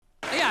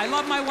I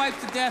love my wife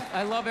to death.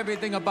 I love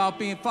everything about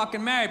being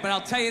fucking married. But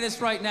I'll tell you this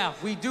right now.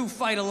 We do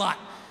fight a lot.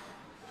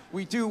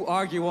 We do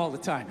argue all the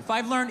time. If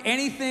I've learned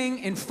anything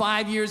in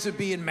 5 years of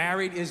being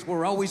married is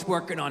we're always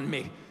working on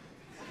me.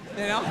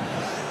 You know?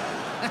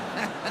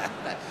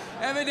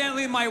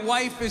 Evidently, my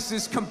wife is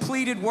this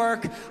completed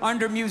work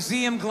under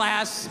museum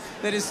glass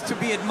that is to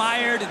be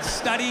admired and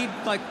studied.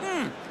 Like,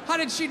 how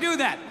did she do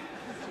that?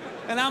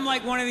 And I'm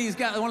like one of these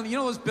guys, you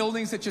know those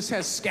buildings that just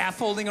has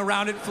scaffolding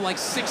around it for like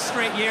 6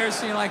 straight years?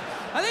 And you're like,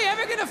 are they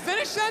ever gonna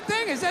finish that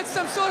thing? Is that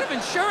some sort of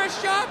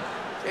insurance job?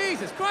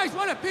 Jesus Christ,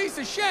 what a piece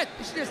of shit.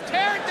 You should just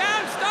tear it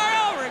down and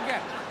start over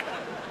again.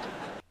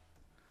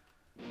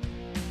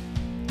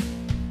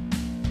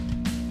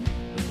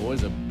 The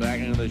boys are back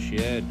into the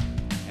shed.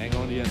 Hang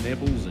on to your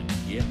nipples and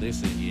get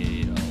this in your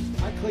ear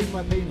holes. I clean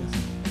my penis.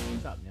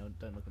 What's up, Neil?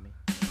 Don't look at me.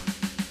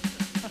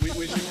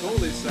 We should call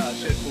this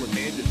shed full of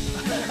tangents.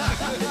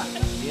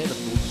 Yeah, the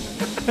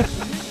bullshit.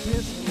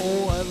 Piss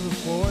all over the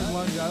floor in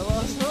one go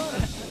last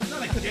night.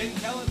 Not again,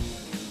 Kellen.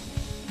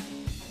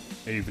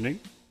 Evening.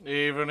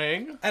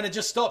 Evening. And it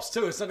just stops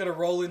too. It's not going to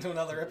roll into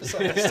another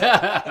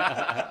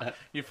episode.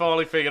 You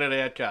finally figured it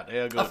out, Cut.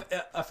 How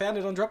good. I found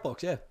it on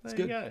Dropbox. Yeah, it's There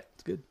good. you go.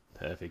 It's good.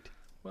 Perfect.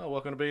 Well,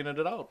 welcome to being an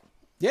adult.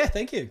 Yeah,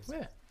 thank you.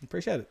 Yeah.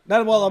 Appreciate it.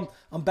 No, well,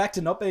 I'm back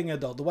to not being an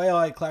adult. The way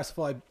I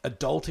classify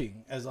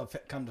adulting, as I've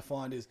come to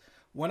find, is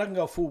when I can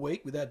go a full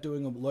week without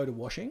doing a load of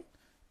washing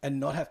and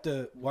not have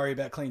to worry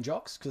about clean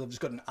jocks because I've just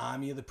got an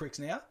army of the pricks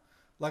now.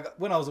 Like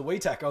when I was a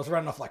WeTac, I was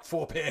running off like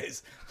 4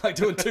 pairs, like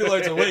doing 2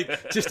 loads a week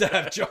just to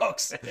have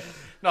jocks.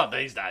 Not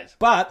these days.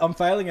 But I'm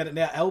failing at it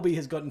now. Albie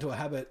has got into a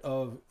habit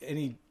of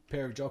any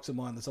pair of jocks of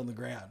mine that's on the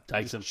ground.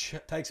 Takes them.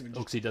 Takes them and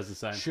just Oxy does the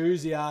same.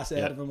 chews the ass out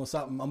Yep. of them or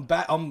something.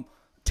 I'm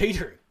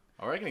teetering.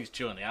 I reckon he's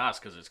chewing the ass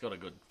because it's got a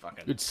good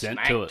fucking Good scent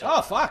stank to it.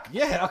 Oh, fuck.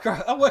 Yeah,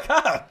 I work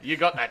hard. You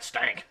got that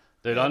stank.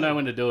 Dude, I know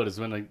when to do it is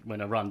when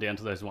I run down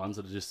to those ones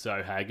that are just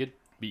so haggard,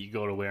 but you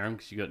got to wear them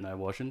because you got no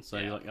washing. So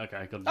you're like,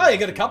 okay, got to. Oh, you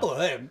got a couple of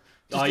them.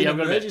 Just Oh in yeah, I've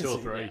got about 2 emergency.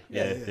 or 3.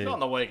 Yeah. Not on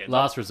the weekend.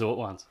 Last resort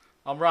ones.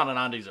 I'm running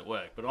undies at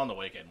work, but on the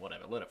weekend,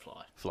 whatever, let it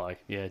fly. Fly.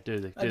 Yeah, do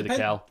the Depend-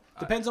 cal.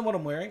 Depends on what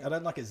I'm wearing. I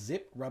don't like a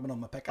zip rubbing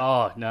on my pecker.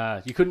 Oh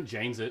no, you couldn't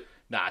jeans it.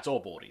 Nah, it's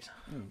all boardies.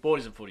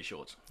 Boardies and footy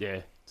shorts.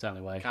 Yeah, it's the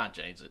only way. Can't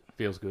jeans it.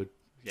 Feels good.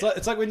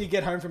 It's like when you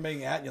get home from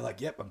being out and you're like,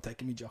 yep, I'm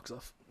taking me jocks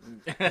off.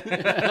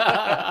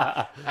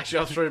 Actually,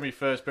 I threw my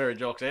first pair of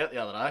jocks out the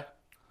other day.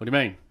 What do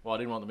you mean? Well, I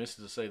didn't want the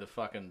missus to see the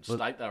fucking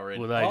state they were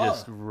in. Were they Oh.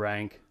 just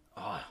rank?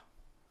 Oh.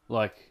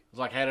 Like, I was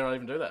like, how did I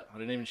even do that? I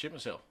didn't even shit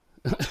myself.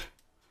 I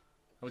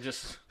was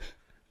just...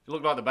 It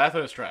looked like the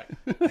Bathurst track.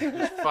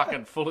 Just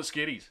fucking full of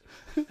skitties.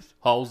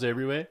 holes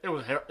everywhere? It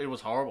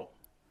was horrible.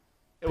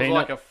 It was Peanut?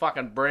 like a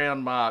fucking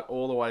brown mark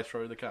all the way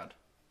through the cunt.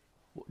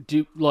 Do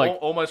you, like?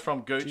 Almost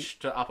from gooch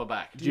to upper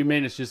back. Do you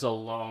mean it's just a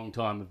long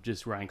time of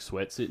just rank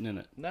sweat sitting in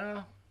it?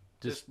 No.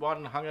 Just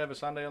one hungover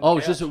Sunday on the Oh,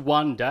 couch. it's just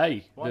one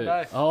day. One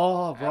day.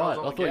 Oh, Hours right. on I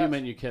the thought you couch.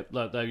 meant you kept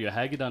like they were your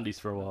haggard undies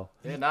for a while.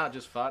 Yeah, nah,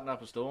 just farting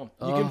up a storm.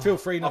 You can feel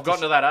free not I've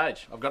gotten to... to that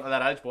age. I've gotten to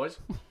that age, boys.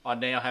 I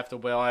now have to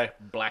wear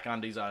black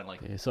undies only.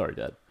 Yeah, sorry,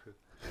 Dad.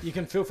 You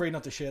can feel free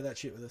not to share that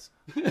shit with us.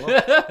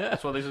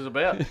 That's what this is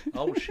about.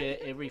 I'll share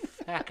every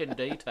fucking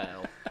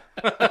detail.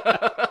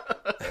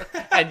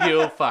 And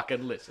you'll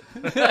fucking listen.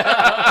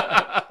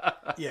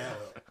 Yeah, I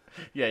will.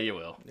 Yeah, you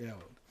will. Yeah, I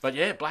will. But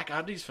yeah, black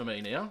undies for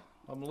me now.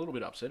 I'm a little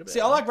bit upset about it. See,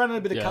 I like running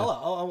a bit of Yeah. colour.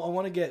 I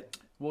want to get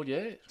Well,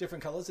 yeah.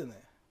 different colours in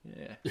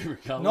there.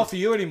 Yeah. Not for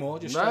you anymore,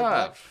 just straight Nah,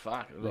 black.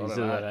 fuck. I He's don't at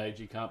know. that age,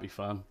 you can't be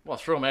fun. Well,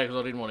 I threw them out because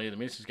I didn't want to hear the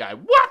missus go,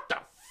 what the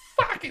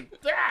fuck is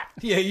that?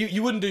 Yeah,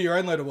 you wouldn't do your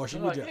own load of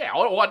washing, would you?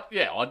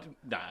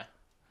 No.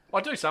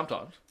 I do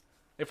sometimes.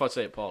 If I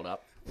see it piled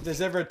up. If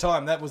there's ever a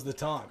time, that was the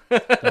time.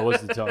 That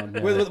was the time.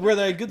 Yeah. Were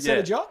they a good set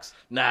of Yeah. jocks?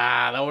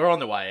 Nah, they were on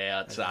the way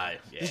out, so yeah.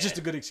 It's just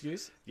a good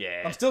excuse.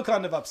 Yeah. I'm still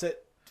kind of upset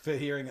for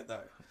hearing it,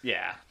 though.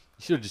 Yeah.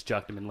 You should have just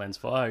chucked him in Len's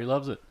fire. He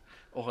loves it.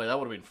 Oh, that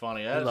would have been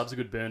funny, He eh? loves a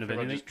good burn of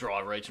Everyone anything. just dry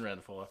reaching around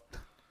the fire.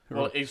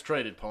 Well, he's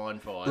treated pine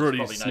fire. We're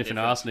already It's probably no sniffing different.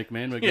 arsenic,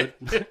 man. We're Yeah,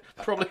 good.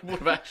 probably would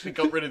have actually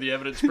got rid of the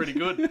evidence pretty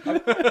good.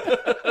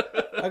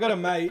 I got a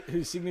mate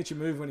whose signature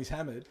move when he's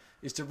hammered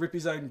is to rip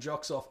his own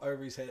jocks off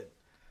over his head.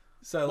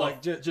 So,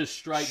 like, just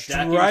straight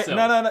straight, dack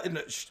himself.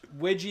 no,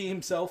 wedgie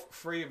himself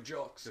free of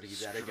jocks.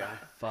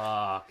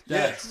 Fuck. Yeah.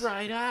 That's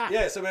Straight up.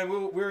 Yeah, so man,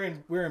 we're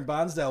in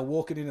Barnsdale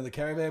walking into the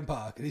caravan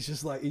park, and he's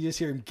just like, you just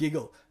hear him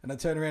giggle, and I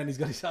turn around, and he's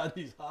got his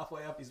undies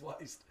halfway up his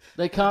waist.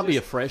 They can't be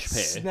a Just fresh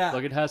pair. snap.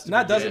 Like it has to. No,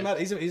 be. it doesn't matter.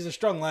 He's a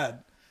strong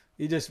lad.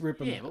 You just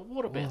rip him. Yeah, but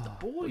what about the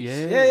boys?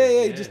 Yeah.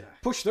 Yeah. You just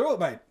push through it,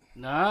 mate.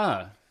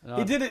 Nah.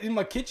 He did it in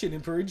my kitchen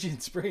in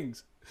Perugian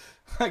Springs.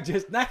 Like,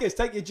 just knackers,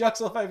 take your jocks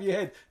off over your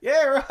head.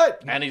 Yeah, right.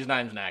 And his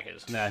name's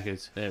Knackers.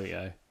 Knackers. There we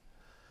go.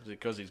 Is it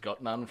because he's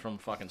got none from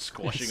fucking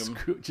squashing him?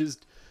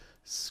 Just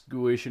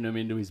squishing him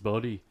into his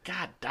body.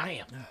 God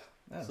damn.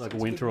 It's like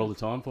winter all the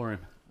time for him.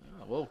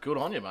 Oh, well, good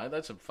on you, mate.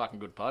 That's a fucking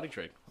good party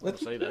trick.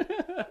 Let's see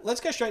that. Let's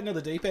go straight into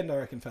the deep end, I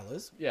reckon,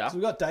 fellas. Yeah. So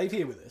we've got Dave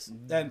here with us.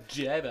 And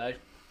Jabo.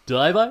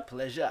 Divo?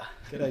 Pleasure.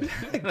 G'day,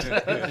 Dave.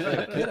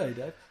 G'day,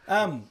 Dave.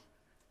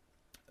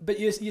 But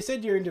you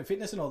said you're into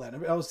fitness and all that.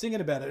 And I was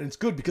thinking about it, and it's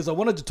good because I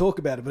wanted to talk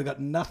about it, but I got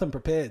nothing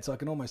prepared, so I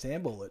can almost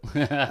handball it.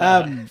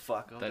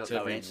 Fuck, I've That's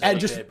got no it. answer. And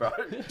to just- that, bro.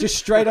 Just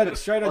straight on I your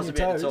was about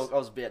to toes. talk. I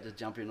was about to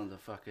jump in on the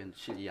fucking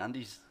shitty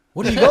undies.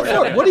 What do you got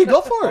for it? What do you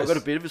got for I've us? got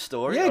a bit of a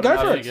story. Yeah, I go don't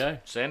for know There it. you go.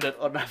 Send it.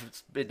 I don't know if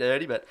it's a bit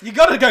dirty, but You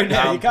got to go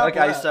now. You can't.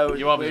 okay. play. So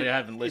You obviously we're-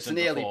 haven't listened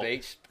It's an early before.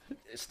 beach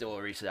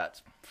story, so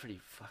that's pretty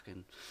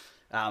fucking.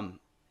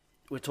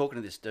 We're talking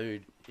to this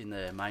dude in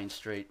the main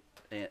street,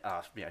 2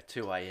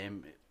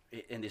 a.m.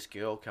 and this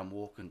girl come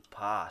walking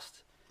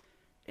past,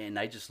 and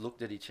they just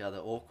looked at each other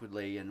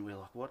awkwardly, and we're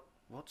like,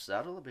 "What's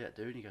that all about,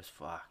 dude?" And he goes,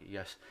 "Fuck."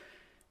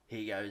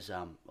 He goes,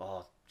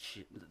 "Oh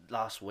shit,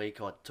 last week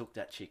I took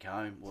that chick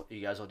home." Well, he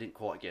goes, "I didn't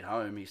quite get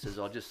home." He says,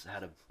 "I just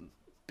had a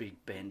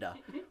big bender.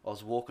 I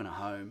was walking her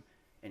home."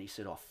 And he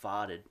said, "I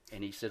farted."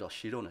 And he said, "I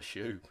shit on a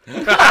shoe."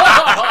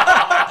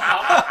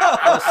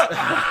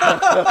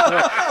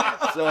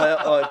 So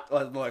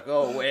I'm like,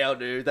 "Oh, wow,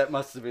 dude, that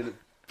must have been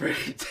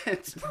pretty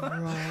intense."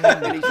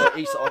 And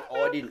he's like,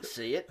 "I didn't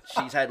see it.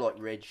 She's had like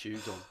red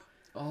shoes on."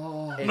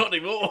 Oh, And, Not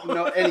anymore.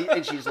 no,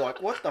 and she's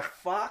like, "What the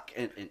fuck?"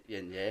 And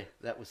yeah,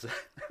 that was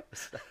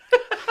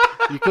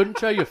You couldn't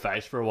show your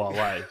face for a while,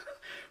 eh?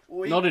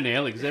 we, Not in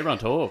Airlie, because everyone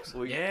talks.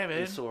 Yeah, man.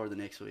 We saw her the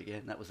next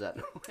weekend. That was that.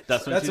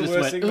 That's when That's she the just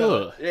worst went, thing about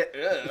ugh,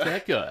 Yeah.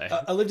 that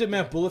guy. I lived in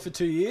Mount Buller for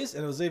 2 years,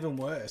 and it was even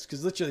worse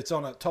because literally it's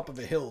on the top of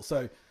a hill,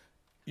 so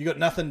you got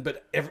nothing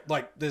but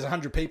there's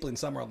 100 people in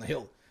summer on the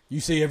hill. You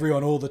see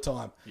everyone all the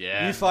time.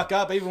 Yeah. You fuck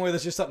up, even where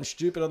there's just something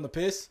stupid on the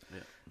piss.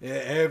 Yeah,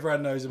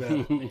 everyone knows about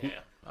it. Yeah,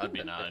 I'd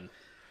be known.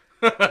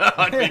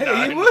 I'd be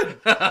known. You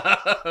would.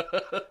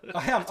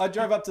 I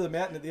drove up to the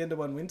mountain at the end of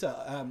one winter.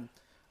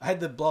 I had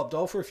the blow up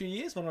doll for a few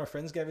years. One of my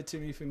friends gave it to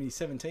me for me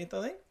 17th,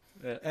 I think.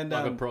 Yeah. And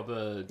Like a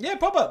proper yeah,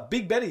 proper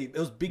Big Betty. It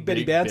was Big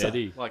Betty Bouncer.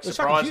 Betty. Like It was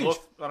surprise fucking huge.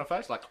 look on her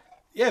face, like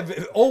Yeah,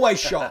 always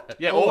shocked.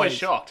 yeah, always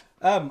shocked.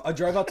 I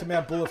drove up to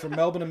Mount Buller from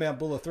Melbourne to Mount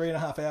Buller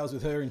 3.5 hours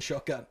with her in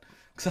shotgun.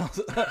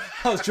 Because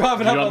I was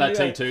driving You up on on that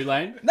the T2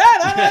 lane? No,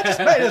 just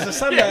mate, it was a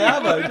Sunday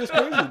arvo, just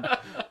cruising.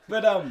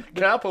 But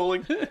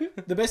Carpooling.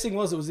 the best thing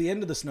was it was the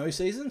end of the snow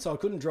season, so I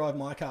couldn't drive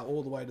my car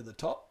all the way to the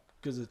top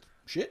because it's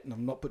shit, and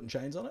I'm not putting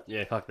chains on it.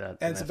 Yeah, fuck that.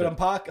 And so, but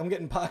I'm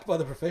getting parked by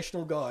the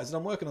professional guys, and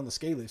I'm working on the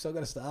ski lift, so I've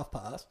got a staff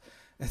pass.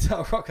 And so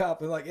I rock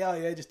up and like,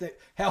 yeah, just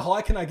how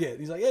high can I get? And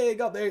he's like, yeah,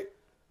 go up there.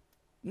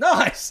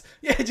 Nice,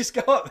 yeah, just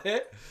go up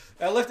there.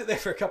 I left it there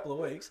for a couple of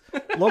weeks.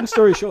 Long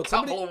story short,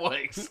 Couple of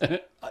weeks.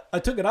 I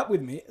took it up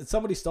with me, and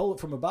somebody stole it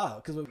from a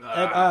bar because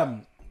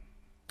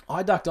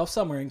I ducked off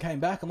somewhere and came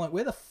back. I'm like,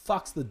 where the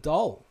fuck's the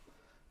doll?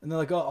 And they're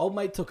like, oh, old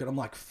mate took it. I'm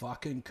like,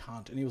 fucking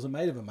cunt. And he was a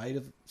mate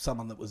of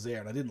someone that was there,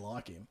 and I didn't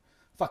like him.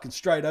 Fucking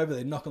straight over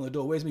there, knock on the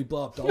door. Where's me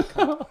blow up doll?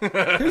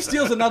 Cunt? Who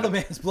steals another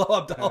man's blow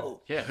up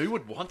doll? Yeah, who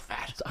would want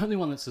that? It's the only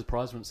one that's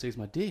surprised when it sees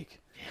my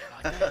dick.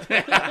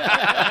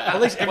 At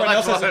least everyone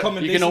else has a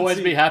common You can always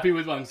decency. be happy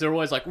with one because they're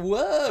always like,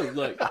 whoa.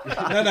 Like,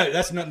 No,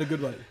 that's not in a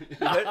good way.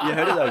 You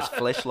heard of those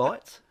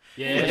fleshlights?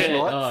 yeah.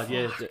 Flashlights? Oh,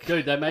 yeah.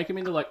 Dude, they make them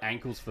into like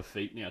ankles for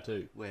feet now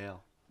too. Wow.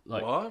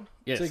 Like, What?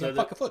 Yeah, So you can that-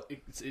 fuck a foot.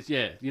 It's,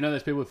 yeah, you know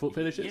those people with foot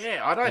fetishes?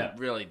 Yeah, I don't Yeah.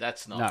 really.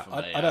 That's not No,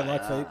 for me. I don't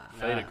like feet.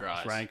 feet are gross.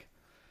 Frank.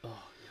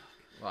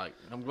 Like,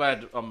 I'm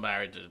glad I'm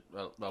married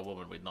to a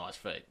woman with nice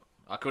feet.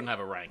 I couldn't have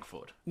a rank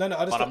foot. No, I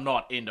just But I'm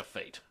not into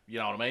feet. You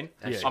know what I mean?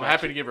 That's I'm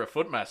happy to give her a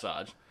foot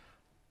massage,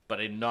 but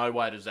in no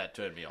way does that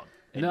turn me on.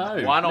 In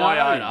No. one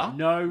iota.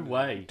 No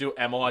way.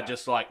 Am I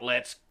just like,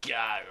 let's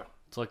go?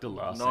 It's like the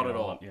last Not thing at I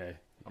all. want, yeah.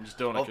 I'm just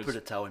doing it I've put a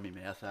because toe in my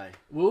mouth, eh?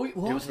 Well, It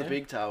was the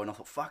big toe, and I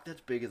thought, fuck,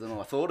 that's bigger than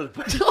I thought it'd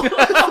be.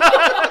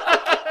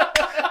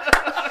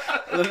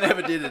 I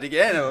never did it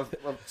again. I've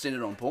seen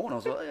it on porn. I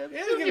was like,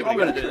 yeah, I'm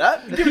going to do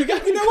that. give it a go.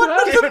 You know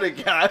what? Give it a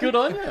go. good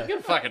on you.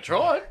 you fucking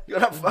try it. You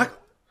got fuck.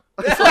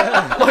 It's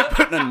like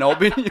putting a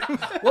knob in you.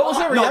 What was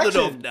her Not that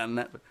reaction? I've done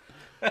that, but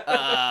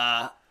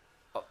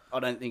I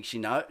don't think she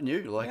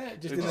knew. Like, Yeah,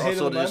 just in the I heat of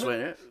sort the of just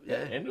moment. went,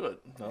 yeah. Into it.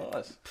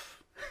 Nice.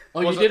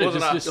 Oh, you Wasn't- did it.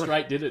 wasn't Just us.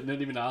 straight did it and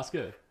didn't even ask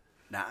her.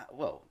 Nah,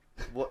 well,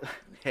 what?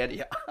 How do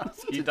you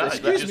ask? You don't.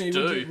 Excuse just me,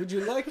 do. would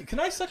you like? Can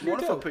I suck your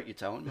What if I toe? put your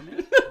toe in my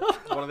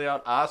mouth? One of the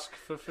old ask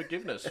for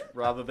forgiveness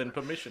rather than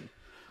permission.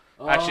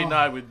 Oh. Actually,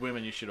 no. With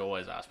women, you should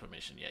always ask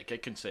permission. Yeah,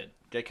 get consent.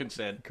 Get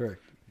consent.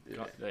 Correct.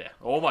 Yeah,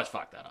 almost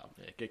fucked that up.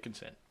 Yeah, get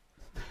consent.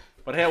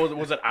 But how was it?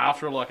 Was it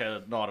after like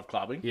a night of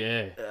clubbing?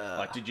 Yeah.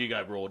 Like, did you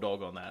go raw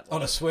dog on that?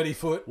 On a sweaty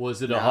foot.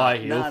 Was it a high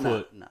heel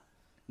foot? No.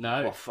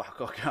 No. Oh fuck,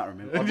 I can't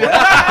remember.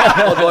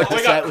 I'd like to We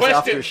say got it was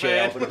after a questions, shower,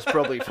 man. but it was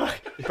probably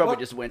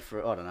just went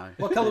for I don't know.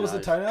 What colour was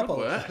the toenail Good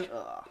polish?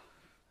 work.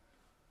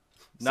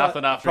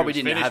 Nothing after Probably he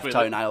was didn't finished have with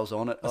toenails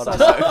on it. I don't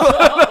know.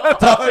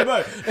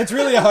 Hobo. It's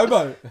really a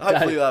hobo.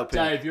 Hopefully they'll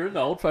pin. Dave, you're in the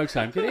old folks'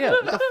 home. Get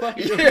out. What the fuck are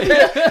you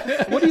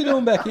doing? What are you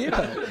doing back here,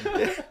 pal?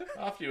 it.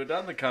 After you were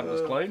done, the cunt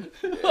was clean.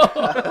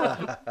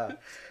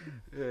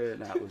 Yeah,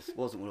 no, it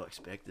wasn't what I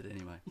expected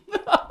anyway.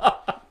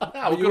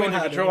 No, we're you good went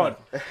on you for hard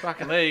trying.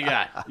 Fucking there you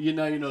go. You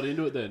know you're not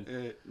into it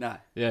then. No,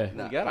 Yeah.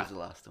 no, go. that was the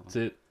last time. That's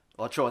it.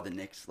 I tried the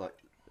next, like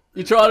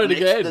You tried it the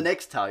next, again. The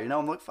next toe,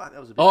 I'm like, fuck, that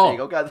was a bit Oh. big.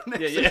 I'll go to the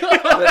next. Yeah.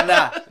 But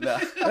nah.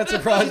 That's She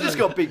surprising. just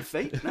got big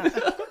feet. Nah.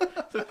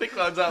 The thick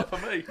one's up for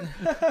me.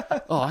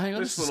 Oh, hang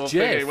on. This This little is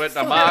piggy Jeff. went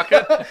to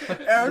market.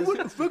 Aaron, what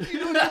the fuck are you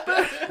doing with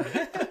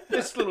that?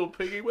 This little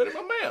piggy went in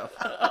my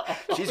mouth.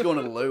 She's gone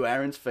to the loo.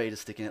 Aaron's feet are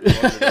sticking out the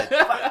bottom of the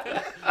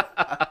bed.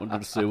 Fuck. Wanted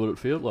to see what it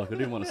felt like. I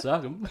didn't want to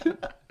suck him.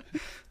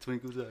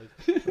 Twinkle's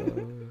eyes.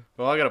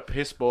 Well, I got a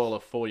piss boiler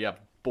for you,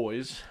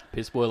 boys.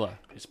 Piss boiler.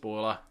 Piss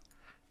boiler.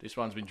 This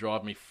one's been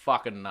driving me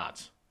fucking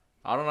nuts.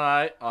 I don't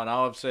know. I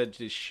know I've said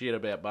this shit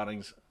about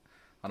Bunnings.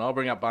 I know I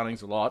bring up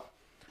Bunnings a lot.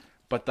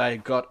 But they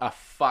got a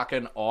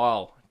fucking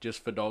aisle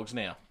just for dogs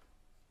now.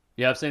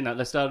 Yeah, I've seen that.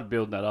 They started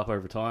building that up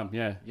over time.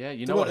 Yeah. Yeah,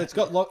 you So know what? what? It's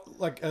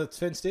got it's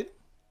fenced in.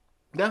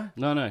 No.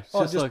 No. It's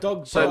Oh, just just like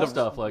dog So park.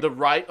 stuff like. The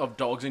rate of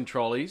dogs in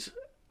trolleys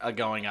are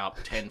going up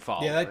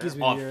tenfold. Yeah, that gives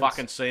me I've the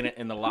fucking seen it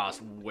in the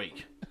last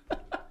week.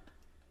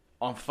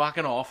 I'm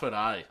fucking off it,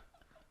 eh?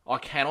 I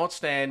cannot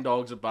stand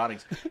dogs at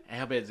Bunnings.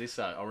 How bad's this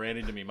though? I ran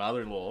into my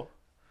mother-in-law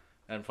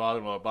and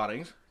father-in-law at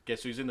Bunnings.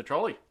 Guess who's in the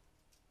trolley?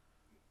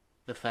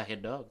 The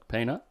fucking dog.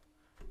 Peanut.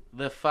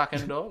 The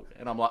fucking dog.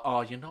 And I'm like,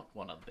 oh, you're not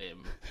one of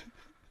them.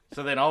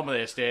 So then I'm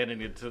there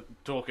standing and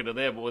talking to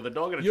them with a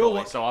dog in a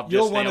trolley. So I've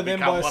you're just one now of them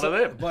become one of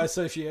them. by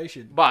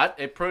association. But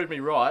it proved me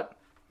right.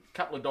 A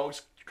couple of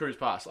dogs cruised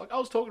past. Like I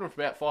was talking to them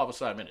for about 5 or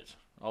so minutes.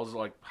 I was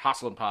like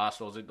hustling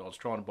past. I was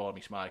trying to buy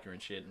me smoker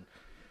and shit. And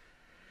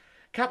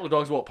a couple of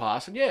dogs walked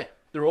past, and yeah,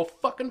 they're all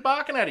fucking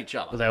barking at each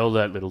Are other. they all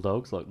that little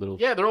dogs? Like little.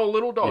 Yeah, they're all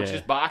little dogs Yeah.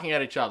 just barking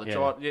at each other.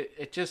 Yeah.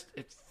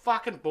 It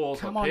fucking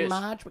balls my piss.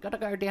 Marge. We got to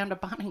go down to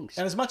Bunnings.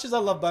 And as much as I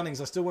love Bunnings,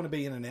 I still want to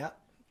be in and out.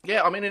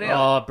 Yeah, I'm in and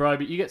out. Oh, bro,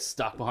 but you get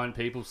stuck behind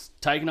people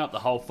taking up the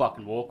whole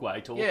fucking walkway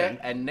talking. Yeah,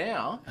 and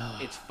now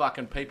it's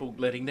fucking people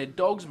letting their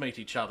dogs meet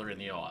each other in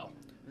the aisle.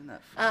 Isn't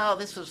that fun? Oh,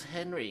 this is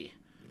Henry,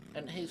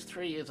 and he's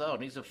 3 years old,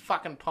 and he's a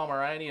fucking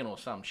Pomeranian or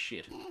some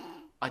shit.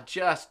 I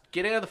just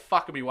get out of the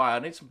fuck of me way. I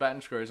need some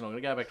batten screws, and I'm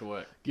gonna go back to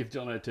work. Give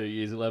Jono 2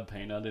 years, he'll have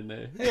Peanut in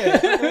there.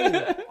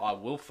 I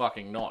will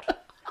fucking not.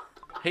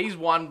 He's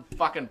one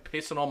fucking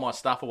pissing on my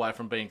stuff away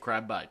from being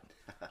crab bait.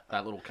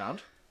 That little cunt.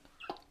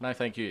 No,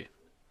 thank you.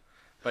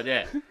 But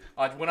yeah,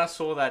 when I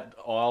saw that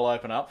aisle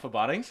open up for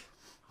Bunnings,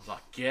 I was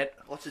like, get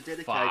What's a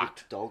dedicated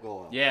fucked. dog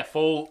aisle? Yeah,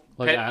 full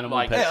Like pet, animal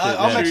like, pet Yeah, shit,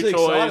 I'm yeah. actually Shoe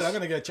excited. toys. I'm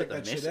going to go check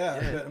that shit out.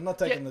 But I'm not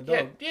taking the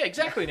dog. Yeah,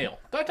 exactly, Neil.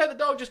 Don't take the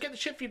dog. Just get the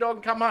shit for your dog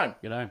and come home.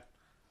 Get home.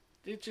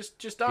 It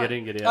just don't. Get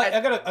in, get out.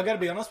 I gotta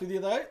be honest with you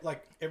though.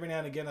 Like every now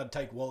and again, I'd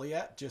take Wally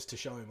out just to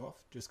show him off,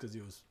 just because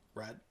he was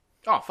rad.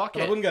 Oh fuck But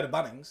yeah. I wouldn't go to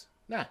Bunnings.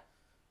 No.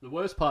 The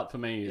worst part for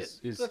me is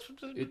that's-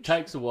 it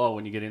takes a while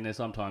when you get in there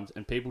sometimes,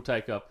 and people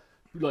take up,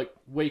 like,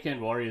 weekend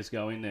warriors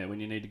go in there when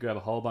you need to grab a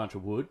whole bunch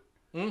of wood,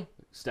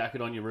 stack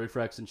it on your roof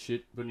racks and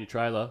shit, put in your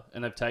trailer,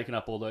 and they've taken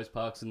up all those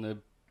parks in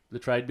the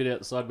trade bit out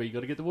the side where you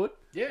got to get the wood,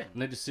 Yeah.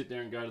 and they just sit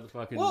there and go to the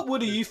fucking. What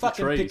wood are you the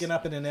fucking trees. picking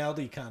up in an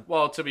Audi, cunt?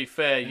 Well, to be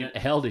fair, In you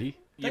an Aldi.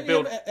 Don't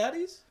build you have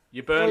Audis?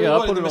 you burn. Yeah, I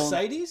What, put in the it on-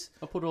 Mercedes?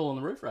 I put it all on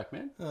the roof rack,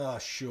 man. Oh,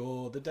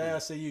 sure. The day I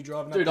see you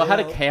driving Dude, up I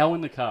had a the cow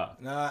in the car.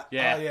 Nah.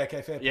 Yeah. Oh, yeah,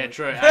 okay, fair Yeah, point.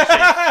 true.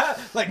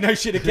 Actually, Like, no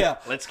shit, a cow.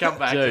 let's come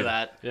back to Dude,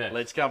 that. yeah.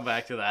 Let's come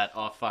back to that.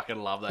 I fucking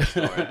love that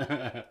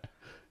story.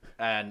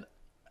 And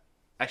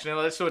actually,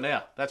 no, let's do it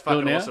now. That's Do it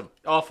fucking now? awesome.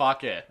 Oh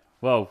fuck yeah.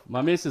 Well,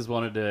 my missus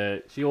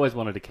she always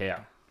wanted a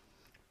cow.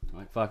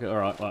 Like, fuck it,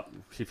 alright, well,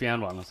 she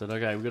found one. I said,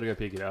 okay, we've got to go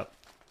pick it up.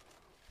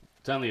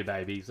 It's only a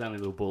baby, it's only a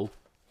little bull.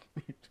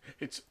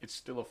 It's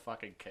still a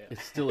fucking cow.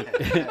 It's still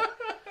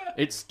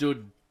it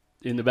stood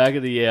in the back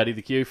of the Audi,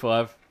 the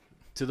Q5,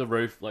 to the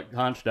roof, like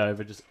hunched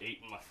over, just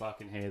eating my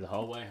fucking hair the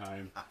whole way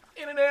home.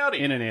 In and Audi.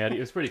 In and out. It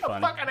was pretty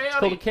funny. fucking It's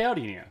called a Audi.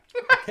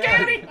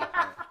 cowdy now.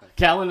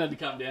 Callan had to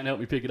come down, help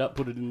me pick it up,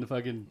 put it in the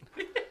fucking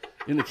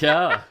in the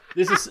car.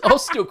 I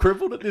was still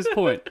crippled at this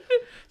point.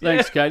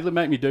 Thanks, Caitlin.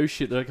 Make me do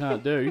shit that I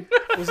can't do.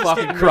 Was this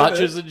Fucking getting rid of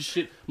crutches it? and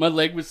shit. My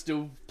leg was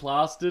still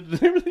plastered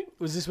and everything.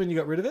 Was this when you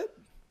got rid of it?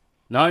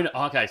 No,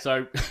 okay,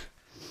 so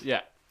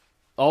Yeah.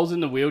 I was in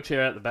the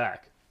wheelchair at the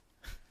back,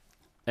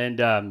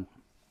 and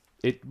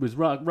it was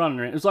running around.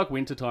 It was like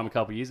winter time a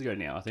couple of years ago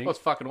now, I think. Oh, it's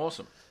fucking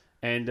awesome.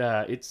 And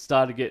it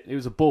started it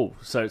was a bull,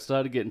 so it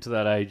started getting to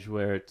that age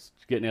where it's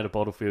getting out of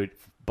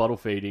bottle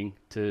feeding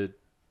to,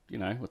 you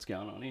know, what's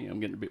going on here? I'm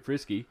getting a bit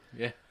frisky.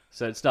 Yeah.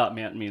 So it'd start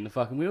mounting me in the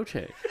fucking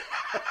wheelchair.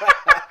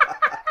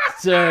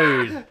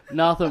 Dude,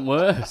 nothing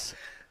worse.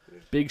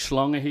 Big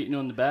schlonger hitting you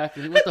on the back.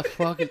 I think, what the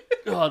fuck?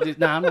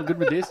 Nah, I'm not good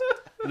with this.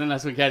 And then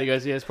that's when Katie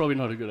goes, yeah, it's probably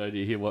not a good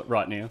idea here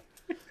right now.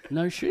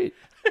 No shit.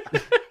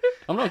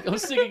 I'm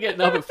sick of getting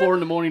up at 4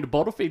 a.m. to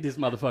bottle feed this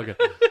motherfucker.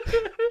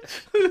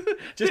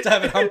 Just to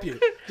have it hump you.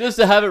 Just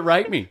to have it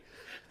rape me.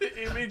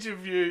 The image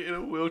of you in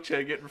a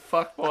wheelchair getting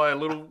fucked by a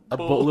little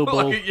little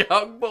bull. like a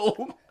young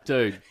bull.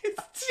 Dude.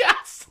 It's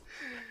just...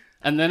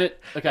 And then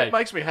it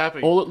makes me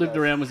happy. all it lived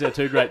around was our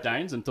 2 Great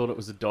Danes and thought it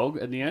was a dog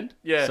at the end.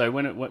 Yeah. So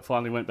when it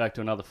finally went back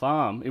to another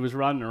farm, it was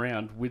running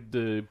around with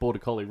the Border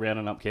Collie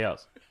rounding up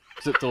cows.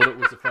 Because it thought it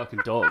was a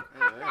fucking dog.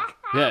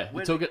 Yeah,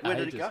 it took it Where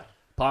did ages. it go?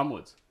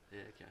 Palmwoods. Yeah,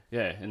 okay.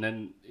 Yeah, and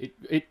then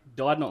it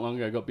died not long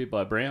ago, got bit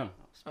by a brown.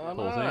 Oh,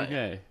 Poor no. thing,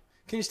 yeah.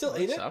 Can you still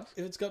That eat it sucks.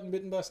 if it's gotten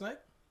bitten by a snake?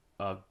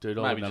 Oh, dude,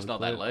 I Maybe wouldn't just have a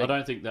not that clue. leg. I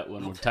don't think that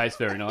one would taste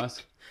very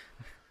nice.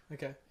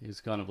 Okay. He's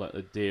kind of like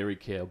the dairy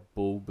cow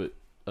bull, but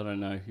I don't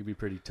know. He'd be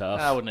pretty tough.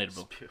 I wouldn't eat a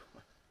bull.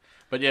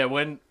 But yeah,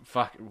 with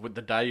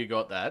the day you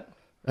got that,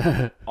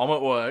 I'm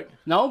at work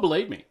No one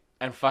believed me.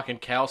 and fucking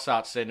Cal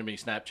starts sending me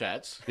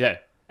Snapchats Yeah.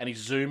 and he's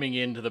zooming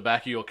into the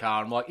back of your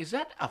car. I'm like, is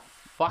that a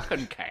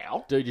fucking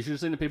cow? Dude, you should have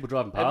seen the people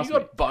driving Have past you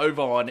me. got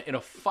bovine in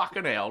a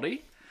fucking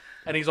Audi?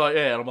 And he's like,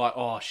 yeah. And I'm like,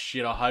 oh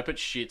shit, I hope it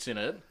shits in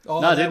it. Oh,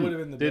 No, that would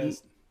have been the didn't,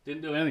 best.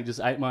 didn't do anything. Just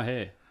ate my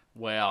hair.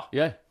 Wow.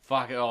 Yeah.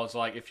 Fuck it. I was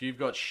like, if you've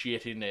got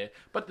shit in there.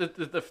 But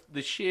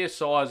the sheer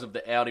size of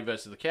the Audi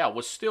versus the cow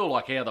was still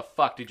like, how the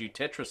fuck did you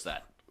Tetris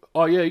that?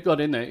 Oh, yeah, he got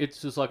in there.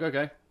 It's just like,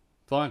 okay,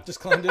 fine. Just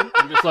climbed in.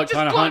 I'm just like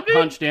trying to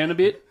hunch down a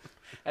bit.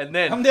 And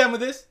then, I'm down with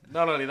this.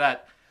 not only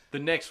that, the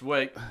next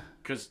week,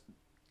 because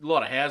a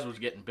lot of houses was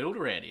getting built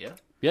around here,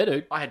 Yeah,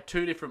 dude. I had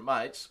two different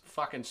mates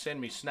fucking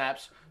send me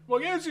snaps.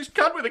 Like, yeah, there's this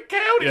cunt with a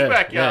cow in his Yeah,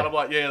 backyard. yeah. I'm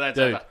like, yeah, that's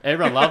Dude, it.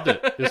 everyone loved it.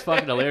 It was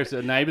fucking hilarious.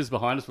 The neighbours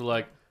behind us were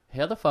like,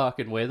 how the fuck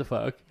and where the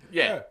fuck?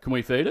 Yeah, Can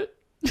we feed it?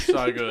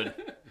 so good.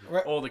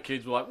 Right. All the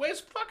kids were like,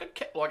 where's fucking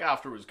cow? Like,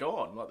 after it was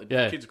gone. Like, the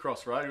Yeah. kids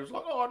across the road, he was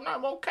like, oh, no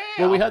more cow.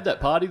 Well, we had that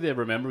party there,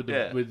 remember, with the,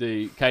 Yeah. with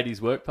the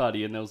Katie's work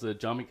party, and there was the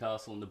Jumping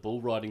Castle and the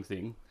bull riding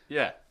thing,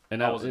 Yeah.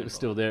 and I that, wasn't it was involved.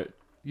 still there.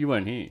 You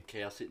weren't here.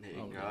 Cow sitting there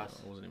eating grass.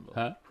 I wasn't involved.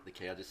 Huh? The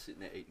cow just sitting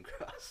there eating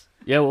grass.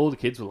 Yeah, well, all the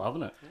kids were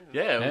loving it.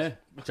 Yeah, it was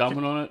Yeah,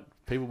 jumping on it,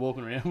 people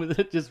walking around with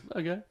it, just,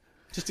 okay.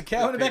 Just a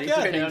cow in the Pretty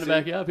backyard. Down in the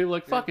backyard, people were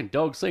like, fucking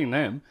dogs, seeing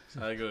them.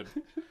 so good.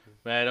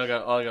 Man, I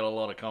got a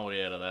lot of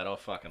comedy out of that. I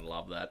fucking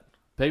love that.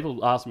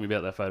 People ask me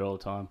about that photo all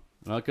the time,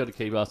 and I've got to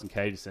keep asking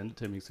Katie to send it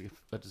to me, because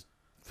I just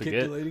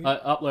forget. deleting I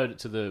upload it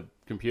to the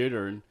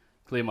computer and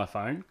clear my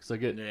phone, because I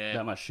get Yeah.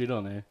 that much shit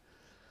on there.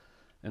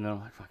 And then I'm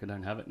like, fuck, I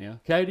don't have it now.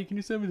 Katie, can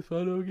you send me the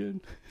photo again?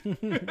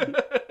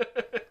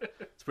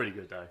 It's pretty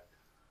good, though.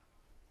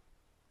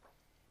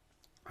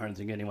 I don't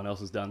think anyone else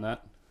has done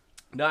that.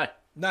 No.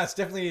 No, it's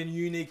definitely a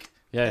unique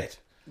Yeah. pet.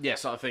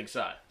 Yes, I think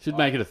so. Should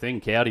make it a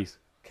thing, cowdies.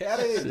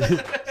 Cows.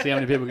 See how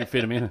many people can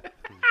fit them in.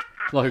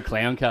 Like a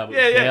clown car with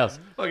Yeah, yeah. cows.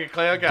 Like a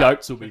clown car.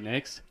 Goats will be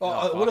next. Oh,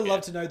 I fuck would have yeah.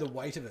 loved to know the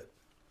weight of it.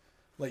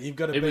 Like you've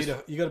got to It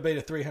beat was-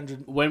 a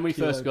 300. When we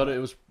kilo first got it, it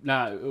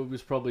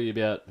was probably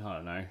about, I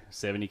don't know,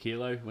 70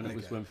 kilo when it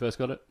was Okay. when we first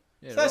got it.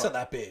 Yeah, So that's right. not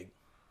that big.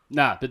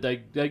 Nah, but they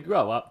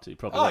grow up to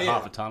probably Oh like yeah,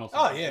 half a ton or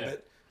Oh something. yeah,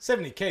 but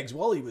 70 kegs.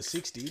 Wally was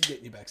 60. You'd get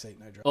in your backseat,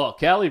 no drama. Oh,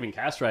 Cal even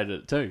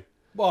castrated it too.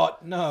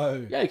 What?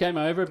 No. Yeah, he came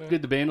over,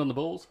 did the band on the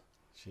balls.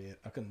 Shit,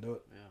 I couldn't do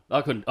it.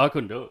 I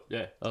couldn't do it.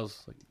 Yeah, I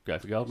was like, go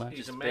for gold, mate.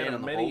 He's a Just man band of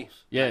on the many.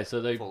 balls. Yeah,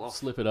 so they Fall off.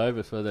 slip it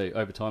over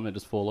over time they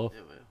just fall off.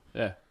 Yeah, well,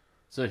 Yeah,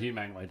 it's a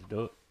humane way to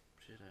do it.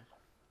 shit, eh?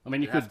 I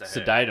mean, you It'd have could to hurt.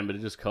 sedate them, but it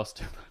just costs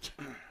too much.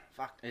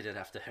 Fuck, it'd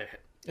have to hurt.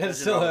 It'd Imagine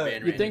still rubber hurt.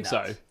 band You'd around think your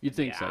so. nuts. You'd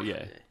think so. Yeah.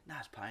 Yeah. No,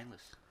 it's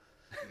painless.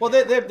 Well,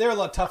 they're a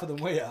lot tougher than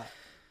we are.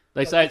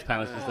 They say it's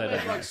painless because they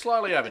don't. Like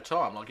slowly over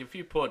time. Like if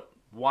you put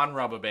one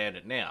rubber band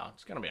it now,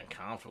 it's going to be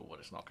uncomfortable, but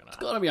it's not going to.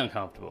 Got to be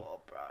uncomfortable.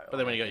 Oh, bro. But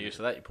then when you get used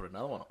to that, you put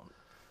another one on,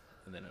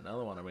 and then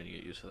another one, and when you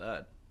get used to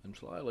that, and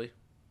slowly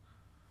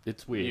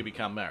It's you weird.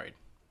 become married.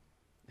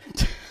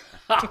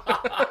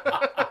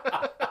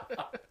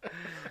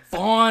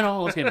 Fine,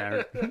 let's get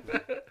married.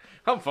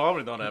 I'm fine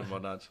with not having my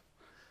nuts.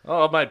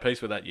 Oh, I made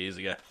peace with that years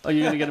ago. Are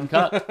you going to get them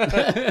cut?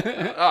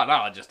 Oh no,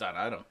 I just don't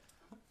own them.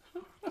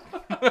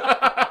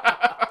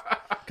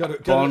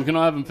 Bon, can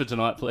I have them for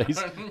tonight,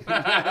 please? What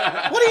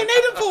do you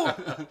need them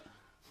for?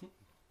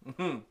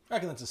 I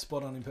reckon that's a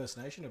spot-on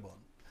impersonation of Bond.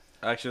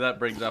 Actually, that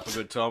brings up a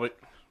good topic.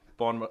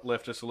 Bond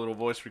left us a little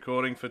voice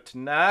recording for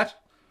tonight.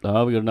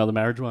 Oh, we got another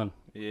marriage one.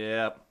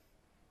 Yep.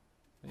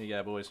 There you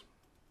go, boys.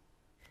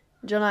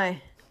 Jono,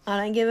 I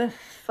don't give a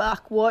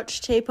fuck.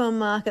 Watch cheap on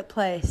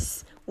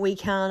Marketplace. We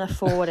can't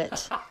afford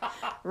it.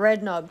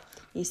 Red Knob,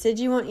 you said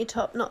you want your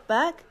top knot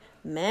back?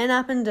 Man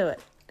up and do it.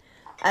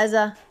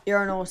 Azza,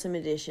 you're an awesome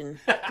addition.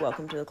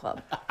 Welcome to the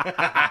club.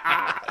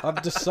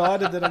 I've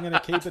decided that I'm going to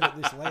keep it at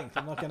this length.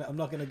 I'm not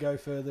going to go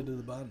further to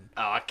the bun.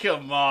 Oh,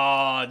 come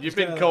on. You've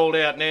been gonna- called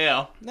out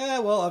now.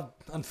 No, well,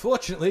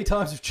 unfortunately,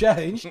 times have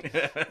changed,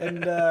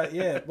 and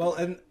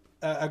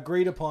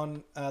agreed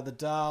upon. The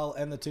Dahl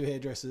and the two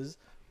hairdressers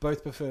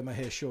both prefer my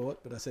hair short,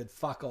 but I said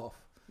fuck off.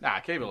 Nah,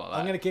 keep it like that.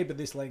 I'm going to keep it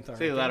this length. I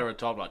See reckon. that or a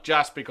top knot.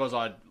 Just because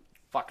I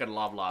fucking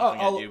love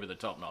laughing I'll- at you with a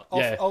top knot.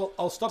 Yeah.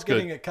 I'll stop good.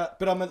 getting it cut,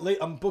 but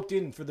I'm booked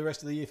in for the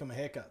rest of the year for my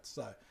haircuts,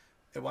 so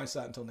it won't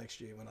start until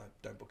next year when I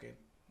don't book in.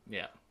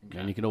 Yeah.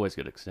 And you can always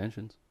get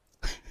extensions.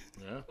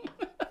 Yeah.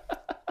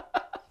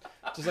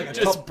 Just like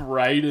Just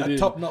braid it a in.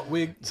 top knot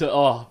wig.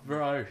 Oh,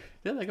 bro.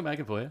 Yeah, they can make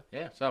it for you.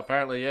 Yeah. So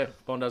apparently, yeah,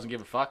 Bond doesn't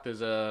give a fuck.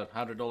 There's a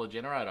 $100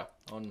 generator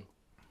on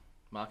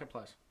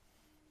Marketplace.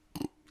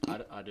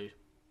 I do.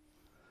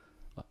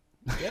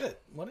 Get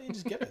it? Why don't you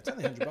just get it? It's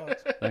only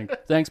 $100.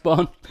 Thanks,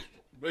 Bon.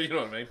 But you know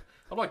what I mean?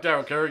 I'm like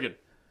Daryl Kerrigan.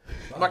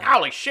 I'm like,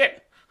 holy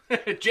shit!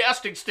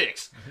 Jousting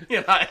sticks!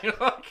 You know,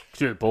 like,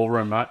 Shoot,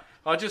 ballroom, mate.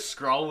 I just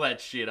scroll that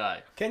shit, eh?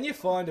 Can you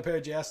find a pair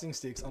of jousting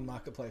sticks on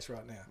Marketplace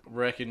right now?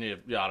 Reckon you,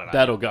 yeah, I don't know.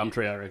 That or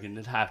Gumtree, I reckon.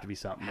 It'd have to be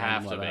something.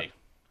 have random to like be.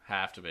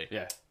 Have to be.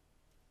 Yeah.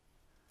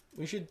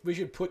 We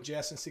should put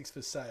jousting sticks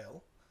for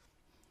sale.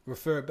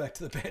 Refer it back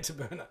to the banter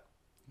burner.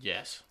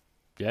 Yes.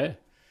 Yeah.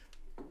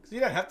 'Cause you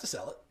don't have to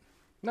sell it.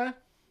 No.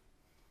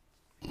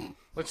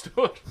 Let's do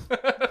it.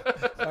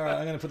 All right,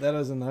 I'm going to put that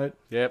as a note.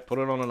 Yeah, put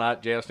it on a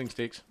note. Jousting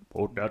sticks.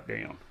 Put that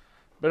down.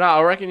 But no,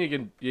 I reckon you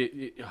can.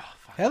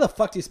 Fuck. How the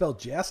fuck do you spell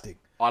jousting?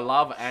 I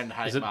love and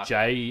hate. Is it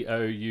Jousting?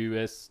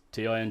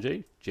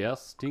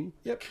 Jousting?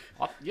 Yep.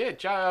 Yeah,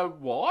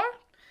 J-O-Y?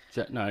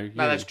 No, you.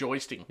 No, that's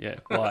joysting. Yeah,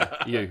 why?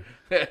 You.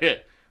 Yeah,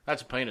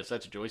 that's a penis.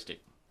 That's a joystick.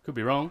 Could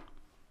be wrong.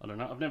 I don't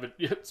know. I've never.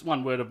 It's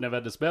one word I've never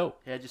had to spell.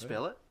 How'd you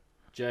spell it?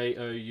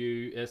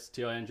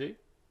 Jousting.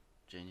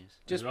 Genius.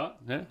 Just right.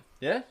 Yeah.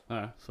 Yeah?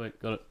 Oh, sweet.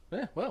 Got it.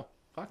 Yeah, well,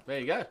 fuck, there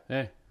you go.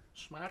 Yeah.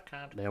 Smart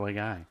cunt. There we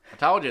go. I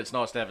told you it's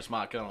nice to have a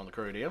smart cunt on the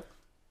crew, deal.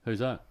 Who's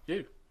that?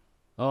 You.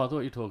 Oh, I thought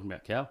you were talking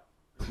about Cal.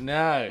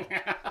 No.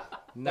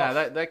 No,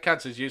 that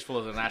cunt's as useful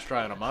as an ashtray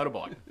on a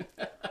motorbike.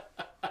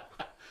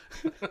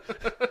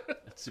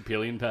 It's a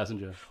pillion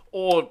passenger.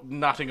 Or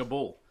nutting a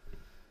bull.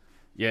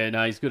 Yeah,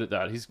 no, he's good at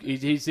that.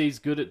 He's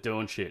good at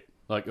doing shit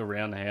like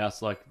around the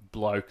house, like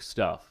bloke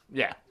stuff.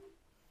 Yeah.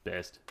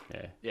 Best.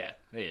 Yeah. Yeah,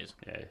 he is.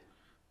 Yeah.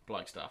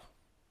 Bloke stuff.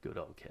 Good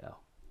old cow.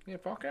 Yeah,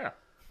 fuck her.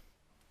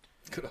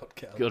 Good old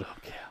cow. Good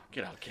old cow.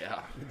 Get up,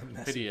 cow.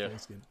 Massive Pity you.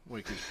 foreskin.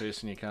 Weak as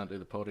piss and you can't do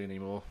the potty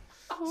anymore.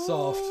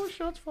 Soft. Oh,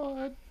 shots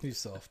fired. He's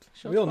soft.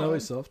 Shots We all know fired.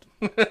 he's soft.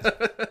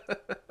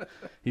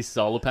 His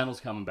solar panel's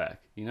coming back.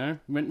 You know,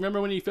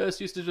 remember when he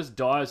first used to just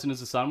die as soon as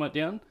the sun went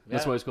down?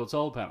 That's Yeah. why it's called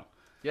solar panel.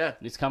 Yeah.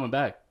 And it's coming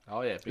back.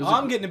 Oh, yeah.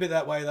 I'm getting a bit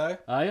that way though.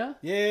 Are ya?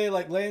 Yeah,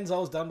 like Lens, I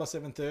was done by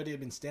 7:30. I'd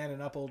been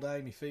standing up all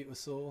day. My feet were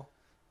sore.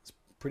 It's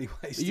pretty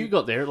wasted. You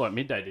got there at like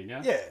midday, didn't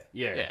you?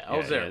 Yeah. Yeah. I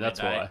was there at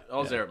That's midday. why. I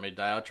was there at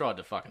midday. I tried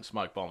to fucking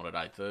smoke bomb it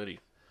at 8:30.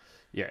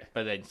 Yeah.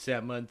 But then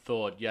someone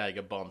thought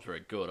Jaeger bombs were a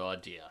good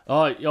idea.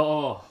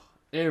 Oh,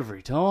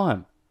 every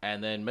time.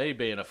 And then me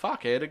being a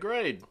fuckhead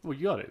agreed. Well,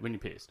 you got it when you're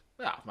pissed.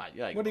 Ah, mate,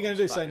 Jaeger What are you gonna bombs,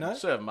 do, say fucking no?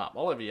 Serve them up.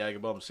 I'll have a Jaeger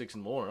bomb at 6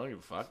 in the morning. I don't give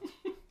a fuck.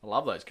 I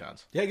love those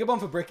cunts. Yeah, get one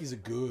for brekkies are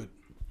good.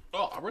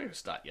 Oh, I reckon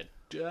start your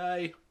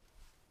day.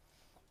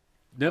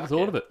 Never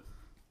thought of it.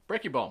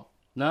 Brekkie bomb.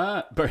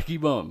 Nah, Breaky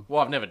Bomb.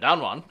 Well, I've never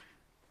done one.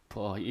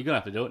 Oh, you're gonna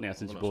have to do it now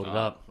since you brought it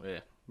up. Yeah.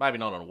 Maybe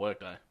not on a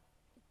work day.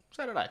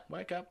 Saturday.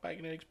 Wake up,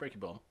 bacon, eggs, brekkie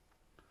bomb.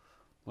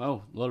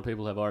 Well, a lot of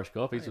people have Irish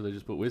coffee, so they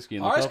just put whiskey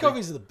in the Irish coffee.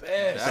 coffees are the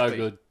best. So Exactly.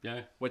 good.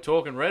 Yeah. We're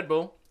talking Red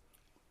Bull.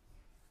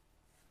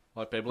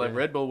 Like people have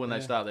Red Bull when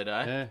they start their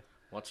day. Yeah.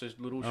 What's this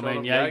little I shot mean,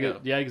 of Jaeger?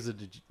 Jaegers are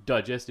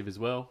digestive as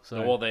well.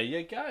 So Well, there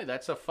you go.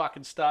 That's a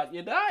fucking start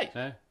your day.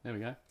 yeah, there we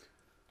go.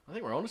 I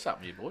think we're on to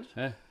something here, boys.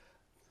 Yeah.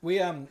 We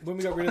when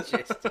we got rid of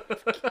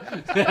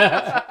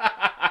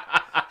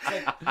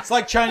it's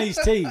like Chinese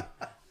tea.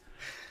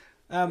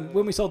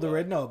 When we sold the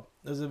Red Knob,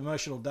 it was an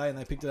emotional day, and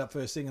they picked it up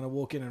first thing, and I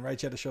walk in, and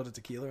Rach had a shot of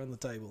tequila on the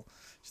table.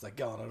 She's like,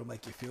 "Go on, it'll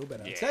make you feel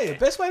better." I'd say, the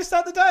best way to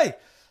start the day.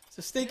 It's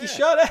a stinky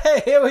shot.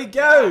 Hey, here we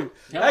go.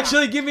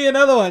 Actually, give me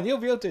another one. You'll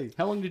be able to.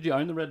 How long did you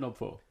own the Red Knob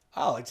for?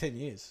 Oh, like 10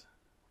 years.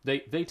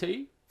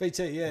 VT?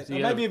 VT, yeah. So Or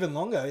you maybe had even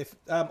longer. If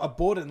I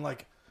bought it in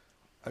like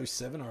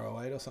 07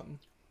 or 08 or something.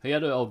 He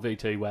had an old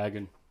VT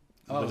wagon.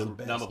 Oh, it was with the the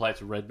best. number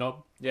plates of Red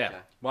Knob. Yeah.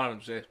 One of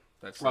them's there.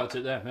 That's Right, that's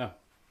it there, yeah.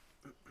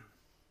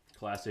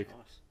 Classic.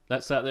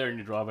 That sat there in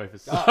your driveway for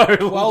so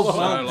 12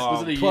 long. months.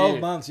 Was it a 12 year?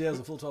 months, yeah. It was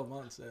a full 12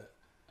 months, yeah.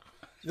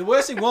 The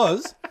worst thing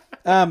was,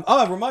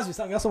 it reminds me of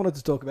something else I wanted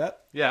to talk about.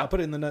 Yeah. I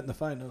put it in the note in the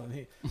phone, not on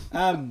here.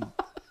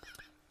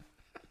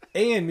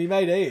 Ian, me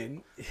mate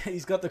Ian,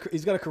 he's got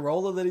a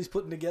Corolla that he's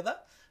putting together,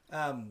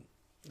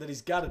 that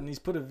he's gutted, and he's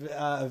put a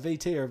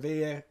VT or a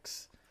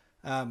VX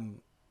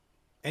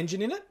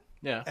engine in it,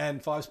 Yeah.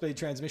 and 5-speed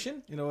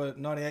transmission. You know, a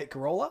 '98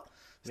 Corolla,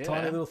 it's a Yeah.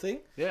 tiny little thing.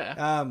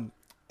 Yeah.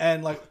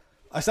 And like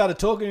I started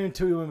talking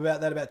to him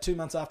about that about 2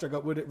 months after I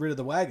got rid of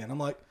the wagon. I'm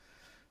like,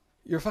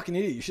 you're a fucking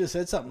idiot. You should have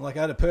said something. Like,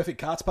 I had a perfect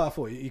carts path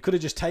for you. You could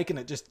have just taken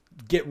it, just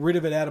get rid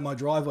of it out of my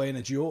driveway, and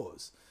it's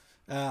yours.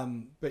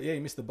 But yeah,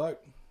 you missed the boat.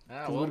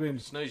 Ah, it well, would've been-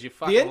 snooze, you The,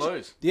 fucking engine,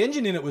 lose. the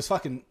engine in it was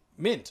fucking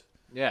mint.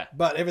 Yeah.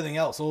 But everything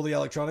else, all the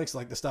electronics,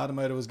 like the starter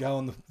motor was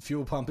going, the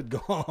fuel pump had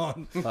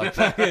gone. Like,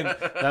 Fucking-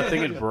 that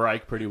thing would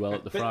brake pretty well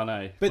at the front,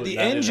 eh? but Putting the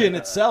that in engine it.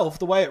 itself,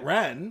 the way it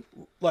ran,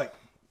 like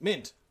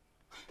mint.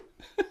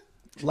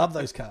 Love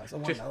those cars. I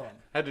want another one.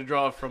 Had to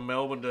drive from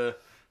Melbourne to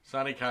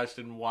Sunny Coast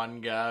in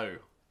one go.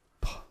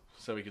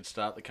 So we could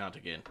start the cunt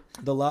again.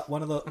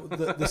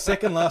 The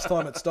second last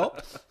time it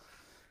stopped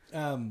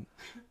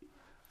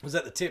was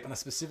at the tip, and I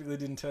specifically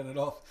didn't turn it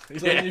off.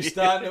 So Yeah, when you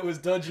start, it was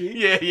dodgy.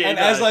 Yeah, yeah, And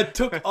no. as I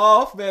took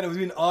off, man, it was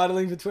been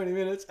idling for 20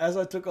 minutes. As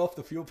I took off,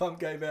 the fuel pump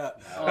gave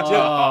out.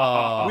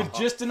 Oh. With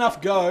just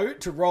enough go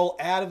to roll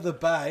out of the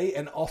bay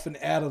and off and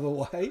out of the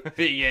way.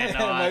 Yeah, and wait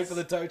nice. for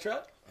the tow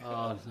truck.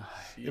 Oh,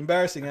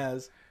 Embarrassing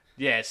as.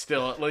 Yeah,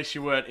 still, at least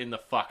you weren't in the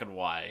fucking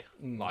way.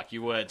 Like,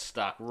 you weren't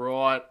stuck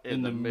right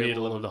in the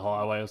middle of the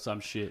highway or some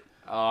shit.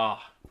 Oh,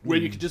 Where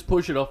you could just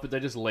push it off, but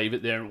they just leave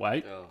it there and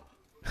wait.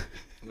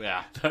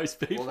 Yeah. Those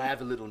people. Well, they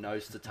have a little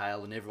nose to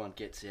tail, and everyone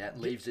gets out,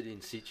 leaves it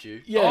in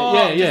situ.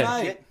 Yeah.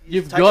 mate.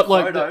 You've Take got a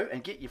like photo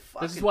and get your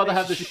fucking. this is why they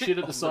have the piece of shit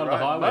at the on side of the road.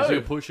 highway, so you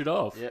Move. push it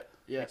off.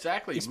 Yeah.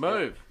 Exactly.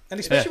 Move. And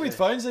especially Yeah. with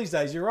phones these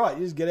days, you're right.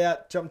 You just get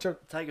out, jump.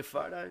 Take a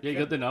photo. Yeah, you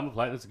got the number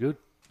plate. That's good.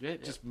 Yeah,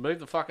 just move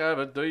the fuck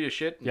over, do your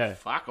shit, and Yeah.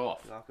 fuck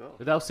off. Fuck off.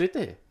 But they'll sit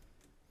there.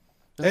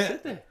 They'll Yeah.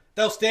 sit there.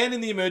 They'll stand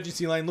in the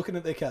emergency lane looking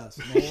at their cars.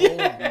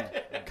 No,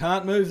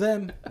 can't move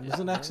them. It was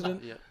an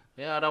accident. Yeah.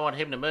 Yeah, I don't want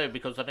him to move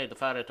because I need the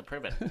photo to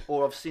prove it.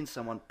 Or I've seen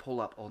someone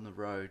pull up on the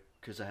road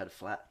because they had a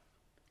flat.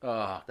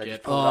 Oh, They get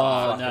just pulled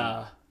up the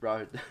nah. fucking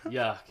road.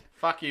 Yuck.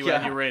 fuck you Yeah.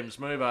 and your rims.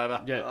 Move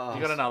over. Yeah.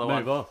 You got another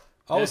Move one. off.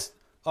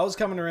 I was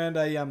coming around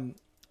a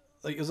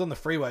like it was on the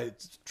freeway.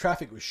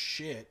 Traffic was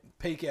shit.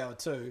 Peak hour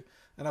too.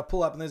 And I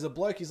pull up and there's a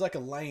bloke. He's like a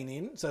lane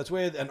in, so it's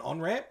where an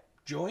on ramp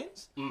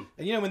joins. And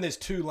you know when there's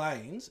two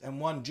lanes and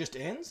one just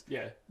ends.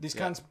 Yeah. This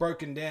cunt's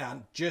broken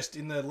down just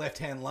in the left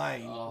hand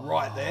lane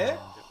right there.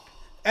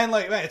 And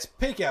like, man, it's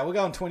peak hour. We're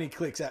going 20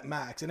 clicks at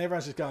max, and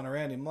everyone's just going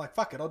around him. I'm like,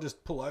 fuck it, I'll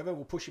just pull over.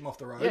 We'll push him off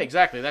the road. Yeah,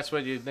 exactly. That's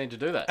where you need to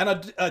do that. And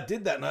I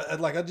did that, and I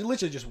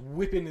literally just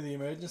whip into the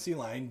emergency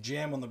lane,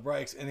 jam on the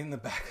brakes, and in the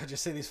back I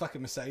just see this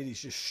fucking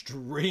Mercedes just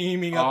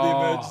streaming up the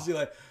emergency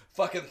lane,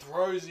 fucking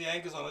throws the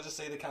anchors on. I just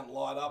see the cunt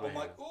light up. I'm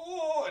like,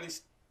 oh, and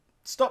he's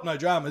stopped, no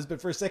dramas,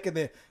 but for a second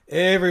there,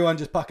 everyone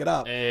just puckered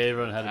up.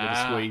 Everyone had a bit of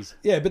squeeze.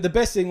 Yeah, but the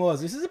best thing was,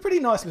 this is a pretty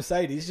nice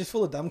Mercedes, just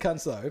full of dumb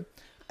cunts though,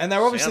 and they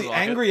were obviously Sounds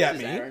like angry at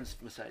This is me. Aaron's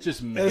Mercedes.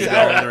 Just me There's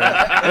going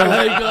around. Oh,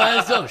 hey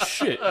guys, oh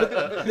shit.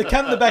 The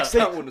cunt in the back seat,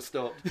 That wouldn't have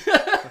stopped.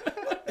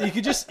 you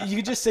could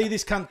just see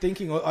this cunt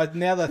thinking.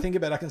 Now that I think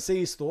about it, I can see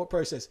his thought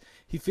process.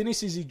 He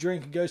finishes his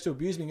drink and goes to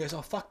abuse me and goes,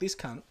 "Oh fuck this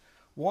cunt!"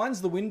 Winds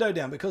the window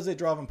down because they're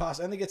driving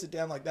past. Only gets it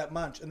down like that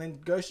much, and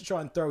then goes to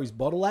try and throw his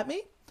bottle at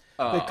me.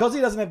 Because he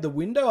doesn't have the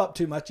window up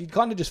too much, he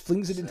kind of just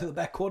flings it into the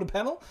back quarter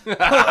panel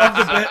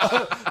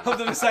of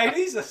the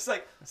Mercedes. It's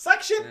like,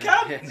 suck shit,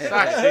 cunt!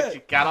 Suck shit, you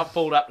cut. I've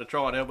pulled up to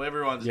try and help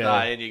everyone's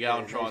Yeah. day, and you go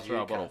and try and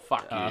throw a bottle.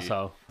 Fuck you.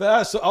 Arsehole.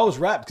 But I was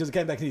wrapped because it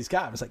came back in his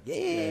car. I was like,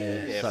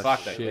 yeah. Yeah, Such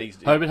fuck that. shit. These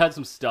dudes. Hope it had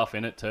some stuff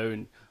in it too,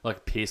 and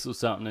like piss or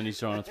something, and he's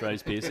trying to throw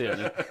his piss out.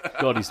 And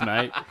got his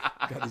mate.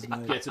 Got his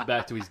mate. Gets it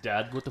back to his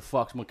dad. What the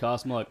fuck's my car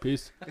smell like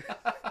piss?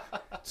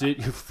 That's it.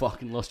 You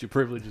fucking lost your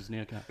privileges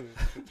now, cunt.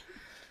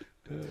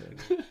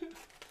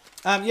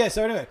 Yeah,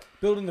 so anyway,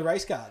 building the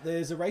race car.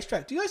 There's a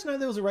racetrack. Do you guys know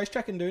there was a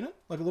racetrack in Doonan?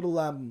 Like a little,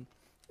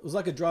 it was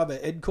like a driver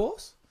ed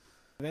course.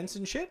 Events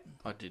and shit.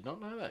 I did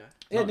not know that.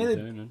 Yeah, Not near in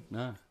the, Doonan,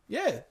 no.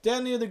 yeah,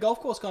 down near the golf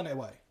course kind of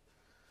way.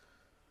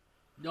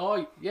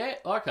 Oh, yeah,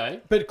 okay.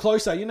 But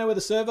closer. You know where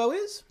the servo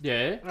is?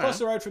 Yeah. Across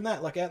the road from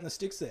that, like out in the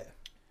sticks there.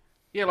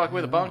 Yeah, like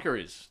where the bunker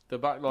is. The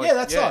like, Yeah,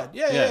 that side.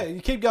 Yeah, Yeah. yeah.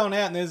 You keep going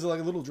out and there's like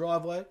a little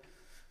driveway.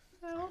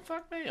 Oh,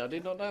 fuck me. I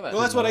did not know that.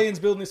 Well, that's what Ian's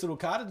building this little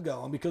car to go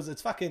on because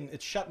it's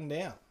shutting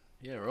down.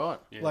 Yeah, right.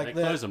 Yeah, Like they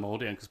the- close them all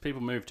down because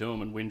people move to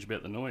them and whinge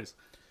about the noise.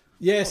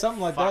 Yeah,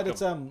 something like Fuck that.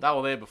 It's 'em. They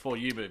were there before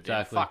you moved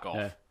Exactly. in. Fuck off.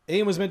 Yeah.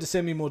 Ian was meant to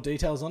send me more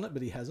details on it,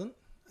 but he hasn't.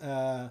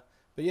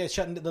 But yeah, it's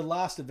shutting the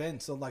last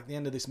events on like the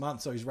end of this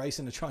month, so he's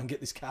racing to try and get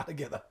this car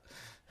together.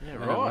 Yeah,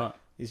 Yeah, right.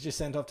 He's just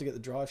sent off to get the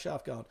drive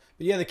shaft going.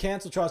 But yeah, the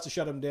council tries to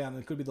shut him down,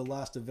 and it could be the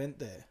last event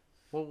there.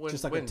 Well, when,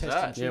 Just like when's a test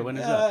that? and shit. Yeah, when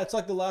is that? It's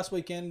like the last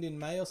weekend in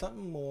May or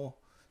something, or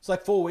it's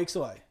like 4 weeks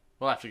away.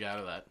 We'll have to go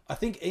to that. I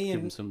think Give Ian.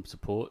 them some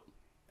support.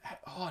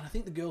 Oh, and I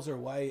think the girls are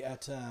away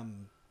at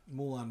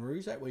Moulin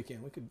Rouge that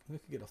weekend. We could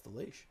get off the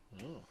leash.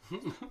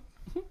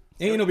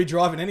 Ian will be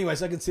driving anyway,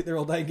 so I can sit there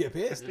all day and get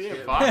pissed. Yeah,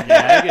 fuck.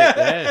 Yeah,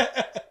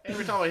 yeah.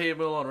 Every time I hear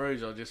Moulin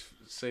Rouge, I just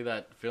see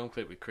that film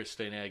clip with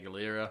Christina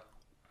Aguilera.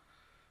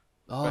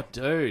 Oh,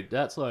 dude,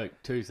 that's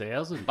like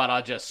 2000. But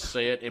I just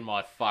see it in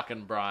my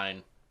fucking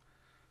brain.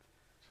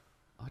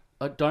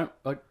 I don't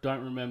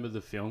remember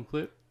the film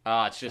clip.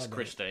 It's just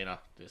Christina.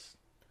 Just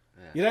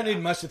You don't need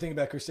much to think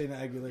about Christina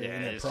Aguilera Yeah,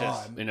 in her it's prime.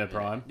 just- In her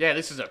prime. yeah,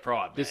 this is a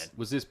prime, man.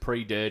 Was this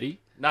pre-dirty?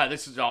 No,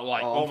 this is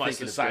like I'm almost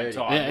the thinking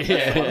same of time. Dirty.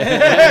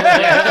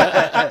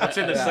 Yeah. It's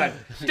in the same.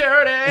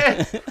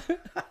 Dirty.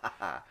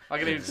 I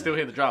can even still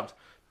hear the drums.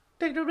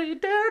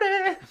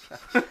 Dirty.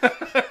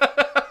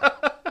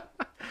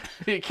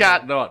 You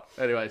can't not.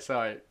 Anyway,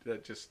 sorry,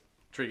 that just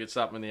triggered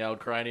something in the old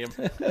cranium.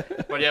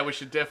 But yeah, we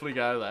should definitely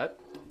go to that.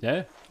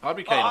 Yeah. I'd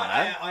be keen on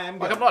that. I am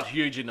Like, going. I'm not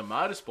huge into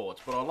motorsports,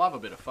 but I love a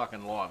bit of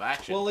fucking live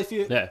action. Well, if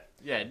you Yeah.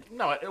 yeah,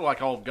 no,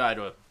 like I'll go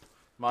to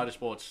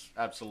motorsports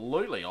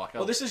absolutely. Like,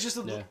 well, this is just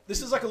Yeah.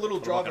 this is like a little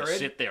I'm not driver going to ed.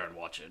 sit there and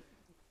watch it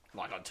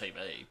like on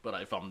TV.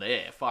 But if I'm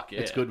there, fuck yeah,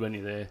 It's good when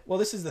you're there. Well,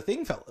 this is the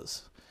thing,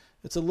 fellas.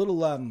 It's a little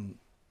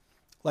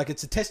like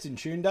it's a test and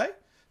tune day.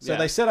 So Yeah.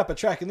 they set up a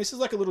track, and this is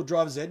like a little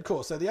driver's ed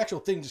course. So the actual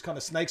thing just kind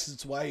of snakes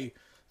its way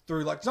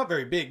through. Like it's not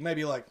very big,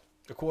 maybe like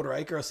a quarter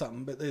acre or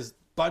something. But there's a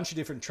bunch of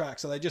different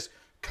tracks. So they just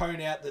cone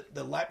out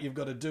the lap you've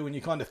got to do, and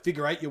you kind of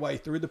figure eight your way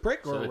through the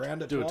prick or So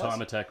around it. do twice. a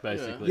time attack,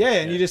 basically. Yeah,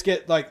 and you just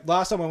get like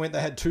last time I went, they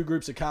had two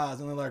groups of cars,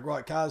 and they're like,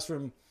 right, cars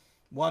from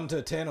 1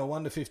 to 10 or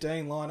 1 to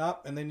 15 line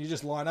up, and then you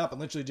just line up and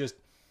literally just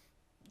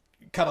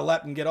cut a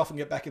lap and get off and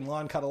get back in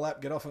line, cut a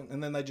lap, get off,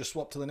 and then they just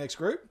swap to the next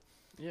group.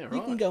 yeah, You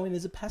right. can go in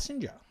as a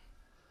passenger.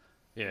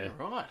 Yeah.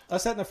 Right. I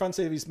sat in the front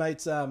seat of his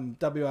mate's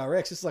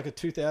WRX. This is like a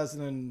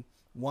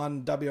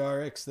 2001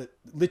 WRX that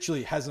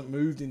literally hasn't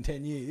moved in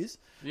 10 years.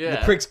 Yeah.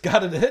 The pricks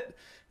gutted it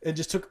and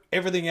just took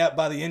everything out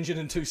by the engine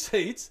and 2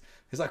 seats.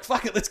 He's like,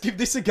 fuck it, let's give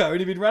this a go. And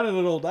he'd been running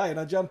it all day. And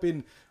I jump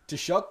in to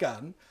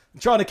shotgun. I'm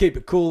trying to keep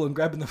it cool and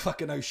grabbing the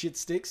fucking oh shit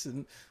sticks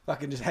and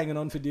fucking just hanging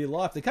on for dear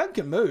life. The cunt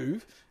can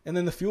move. And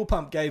then the fuel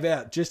pump gave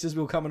out just as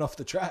we were coming off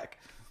the track.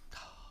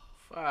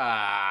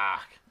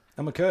 Fuck.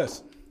 I'm a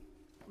curse.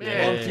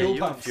 Yeah. On fuel you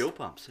pumps. and fuel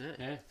pumps, yeah.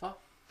 Yeah, fuck.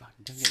 Fucking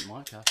don't get in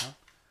my car, huh?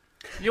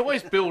 You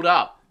always build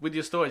up with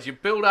your stories. You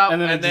build up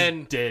and And then, then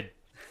it's just dead.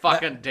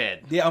 fucking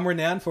dead. Yeah, I'm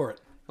renowned for it.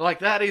 Like,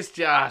 that is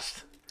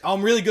just...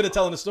 I'm really good at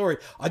telling a story.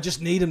 I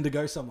just need him to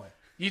go somewhere.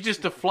 You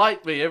just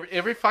deflate me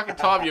every fucking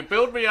time. You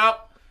build me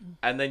up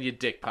and then you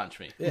dick punch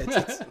me. Yeah,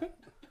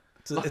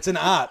 it's an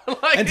art.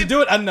 Like and to it-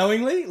 do it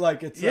unknowingly,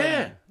 like it's...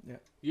 Yeah.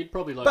 You'd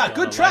probably like But to good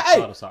go on a track.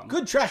 lakeside Hey, or something.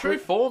 good track. True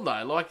form,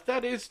 though. Like,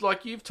 that is...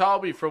 Like, you've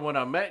told me from when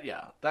I met you.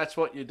 That's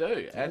what you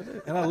do.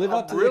 And And I live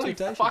up to I'm the really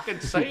expectation. fucking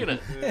seeing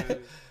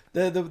it.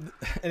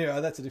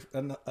 Anyway, that's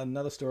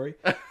another story.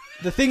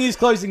 The thing is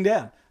closing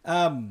down.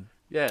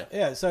 Yeah.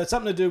 Yeah, so it's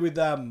something to do with,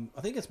 I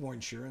think it's more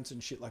insurance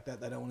and shit like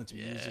that. They don't want it to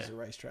be used as a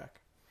racetrack.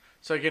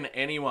 So can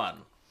anyone...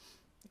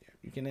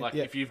 You can, Like,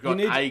 yeah, if you've you got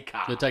need a to-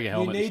 car... They take a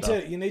helmet and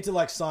stuff. you need to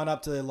like sign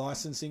up to their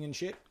licensing and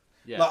shit.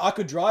 Yeah. Like I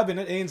could drive in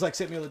it. Ian's like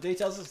sent me all the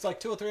details. It's like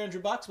 $200 or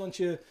 $300 once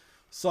you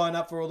sign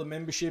up for all the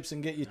memberships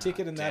and get your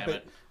ticket and that. damn But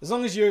it. as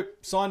long as you're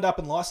signed up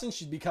and licensed,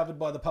 you'd be covered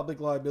by the public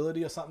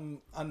liability or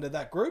something under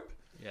that group.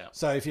 Yeah.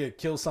 So if you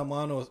kill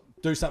someone or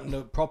do something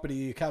to property,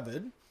 you're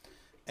covered.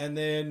 And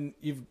then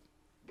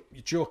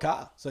it's your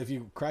car. So if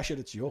you crash it,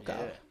 it's your car.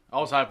 Yeah. I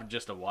was hoping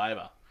just a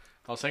waiver.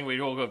 I was thinking we'd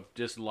all go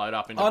just load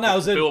up into Oh, no, it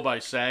was a- Bilbo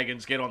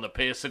Saggins, get on the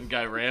piss and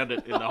go round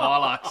it in the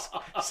Hilux.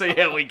 See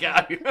how we go.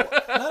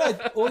 No,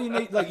 all you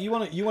need, like, you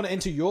want to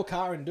enter your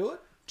car and do it.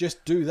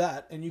 Just do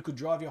that, and you could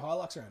drive your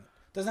Hilux around it.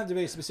 Doesn't have to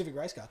be a specific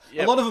race car.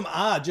 Yeah. A lot of them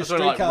are just Sort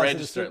street of like cars. that are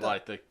register it street-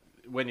 like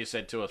when you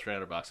said $200 or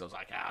 $300, I was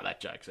like, that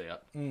joke's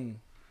out.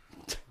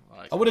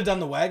 Like, I would have done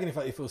the wagon if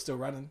it was still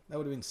running. That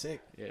would have been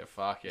sick. yeah,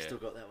 fuck yeah. Still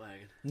got that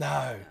wagon.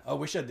 No, I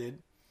wish I did.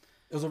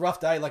 It was a rough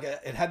day. Like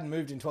it hadn't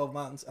moved in 12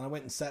 months, and I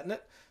went and sat in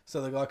it so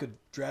the guy could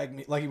drag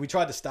me. Like we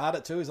tried to start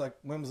it too. He's like,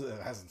 "When was it?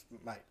 It hasn't,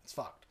 mate. It's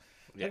fucked."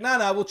 Yeah. Like,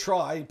 no, we'll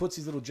try. He puts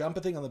his little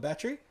jumper thing on the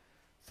battery.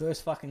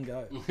 First fucking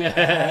go.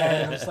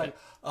 And I'm just like,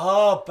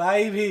 oh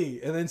baby.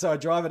 And then so I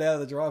drive it out of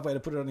the driveway to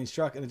put it on his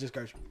truck, and it just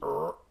goes.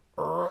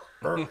 But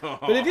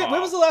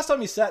when was the last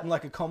time you sat in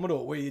like a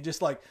Commodore where you're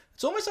just like,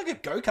 it's almost like a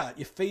go-kart.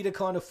 Your feet are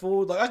kind of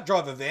forward. Like I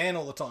drive a van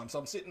all the time, so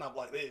I'm sitting up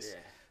like this.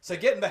 So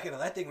getting back into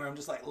that thing where I'm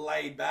just like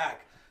laid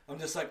back, I'm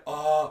just like,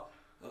 oh,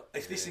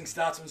 if this thing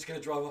starts, I'm just going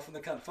to drive off in the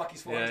cunt. Fuck,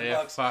 he's $400.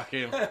 Yeah, fuck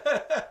him.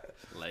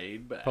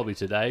 Laid back. Probably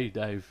today,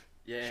 Dave.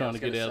 Yeah, Trying I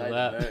was to get gonna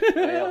out of say that.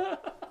 the Merc.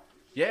 Well,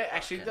 Yeah,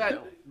 actually, that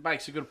hell.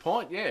 makes a good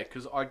point. Yeah,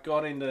 because I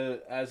got into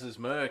Az's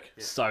Merc.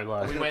 So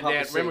low. We gonna went pump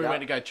down. the Remember, we seat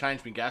went to up. go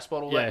change my gas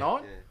bottle Yeah. that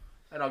night, Yeah.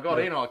 and I got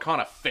in. and I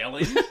kind of fell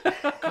in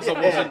because I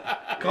wasn't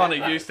kind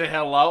of used to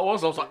how low it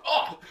was. I was like,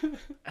 oh,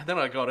 and then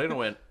I got in and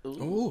went,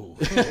 Ooh.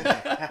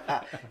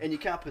 And you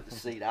can't put the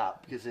seat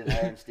up because then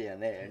Aaron's down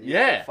there and you're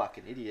Yeah. a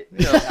fucking idiot.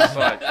 you know, it's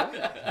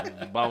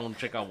like, bone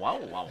chicken, wow,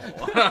 wow.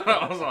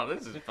 I was like,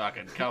 this is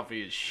fucking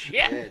comfy as shit.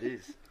 Yeah, it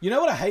is. You know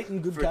what I hate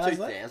in good For a cars,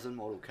 though? 2000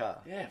 model car.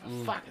 Yeah,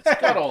 but fuck,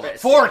 it's got all that.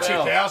 For a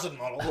smell. 2000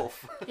 model.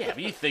 Yeah, but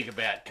you think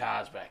about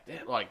cars back then,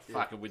 like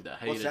fucking with the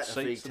What's heated that, the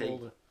seats and VT? all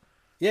the...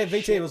 Yeah,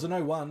 VT was an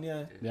 01,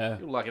 yeah. Yeah.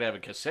 You're lucky to have a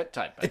cassette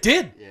tape. It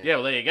did. Yeah,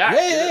 well, there you go. Yeah,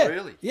 yeah, yeah.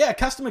 really? Yeah, a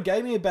customer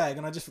gave me a bag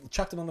and I just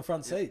chucked it on the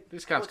front seat.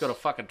 This cunt's got a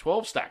fucking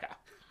 12-stacker.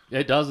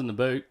 It does in the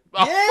boot.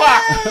 Oh,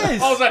 Yes! fuck!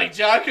 I was only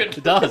joking.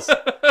 It does.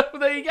 Well,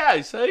 there you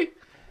go, see?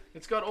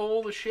 It's got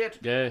all the shit.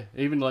 Yeah.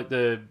 Even like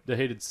the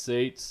heated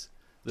seats.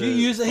 Do you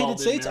use the heated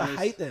fold-in seats? I mirrors.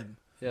 hate them.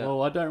 Yeah.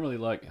 Well, I don't really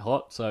like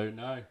hot, so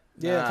no.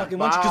 Yeah, Nah. fucking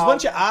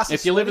once your ass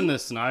is If you live in sweaty- the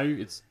snow,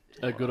 it's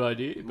a good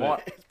idea. But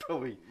Might, It's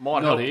probably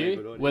might not help.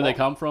 here, where they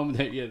come from.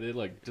 They're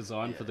like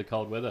designed for the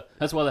cold weather.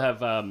 That's why they have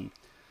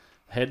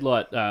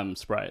headlight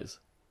sprayers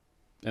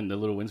and the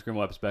little windscreen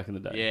wipers back in the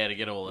day. Yeah, to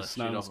get all The that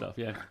snow shit and off. stuff.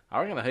 Yeah,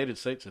 I reckon the heated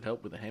seats would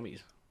help with the Hemis.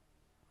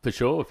 for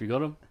sure. If you got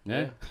them,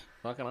 yeah.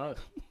 Fucking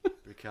oath.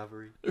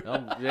 recovery.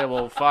 Yeah,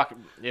 well, fuck.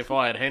 If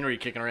I had Henry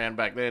kicking around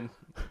back then,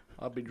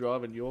 I'd be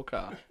driving your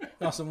car.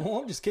 nice and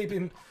warm. Just keep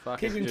him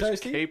Fucking keep him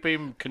just toasty. keep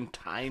him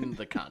contained,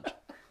 the cunt.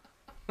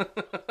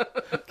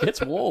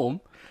 Gets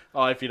warm.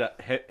 Oh, if you don't,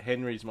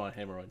 Henry's my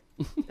hemorrhoid.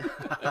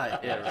 yeah.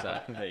 Yeah,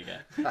 so there you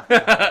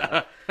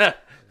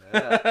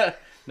go.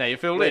 Now you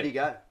filled Where'd he in.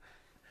 go?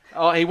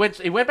 Oh, he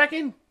went back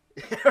in.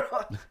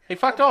 He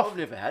fucked off. I've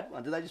never had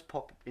one. Do they just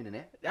pop in and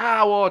out?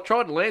 Ah, well, I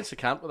tried to lance the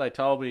cunt, but they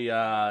told me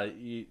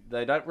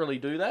they don't really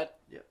do that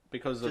Yep.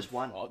 because Just of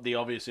one. the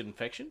obvious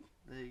infection.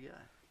 There you go.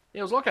 Yeah,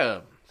 it was like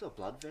a It's a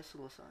blood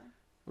vessel or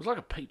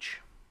something. peach.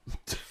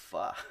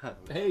 Fuck.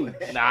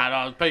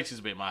 Nah, no, peach is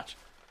a bit much.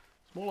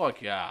 It's more like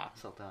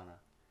Sultana.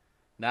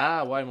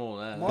 nah, way more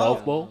than that.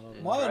 Golf ball.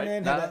 My old Right.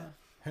 man Nah. had a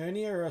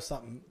hernia or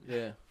something,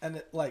 Yeah, and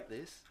it like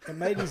This. it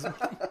made his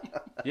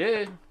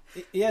yeah.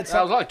 he had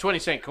That was some. like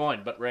 20-cent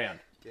coin, but round.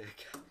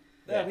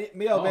 Yeah,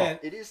 me old man.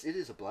 It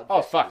is a blood.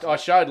 Oh, festival, fuck. isn't I it?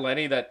 showed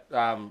Lenny that,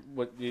 I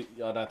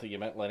don't think you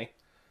met Lenny.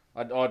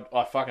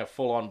 I fucking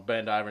full on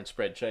bent over and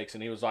spread cheeks,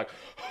 and he was like,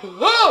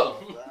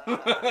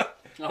 oh!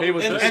 He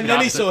was And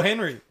then he saw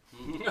Henry.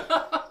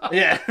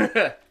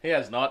 Yeah. He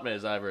has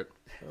nightmares over it.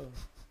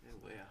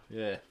 Wow.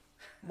 Yeah.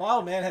 My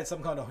old man had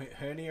some kind of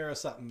hernia or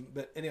something,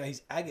 but anyway,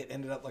 his agate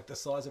ended up like the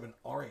size of an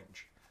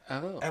orange.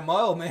 Oh. And my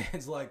old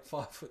man's like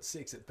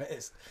 5'6" at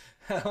best.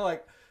 And I'm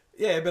like,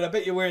 yeah, but I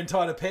bet you're wearing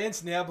tighter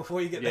pants now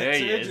before you get Yeah, that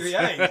he is. surgery,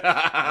 eh?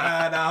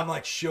 And I'm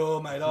like,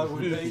 sure, mate, I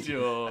would be.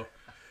 Sure.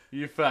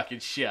 You fucking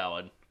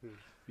showing.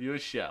 You're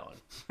showing.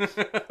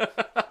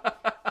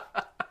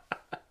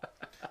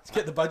 Let's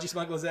get the budgie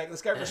smugglers out.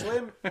 Let's go for a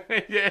swim.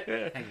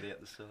 Yeah. Hanging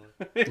out the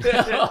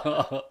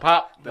side.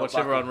 Pup. Watch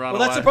everyone run Well,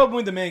 that's the away. problem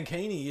with the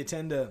mankini. You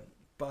tend to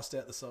bust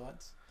out the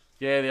sides.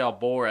 Yeah, the old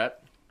Borat.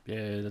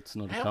 Yeah, that's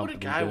not a How would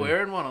it comfortable go doing.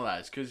 wearing one of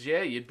those? Because,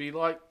 yeah, you'd be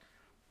like...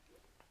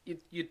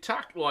 You'd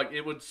tuck, like,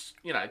 it would,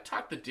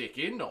 tuck the dick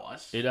in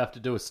nice. He'd have to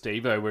do a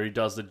Steve-O where he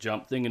does the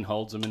jump thing and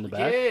holds them in the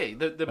back. Yeah,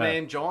 the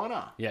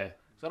mangina. Yeah.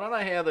 So I don't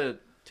know how the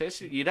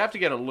test... You'd have to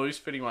get a loose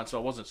fitting one so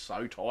it wasn't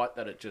so tight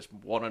that it just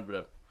wanted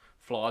to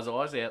fly's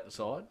eyes out the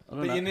side. I don't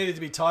But know. you needed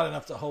to be tight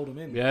enough to hold them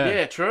in. Yeah.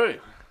 Yeah, true.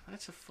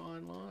 That's a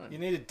fine line. You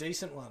need a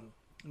decent one,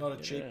 not a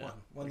cheap one.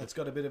 One that's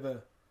got a bit of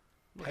a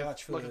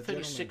pouch for Like a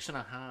the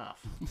gentleman. 36.5.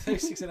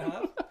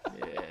 36.5?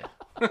 Yeah.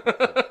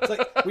 It's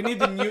like we need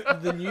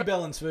the New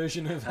Balance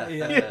version of a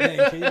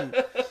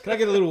mankini. Can I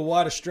get a little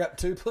wider strap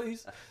too,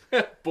 please?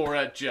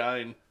 Borat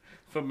Jane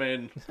for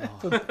men.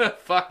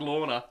 Fuck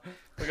Lorna.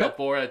 We got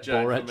Borat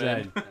Jane Borat for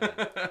men.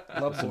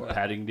 Jane. Love Some Borat.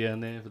 padding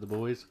down there for the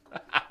boys.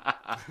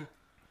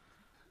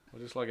 Or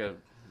just like a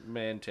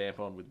man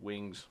tampon with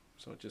wings.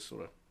 So it just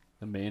sort of...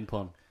 A man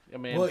pond. A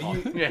man Well,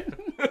 pond. Yeah.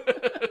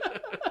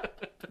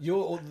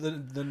 You're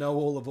the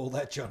know-all of all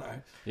that,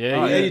 Jono.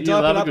 Yeah, Oh, yeah, you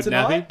dive love it a up good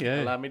tonight? nappy.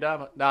 Yeah. Allow me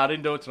down. No, I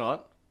didn't do it tonight.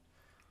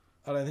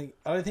 I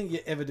don't think you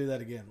ever do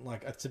that again.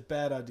 Like, it's a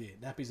bad idea.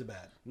 Nappies are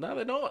bad. No,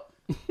 they're not.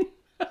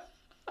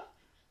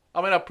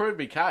 I mean, I proved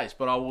my case,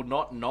 but I would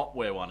not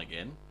wear one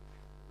again.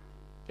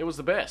 It was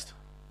the best.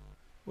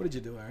 What did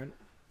you do, Aaron?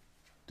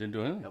 Didn't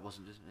do anything. That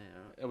wasn't just.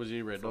 Yeah, It was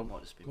you, Red I Knob.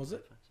 might just be Was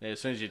it? Yeah,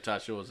 as soon as you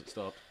touched yours, it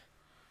stopped.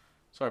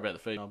 Sorry about the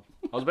feed knob.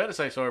 I was about to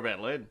say sorry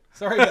about lead.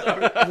 Sorry,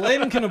 but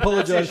Len can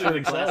apologise for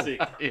himself. Classic.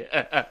 Yeah.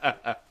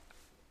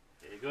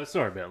 There you go.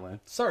 Sorry about Len.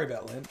 Sorry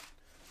about Len.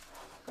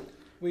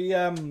 We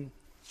going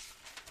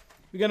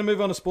to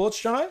move on to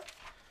sports, Jono?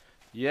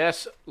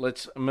 Yes,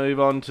 let's move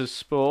on to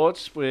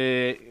sports.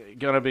 We're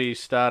going to be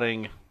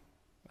starting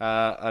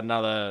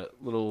another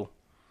little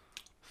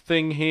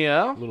thing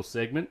here. Little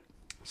segment.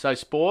 So,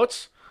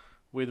 sports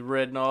with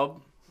Red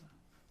Knob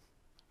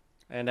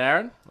and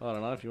Aaron. I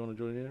don't know if you want to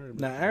join in.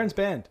 No, Aaron's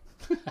banned.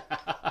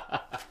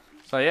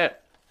 So, yeah,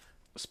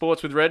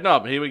 sports with Red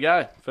Knob. Here we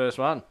go. First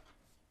one.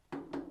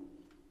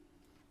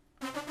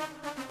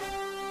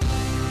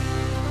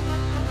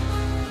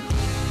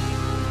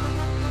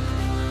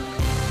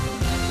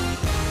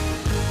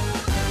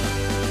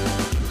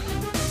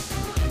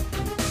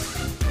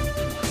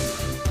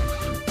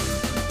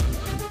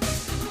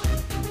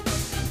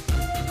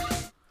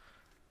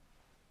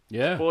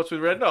 Yeah. Sports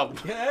with Red Knob.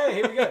 Yeah,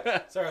 here we go.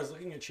 Sorry, I was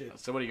looking at shit.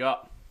 So, what do you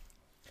got?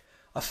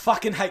 I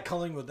fucking hate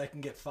Collingwood. They can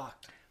get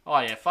fucked. Oh,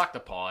 yeah, fuck the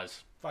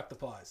Pies. Fuck the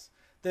Pies.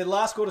 They're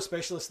last quarter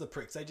specialists, the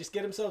pricks. They just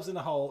get themselves in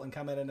a hole and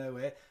come out of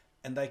nowhere,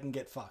 and they can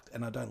get fucked,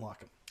 and I don't like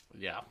them.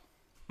 Yeah.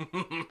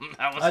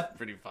 That was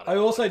pretty funny. I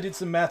also did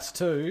some maths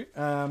too.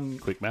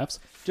 Quick maps.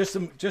 Just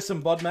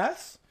some bod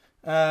maths.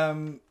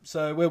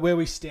 So where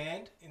we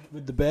stand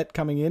with the bet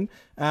coming in.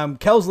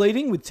 Kel's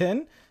leading with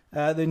 10,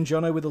 then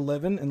Jono with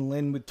 11, and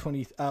Len with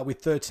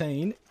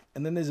 13.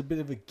 And then there's a bit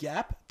of a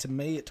gap to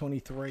me at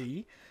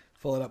 23,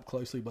 followed up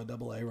closely by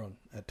Double Aaron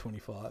at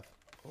 25.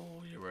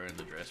 Oh, you're wearing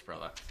the dress,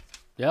 brother.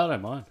 Yeah, I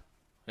don't mind.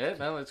 Yeah,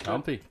 no, that's good.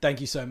 Comfy.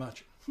 Thank you so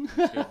much.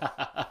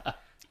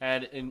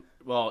 And in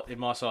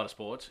my side of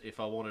sports, if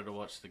I wanted to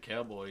watch the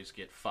Cowboys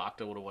get fucked,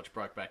 I would have watched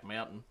Brokeback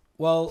Mountain.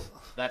 Well,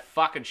 That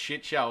fucking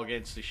shit show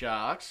against the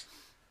Sharks.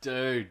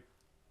 Dude.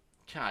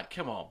 God,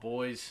 come on,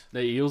 boys.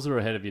 The Eels are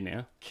ahead of you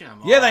now.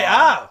 Come on. yeah, they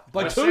are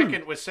by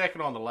two. We're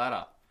second on the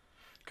ladder.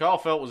 Kyle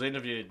Felt was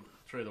interviewed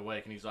through the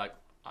week, and he's like,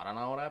 I don't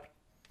know what happened.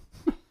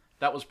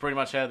 That was pretty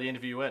much how the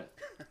interview went.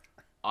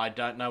 I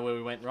don't know where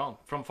we went wrong.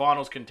 From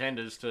finals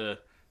contenders to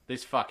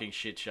this fucking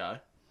shit show.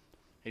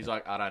 He's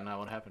like, I don't know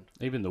what happened.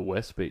 Even the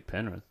West beat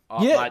Penrith.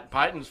 Oh, Yeah. mate,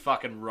 Peyton's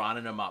fucking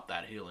running them up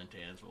that hill in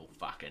Townsville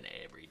fucking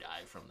every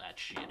day from that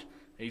shit.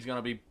 He's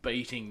gonna be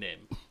beating them.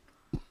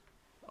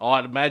 All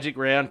right, magic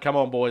round. Come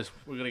on, boys.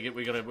 We're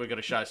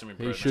gonna show some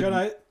improvement. should-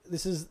 Jono,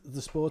 this is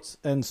the sports,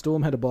 and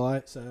Storm had a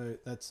bye, so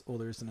that's all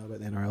there is to know about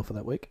the NRL for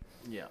that week.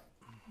 Yeah.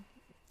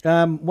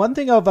 One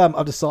thing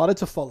I've decided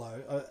to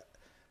follow, I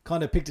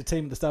kind of picked a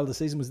team at the start of the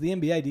season, was the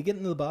NBA. Do you get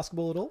into the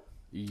basketball at all?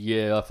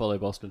 Yeah, I follow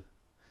Boston.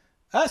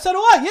 So do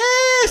I.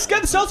 Yes, go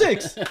the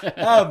Celtics.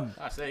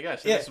 So there you go.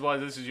 So Yeah. this is why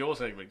this is your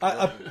segment.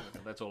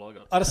 That's all I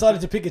got. I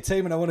decided to pick a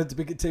team, and I wanted to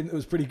pick a team that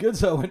was pretty good,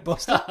 so I went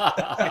Boston.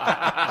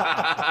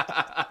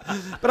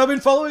 But I've been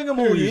following them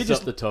all year, Who's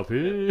just up the top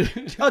here?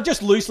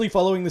 just loosely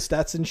following the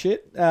stats and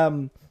shit.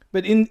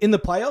 But in the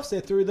playoffs,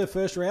 they're through the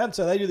first round,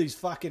 so they do these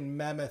fucking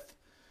mammoth.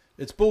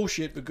 It's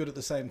bullshit, but good at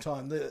the same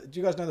time. Do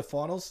you guys know the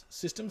finals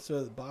systems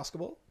for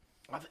basketball?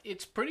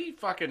 It's pretty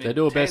fucking. They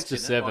do a intense, best of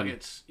isn't it? 7. Like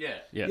it's, yeah.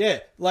 Yeah,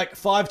 like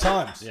 5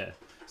 times. Yeah.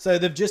 So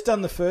they've just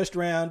done the first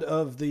round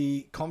of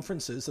the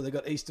conferences. So they've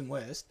got East and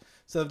West.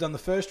 So they've done the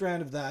first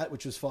round of that,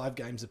 which was 5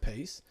 games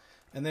apiece,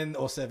 and then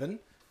or 7,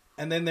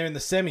 and then they're in the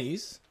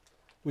semis,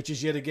 which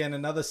is yet again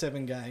another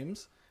 7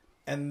 games,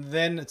 and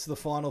then it's the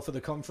final for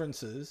the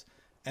conferences,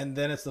 and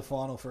then it's the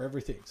final for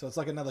everything. So it's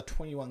like another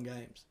 21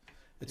 games.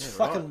 It's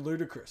fucking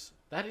ludicrous.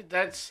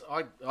 That's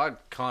I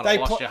kind They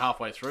of lost pl- you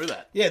halfway through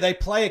that. Yeah, they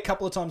play a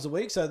couple of times a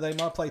week, so they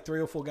might play 3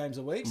 or 4 games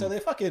a week. So they're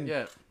fucking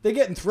they're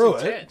getting through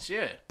it. Intense,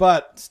 yeah.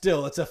 But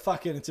still, it's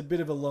a bit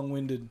of a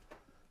long-winded.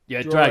 Yeah,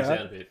 it Draw drags out.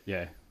 out a bit.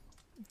 Yeah.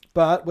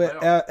 But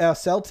our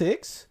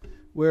Celtics,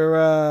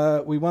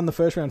 we won the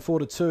first round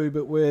 4-2,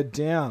 but we're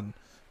down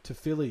to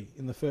Philly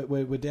in the first.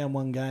 We're down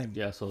 1 game.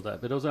 Yeah, I saw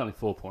that. But it was only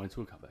 4 points.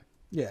 We'll come back.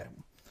 Yeah,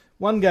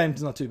 1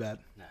 game's not too bad.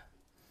 Nah.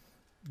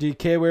 Do you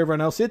care where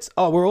everyone else sits?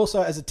 Oh, we're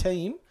also as a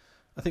team.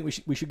 I think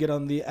we should get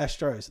on the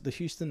Astros, the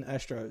Houston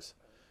Astros.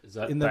 Is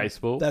that In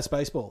baseball? That's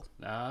baseball.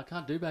 Nah, I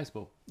can't do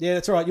baseball. Yeah,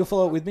 that's all right. You'll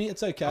follow it with me.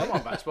 It's okay. I'm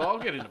on baseball. I'll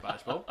get into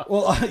baseball.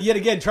 Well, yet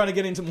again, trying to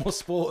get into more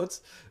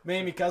sports. Me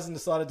and my cousin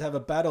decided to have a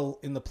battle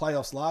in the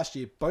playoffs last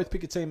year. Both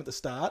pick a team at the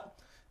start,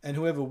 and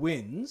whoever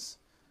wins,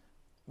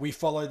 we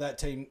follow that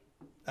team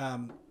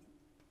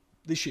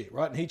this year,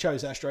 right? And he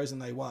chose Astros,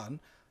 and they won.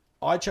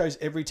 I chose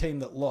every team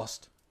that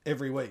lost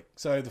every week.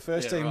 So the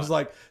first team was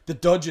like the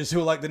Dodgers, who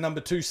are like the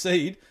number 2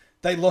 seed.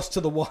 They lost to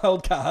the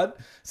wild card.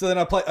 So then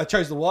I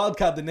chose the wild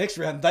card the next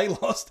round. They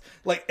lost.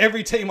 Like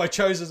every team I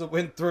chose as it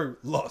went through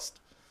lost.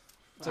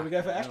 So we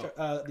go for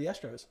the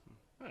Astros.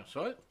 Oh,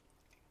 sweet.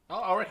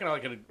 I reckon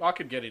I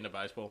could get into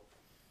baseball.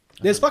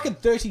 There's fucking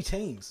 30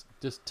 teams.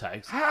 Just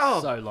takes How?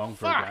 so long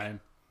for Fuck. a game.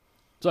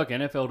 It's like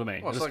NFL to me. I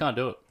it's just like- can't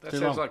do it. That Too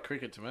sounds long. like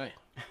cricket to me.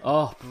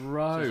 Oh, Sounds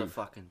bro. like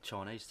fucking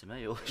Chinese to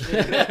me.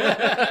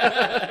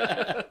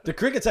 The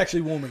cricket's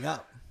actually warming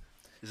up.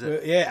 Is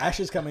it? Yeah, Ash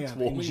is coming up in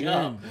warming June.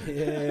 up.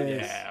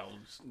 Yes. Yeah,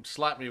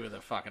 slap me with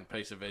a fucking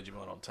piece of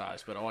Vegemite on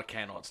toast, but I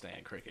cannot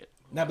stand cricket.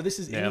 No, but this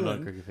is Yeah, I'm not a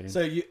England. cricket fan.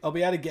 So I'll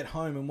be able to get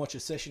home and watch a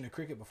session of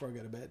cricket before I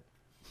go to bed.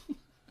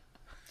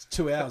 It's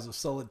 2 hours of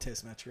solid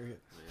test match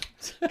cricket.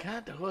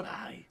 Can't do it,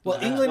 eh? Well,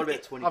 What England,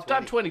 about 2020? I've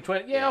done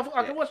 2020. Yeah,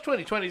 I can watch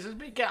 2020s. There's a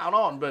bit going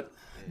on, but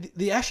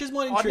the Ashes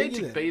might I intrigue need you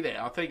to then. be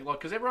there. I think, like,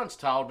 because everyone's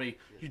told me,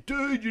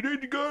 dude, you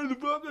need to go to the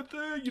fucking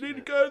thing. You need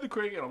to go to the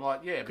cricket. I'm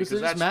like, yeah, because they're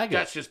just maggots.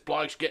 that's just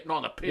blokes getting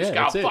on the piss. Yeah,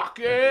 Go, that's it. fuck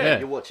yeah. Yeah.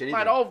 You watch anything.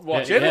 Mate, I'll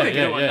watch Yeah, anything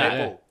yeah, doing yeah,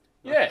 that.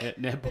 yeah. Yeah.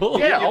 Netball.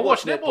 Yeah, You I'll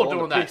watch watch netball netball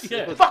doing on the that. piss.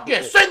 Yeah. Fuck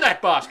yeah, send that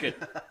basket.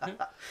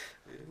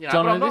 You know,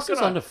 John, but I'm this not is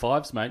gonna. under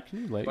 5s, mate.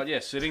 Can you leave? But yeah,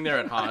 sitting there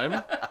at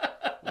home,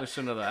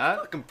 listen to that.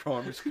 Fucking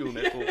primary school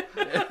netball.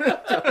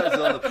 John's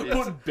on the piss.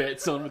 Putting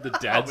bets on with the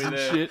dads be and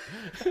there.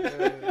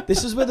 shit.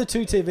 This is where the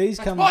 2 TVs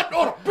come. What?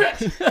 Not a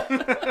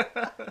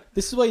bitch.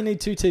 This is why you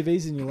need 2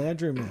 TVs in your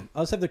lounge room, man.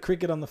 I just have the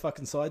cricket on the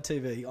fucking side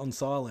TV on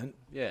silent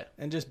Yeah.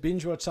 and just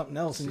binge watch something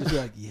else and just be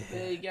like, yeah.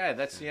 There you go.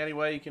 That's the only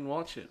way you can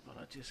watch it, but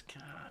I just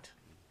can't.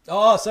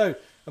 Oh, so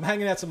I'm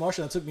hanging out some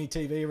motion. I took my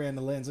TV around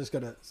the lens. I just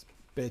got a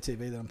spare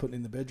TV that I'm putting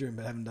in the bedroom,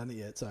 but haven't done it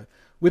yet. So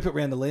whip it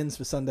around the lens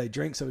for Sunday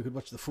drink so we could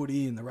watch the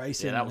footy and the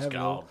racing. Yeah, that and was have it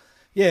all. gold.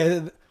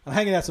 Yeah, I'm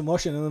hanging out some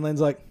washing, and the Len's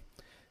like,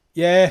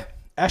 yeah,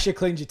 Asher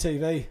cleaned your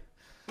TV.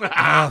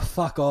 Oh,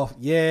 fuck off.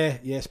 Yeah,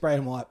 spray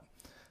and wipe.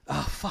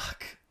 Oh,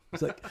 fuck.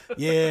 He's like,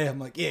 yeah. I'm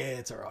like, yeah,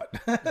 it's all right.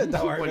 Don't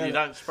worry When about you it.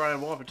 don't spray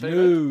and wipe a TV.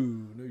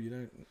 No, you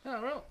don't.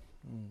 Oh, well.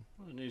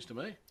 Well, news to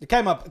me. It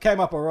came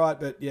up all right,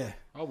 but yeah,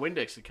 Oh,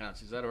 Windex the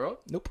cunts. Is that all right?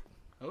 nope.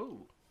 Oh.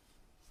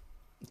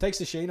 It takes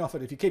the sheen off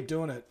it. If you keep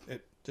doing it,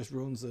 it just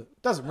ruins it.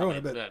 Doesn't ruin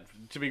it, but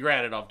To be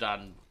granted, I've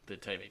done the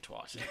TV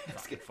twice.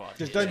 Fucking 5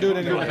 just years. don't do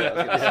it anymore. Yeah, I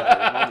was gonna say,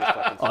 mine was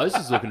fucking- Oh, this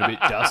is looking a bit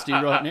dusty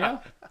right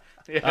now.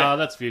 Yeah.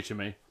 That's future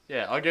me.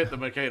 Yeah, I get the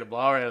Makita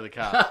blower out of the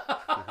car.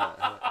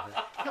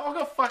 I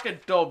got fucking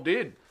dobbed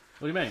in.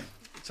 What do you mean?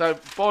 So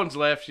Bond's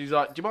left. She's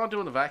like, "Do you mind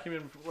doing the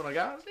vacuuming when I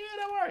go?" I said,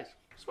 "Yeah, no worries.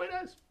 Sweet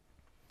as."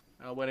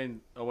 I went in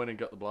and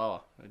got the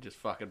blower. It just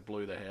fucking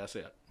blew the house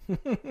out.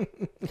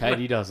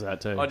 Katie does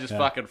that too. I just Yeah.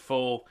 fucking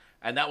full,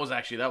 and that was the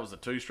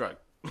 2-stroke.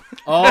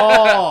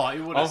 Oh,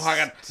 it would I'm have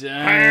fucking.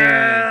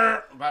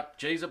 stung. But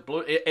geez, it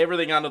blew.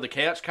 Everything under the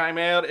couch came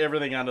out.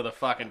 Everything under the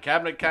fucking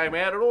cabinet came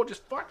out. It all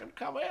just fucking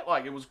come out.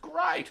 Like, it was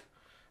great.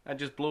 And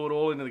just blew it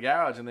all into the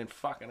garage and then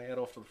fucking out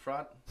off to the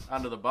front,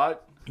 under the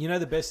boat. You know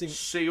the best thing.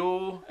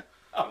 Seal.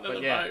 Under But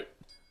the yeah. boat.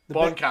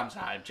 Bond comes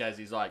home.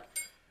 Jazzy's like,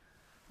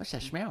 What's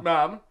that smell?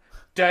 "Mum,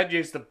 Dad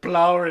used the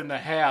blower in the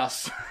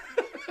house."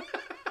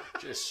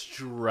 Just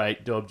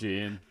straight dobbed you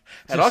in.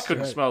 And I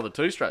couldn't smell the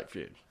 2-stroke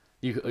fumes.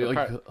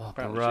 Oh,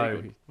 apparently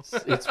bro. she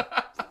It's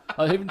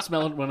I even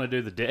smell it when I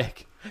do the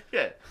deck.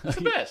 Yeah. It's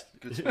the best.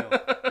 Good smell.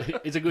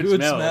 It's a good, Good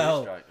smell.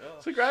 smell. Straight. Oh,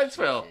 It's a great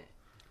smell.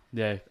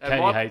 Yeah, And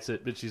Katie what- hates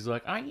it, but she's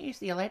like, I use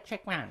the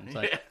electric one. It's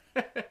like,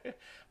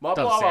 My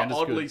Doesn't blower sound as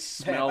oddly good.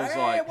 smells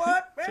like.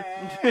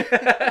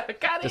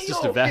 that's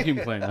just a vacuum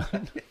cleaner.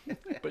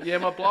 But yeah,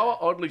 my blower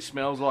oddly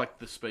smells like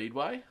the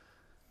Speedway.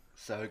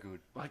 so good.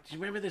 Like, do you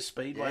remember the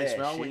Speedway Yeah,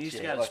 smell when shit, you used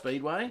to yeah, go to like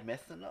Speedway?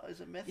 Methanol?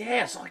 Is it methanol?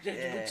 Yeah, it's like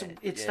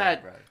it's yeah,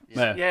 that. Bro.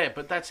 Yeah. Yeah,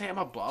 but that's how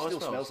my blower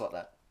Still smells like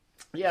that.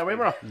 Yeah, I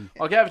remember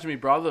I gave it to my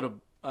brother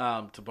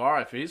to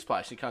borrow for his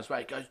place. He comes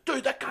back, he goes,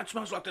 "Dude, that cunt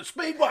smells like the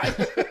Speedway."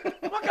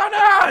 I'm like, "I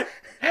know.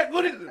 How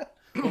good is it?"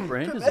 What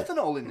brand Put is it?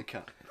 methanol in the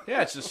cup.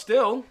 Yeah, it's a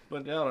still,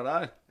 but I don't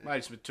know. Maybe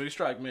it's a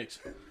two-stroke mix.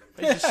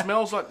 It just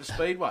smells like the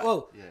Speedway.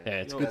 Well, Yeah,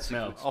 it's a good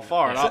smell. I'll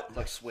fire it up.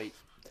 Like sweet.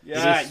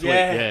 Yeah, It is sweet,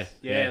 yeah.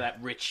 yeah, that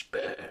rich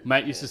burn.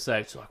 Mate used to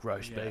say, it's like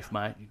roast beef,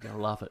 mate. You're going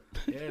to love it.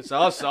 Yeah, so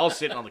I was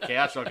sitting on the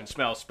couch, I can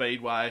smell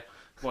Speedway,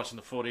 watching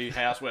the footy,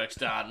 housework's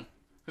done,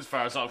 as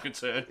far as I'm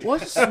concerned. Why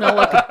does it smell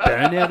like a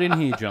burnout in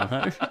here,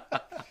 John?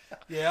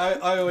 yeah,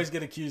 I always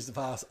get accused of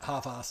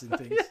half-assing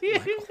things.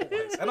 Like,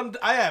 always. And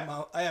I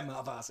am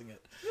half-assing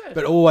it,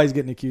 but always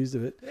getting accused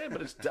of it. Yeah,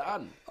 but it's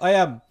done. I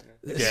am.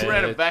 If you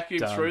ran a it's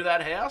vacuum done. through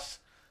that house,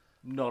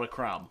 not a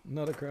crumb.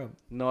 Not a crumb.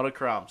 Not a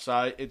crumb.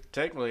 So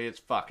technically it's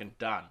fucking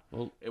done.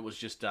 Well- It was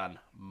just done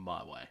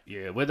my way.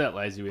 Yeah, we're that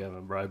lazy. We have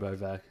a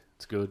RoboVac.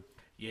 It's good.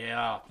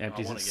 Yeah.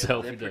 Empties I wanna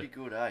itself. They're into- pretty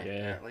good, eh? Yeah,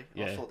 Apparently. I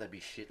yeah. thought they'd be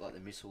shit like the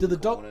missile Do the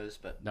dog- corners,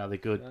 but No, they're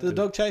good. Did the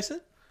dog chase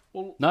it?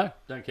 No,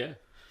 don't care.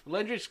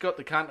 Lendrick's got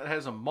the cunt that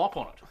has a mop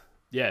on it.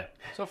 Yeah.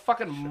 So it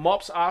fucking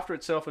mops after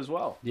itself as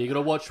well. Yeah, you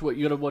gotta watch what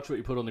you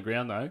put on the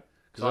ground though,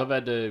 because I've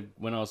had to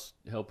when I was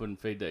helping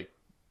feed the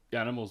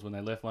animals when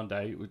they left one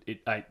day, it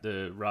ate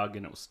the rug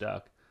and it was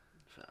stuck.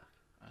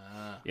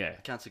 Yeah,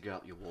 can't go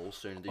up your walls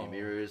soon and do your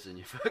mirrors and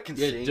your fucking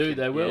yeah, sink. dude, and-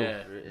 they will.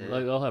 Yeah.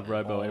 Like they'll have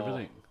robo Oh,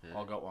 everything.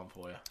 I got one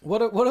for you.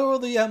 What are all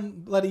the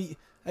bloody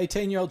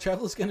 18-year-old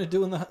travellers going to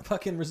do in the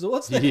fucking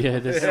resorts? Then? Yeah,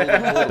 the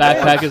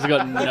backpackers have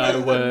got no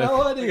work. No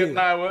You idea.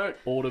 got no work.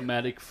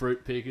 Automatic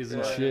fruit pickers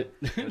and shit.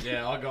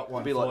 Yeah, I got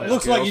one Be for like you. those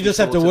Looks like girls you we just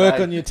have saw to work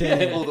today. on your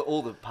team.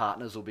 All the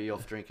partners will be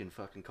off drinking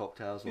fucking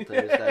cocktails on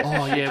Thursdays.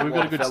 Oh yeah, we've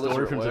got a good Fellas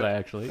story are from at today work.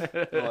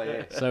 actually. Oh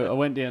yeah. So I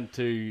went down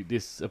to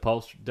this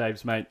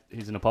Dave's mate,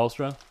 he's an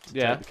upholsterer.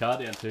 Yeah. Took the car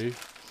down to.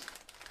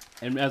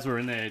 And as we're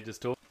in there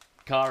just talking,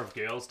 car of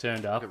girls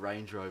turned up. Like a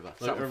Range Rover.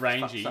 Like a Something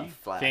rangy,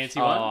 flash. fancy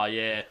Oh, one.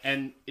 yeah.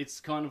 And it's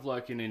kind of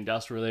like an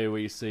industrial area where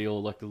you see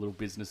all like the little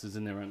businesses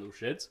in their own little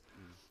sheds.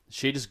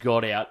 She just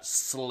got out,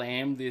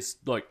 slammed this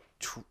like,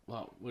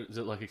 what is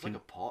it like Like a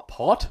pot.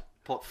 pot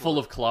Pot full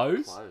of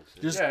clothes? clothes,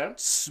 yeah. Just Yeah.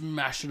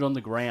 smashed it on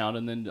the ground,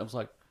 and then I was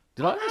like,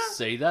 did I just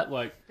see that?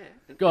 Like,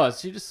 guys,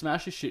 she just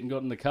smashed his shit and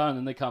got in the car, and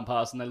then they come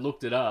past and they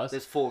looked at us.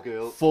 There's four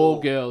girls. Four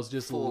girls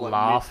just Four like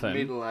laughing.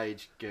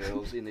 middle-aged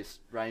girls in this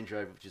Range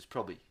Rover, which is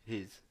probably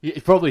his. Yeah,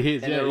 it's probably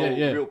his. And Yeah, they're yeah, all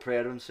yeah. real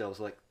proud of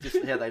themselves, like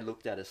just how they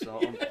looked at us. So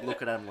I'm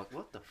looking at them like,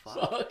 what the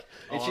fuck? Fuck.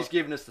 And she's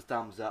giving us the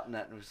thumbs up, and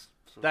that was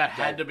sort of That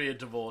had gave- to be a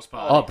divorce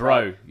party. Oh,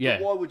 bro, yeah.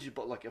 But why would you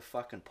put like a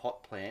fucking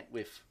pot plant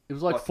with? It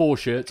was like 4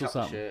 shirts or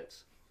couple something.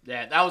 shirts.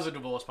 Yeah, that was a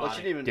divorce Like party.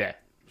 she didn't even. Yeah.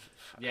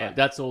 Yeah. Like,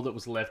 that's all that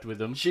was left with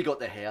them. She got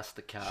the house,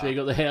 the car. She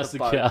got the house, the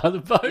boat. car, the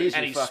boat. Here's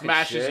And your he fucking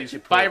smashes shirt, his you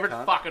poor favourite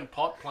cunt. fucking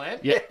pot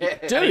plant. Yeah, And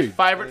his dude.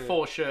 favourite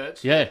 4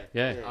 shirts. Yeah,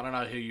 yeah. I don't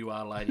know who you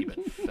are, lady,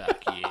 but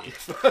fuck you.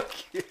 Fuck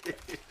you.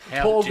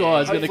 How Poor dare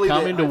guy's you. going to Hopefully come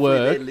they're- into hopefully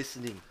work. They're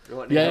listening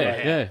right now.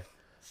 Yeah, yeah.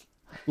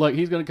 Like,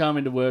 he's going to come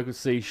into work and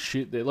see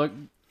shit there. Like,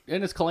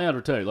 and it's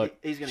Caloundra too. Like,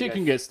 He's gonna shit go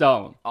can get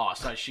stolen. Oh,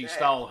 so she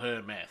stole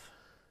her meth.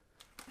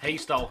 He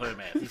stole her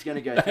meth. He's going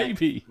to go.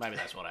 Maybe. Maybe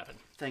that's what happened.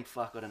 Thank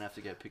fuck I don't have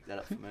to go pick that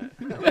up from her.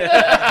 She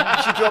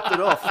dropped it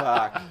off.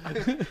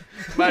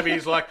 Fuck. Maybe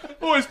he's like,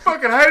 oh, he's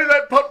fucking hated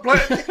that pot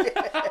plant.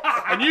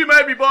 And you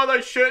made me buy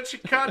those shirts, you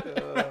cunt.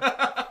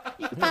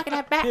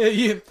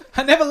 Yeah,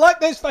 I never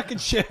liked those fucking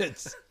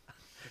shirts.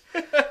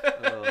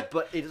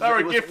 But it They were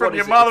a was- gift what from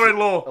your is it?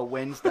 mother-in-law. It's a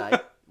Wednesday.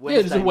 Yeah,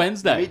 it was a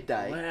Wednesday.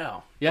 Midday.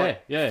 Wow. Yeah,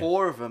 Like, yeah.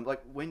 4 of them.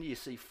 Like, when do you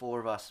see 4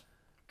 of us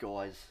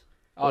guys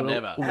Oh, On a-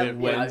 never. on a Have-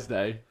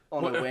 Wednesday.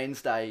 on a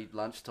Wednesday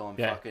lunchtime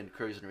Yeah. fucking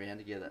cruising around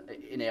together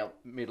in our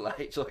middle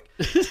age? Like,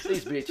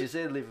 these bitches,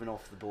 they're living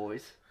off the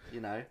boys, you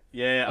know,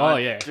 Yeah. Oh,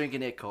 yeah.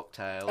 drinking their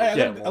cocktails. Hey, I've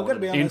Yeah. got to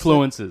be honest.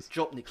 Influences.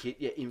 Dropping the kid,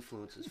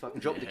 influences.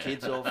 Fucking drop the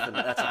kids off, and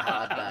that's a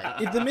hard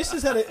day. If the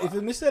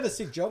missus had a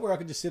sick job where I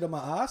could just sit on my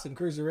ass and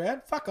cruise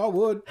around, fuck, I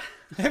would.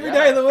 Every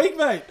day of the week,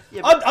 mate.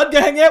 Yeah, I'd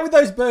go hang out with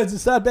those birds and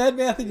start bad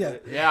mouthing you.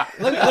 Yeah.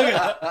 Look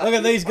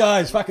at these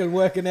guys fucking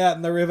working out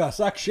in the river.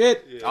 Suck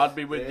shit. I'd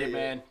be with you,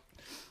 man.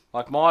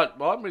 Like, my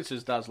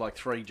missus does, like,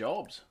 3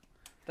 jobs.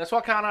 That's why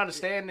I can't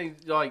understand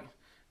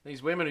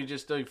these women who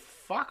just do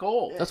fuck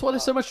all. That's why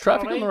there's so much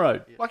traffic on the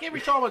road. Like,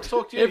 every time I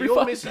talk to you, Every your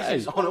fucking missus day.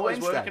 is On a always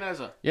Wednesday. working as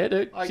a... Yeah,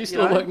 dude. Like, She's you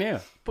still know, at work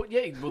now. But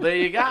yeah, well, there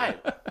you go.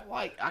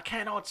 Like, I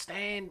cannot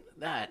stand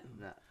that.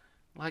 No.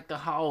 Like, the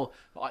whole...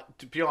 Like,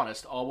 to be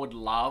honest, I would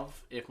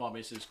love if my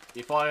missus...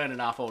 If I earn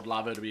enough, I would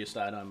love her to be a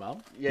stay-at-home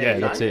mum. Yeah,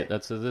 you that's know? it.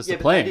 That's Yeah, the but they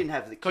plan. didn't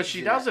have the Because kids she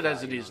in does that it as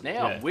day, it you is know.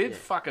 now, Yeah. with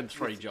fucking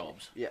 3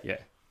 jobs. Yeah.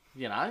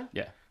 You know?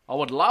 Mm. I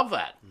would love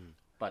that.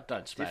 But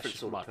don't smash Different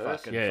sort my of person.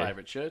 fucking Yeah.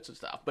 favourite shirts and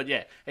stuff. But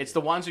yeah, it's the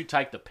ones who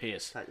take the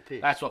piss. Take the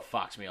piss. That's what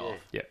fucks me off.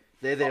 Yeah.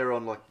 They're there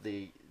on like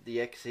the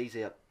ex. He's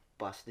out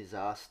busting his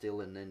ass still,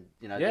 and then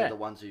Yeah. they're the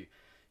ones who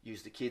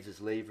use the kids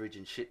as leverage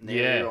and shit. And they're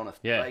Yeah, there on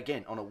yeah.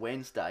 again on a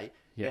Wednesday,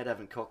 Yeah. out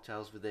having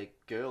cocktails with their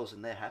girls,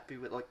 and they're happy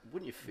with. Like,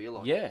 wouldn't you feel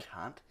like Yeah. you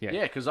can't? Yeah.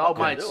 Yeah, because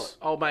couldn't do it.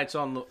 old mates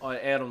out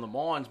on the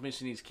mines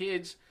missing his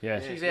kids. Yeah.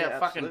 She's Yeah, out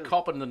fucking absolutely.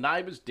 copping the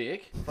neighbour's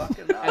dick,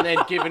 Fucking no. and then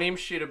giving him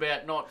shit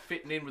about not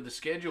fitting in with the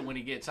schedule when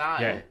he gets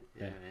home. Yeah.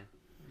 yeah, man.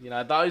 You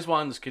know, those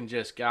ones can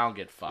just go and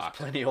get fucked.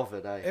 Plenty of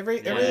it, eh?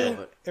 Everything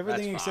That's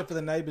except fucked. for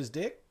the neighbour's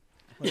dick.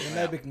 Like the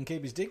neighbour can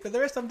keep his dick, but the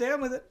rest I'm down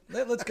with it.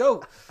 Let's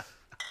go.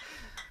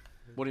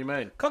 What do you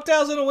mean?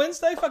 Cocktails on a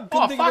Wednesday? Fuck, couldn't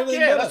Oh, think of fuck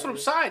anything yeah, better. that's what I'm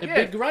saying. It'd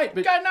Yeah, be great,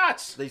 but- go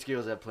nuts. These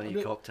girls have plenty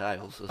of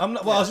cocktails. I'm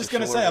not, well, I was just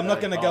going to say, I'm not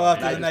going to go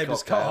after the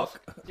neighbour's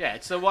cock. Yeah,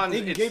 it's the ones.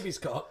 He can keep his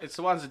cock. It's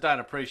the ones that don't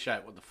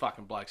appreciate what the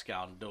fucking bloke's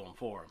going and doing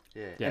for him.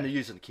 Yeah. Yeah. And they're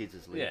using the kids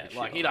as Yeah, leverage.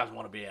 like he doesn't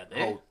want to be out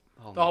there. Whole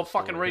The whole nother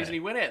fucking story. reason he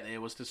went out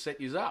there was to set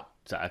you up,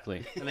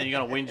 Exactly. and then you're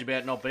gonna whinge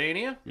about not being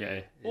here.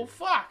 Yeah. Well,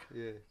 fuck.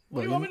 Yeah.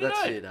 What do you want me to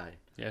That's do? it, eh?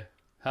 Yeah.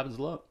 Happens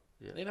a lot.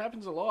 It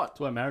happens a lot. That's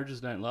why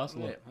marriages don't last a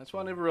lot. Yeah, that's why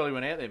I never really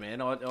went out there, man.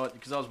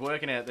 Because I was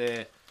working out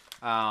there,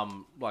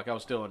 like I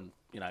was doing,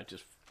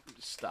 just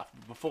stuff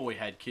before we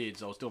had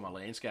kids. I was doing my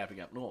landscaping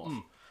up north,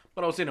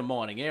 but I was in a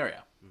mining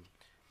area,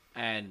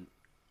 and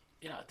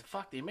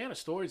the amount of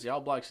stories the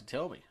old blokes would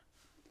tell me.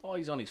 Oh,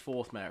 he's on his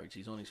fourth marriage.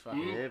 He's on his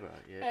fucking. Yeah, bro.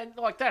 Yeah. And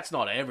like that's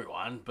not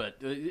everyone, but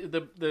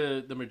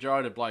the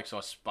majority of blokes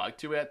I spoke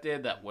to out there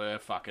that were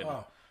fucking,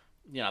 Oh.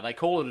 they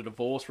call it a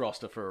divorce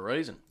roster for a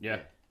reason. Yeah.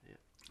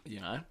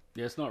 Yeah,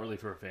 Yeah, it's not really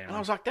for a and I family.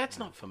 was like, that's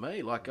not for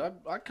me. Like I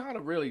kind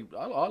of really,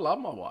 I love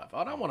my wife.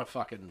 I don't want to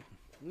fucking.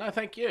 No,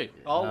 thank you.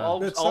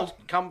 I'll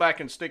come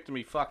back and stick to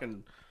me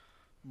fucking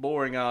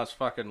boring ass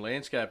fucking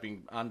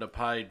landscaping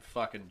underpaid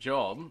fucking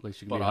job. At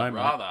least you can but be I'd home, mate.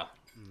 rather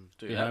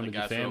do Be that home than with go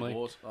your through a family.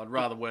 divorce. I'd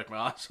rather work my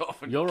ass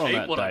off and You're on keep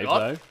that, what I Dave, got.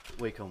 though.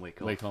 Week on, week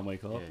off. Week on,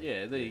 week off.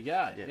 Yeah, there you go.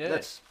 Yeah. Yeah,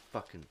 That's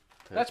fucking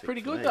perfect. that's pretty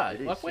for good me. though.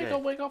 It Like is, week yeah.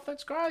 on, week off,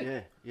 that's great. Yeah,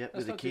 yeah. That's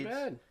With the not too kids.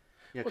 bad.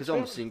 Yeah, What's because I'm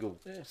a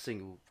better?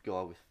 single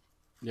guy with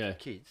Yeah.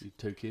 kids, You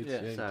 2 kids.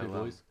 Yeah. Yeah, So, 2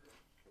 boys.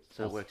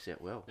 so it works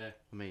out well. Yeah.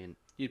 I mean,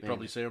 You'd man,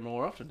 probably see her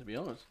more often, to be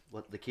honest.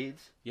 what the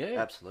kids?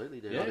 Yeah. Absolutely,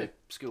 dude. Yeah. I did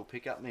school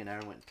pickup. Me and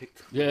Aaron went and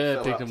picked. Yeah,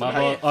 fell picked up them to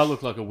up. the- I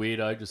look like a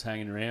weirdo just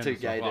hanging around. Two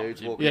It's gay like,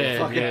 dudes well, walking. yeah,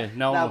 fucking- yeah.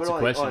 No one wants but to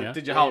question you.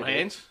 Did you hold dude.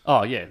 hands?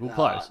 Oh, yeah, we're Nah,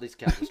 close. this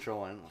cat was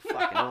trying. Oh,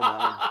 fucking hell,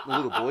 man. The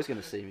little boy's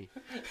gonna see me.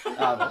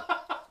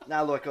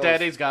 No, like I was,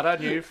 Daddy's got a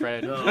new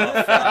friend.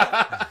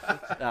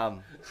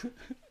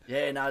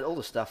 yeah, no, all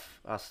the stuff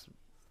us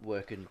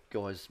working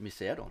guys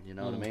miss out on. You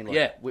know what I mean? Like,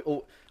 Yeah.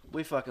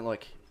 we fucking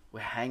like we're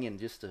hanging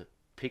just to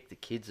pick the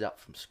kids up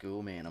from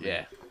school, man. I mean,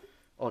 Yeah.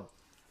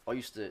 I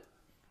used to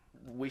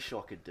wish I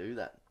could do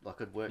that.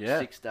 Like I'd work Yeah.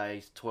 6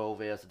 days,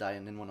 12 hours a day,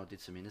 and then when I did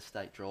some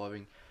interstate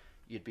driving,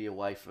 you'd be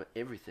away for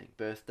everything,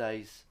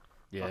 birthdays,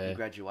 Yeah. fucking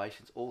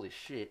graduations, all this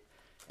shit.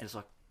 And it's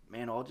like,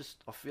 man, I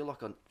feel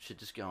like I should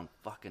just go and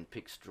fucking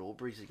pick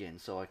strawberries again,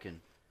 so I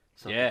can,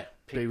 Yeah.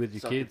 Be with your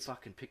so I can kids.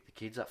 fucking pick the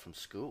kids up from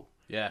school.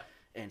 Yeah.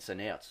 And so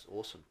now it's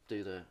awesome.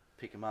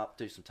 Pick them up,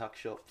 do some tuck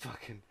shop,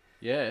 fucking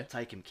Yeah.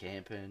 take them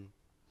camping.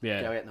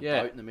 Yeah. Go out in the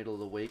Yeah. boat in the middle of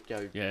the week,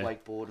 go Yeah.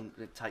 wakeboard and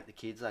then take the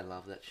kids. They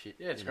love that shit.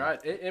 Yeah, it's you know.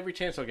 great. Every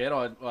chance I get,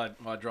 I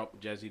drop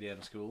Jazzy down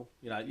to school.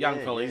 Young Yeah,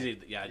 fella, yeah. he's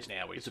at the age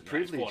now where It's a he's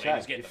privilege, 14,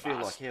 he's hey? getting You the feel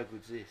bus. like, how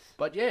good's this?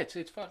 But yeah,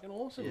 it's fucking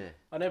awesome. Yeah.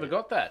 I never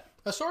got that.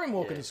 I saw him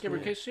walking to Give school. her a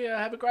kiss, yeah,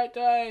 have a great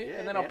day, Yeah,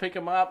 and then I'll man. pick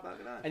him up,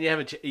 Fucking hell. and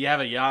you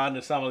have a yarn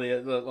to some of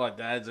the like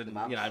dads and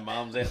Mums.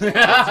 mums out there.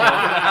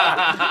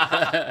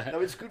 No,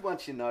 it's good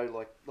once you know,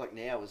 like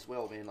now as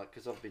well, man. Like,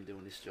 because I've been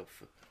doing this job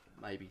for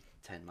maybe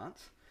 10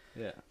 months,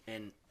 Yeah.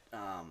 and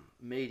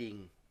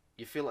meeting,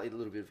 you feel like a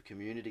little bit of a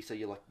community. So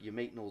you're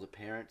meeting all the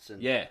parents, and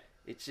Yeah.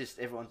 it's just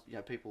everyone.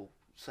 People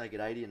say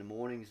good 80 in the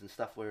mornings and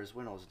stuff. Whereas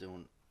when I was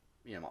doing,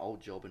 my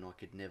old job and I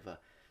could never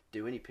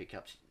do any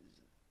pickups,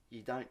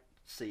 you don't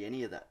see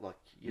any of that. Like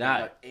you No. don't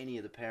know any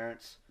of the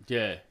parents.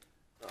 Yeah.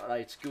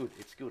 It's good.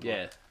 It's good.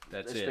 Yeah, like,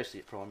 that's it. especially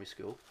at primary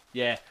school.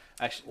 Yeah,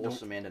 actually,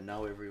 Awesome, man, to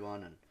know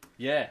everyone and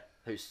yeah.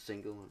 who's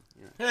single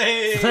and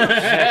Hey!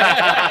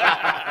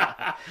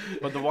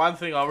 But the one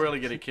thing I really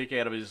get a kick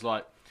out of is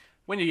like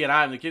when you get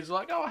home, the kids are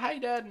like, "Oh, hey,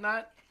 Dad," and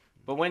that.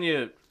 But when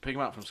you pick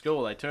them up from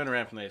school, they turn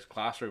around from their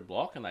classroom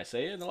block and they see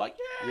it, and they're like,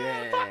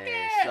 "Yeah, fuck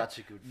yeah!" such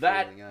a good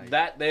That feeling, eh?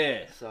 that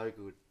there So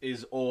good.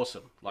 is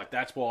awesome. Like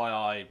that's why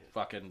I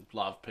fucking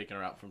love picking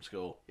her up from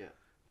school. Yeah.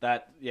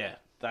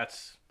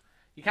 That's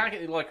you can't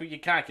get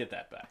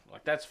that back.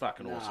 Like that's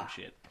fucking Nah. awesome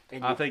shit.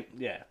 And I you- think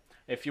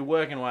if you're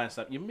working away and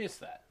stuff, you miss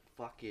that.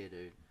 Fuck yeah,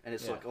 dude. And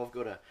it's Yeah. like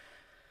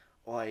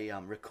I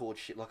record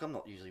shit. Like I'm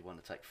not usually one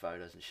to take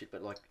photos and shit,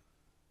 but like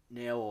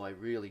now I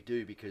really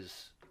do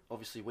because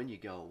obviously when you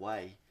go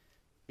away,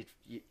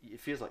 it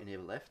feels like you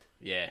never left.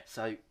 Yeah,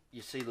 So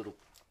you see little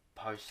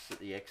posts that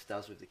the ex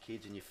does with the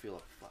kids, and you feel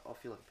like fuck, I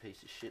feel like a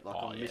piece of shit. Like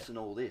Oh, I'm yeah. missing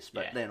all this.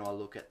 But Yeah. then I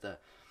look at the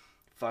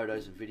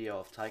photos and video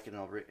I've taken,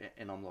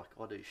 and I'm like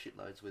I do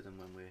shitloads with them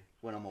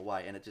when I'm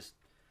away, and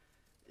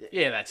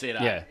Yeah, that's it.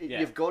 Yeah.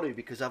 You've got to,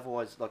 because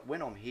otherwise, like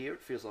when I'm here,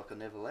 it feels like I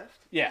never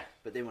left. Yeah.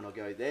 But then when I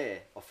go there,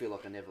 I feel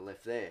like I never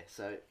left there.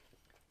 So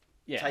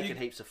Yeah. taking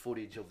heaps of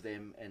footage of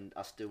them and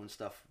us doing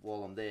stuff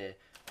while I'm there,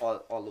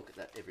 I look at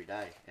that every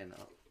day, and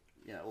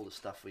all the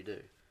stuff we do.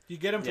 You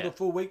get them for Yeah. the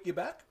full week you're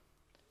back?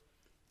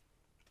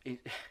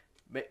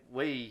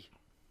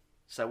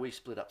 We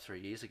split up 3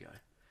 years ago.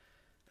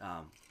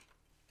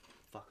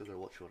 Fuck, I gotta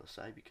watch what I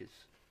say because.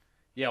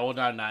 Yeah, or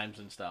no names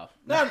and stuff.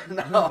 No,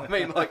 I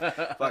mean like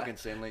fucking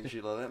Senley and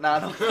shit like that.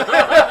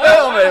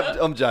 No,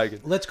 I'm joking.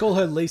 Let's call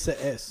her Lisa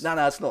S. No,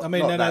 it's not. I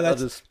mean, not no,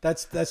 that.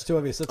 that's too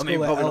obvious. Let's I mean,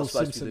 call her probably Elle not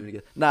supposed to be Simpson.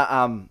 living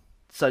together.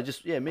 So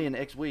just me and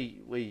ex,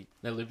 we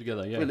They live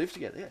together, yeah. we live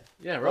together. Yeah.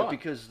 Yeah, Like, right.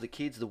 because the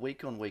kids, the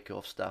week on week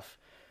off stuff,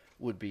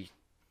 would be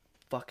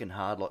fucking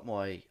hard. Like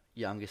my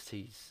youngest,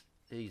 he's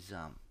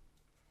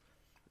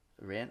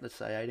around, let's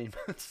say 18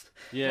 months.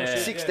 Yeah.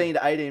 16 to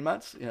 18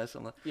 months.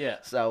 Something like. Yeah.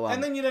 So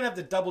And then you don't have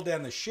to double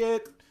down the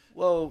shit.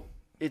 well,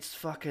 it's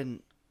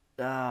fucking,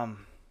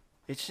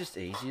 it's just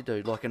easier,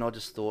 dude. Like, and I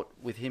just thought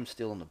with him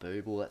still on the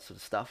boob, all that sort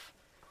of stuff,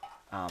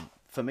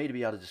 for me to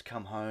be able to just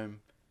come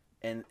home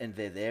and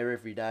they're there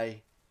every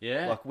day.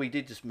 Yeah. Like, we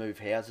did just move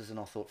houses, and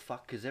I thought,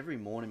 fuck, because every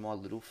morning my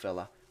little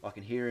fella, I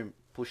can hear him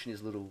pushing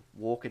his little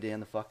walker down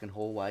the fucking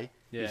hallway.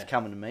 Yeah. He's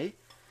coming to me.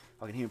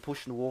 I can hear him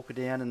pushing the walker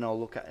down, and I'll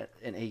look at it,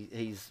 and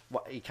he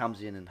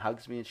comes in and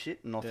hugs me and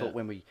shit. And I thought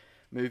when we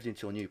moved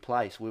into a new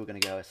place, we were going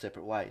to go our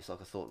separate ways. Like,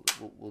 I thought,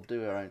 we'll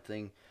do our own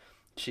thing.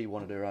 She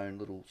wanted her own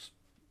little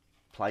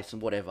place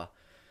and whatever.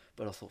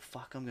 But I thought,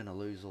 fuck, I'm going to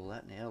lose all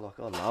that now. Like,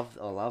 I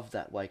love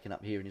that, waking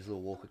up hearing his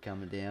little walker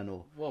coming down,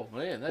 or Well,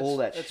 man, all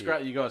that that's shit.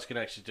 great. You guys can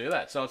actually do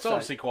that. So it's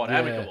obviously quite yeah.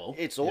 amicable.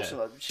 it's awesome.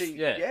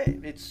 Yeah.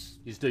 It's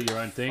You just do your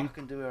own thing.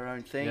 fucking do our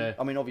own thing. Yeah.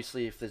 I mean,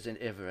 obviously, if there's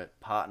ever a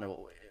partner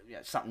or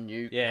something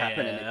new Yeah,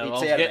 happen, and I it's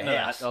was out of getting the to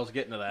house. that. I was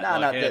getting to that. No,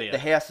 Like, how do you- the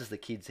house is the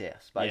kid's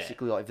house,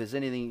 basically. Like, if there's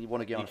anything you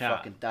want to get on a can't.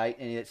 fucking date,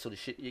 any of that sort of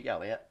shit, you go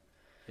out.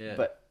 Yeah.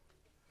 But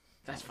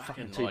that's I'm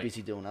fucking too like,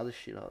 busy doing other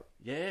shit.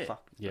 Yeah.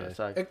 Fuck. Yeah.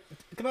 So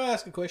Can I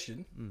ask a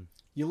question?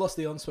 You lost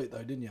the ensuite though,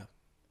 didn't you?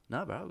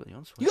 no, bro, I got the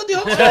ensuite. You got the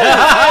ensuite.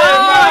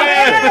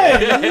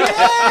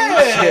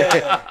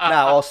 No,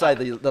 I'll say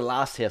the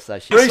last house though.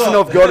 The reason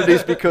I've got it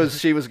is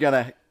because we were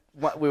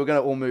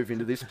gonna all move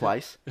into this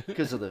place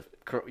because of the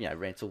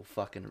rental.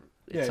 Fucking,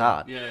 it's Yeah.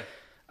 hard. Yeah.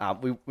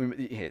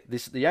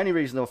 The only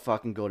reason I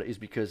fucking got it is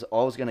because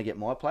I was gonna get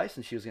my place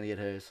and she was gonna get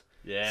hers.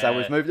 Yeah. So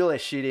we've moved all that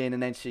shit in,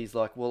 and then she's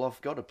like, "Well, I've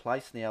got a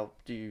place now.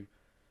 Do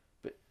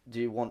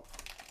you want?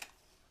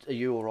 Are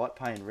you all right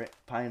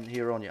paying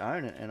here on your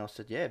own?" And I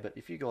said, "Yeah, but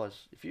if you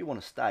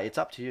want to stay, it's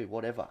up to you,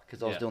 whatever."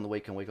 Because I was Yeah. doing the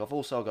week on week off.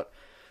 Also, I got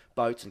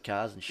boats and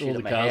cars and shit All at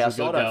the my cars house.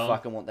 we've I got don't going.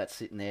 fucking want that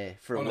sitting there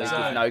for a On week its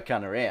with own. no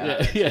cunt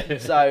around. Yeah.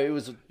 So it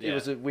was Yeah.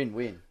 a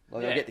win-win.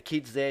 Like, Yeah. I get the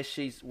kids there.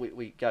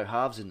 We go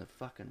halves in the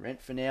fucking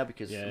rent for now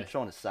because Yeah. I'm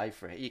trying to save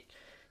for it. You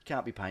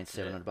can't be paying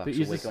 $700 But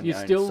a week on you're your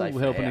own. still to save for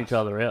a helping house. each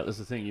other out. That's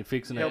the thing. You're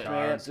fixing it Helping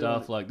car out, and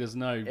stuff. doing Like there's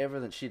no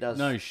Everything she does.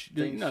 there's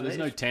things no for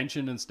me.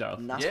 tension and stuff.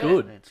 Nothing. It's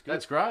good. It's good.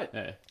 That's great.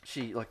 Yeah.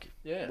 She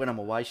Yeah. when I'm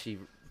away,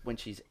 when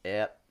she's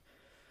out,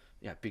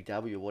 Big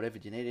W or whatever.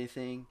 Do you need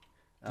anything?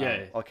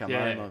 Yeah, I come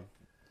yeah. home.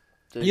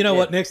 You know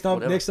what? Next time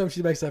whatever.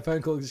 she makes that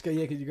phone call, just go.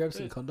 Yeah, could you grab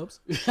some condoms?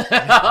 Just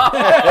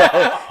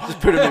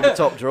put them in the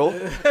top drawer.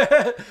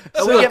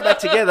 So we get back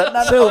together.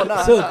 No, Silk,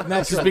 no. silk,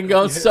 natural. It's been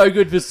going so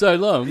good for so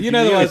long. You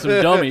know the give me ones-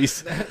 some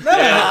dummies.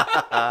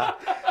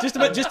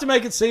 just to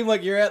make it seem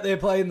like you're out there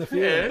playing the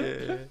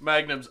field. Yeah.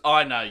 Magnums,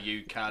 I know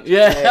you can't.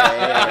 Yeah.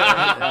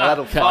 Yeah. No,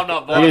 that'll I'm fuck.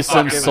 not buying Here's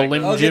some fucking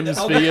Slim I'll get the- Jims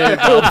I'll for get- you.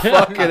 It'll fucking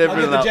I'll get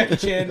everything the up. Jackie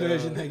Chan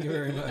version. Thank you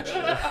very much.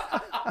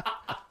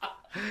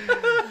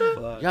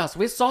 Yes,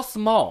 we're so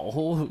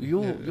small.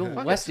 Your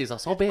Westies are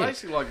so big.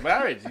 Basically like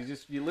marriage.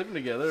 You're living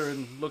together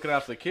and looking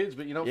after the kids,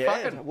 but you're not Yeah.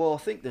 fucking. Well, I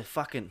think the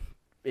fucking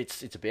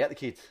it's about the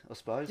kids, I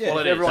suppose. Yeah. Well,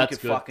 if it is. everyone That's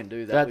could good. fucking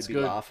do that, That's we'd be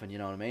good. laughing. You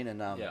know what I mean? And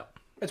Yeah.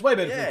 It's way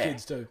better for yeah, the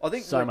kids too. I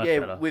think So much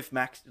better. with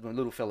Max, my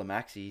little fella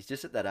Maxie, he's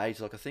just at that age.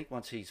 Like I think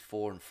once he's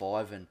 4 and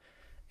 5,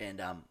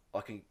 and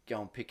I can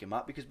go and pick him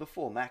up because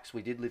before Max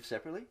we did live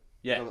separately.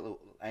 Yeah. I got little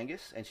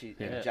Angus and Yeah.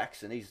 and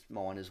Jackson. He's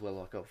mine as well.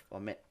 Like I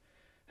met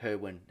her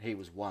when he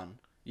was 1.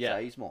 Yeah.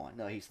 So he's mine.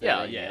 No, he's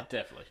 13 Yeah, now.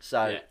 definitely.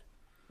 So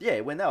yeah,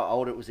 when they were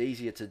older, it was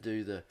easier to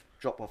do the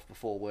drop off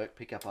before work,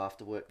 pick up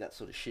after work, that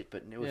sort of shit.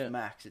 But with Yeah.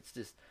 Max, it's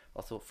just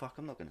I thought, fuck,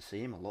 I'm not going to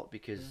see him a lot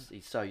because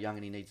he's so young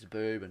and he needs a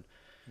boob, and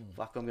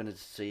fuck, I'm going to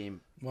see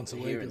him Once a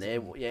week here or and there.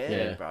 something.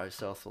 Yeah, bro.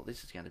 So I thought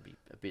this is going to be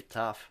a bit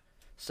tough.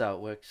 So it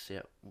works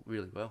out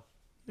really well.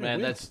 Man,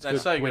 win. that's good.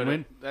 so good.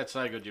 Win-win. That's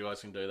so good you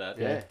guys can do that.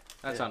 Yeah,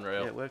 That's yeah.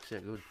 unreal. Yeah, it works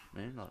out good,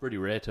 man. Like, Pretty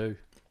rare too.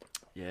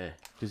 yeah,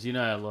 Because you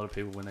know a lot of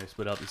people when they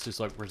split up, it's just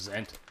like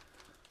resent.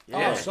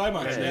 Oh, so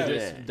much. Yeah, Yeah.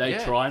 yeah. They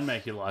Yeah. try and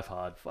make your life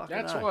hard. fucking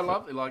That's no, why I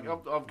love it. Like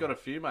I've got a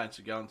few mates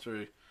who are going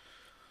through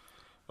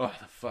the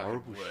fucking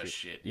Horrible worst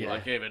shit. Yeah.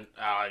 Like even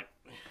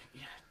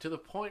to the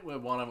point where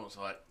one of them was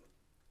like,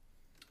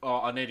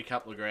 "Oh, I need a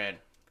couple of grand."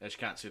 And she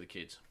can't see the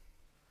kids.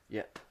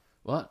 Yeah,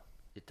 What?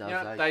 it does.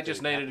 Yeah, they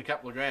just needed a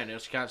couple of grand.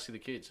 Else she can't see the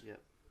kids. Yeah.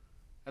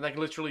 And they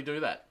can literally do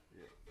that.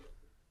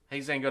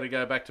 He's then got to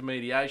go back to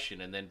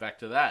mediation and then back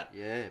to that.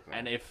 Yeah, bro.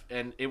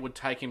 And it would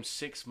take him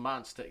 6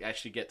 months to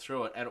actually get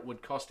through it, and it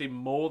would cost him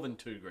more than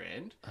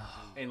 $2,000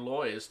 in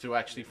lawyers to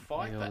actually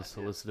fight All the that.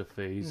 solicitor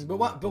fees. But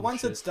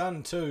once it's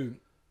done too,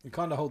 it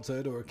kind of holds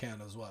her to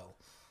account as well.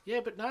 Yeah,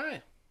 but no,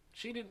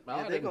 she didn't. Yeah,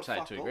 I they didn't got say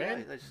fucked all, $2,000.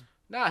 mate. They just-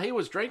 No, he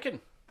was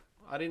drinking.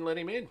 I didn't let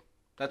him in.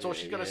 That's all Yeah,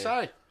 she's got to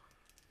yeah. say.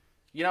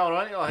 You know what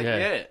I mean? Like, Yeah.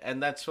 yeah,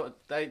 and that's what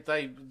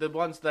the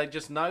ones they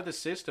just know the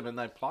system and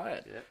they play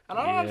it. Yeah. And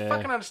I don't Yeah.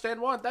 fucking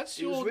understand why. That's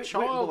It was your written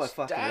by a child's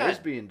fucking dad.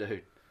 lesbian,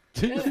 dude.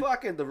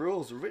 The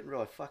rules were written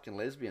by a fucking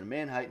lesbian, a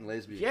man-hating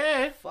lesbian.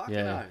 Yeah. Fucking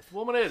Yeah. oath.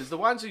 Woman it is. The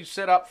ones who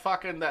set up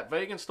fucking that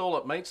vegan stall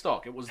at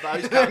Meatstock. It was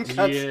those cunts.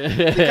 Cunts. Yeah.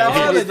 The cunts It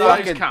who was did those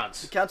fucking-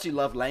 cunts. The cunts who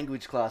love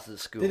language classes at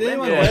school. Did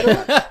Them anyone guys.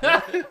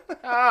 go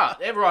to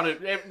Everyone who,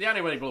 the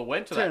only people who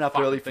went to Turn that up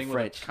fucking early for thing were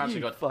French. the cunts who You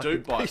got fucking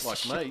duped by it piece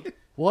like of me.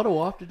 Why do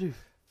I have to do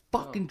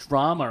fucking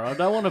drama? I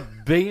don't want to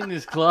be in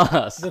this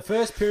class. The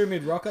first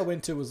Pyramid Rock I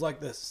went to was like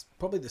this,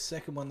 probably the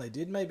second one they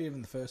did, maybe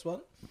even the first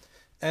one.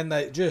 And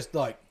they just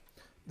like,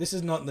 this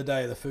is not in the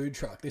day of the food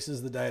truck. This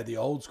is the day of the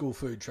old school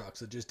food trucks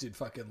that just did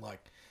fucking like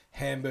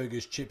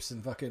hamburgers, chips,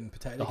 and fucking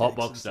potato. The cakes hot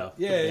box and stuff.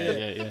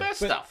 Yeah. The best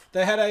But stuff.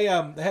 they had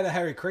a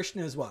Harry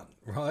Krishna's one,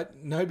 right?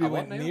 Nobody what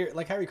went now? near it.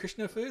 Like Harry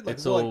Krishna food. Like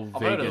It's all all like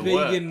I've heard of vegan. the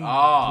word. vegan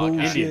Oh, okay.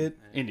 bullshit.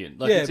 Indian.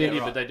 Like Yeah, it's but-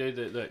 Indian, but they do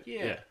the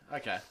Yeah.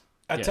 Okay.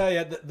 I Yeah. tell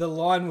you, the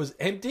line was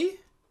empty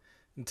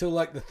until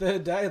like the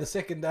third day or the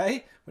second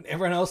day when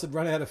everyone else had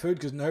run out of food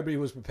because nobody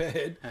was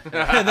prepared. And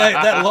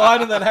that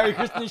line of that Harry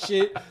Krishna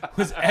shit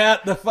was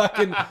out the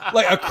fucking,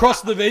 like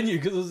across the venue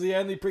because it was the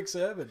only prick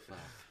serving.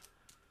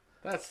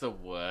 That's the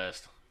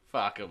worst.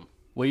 Fuck them.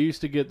 We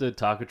used to get the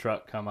taco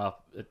truck come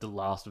up at the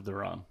last of the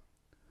run.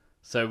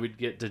 So we'd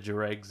get the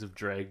dregs of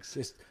dregs.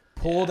 Just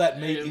pour that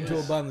meat It into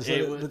was- a bun so it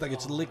it was- looked like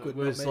it's liquid.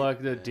 It was not meat.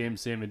 like the dim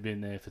sim had been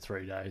there for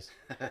 3 days.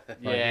 Like,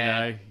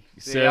 Yeah. You know,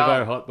 See,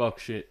 servo hotbox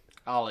shit.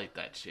 I'll eat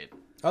that shit.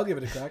 I'll give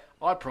it a crack.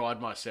 I pride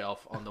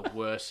myself on the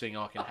worst thing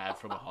I can have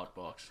from a hot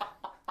box.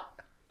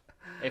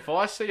 If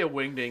I see a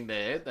wingding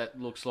there that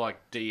looks like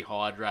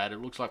dehydrated,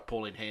 looks like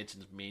Pauline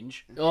Hanson's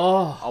minge,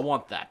 Oh, I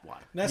want that one.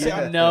 Now, see,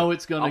 you know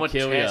it's I going to want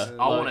kill test. you.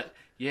 I Like, want it.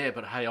 Yeah,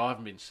 but hey, I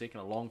haven't been sick in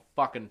a long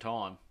fucking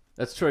time.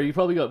 That's true. You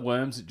probably got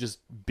worms that just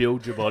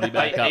build your body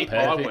back They up eat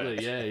my perfectly.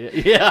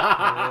 worms.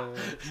 Yeah.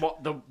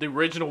 The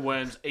original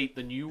worms eat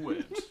the new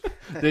worms.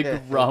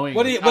 They're growing.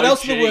 what Oh,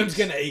 else are the jeez. worms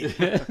going to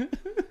eat?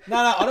 No,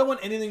 I don't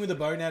want anything with a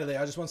bone out of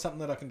there. I just want something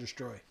that I can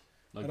destroy.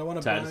 Like I don't want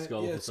a potato bone.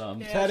 scallop Yeah, or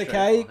something. potato that's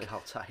cake, I'll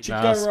take it.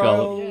 Nah, Chico scallop.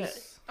 rolls. Yeah.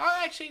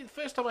 Oh, actually, the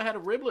first time I had a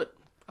riblet,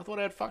 I thought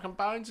I had fucking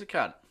bones a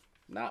cunt.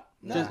 Nah.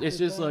 It's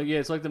just like, yeah,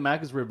 it's like the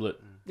Macca's riblet.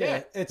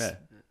 Yeah, it's Yeah.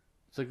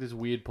 It's like this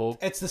weird pork.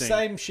 it's the thing.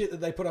 same shit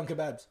that they put on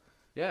kebabs,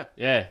 Yeah.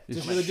 Yeah.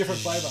 just with a different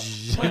flavour.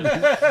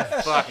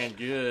 Fucking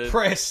good.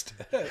 Pressed.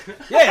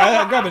 Yeah,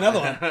 I'll grab another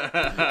one.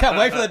 Can't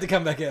wait for that to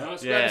come back out.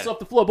 Let's Yeah. grab this off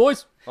the floor,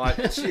 boys. Like,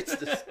 Shit's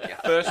disgusting.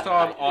 first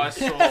time I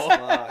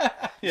saw...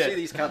 You see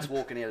these cunts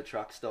walking out of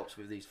truck stops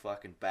with these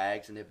fucking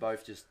bags, and they're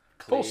both just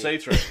clear. Full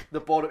see-through. The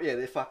bottom, yeah,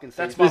 they're fucking.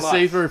 That's see-through. The my life.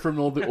 see-through from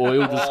all the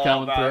oil just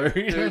coming no.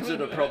 through. Dudes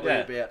that are probably Yeah.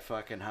 about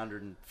fucking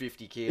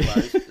 150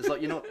 kilos. It's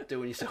like you're not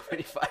doing yourself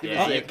any favours.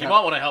 Yeah, there, you cunt.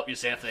 might want to help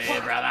yourself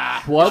there,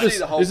 brother. Why I see this,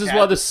 the whole this is cab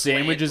why the with sweat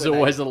sandwiches when are they-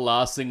 always the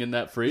last thing in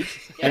that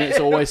fridge, and it's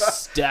always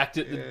stacked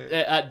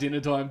at dinner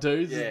time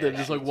too. Yeah, There's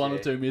just like one or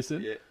yeah. two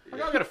missing. Yeah,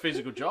 Like, I've got a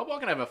physical job. I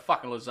can have a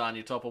fucking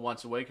lasagna topper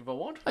once a week if I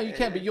want. Oh, you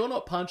can, but you're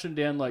not punching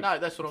down like No,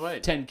 that's what I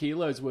mean. 10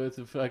 kilos worth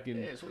of fucking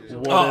Yeah, it's what it's-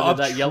 whatever I've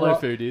that yellow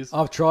tri- food is.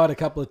 I've tried a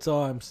couple of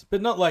times,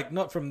 but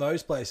not from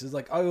those places.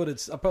 Like I ordered,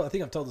 I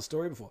think I've told the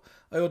story before.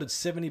 I ordered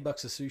 $70 of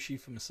sushi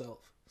for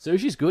myself.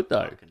 Sushi's good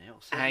though. Fucking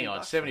hell, Hang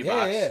on, 70 Yeah,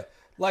 bucks. yeah.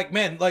 Like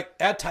man, like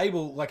our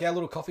table, like our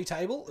little coffee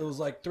table, it was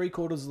like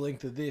 3/4 the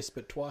length of this,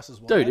 but twice as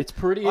wide. Dude, it's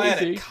pretty I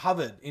had easy. it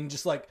covered in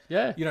just like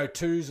Yeah.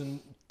 2s and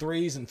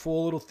 3s and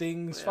 4 little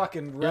things,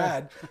 fucking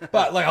rad.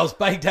 But like I was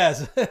baked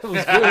as it was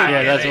good.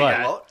 Yeah, that's there you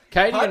right. go.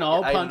 Katie and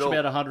I'll Ate it punch all.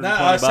 about 120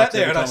 No, I sat bucks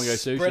there every and I time we go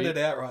spread sushi. it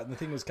out right, and the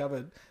thing was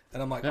covered.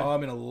 And I'm like, oh,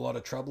 I'm in a lot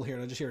of trouble here.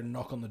 And I just hear a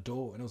knock on the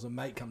door, and it was a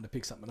mate come to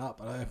pick something up.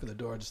 And I open the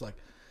door, I just like,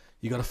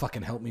 you got to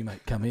fucking help me,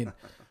 mate. Come in.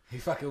 He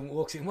fucking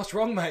walks in. What's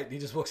wrong, mate? And he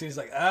just walks in. He's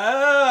like,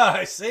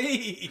 I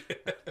see.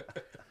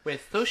 We're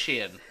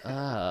sushi.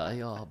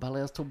 Ja,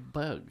 balans too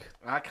big.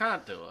 I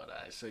can't do it,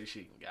 eh?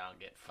 Sushi can go and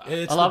get fucked.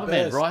 It's I love it, the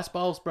man. best. Rice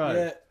bowls, bro.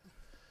 Yeah.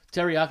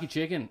 Teriyaki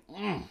chicken.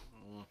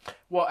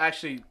 Well,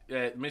 actually,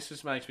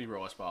 Mrs. makes me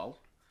rice bowl.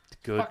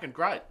 Good. Fucking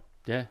great.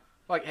 Yeah.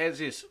 Like, how's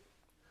this?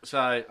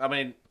 So, I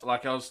mean,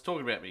 like I was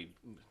talking about me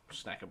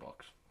snacker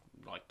box,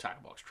 like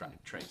tackle box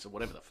treats or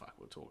whatever the fuck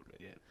we're talking about.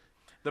 Yeah,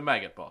 the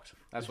maggot box.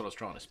 That's what I was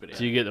trying to spit out.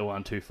 So you get the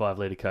 1.25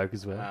 litre Coke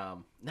as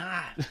well.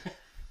 Nah,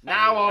 no.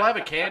 I'll have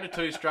a can of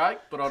 2 stroke,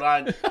 but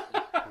I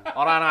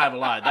don't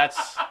overload.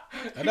 That's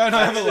I don't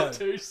have a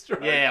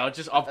load. yeah.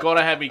 I've got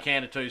to have my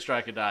can of 2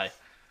 stroke a day.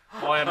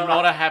 I am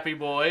not a happy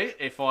boy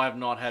if I have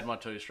not had my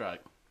 2 stroke.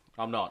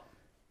 I'm not.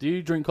 Do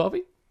you drink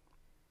coffee?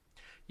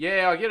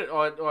 Yeah, I get it.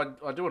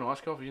 I do an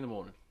iced coffee in the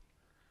morning.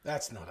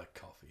 That's not a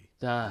coffee.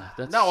 Nah,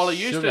 that's No, well, I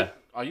used sugar.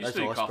 to. I used Those to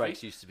do ice coffee.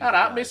 breaks used to be no,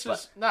 the no, go,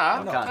 missus. but No,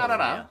 I no, can't no, do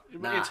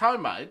it no. now. It's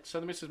homemade, so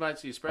the missus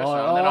makes the espresso.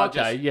 Oh, and then I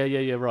okay. just,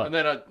 Yeah, right. And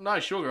then no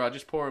sugar. I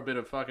just pour a bit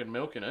of fucking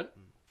milk in it.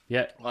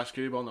 Yeah. Ice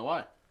cube on the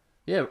way.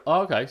 Yeah.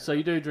 Oh, okay. So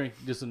you do drink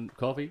just some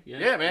coffee? Yeah.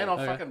 Yeah, man.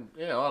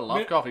 Okay. I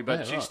love coffee. But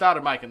Yeah, she right.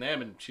 started making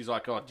them, and she's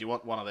like, "Oh, do you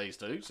want one of these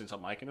too?" Since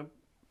I'm making them.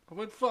 I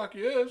went, "Fuck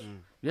yes."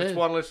 Yeah. That's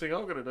one less thing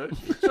I'm gonna do.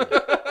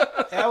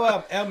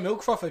 Our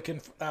milk frother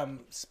can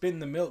spin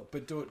the milk,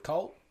 but do it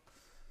cold.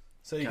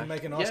 So you can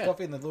make an iced Yeah.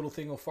 coffee, and the little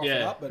thing will froth it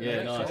Yeah, up. But yeah,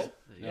 it's nice. cold.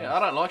 Yeah, I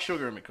don't like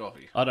sugar in my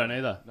coffee. I don't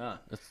either. No.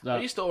 It's I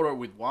not, used to order it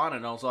with wine,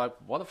 and I was like,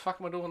 "Why the fuck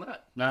am I doing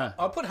that?" nah.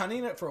 I put honey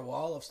in it for a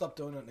while. I've stopped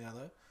doing it now,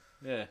 though.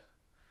 Yeah.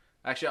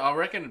 Actually, I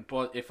reckon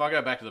if I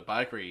go back to the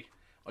bakery,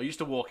 I used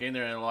to walk in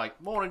there and like,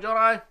 "Morning,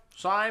 Jono."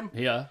 Same.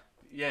 Here.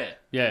 Yeah.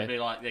 Yeah. And be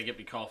like, get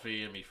me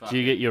coffee and me Do fucking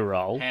you get your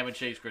roll? ham and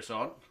cheese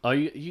croissant. Oh,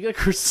 you get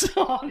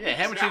croissant? Yeah,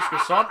 ham and cheese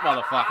croissant,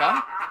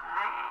 motherfucker.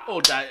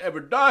 All day,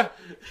 every day.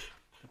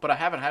 But I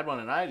haven't had one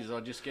in ages. I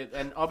just get,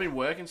 and I've been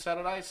working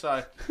Saturday,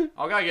 so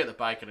I'll go get the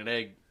bacon and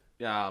egg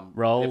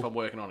Roll. if I'm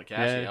working on a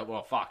cashier. Yeah.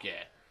 Well, fuck yeah.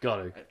 Got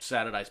to.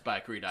 Saturday's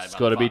bakery day. It's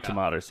got to be motherfucker.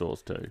 tomato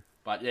sauce too.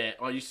 But yeah,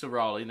 I used to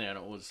roll in there, and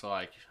it was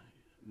like,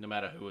 no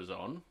matter who was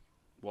on,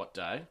 what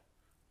day,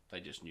 they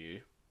just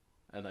knew,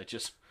 and they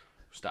just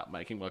start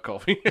making my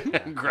coffee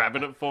and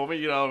grabbing it for me.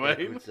 You know what I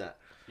mean? What's that?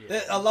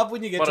 I love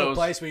when you get But to it a was-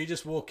 place where you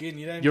just walk in.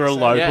 You don't. You're a say-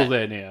 local Yeah.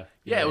 there now.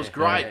 Yeah, it was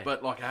great,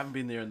 but like I haven't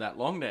been there in that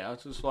long now.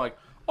 It's just like,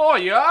 oh,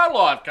 you are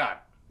live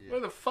cut. Where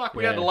the fuck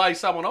we had to Yeah. lay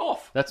someone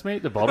off? That's me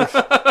at the bottle.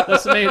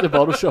 That's me at the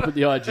bottle shop at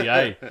the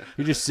IGA.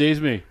 He just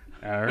sees me,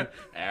 Aaron.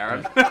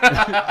 Aaron.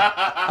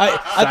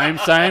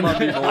 Same.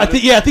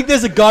 I think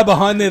there's a guy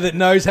behind there that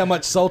knows how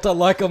much salt I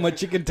like on my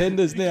chicken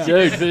tenders now.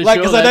 Dude, for Like,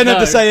 sure because I they don't have to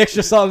know. say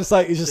extra salt.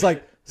 It's just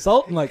like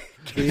salt. I'm like,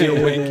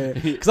 yeah,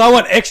 because I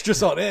want extra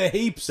salt. Yeah,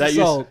 heaps of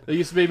salt. That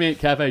used to be me at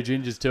Cafe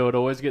Ginger's too. I'd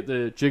always get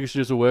the chicken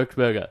strizzle works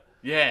burger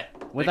Yeah.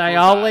 with they're good,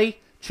 aioli,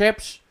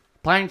 chips,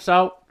 plain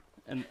salt,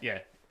 and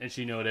and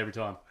she knew it every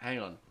time. Hang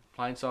on.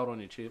 Plain salt on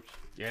your chips.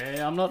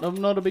 Yeah, I'm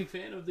not a big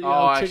fan of the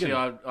Actually,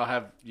 chicken. I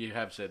have. You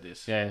have said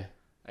this. Yeah,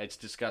 It's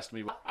disgusted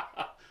me.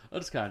 I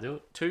just can't do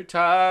it. 2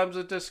 times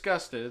it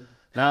disgusted.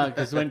 No,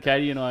 because when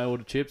Katie and I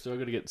order chips, I've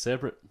got to get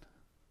separate.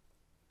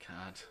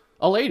 Can't.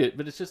 I'll eat it,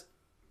 but it's just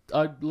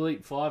I'll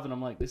eat 5, and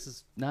I'm like, this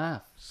is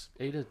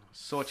eat it.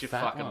 Sort your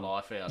Fat fucking one.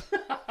 life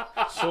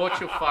out. Sort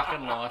your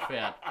fucking life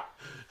out.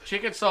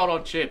 Chicken salt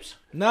on chips.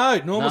 No,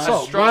 normal No.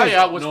 salt.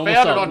 Australia was Normal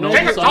founded salt, on normal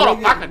chicken salt. salt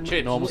on fucking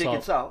chips. Normal Chicken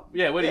salt. salt.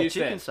 Yeah, where do you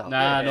chicken stand? salt.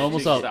 Nah, Yeah, normal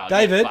Chicken salt. Get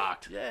David?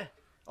 fucked. Yeah.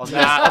 I was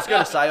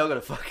gonna say I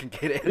gotta fucking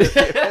get out of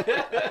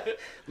here.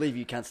 Leave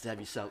you cunts to have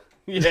your salt.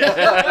 It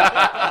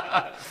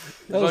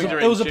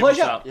was a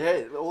pleasure.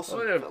 Yeah,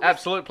 awesome.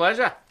 Absolute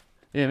pleasure.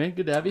 Yeah, man,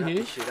 good to have you Wrap here.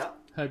 this shit up.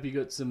 Hope you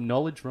got some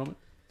knowledge from it.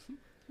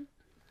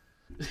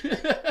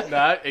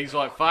 No, he's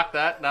like, fuck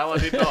that. No, I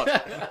did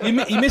not.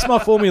 You missed my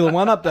Formula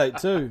One update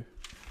too.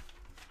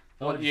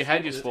 Well, you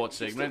had your sports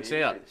segments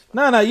out.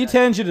 No, you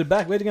tangented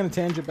back. We're going to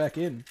tangent back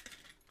in.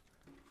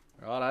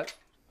 Righto.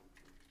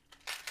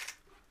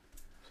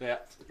 Yeah.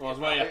 Nice,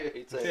 were you?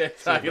 It's Yeah,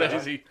 take it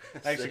easy.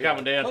 Thanks for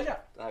coming down. Pleasure.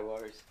 No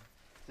worries.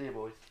 See you,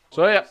 boys.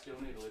 So, yeah. Still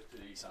need to lift the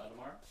car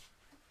tomorrow.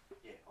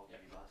 Yeah, I'll give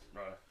you buzz.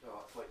 Right. All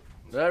right,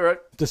 sweet. All right.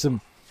 Just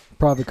some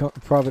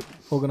private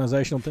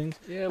organisational things.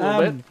 Yeah, a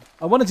little bit.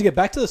 I wanted to get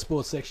back to the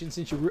sports section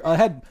since I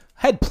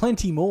had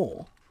plenty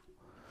more.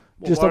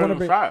 Well, I why want to don't we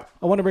bring throw?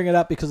 I want to bring it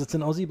up because it's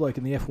an Aussie bloke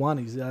in the F1.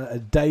 He's a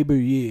debut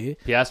year.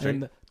 Piastri.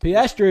 And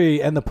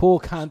Piastri and the poor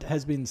cunt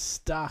has been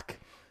stuck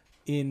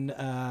in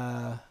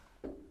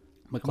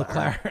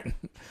McLaren.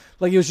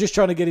 Like he was just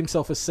trying to get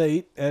himself a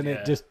seat, and Yeah.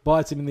 it just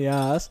bites him in the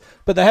ass.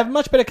 But they have a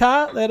much better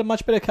car. They had a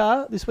much better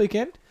car this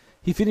weekend.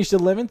 He finished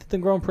 11th at the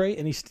Grand Prix,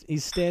 and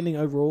he's standing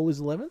overall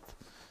is 11th.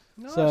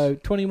 So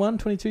 21,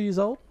 22 years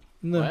old.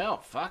 In the, Wow,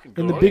 fucking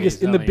in good. the biggest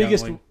He's only young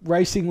biggest wing.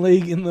 racing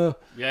league in the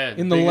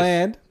biggest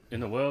land. in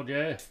the world.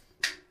 Yeah.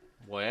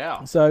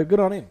 Wow. So good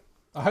on him.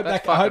 I hope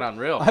That's I fucking hope,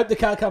 unreal. I hope the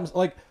car comes.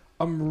 Like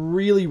I'm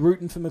really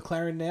rooting for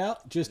McLaren now,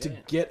 just to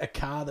get a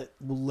car that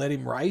will let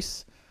him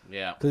race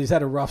Yeah. because he's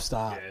had a rough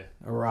start.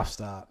 Yeah. A rough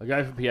start. I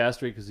go for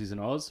Piastri because he's an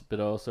Oz,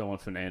 but I also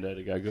want Fernando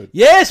to go good.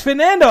 Yes,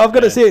 Fernando. I've got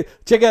to Yeah. see it.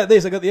 Check out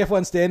this. I got the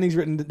F1 standings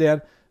written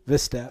down.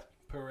 Verstappen,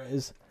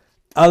 Perez,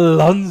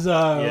 Alonso.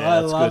 I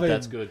that's love good. him.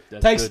 That's good.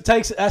 That's good.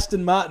 Takes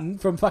Aston Martin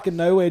from fucking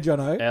nowhere,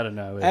 Jono. Out of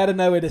nowhere. Out of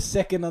nowhere to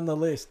second on the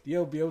list.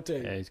 Yo,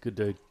 beauty. Yeah, he's a good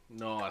dude.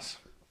 Nice.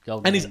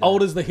 Golden And he's man,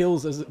 old as the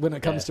hills when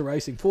it comes Yeah. to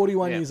racing.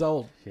 41 Yeah. years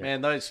old. Yeah.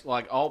 Man, those,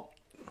 like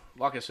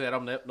I said,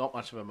 I'm not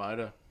much of a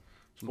motor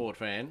sport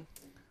fan.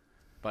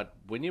 But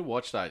when you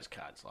watch those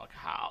cards, like,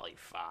 holy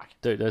fuck.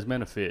 dude. Those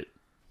men are fit.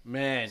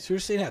 Man. So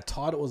you've seen how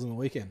tight it was on the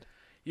weekend.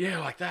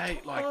 Yeah,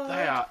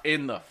 they are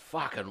in the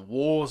fucking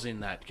wars in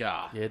that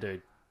car. Yeah,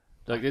 dude.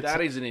 Like it's That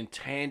is an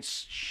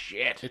intense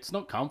shit. it's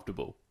not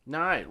comfortable.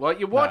 No, like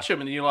you watch them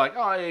and you're like,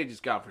 oh, yeah,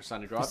 just going for a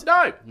Sunday drive.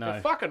 No, No.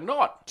 they're fucking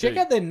not. Check Dude.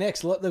 out their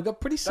necks. Look, they've got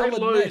pretty They solid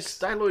lose. necks.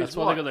 They lose. That's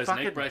why what? they got those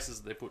Fucking- neck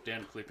braces that they put down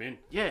and clip in.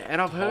 Yeah, and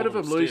I've heard hold of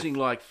them them stiff. losing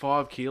like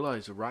 5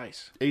 kilos a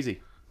race.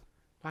 Easy.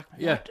 Like,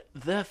 Yeah. what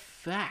the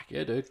fuck?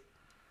 Yeah, dude.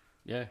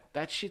 Yeah.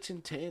 That shit's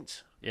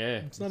intense. Yeah.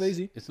 It's not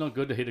easy. It's not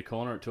good to hit a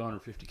corner at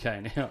 250k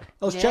an hour.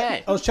 I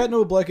was chatting to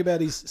a bloke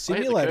about his I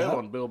hit the curb simulator.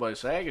 on Bilbo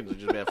Saggins and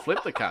just about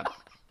flipped the cunt.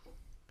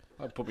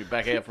 I'd put me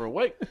back out for a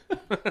week.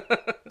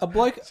 A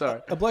bloke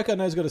Sorry. I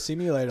know's got a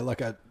simulator, like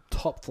a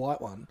top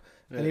flight one,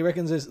 and he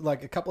reckons there's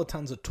like a couple of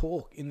tons of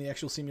torque in the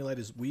actual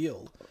simulator's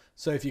wheel.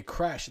 So if you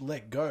crash,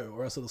 let go,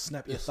 or else it'll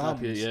snap your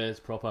thumbs. Yeah, it's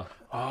proper.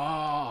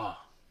 Oh,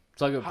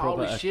 It's like a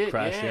proper Holy shit,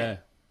 crash, yeah. yeah.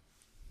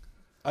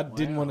 I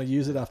didn't want to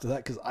use it after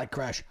that because I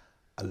crash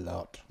a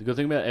lot. The good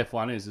thing about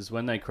F1 is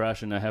when they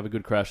crash and they have a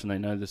good crash and they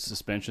know the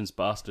suspension's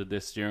busted, their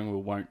steering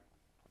wheel won't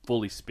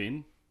fully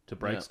spin to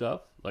brake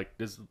stuff. Like,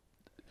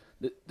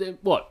 they're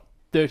what?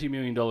 $30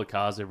 million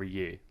cars every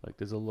year. Like,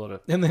 there's a lot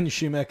of... And then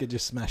Schumacher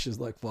just smashes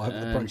like 5 of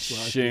the And brakes.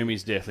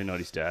 Schumy's definitely not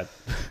his dad.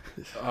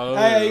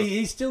 Hey,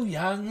 he's still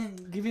young.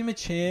 Give him a Nah,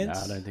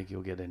 chance. I don't think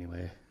he'll get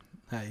anywhere.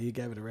 Hey, you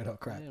gave it a red hot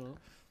crack. yeah, well,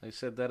 they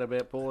said that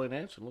about Pauline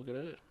Hanson. Look at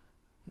her.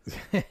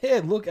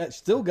 Yeah, look, it's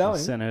still going.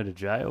 Sent her to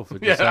jail for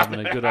just having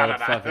a good old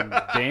fucking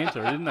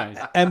banter, didn't they?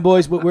 And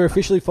boys, we're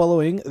officially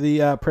following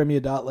the Premier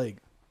Dart League.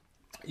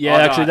 Yeah, Oh,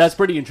 actually, nice. that's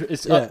pretty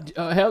interesting.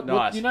 Yeah.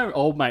 Nice. You know,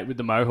 old mate with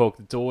the mohawk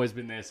that's always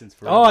been there since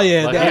forever. Oh,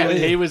 yeah, Like, that-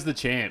 he was the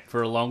champ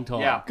for a long time.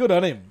 Yeah. Good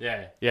on him.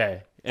 Yeah.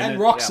 And then-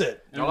 rocks yeah.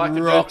 it. and I like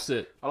the rocks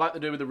it. I like the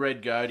dude with the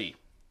red goatee.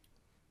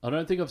 I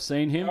don't think I've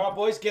seen him. All right,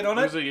 boys, get on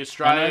He's it. the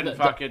Australian that-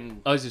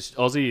 fucking... Oh, he's just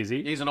Aussie, is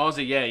he? He's an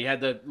Aussie, yeah. He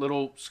had the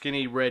little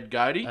skinny red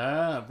goatee.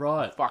 Ah,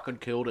 right. Fucking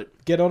killed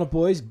it. Get on it,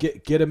 boys.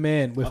 Get a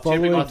man. We're typical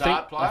following.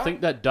 dart player? I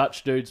think that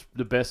Dutch dude's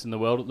the best in the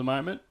world at the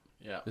moment.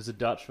 Yeah. There's a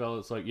Dutch fella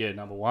that's like,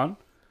 number one.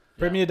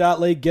 Premier Dart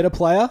League. Get a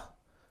player.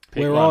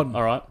 Pick We're one. on.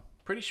 All right.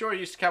 Pretty sure he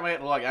used to come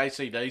out like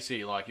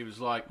AC/DC. Like, he was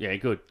like... Yeah,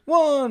 good. He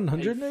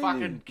 180.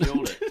 fucking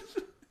killed it.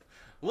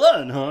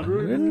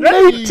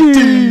 180.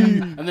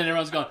 And then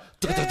everyone's going...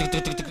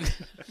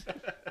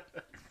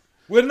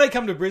 When they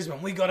come to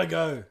Brisbane, we gotta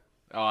go.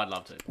 Oh, I'd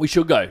love to. We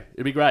should go.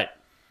 It'd be great.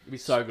 It'd be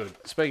so good.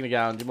 Speaking of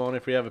going, do you mind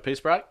if we have a piss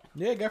break?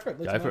 Yeah, go for it.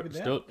 Let's Go for knock it. Let's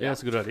down. do it. Yeah,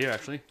 that's a good idea,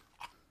 actually.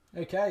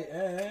 Okay,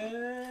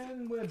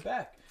 and we're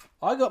back.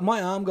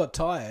 My arm got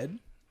tired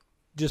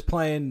just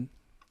playing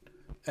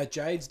at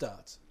Jade's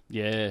darts.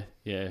 Yeah.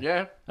 Yeah.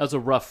 That was a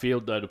rough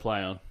field, though, to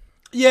play on.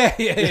 Yeah.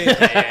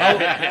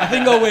 I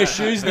think I'll wear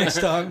shoes next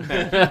time.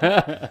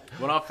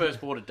 When I first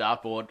bought a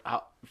dartboard,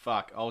 I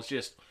was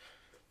just,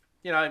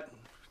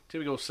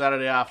 typical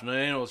Saturday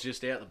afternoon. I was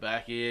just out the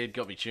back here,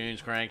 got my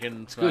tunes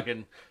cranking,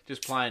 fucking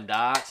just playing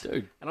darts.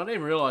 Dude. And I didn't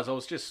even realise I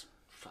was just,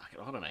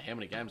 I don't know how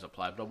many games I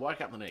played, but I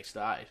woke up the next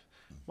day.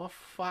 I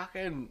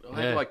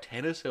had like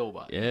tennis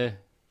elbow. Yeah.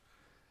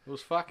 It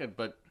was fucking,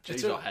 but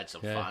geez, I had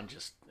some Yeah. fun.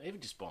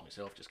 Even just by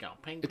myself, just going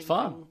ping, It's ping,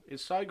 fun. ping.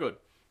 It's so good.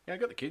 Yeah, I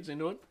got the kids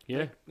into it.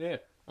 Yeah. Yeah.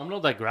 I'm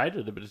not that great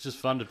at it, but it's just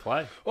fun to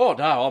play. Oh,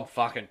 no, I'm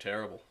fucking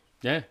terrible.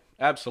 Yeah.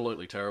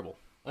 Absolutely terrible.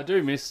 I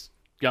do miss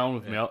going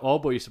with me.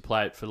 Old boy used to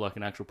play it for like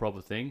an actual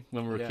proper thing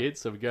when we were Yeah. kids,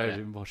 so we go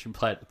and watch him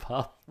play at the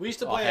pub. We used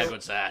to Oh, play. how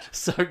good's that?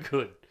 So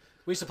good.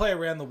 We used to play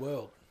around the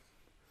world.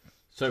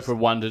 So for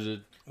one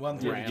to... One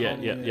Yeah,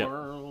 round.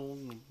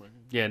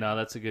 Yeah, no,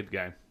 that's a good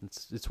game.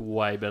 It's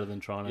way better than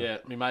trying to... Yeah,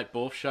 my mate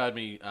Buff showed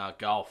me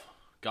golf.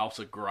 Golf's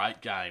a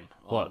great game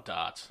on What?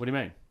 darts. What do you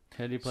mean?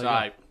 How do you play So,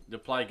 golf? to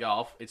play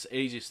golf, it's the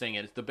easiest thing,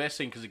 and it's the best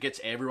thing because it gets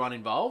everyone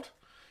involved.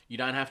 You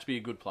don't have to be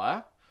a good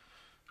player.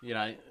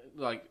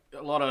 Like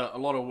a lot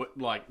of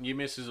like new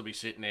misses will be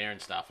sitting there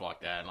and stuff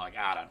like that, and like,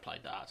 I don't play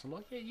darts. I'm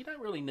like, yeah, you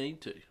don't really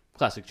need to.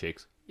 Classic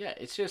chicks. Yeah,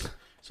 it's just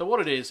so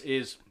what it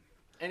is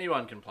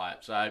anyone can play it.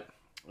 So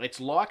it's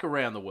like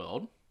around the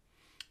world,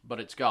 but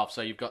it's golf.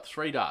 So you've got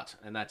 3 darts,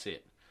 and that's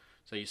it.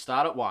 So you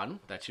start at 1,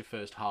 that's your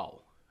first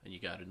hole, and you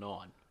go to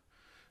 9.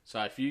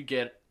 So if you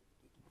get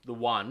the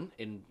 1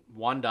 in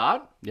 1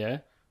 dart, Yeah?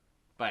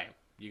 bam,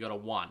 you got a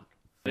 1.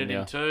 Then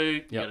Yeah. in 2,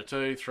 you Yep. got a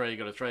 2, 3, you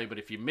got a 3. But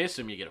if you miss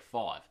them, you get a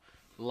 5.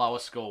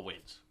 Lowest score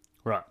wins.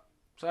 Right.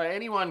 So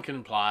anyone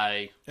can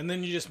play, And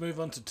then you just move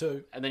on to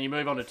 2. and then you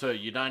move on to 2.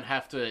 You don't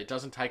have to. It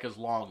doesn't take as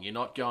long. You're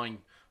not going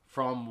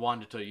from 1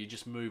 to 2. You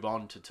just move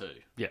on to 2.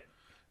 Yeah.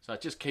 So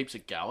it just keeps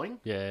it going.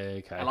 Yeah,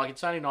 okay. And like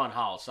it's only 9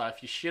 holes. So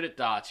if you shit at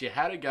darts, you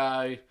had to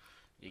go.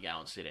 You go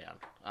and sit down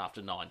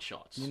after 9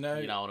 shots. You know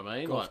what I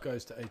mean? Golf Like,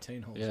 goes to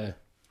 18 holes. yeah.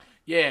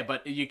 yeah,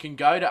 but you can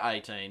go to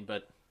 18,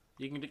 but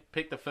you can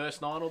pick the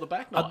first 9 or the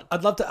back 9.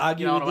 I'd love to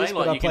argue You know with what I this, mean?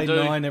 but Like, I you play can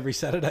do- 9 every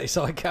Saturday,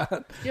 so I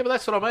can't. Yeah, but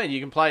that's what I mean. You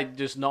can play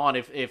just 9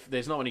 if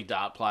there's not many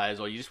dart players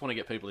or you just want to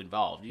get people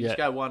involved. You just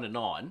Yeah. go 1 to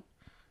 9.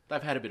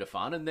 They've had a bit of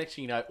fun, and next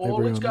thing you know,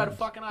 Everyone let's go to knows.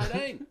 fucking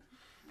 18.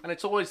 And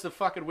it's always the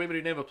fucking women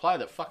who never play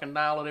that fucking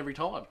nail it every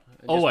time. And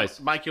just Always.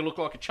 make you look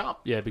like a chump.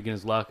 Yeah,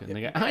 beginner's luck. And they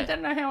go, I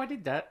don't know how I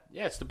did that.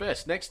 Yeah, it's the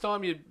best. Next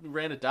time you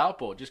ran a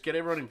dartboard, just get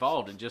everyone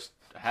involved and just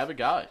have a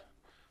go.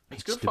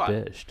 It's good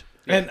fun. best.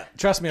 And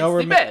trust me,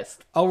 It's the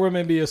best. I'll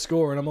remember your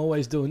score, and I'm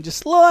always doing just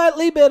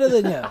slightly better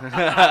than you.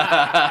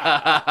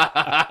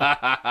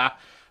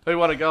 Who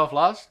won a golf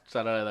last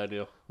Saturday, though,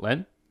 deal?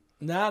 Len?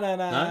 No.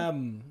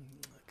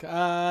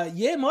 Yeah,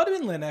 it might have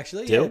been Len,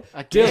 actually. Dill? Yeah.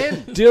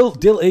 Again?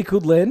 Dill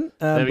equaled Len.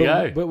 There we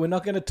go. But we're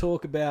not going to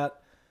talk about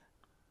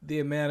the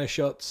amount of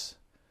shots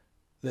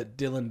that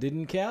Dylan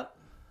didn't count.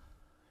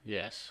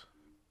 Yes.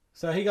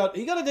 So he got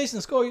a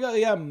decent score. He got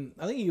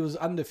I think he was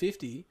under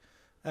 50.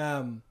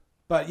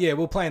 But yeah,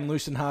 we're playing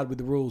loose and hard with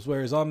the rules.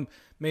 Whereas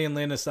me and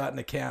Len are starting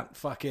to count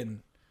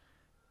fucking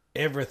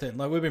everything.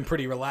 Like we've been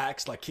pretty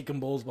relaxed, like kicking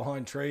balls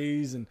behind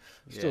trees, and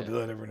still do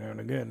that every now and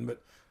again.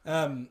 But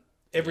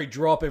every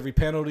drop, every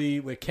penalty,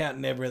 we're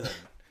counting everything.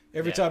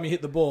 Every time you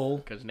hit the ball.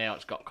 Because now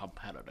it's got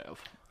competitive.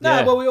 No,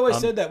 Yeah, well, we always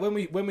said that when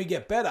we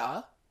get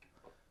better,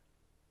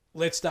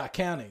 let's start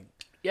counting.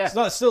 Yeah. It's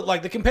not still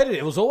like the competitive.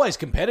 It was always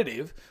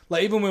competitive.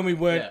 Like even when we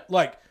weren't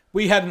like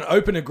we had an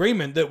open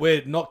agreement that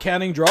we're not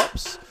counting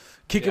drops,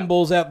 kicking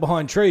balls out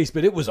behind trees,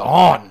 but it was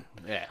on.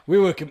 Yeah. We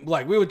were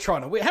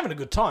trying to we're having a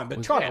good time,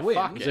 but trying to win.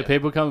 fuck So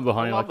people coming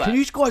behind you love like, that. can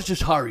you guys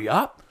just hurry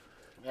up?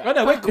 I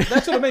know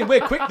that's what I mean. We're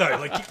quick though.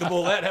 Like kick the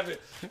ball out, have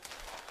it.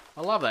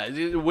 I love that.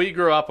 We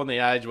grew up on the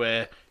age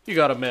where you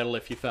got a medal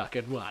if you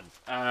fucking won.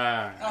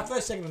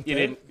 First, second, and third. You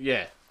didn't,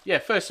 yeah,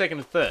 first, second,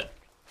 and third.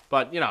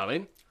 But you know what I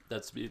mean.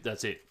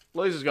 That's it.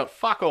 Losers got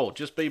fuck all.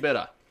 Just be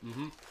better.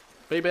 Mm-hmm.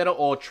 Be better,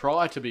 or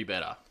try to be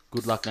better,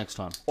 Good luck next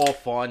time. or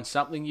find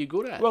something you're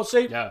good at. Well,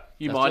 see, Yeah,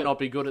 you that's might it. not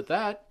be good at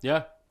that,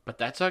 Yeah, but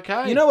that's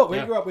okay. you know what we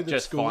Yeah. grew up with at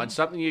Just school. find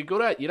something you're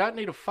good at. You don't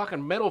need a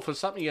fucking medal for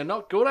something you're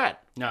not good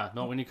at. no,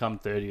 not when you come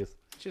 30th.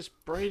 Just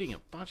breeding a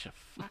bunch of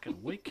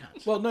fucking weak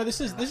cunts. Well, no,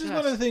 this is one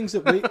of the things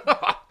that we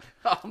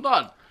I'm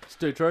not. It's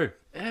too true.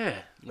 Yeah.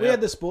 we had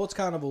the sports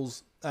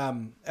carnivals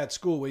at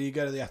school where you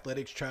go to the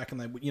athletics track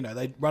and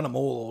they run them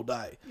all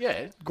day.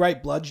 Yeah.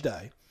 Great bludge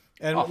day,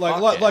 and Oh,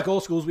 fuck yeah. like all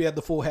schools, we had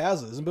the 4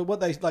 houses. But what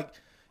they like,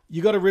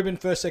 you got a ribbon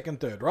first, second,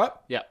 third, right?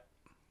 Yeah.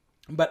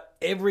 But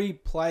every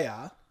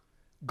player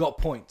got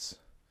points. So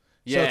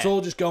Yeah. it's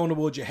all just going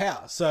towards your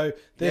house. So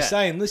they're Yeah.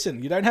 saying,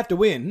 listen, you don't have to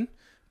win,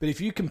 but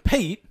if you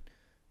compete,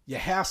 your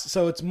house.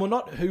 So it's more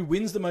not who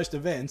wins the most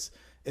events,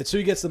 it's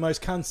who gets the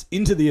most cunts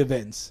into the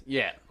events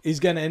Yeah. is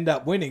going to end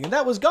up winning. And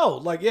that was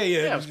gold. Like, yeah.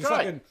 it was you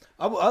great.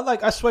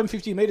 I swim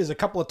 50 meters a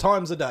couple of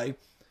times a day.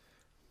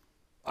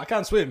 I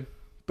can't swim,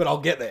 but I'll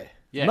get there.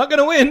 Yeah. I'm not going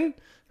to win.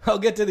 I'll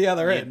get to the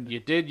other end. You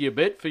did your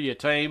bit for your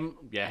team,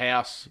 your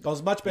house. I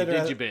was much You better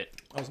did at your bit.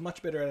 I was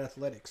much better at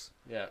athletics.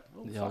 Yeah.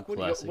 Oh, The fuck, old what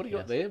classic, do you got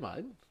yes. there,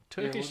 mate?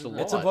 Turkish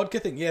delight. It's a vodka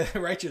thing. Yeah,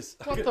 Rachels.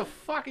 What the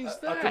fuck is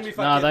I couldn't be that?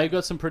 No, fucking... they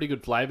got some pretty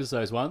good flavours,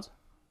 those ones.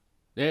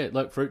 Yeah,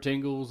 like fruit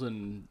tingles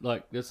and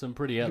like there's some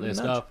pretty out there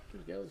stuff.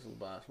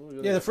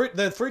 Yeah,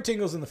 the fruit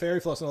tingles and the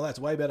fairy floss and all that's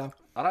way better.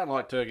 I don't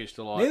like Turkish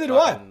delight. Neither do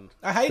I. Fucking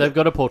I hate They've it.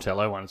 got a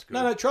Portello one. It's good.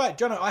 No, try it.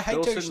 Jono, I hate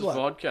Turkish Wilson's delight.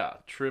 vodka,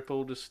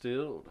 triple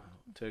distilled.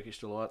 Turkish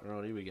delight.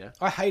 Right, here we go.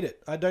 I hate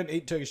it. I don't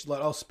eat Turkish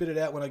delight. I'll spit it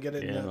out when I get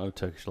it. Yeah, not a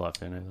Turkish delight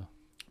fan either.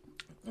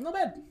 Not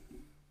bad.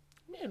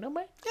 Yeah, no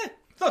mate.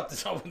 Yeah,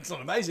 it's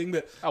not amazing,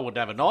 but I wouldn't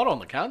have a night on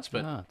the cunts,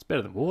 but Ah, it's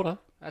better than water.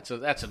 that's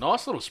a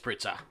nice little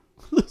spritzer.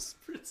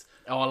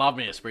 Oh, I love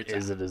me a spritzer.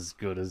 Is it as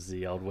good as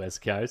the old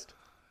West Coast?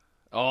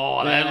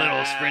 Oh, that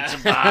little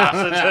spritzer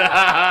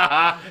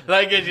bastards.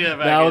 They get you back.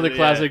 Now in the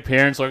classic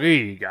parents like, here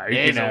you go.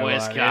 There's you a know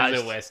West what,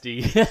 there's Coast. a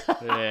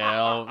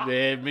Westie.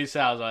 Yeah, Miss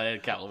House, I had a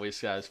couple of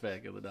West Coast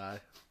back in the day.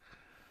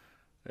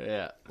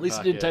 Yeah. At least it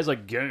fuck didn't yeah. taste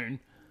like goon.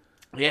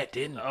 Yeah, it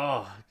didn't.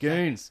 Oh,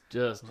 goons.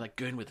 Just It's like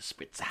goon with a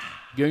spritzer.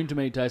 goon to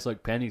me tastes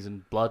like pennies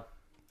and blood.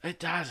 It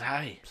does,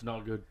 hey. It's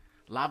not good.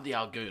 Love the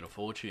old goon of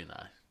fortune,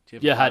 though.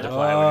 Did You ever had to play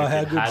play Oh, it when how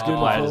you good's had to Goon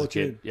play of it as a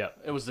Fortune? kid. Yeah, it?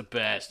 It was the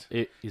best.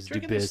 it is Do you the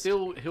reckon there's best.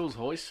 still Hills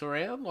Hoists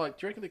around? Like,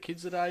 do you reckon the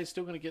kids today are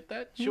still going to get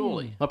that?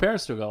 Surely. My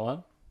parents still got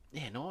one.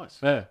 Yeah, nice.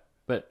 Yeah,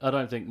 but I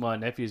don't think my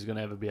nephew's going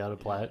to ever be able to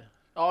play it.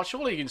 Oh,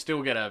 surely you can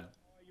still get a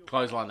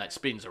clothesline that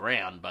spins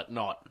around, but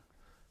not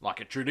like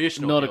a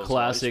traditional. Not a Hills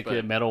classic Hoist,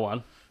 but- metal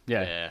one.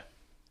 Yeah. Yeah,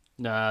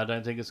 No, I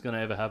don't think it's going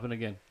to ever happen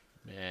again.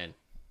 man.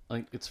 I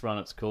think it's run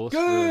its course.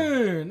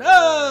 Goon!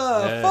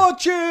 Yeah.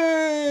 Fortune!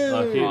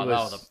 Like it Oh, they were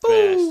was, the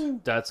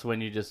best. that's when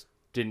you just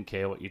didn't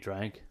care what you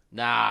drank.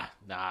 Nah.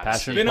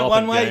 Passion. Spin it Pop one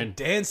and way, goon.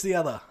 dance the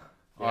other.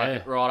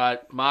 Right,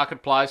 righto.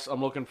 Marketplace.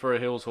 I'm looking for a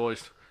Hills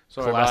Hoist.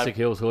 Sorry, Classic babe.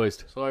 Hills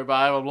Hoist. Sorry, babe.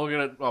 I'm looking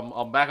at.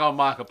 I'm back on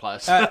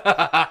Marketplace. So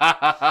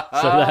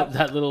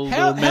that little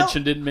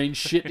mention didn't mean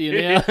shit to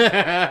you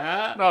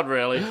now. Not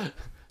really.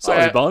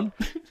 Sorry, Bon.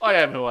 I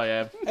am who I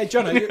am. Hey,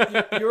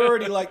 Jono, you're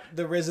already like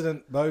the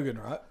resident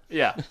bogan, right?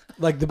 Yeah,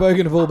 Like the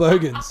bogan of all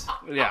bogans.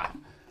 yeah.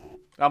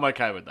 I'm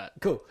okay with that.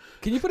 Cool.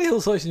 Can you put a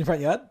Hills Hoist in your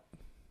front yard?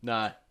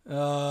 No,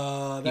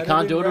 You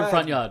can't do it in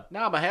front yard.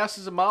 no. My house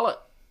is a mullet.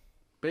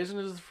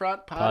 Business is the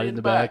front, party, Party in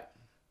the back.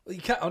 Well,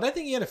 you can't. I don't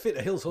think you're going to fit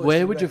a Hills Hoist. Where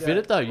in would your you fit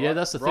it backyard. though? Yeah,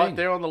 that's the Right thing.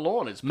 there on the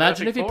lawn. It's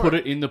Imagine if perfect you for put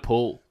it in the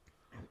pool.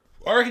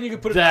 I reckon you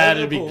could put it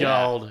That'd over the be pool.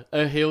 gold.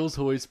 A Hills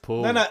Hoist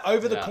pool. No,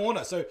 over the Yeah.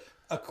 corner. So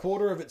a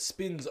quarter of it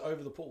spins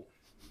over the pool.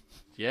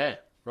 Yeah,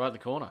 right in the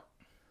corner.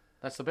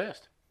 That's the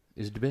best.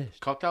 Is the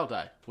best. Cocktail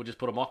day. We'll just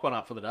put a mock one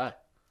up for the day.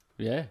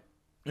 Yeah.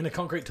 In a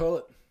concrete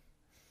toilet.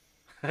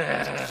 You could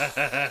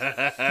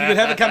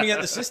have it coming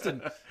out the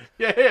cistern.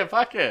 Yeah,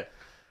 fuck yeah.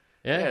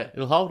 Yeah,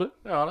 it'll hold it.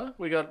 Righto.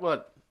 We got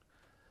what?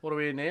 What are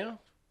we in now?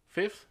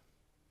 5th?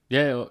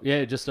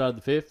 Yeah, just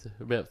started the 5th,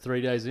 about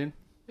 3 days in.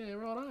 Yeah,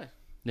 righto.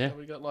 Yeah. So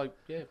we got like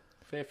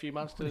fair few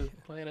months to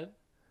plan it.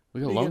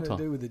 We got a What are long you going time.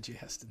 to do with the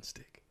jousting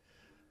stick?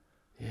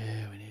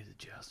 Yeah, we need a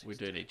jousting. We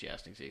do need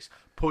jousting sticks.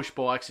 Push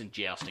bikes and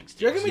jousting sticks.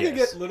 Do you reckon we could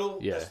Yes. get little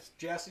Yeah.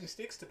 jousting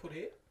sticks to put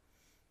here?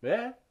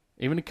 Yeah.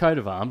 Even a coat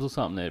of arms or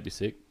something that'd be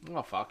sick.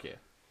 Oh, fuck yeah.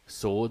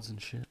 Swords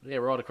and shit. Yeah,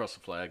 right across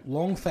the flag.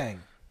 Long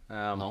fang.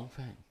 Long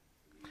fang.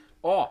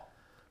 Oh.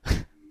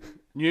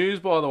 News,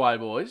 by the way,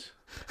 boys.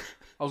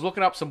 I was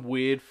looking up some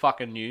weird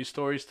fucking news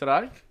stories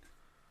today.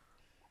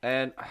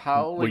 And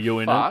holy Were you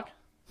in fuck.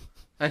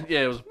 And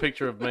yeah, it was a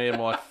picture of me and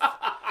my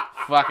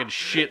fucking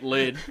shit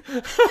lid.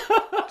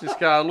 Just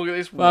go, look at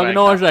this Fucking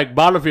wanker. Isaac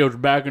Butterfield's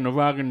back in the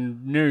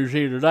fucking news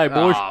here today,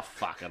 boys. Oh,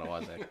 fucking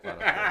Isaac.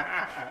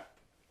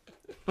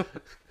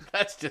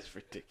 That's just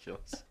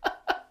ridiculous.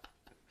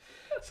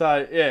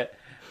 So, yeah.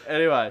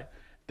 Anyway,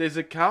 there's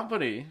a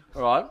company,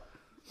 right?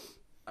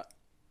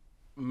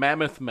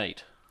 Mammoth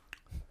Meat.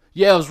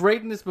 Yeah, I was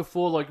reading this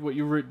before, like what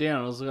you wrote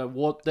down. I was like,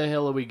 what the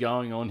hell are we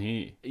going on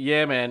here?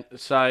 Yeah, man.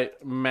 So,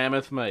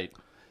 Mammoth Meat.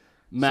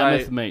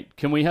 Mammoth meat.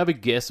 Can we have a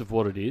guess of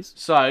what it is?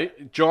 So,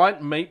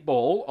 giant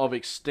meatball of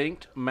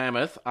extinct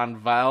mammoth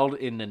unveiled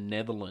in the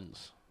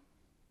Netherlands.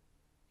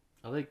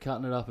 Are they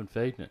cutting it up and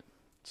feeding it?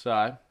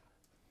 So,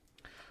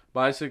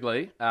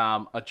 basically,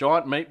 a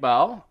giant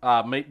meatball,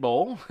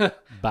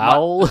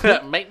 Bowl?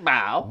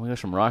 meatball, We got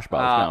some rice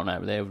bowls going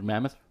over there with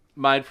mammoth.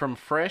 made from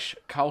fresh,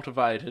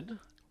 cultivated,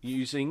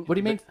 using... What do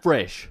you mean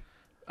fresh?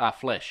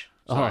 Flesh.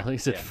 Oh, Sorry. I think you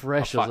said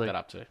fresh. I I fucked was that like,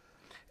 up too.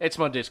 It's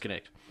my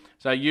disconnect.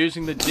 So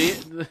using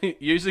the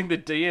using the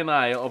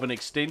DNA of an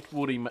extinct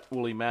woolly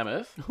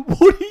mammoth.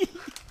 Woody?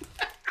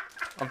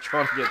 I'm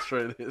trying to get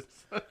through this.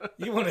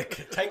 You want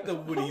to take the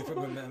woody from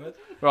a mammoth?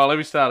 Right, let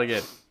me start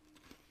again.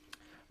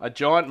 A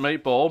giant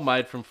meatball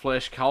made from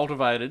flesh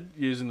cultivated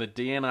using the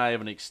DNA of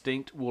an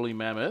extinct woolly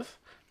mammoth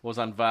was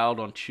unveiled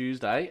on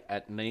Tuesday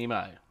at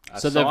Nemo, a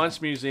So they've-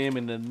 science museum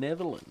in the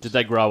Netherlands. Did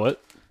they grow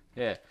it?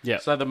 Yeah. Yeah.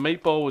 So the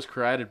meatball was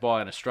created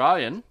by an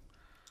Australian,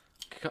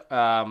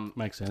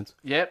 Makes sense.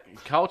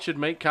 cultured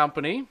meat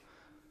company,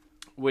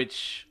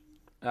 which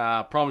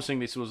promising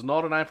this was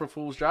not an April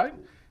Fool's joke,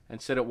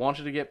 and said it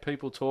wanted to get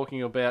people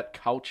talking about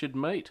cultured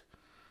meat,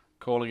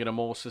 calling it a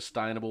more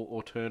sustainable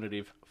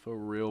alternative for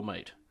real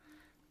meat.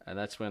 And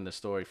that's when the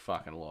story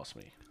fucking lost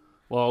me.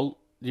 Well,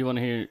 do you want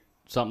to hear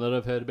something that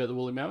I've heard about the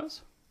woolly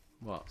mammoths?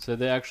 What? So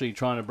they're actually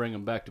trying to bring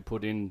them back to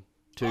put into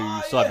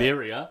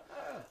Siberia.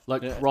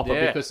 Like proper,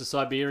 Yeah. because the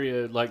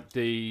Siberia, like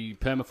the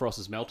permafrost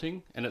is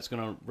melting, and it's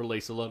going to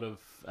release a lot of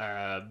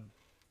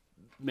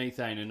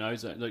methane and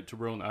ozone, like to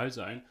ruin the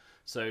ozone.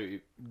 So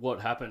what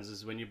happens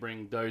is when you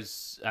bring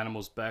those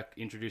animals back,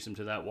 introduce them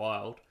to that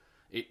wild,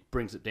 it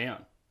brings it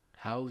down.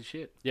 Holy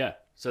shit. Yeah,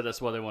 so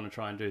that's why they want to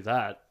try and do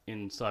that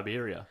in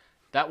Siberia.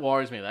 That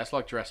worries me. That's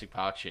like Jurassic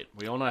Park shit.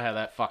 We all know how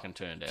that fucking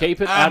turned out.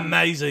 Keep it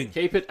Amazing.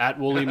 Keep it at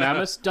woolly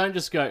mammoths. Don't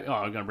just go, oh,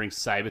 I'm going to bring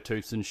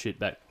saber-tooths and shit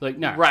back. Like,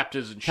 no.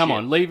 Raptors and shit. Come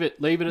on, leave it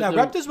at No, the,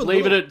 raptors were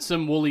leave it little. at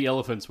some woolly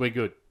elephants. We're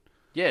good.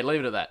 Yeah,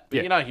 leave it at that. But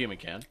Yeah. you know human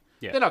can.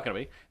 Yeah. They're not going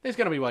to be. There's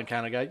going to be one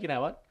can and go, you know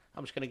what?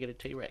 I'm just going to get a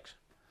T-Rex.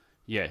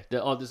 Yeah,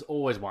 there's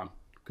always one.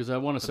 Because I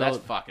want to But sell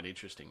that's it. fucking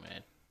interesting,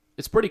 man.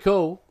 It's pretty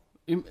cool.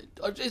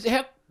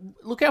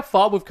 Look how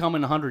far we've come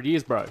in 100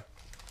 years, bro.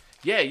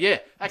 Yeah, yeah.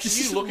 Actually,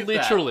 Just you look at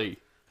literally. that.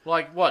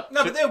 Like, what?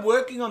 No, but they're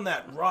working on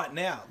that right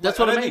now. That's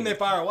Like, what I don't mean. think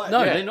they're far away.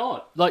 No, Yeah. they're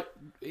not. Like,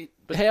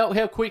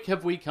 how quick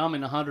have we come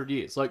in 100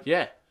 years? Like,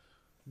 Yeah.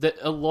 that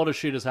a lot of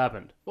shit has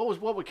happened. What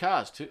were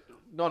cars?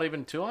 Not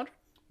even 200?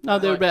 No,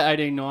 they were Like- about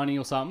 1890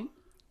 or something.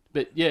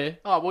 But yeah.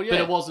 Oh, well, yeah. But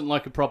it wasn't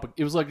like a proper.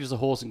 It was like just a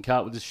horse and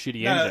cart with this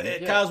shitty No,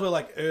 engine. cars were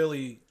like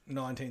early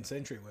 19th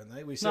century, weren't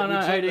they? We No, we said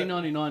that-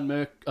 1899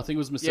 Merc. I think it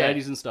was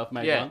Mercedes and stuff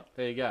made Yeah, one.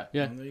 there you go.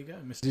 Yeah. There you go,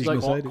 Mr. like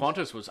Mercedes.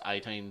 Qantas was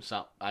 18.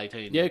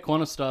 Yeah,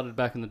 Qantas started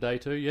back in the day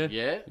too. Yeah.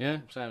 Yeah? Yeah.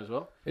 Same as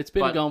well. It's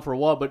been But- going for a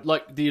while, but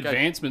like the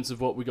advancements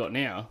of what we got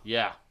now,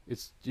 Yeah.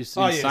 it's just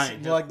Oh, insane.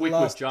 yes, like the Quick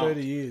last we've jumped.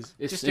 30 years.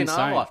 It's Just insane.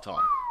 in our lifetime.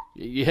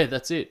 Yeah,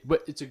 that's it.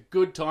 But it's a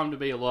good time to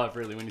be alive,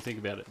 really, when you think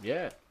about it.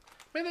 Yeah.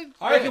 I mean,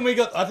 I reckon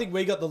I think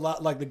we got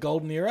the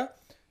golden era.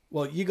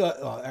 Well, you got,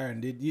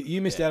 Aaron did.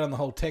 You missed out on the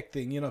whole tech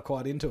thing. You're not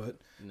quite into it.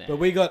 Nah. But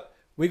we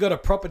got a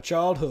proper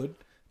childhood,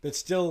 but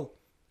still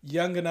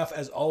young enough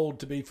as old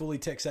to be fully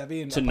tech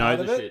savvy and To a know part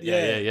the of it. shit.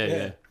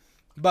 Yeah.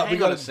 But we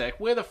Hang on got a sec.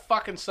 We're the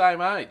fucking same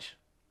age.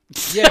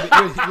 Yeah,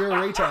 but you're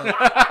a retailer.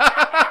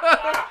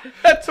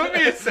 That took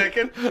me a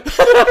second.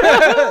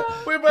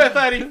 We're both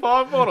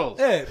 85 models.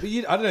 Yeah, but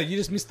I don't know. You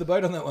just missed the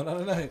boat on that one. I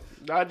don't know.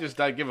 I just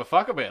don't give a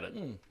fuck about it.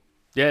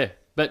 Yeah,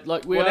 but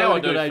like we Well, now are I at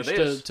a good do age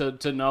for this.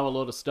 to know a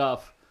lot of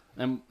stuff,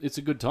 and it's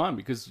a good time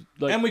because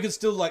like And we could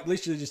still like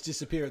literally just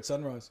disappear at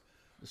sunrise.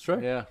 it's true.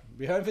 Yeah.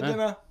 Be home for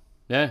dinner.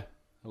 Yeah.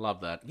 I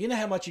love that. You know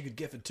how much you could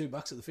get for $2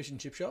 at the fish and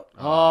chip shop?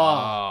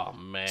 Oh,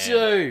 man.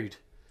 Dude,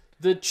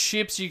 the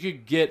chips you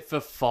could get for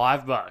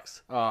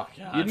 $5. Oh,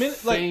 God. You'd min-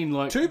 fiend,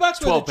 like, $2 worth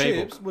 12 of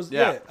people. chips was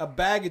Yeah. a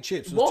bag of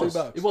chips It was was.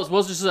 $2. It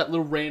was just that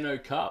little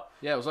Rano cup.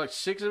 Yeah, it was like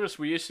 6 of us.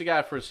 We used to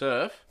go for a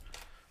surf,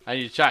 and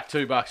you chuck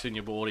 $2 in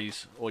your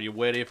boardies, or your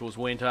wetty if it was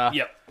winter.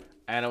 Yep.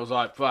 And it was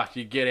like, fuck,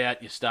 you get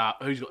out, you start.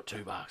 Who's got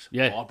 $2?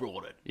 Yeah. I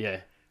brought it. Yeah.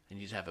 and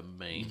you'd have a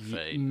mean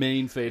feed.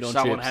 Mean feed If on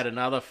someone chips. had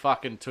another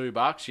fucking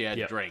 $2, you had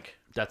Yep. drink.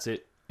 That's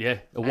it. Yeah,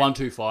 a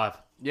 125.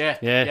 Yeah,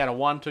 Yeah. you had a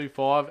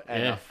 125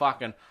 and Yeah. a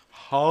fucking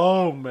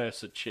whole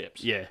mess of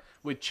chips. Yeah.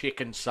 With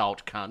chicken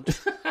salt, cunt.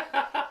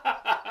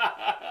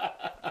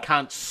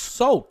 Cunts.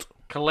 Salt.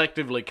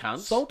 Collectively cunts.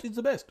 Salt is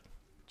the best.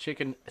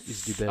 Chicken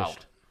Is the salt.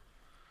 best.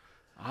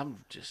 I don't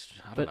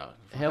But know.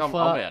 how I'm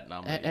far?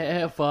 outnumbered.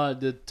 How far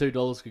did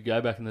 $2 could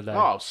go back in the day?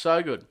 Oh,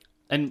 so good.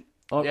 And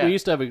Yeah. we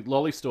used to have a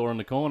lolly store on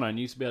the corner, and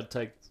you used to be able to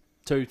take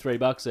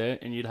 $2-3 there,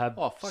 and you'd have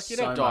Oh, fuck, you'd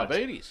so have much.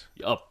 diabetes.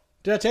 Oh,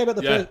 Did I tell you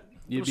about the yeah. first?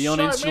 You'd There be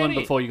on was so insulin many.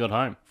 before you got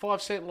home.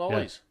 5-cent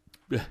lollies.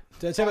 Did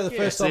I tell you about the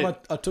first That's time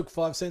it. I took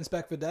 5 cents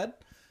back for Dad?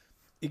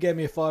 He gave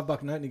me a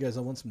 $5 note and he goes,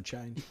 "I want some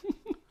change."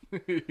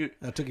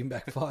 I took him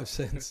back 5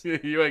 cents.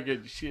 You ain't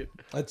getting shit.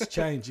 That's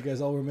change. He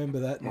goes, "I'll remember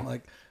that." And I'm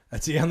like,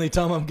 "That's the only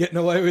time I'm getting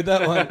away with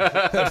that one."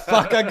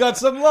 Fuck, I got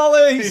some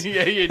lollies.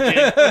 Yeah, you did.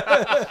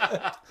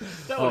 That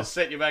would have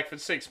set you back for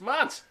 6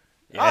 months.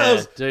 that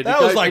was, dude, that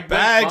it was go- like it went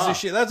bags far. of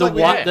shit. That's The like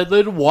white, the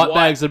little white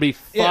bags would be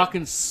Yeah.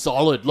 fucking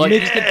solid. Like you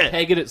Mixed- could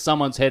peg it at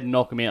someone's head and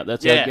knock them out.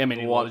 That's Yeah, how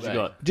many white lollies you bag.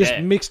 got. just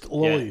Yeah. mixed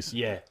lollies.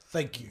 Yeah,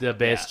 Thank you. the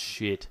best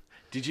shit.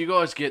 Did you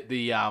guys get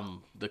the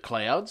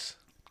clouds?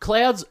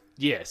 Clouds,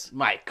 yes.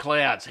 Mate,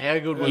 clouds. How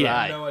good were I they?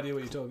 have no idea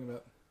what you're talking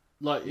about.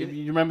 Like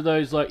you remember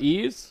those like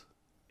ears?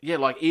 Yeah,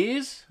 like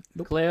ears.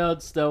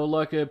 Clouds. They were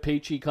like a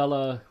peachy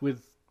color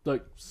with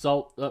like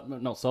salt,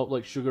 not salt,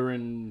 like sugar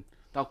and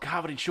They were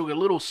covered in sugar.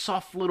 Little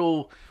soft,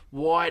 little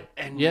white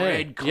and Yeah,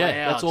 red clouds.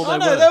 yeah, that's all Oh they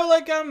no, were. they were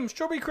like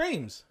strawberry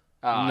creams.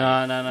 Oh,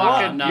 No, you no, no,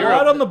 fucking- no, you're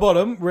White a- on the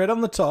bottom, red on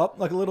the top,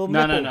 like a little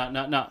no, nipple.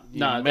 no.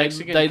 They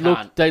Mexican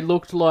cunt. they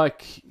looked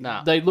like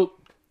Nah. they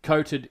looked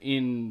coated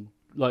in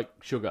like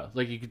sugar,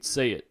 like you could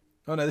see it.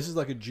 Oh no, this is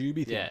like a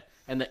jubie thing. Yeah,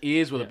 and the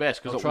ears were the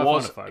best I'll because try it to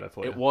was find a photo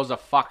for it you. was a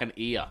fucking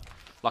ear,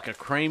 like a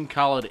cream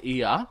coloured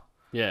ear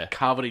Yeah,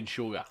 covered in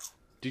sugar.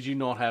 Did you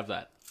not have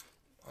that?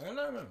 I don't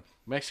know.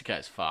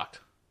 Mexico's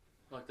fucked.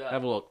 like that.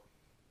 Have a look.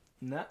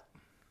 Nah.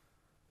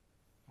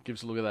 Give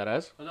us a look at that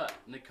as. Like that.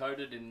 And they're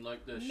coated in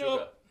like the sugar.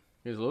 Nope.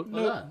 Here's a look.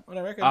 Like that. I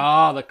don't reckon.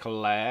 Ah, the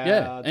cloud.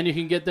 Yeah, and you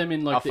can get them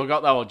in like I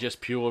forgot they were just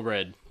pure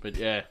red, but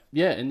yeah.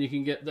 Yeah, and you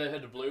can get they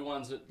had the blue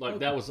ones that like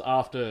that was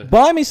after.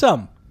 Buy me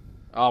some.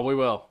 Oh, we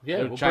will. Yeah,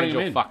 It'll we'll change bring 'em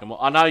your in. fucking.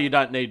 I know you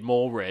don't need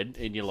more red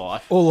in your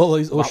life. All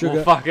lollies, all but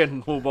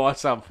sugar. we'll buy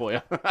some for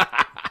you.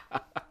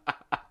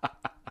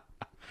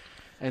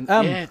 And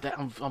yeah,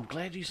 I'm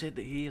glad you said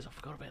the ears. I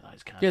forgot about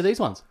those cunts. Yeah, these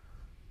ones.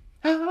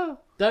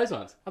 Those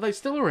ones. Are they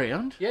still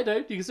around? Yeah,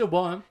 dude, you can still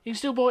buy them. You can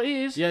still buy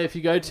ears. Yeah, if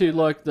you go to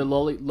like the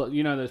lolly,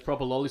 you know those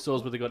proper lolly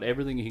stores where they got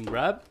everything you can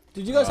grab.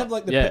 Did you guys have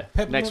like the Yeah.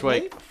 peppermint Next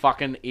week, leaf?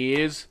 fucking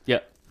ears, Yeah,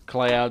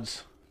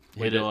 clouds.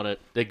 We're Hit it. doing it.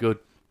 they're good.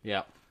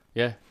 Yeah.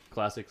 Yeah,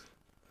 classics.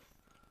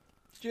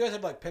 Did you guys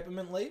have like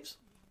peppermint leaves?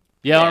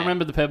 Yeah, I Yeah.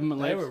 remember the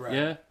peppermint They leaves. were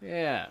rad.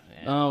 Yeah,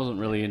 Yeah. I wasn't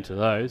really into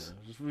those.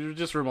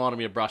 Just reminded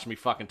me of brushing my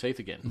fucking teeth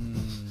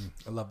again.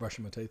 I love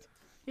brushing my teeth.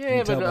 Yeah,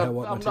 you tell but by how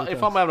white my I'm not, teeth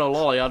if are? I'm having a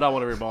lolly, I don't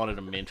want to be reminded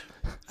of mint.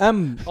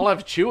 Oh. I'll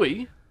have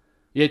chewy,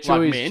 Yeah,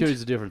 Chewy's, mint.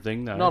 Chewy's a different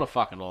thing though. not a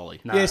fucking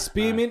lolly. Nah, Yeah,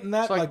 spearmint and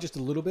that, It's like- like just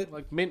a little bit.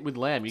 Like mint with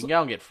lamb, you can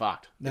go and get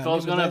fucked. No, If I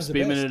was mint going to have lamb's the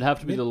spearmint, best. it'd have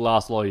to be Mint- the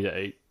last lolly to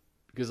eat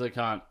because they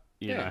can't,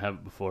 you know, Yeah. have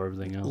it before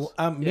everything else.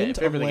 Mint if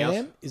on everything lamb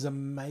else- is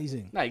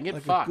amazing. No, you can get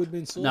like fucked. a good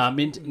mint sauce. Nah,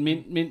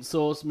 mint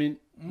sauce,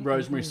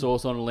 rosemary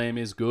sauce on a lamb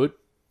is good.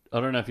 I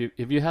don't know if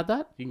have you had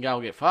that? You can go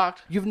and get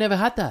fucked. You've never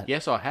had that?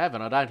 Yes, I have,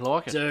 and I don't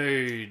like it.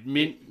 Dude,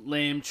 mint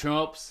lamb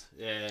chops.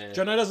 Yeah.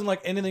 Jono doesn't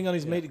like anything on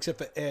his meat except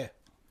for air.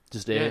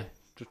 Just Yeah. air.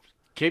 Just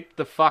keep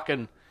the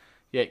fucking...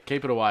 Yeah,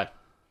 keep it away.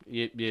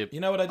 You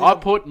know what I did? I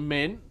put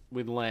mint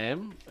with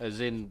lamb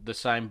as in the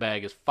same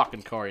bag as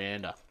fucking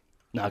coriander.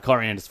 No,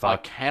 coriander's I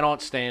fuck.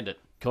 cannot stand it.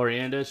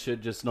 Coriander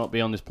should just not be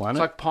on this planet.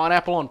 It's like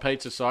pineapple on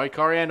pizza, sorry.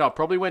 Coriander, I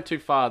probably went too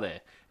far there.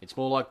 It's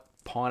more like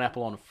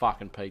pineapple on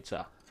fucking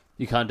pizza.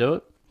 You can't do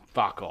it.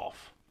 Fuck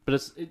off.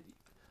 But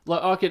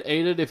like I could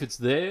eat it if it's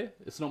there.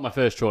 It's not my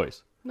first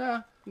choice.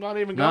 Nah, not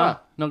even No, gonna.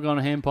 not going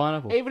to ham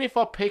pineapple. Even if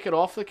I pick it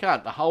off the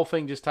cunt, the whole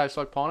thing just tastes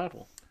like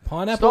pineapple.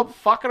 Pineapple. Stop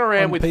fucking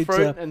around on with pizza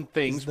fruit and is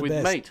things the with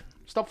best. meat.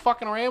 Stop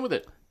fucking around with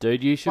it.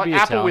 Dude, you should Like be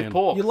apple Italian. with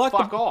pork. You like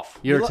Fuck the- off.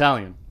 You're You li-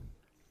 Italian.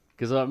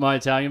 Because my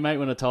Italian mate,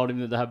 when I told him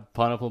that they have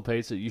pineapple on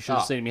pizza, you should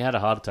have Oh. seen him. He had a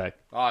heart attack.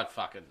 I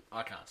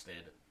can't stand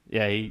it.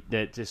 Yeah,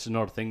 that's just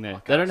not a thing there.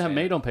 can't They don't have stand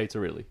meat it. on pizza,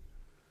 really.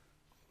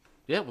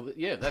 Yeah, well,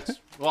 yeah, that's...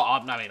 Well,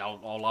 I mean,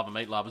 I'll love a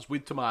meat lovers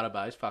with tomato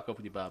base. Fuck off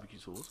with your barbecue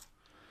sauce.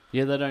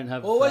 Yeah, they don't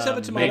have. Always have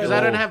a tomato Because meat they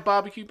at don't all. have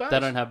barbecue base. They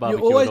don't have You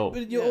barbecue always, at all.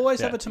 but you Yeah. always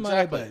Yeah. have a tomato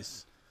Exactly.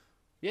 base.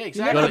 Yeah, You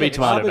exactly. never Gotta be have a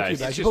tomato barbecue base.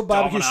 base. It's You just put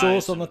barbecue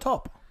Domino's sauce on the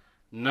top.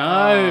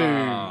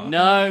 No,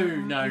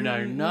 no.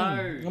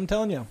 I'm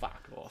telling you.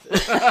 Fuck off.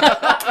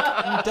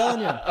 I'm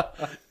telling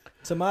you.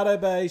 Tomato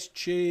base,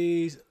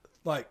 cheese.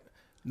 Like,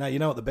 no, you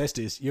know what the best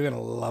is? You're going to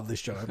love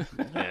this, John.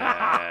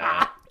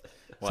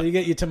 So you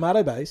get your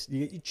tomato base, you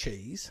get your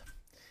cheese,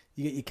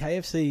 you get your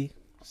KFC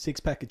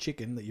 6-pack of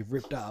chicken that you've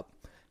ripped up,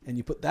 and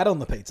you put that on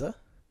the pizza.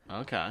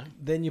 Okay.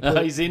 Then you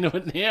put He's into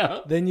it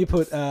now. then you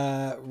put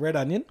red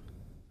onion,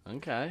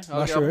 Okay.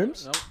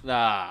 Mushrooms?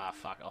 Nah,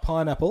 fuck off.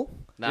 pineapple,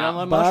 You don't Nah.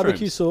 like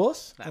barbecue mushrooms?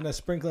 sauce, and a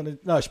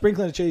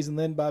sprinkling of cheese and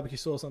then barbecue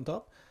sauce on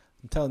top.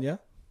 I'm telling you.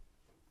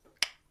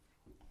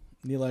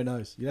 Nilo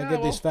knows. You don't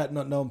get this fat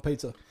not knowing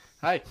pizza.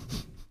 Hey,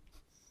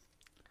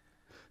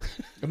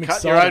 I'm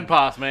cut your own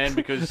path, man,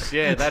 because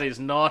that is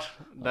not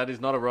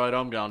a road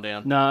I'm going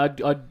down. No,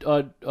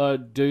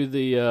 I'd do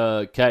the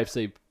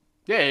KFC.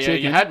 Yeah,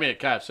 Chicken. you had me at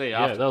KFC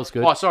after. that was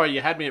good. Oh, sorry,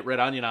 you had me at Red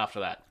Onion after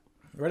that.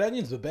 Red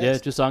onion's the best. Yeah,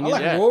 just I onion.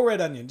 like Yeah. raw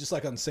red onion, just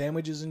like on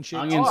sandwiches and shit.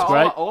 Onion. It's I'll,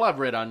 great. I'll have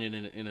red onion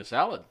in a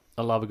salad.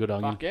 I love a good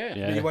onion. Fuck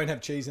yeah. But you won't have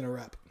cheese in a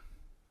wrap.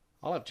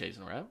 I'll have cheese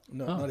in a wrap.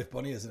 Not if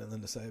Bonnie has anything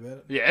to say about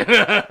it.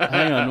 Yeah.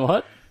 Hang on,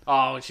 what?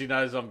 Oh, she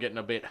knows I'm getting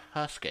a bit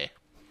husky.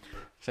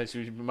 So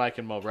she's been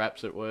making my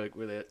wraps at work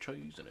without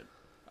cheese in it.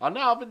 I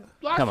know, I've been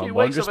last Come few on,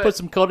 Bon, weeks. just I've put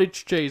some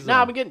cottage cheese No, on.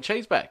 I've been getting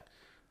cheese back.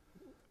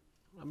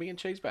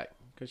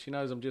 Because she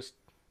knows I'm just...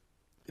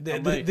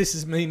 me. This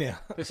is me now.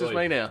 This is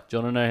me now. Do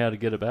you want to know how to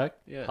get it back?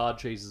 Yeah. Hard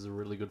cheeses are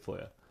really good for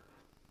you.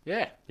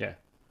 Yeah. Yeah.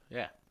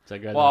 Yeah. So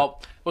go Well,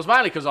 it was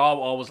mainly because I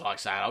was like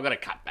saying, I've got to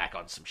cut back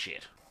on some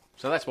shit.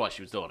 So that's why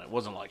she was doing it. It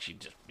wasn't like she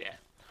just,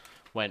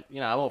 went,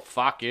 well,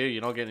 fuck you.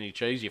 You're not getting any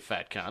cheese, you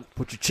fat cunt.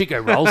 put your Chico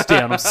rolls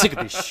down. I'm sick of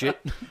this shit.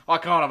 I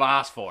kind of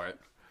asked for it.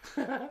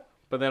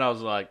 But then I was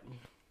like,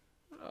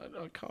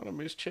 I kind of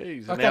miss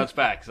cheese. And now it's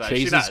back. So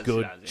Cheese she knows, is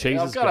good. She knows, Cheese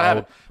I've is got to have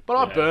it. gold. But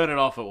I burn it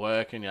off at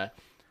work and,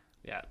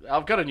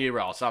 I've got a new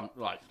roll.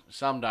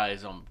 Some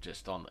days I'm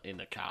just in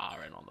the car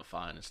and on the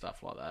phone and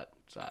stuff like that.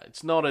 So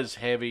it's not as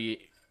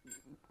heavy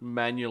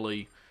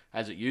manually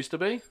as it used to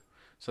be.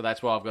 So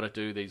that's why I've got to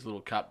do these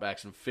little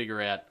cutbacks and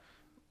figure out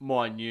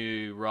my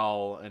new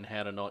role and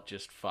how to not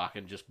just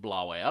fucking just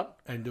blow out.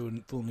 And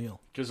doing full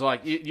meal. Because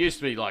it used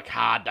to be like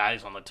hard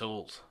days on the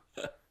tools,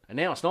 and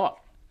now it's not.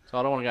 So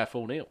I don't want to go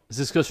full Neil. Is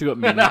this because you got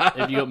minions?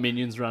 Have you got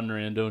minions running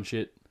around doing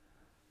shit?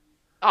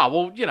 Oh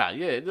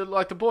well,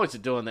 like the boys are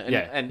doing that,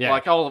 and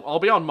like I'll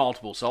be on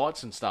multiple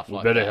sites and stuff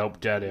like that. Better help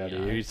Dad out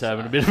here. He's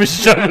having a bit of a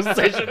struggle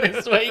session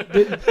this week.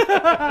 Did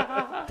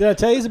I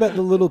tell you about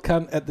the little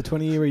cunt at the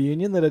 20-year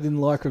reunion that I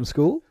didn't like from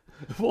school?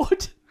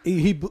 What?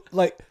 He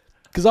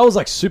because I was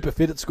like super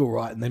fit at school,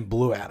 right, and then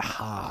blew out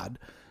hard.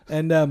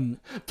 And And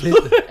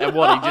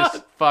what, he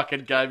just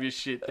fucking gave you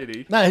shit, did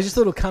he? no, he's just a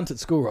little cunt at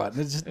school, right? And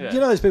it's just, you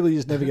know those people you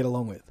just never get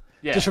along with.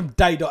 Yeah. Just from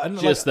day dot. And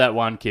Just that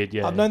one kid,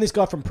 yeah. I've known this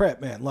guy from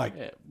prep, man. Like,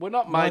 Yeah, we're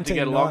not made to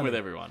get along 1990. with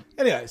everyone.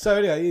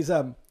 Anyway, he's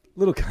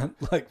little cunt,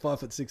 like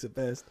 5'6" at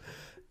best,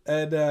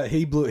 and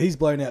he's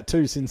blown out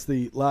too since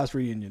the last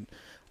reunion.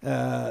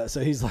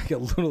 So he's like a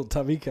little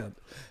tubby cunt,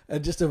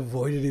 and just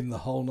avoided him the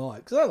whole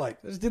night because I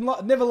just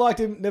never liked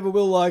him, never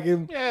will like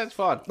him. Yeah, it's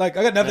fine. Like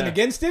I got nothing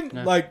against him.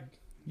 Like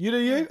you do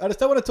you. I just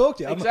don't want to talk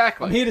to you.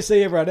 Exactly. I'm here to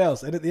see everyone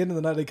else. And at the end of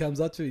the night, he comes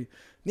up to me.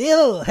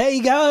 Neil, how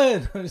you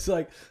going? I'm just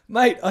like,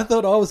 mate, I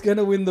thought I was going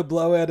to win the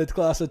blowout at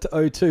class at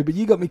 02, but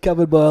you got me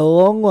covered by a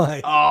long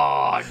way.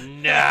 Oh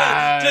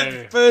no!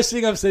 Just first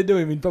thing I've said to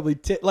him in probably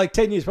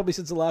 10 years, probably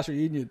since the last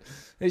reunion.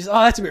 And he's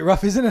that's a bit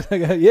rough, isn't it? I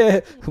go,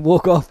 yeah,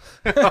 walk off.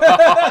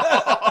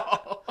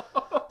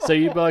 So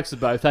you blokes have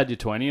both had your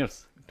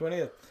 20th.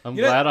 20th. I'm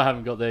glad I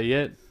haven't got there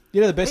yet. You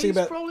know the best thing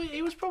about...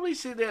 He was probably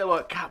sitting there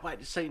like, can't wait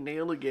to see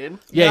Neil again.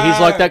 Yeah, he's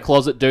No. like that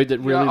closet dude that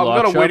really I've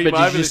likes gotta you, win him but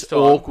he's over this just time.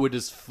 awkward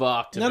as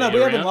fuck. No, we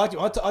haven't liked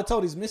him. I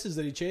told his missus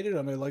that he cheated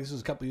on her. Like, this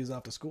was a couple of years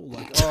after school.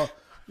 Like, you're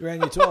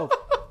around year 12.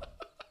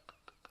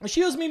 And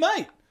she was me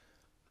mate.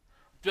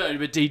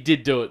 But he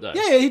did do it though.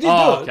 Yeah, he did do it.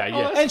 Okay,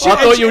 yeah. And I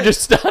thought you were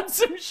just starting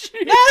some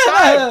shit.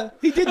 No,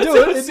 he did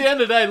do It's it. the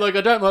end of the day, like,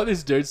 I don't like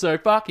this dude, so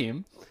fuck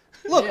him.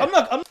 Look,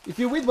 if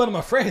you're with one of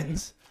my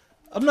friends,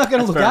 I'm not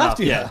going to look Fair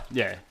after enough.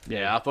 you.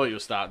 Yeah, I thought you were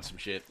starting some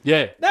shit.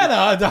 Yeah. No,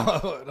 I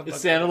don't. It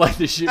sounded like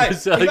the shit Hey,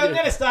 was if I'm going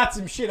to start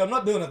some shit, I'm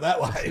not doing it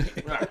that way.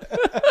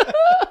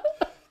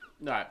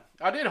 No,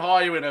 I did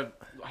hold you in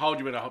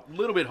a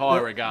little bit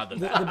higher regard than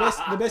that.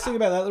 The best thing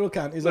about that little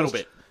cunt is Little I was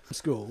bit. in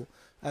school.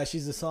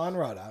 She's a sign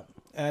writer,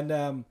 and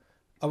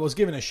I was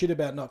giving her shit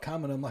about not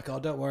coming. I'm like, oh,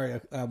 don't worry,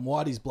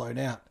 Whitey's blown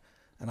out.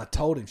 And I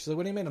told him. She's like,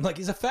 what do you mean? I'm like,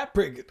 he's a fat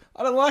prick.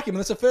 I don't like him. And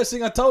that's the first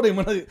thing I told him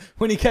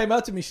when he came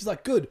up to me. She's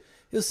like, good.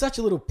 He was such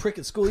a little prick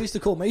at school. He used to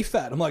call me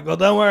fat. I'm like, well,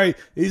 don't worry.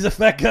 He's a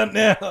fat cunt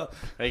now.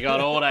 He got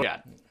all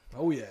that.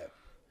 Oh, yeah.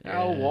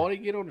 Oh, why do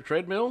you get on the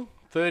treadmill?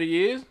 30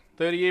 years?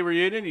 30-year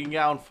reunion? You can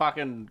go and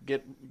fucking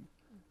get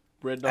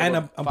red dog.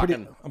 And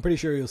I'm pretty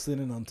sure he was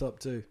thinning on top,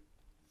 too.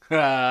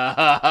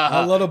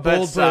 A lot of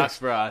bald pricks.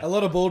 Bro. A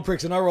lot of bald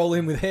pricks. And I roll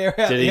in with hair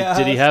out Did the he ass.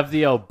 have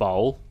the old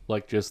bowl?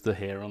 Like just the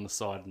hair on the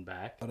side and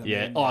back? Yeah.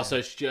 remember. Oh, so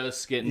it's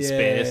just getting Yeah.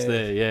 sparse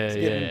there. Yeah,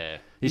 getting- yeah.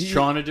 He's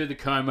trying to do the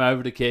comb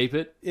over to keep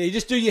it. Yeah, you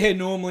just do your hair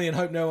normally and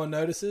hope no one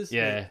notices.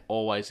 Yeah.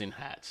 Always in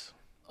hats.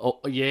 Oh,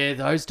 yeah,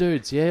 those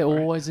dudes. Yeah,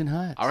 always in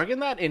hats. I reckon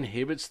that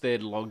inhibits their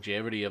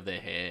longevity of their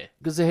hair.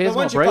 Because the hair's But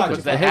once not you cut breathing. it,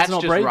 Because The the head's hat's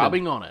not just breathing.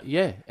 rubbing on it.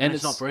 Yeah, and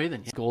it's not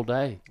breathing. It's all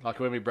day. Like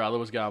when my brother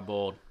was going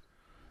bald.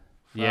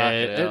 Yeah,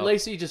 Fucking at hell.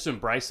 least he just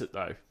embrace it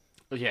though.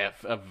 Yeah,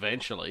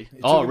 eventually.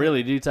 Oh,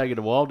 really? Did you take it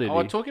a while? Did Oh,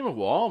 he? it took him a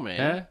while, man.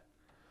 Yeah.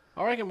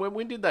 I reckon when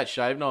we did that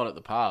shave night at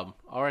the pub,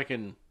 I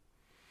reckon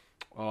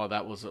Oh,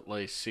 that was at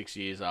least 6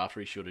 years after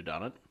he should have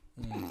done it.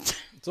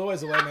 It's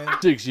always the way, man.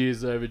 6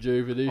 years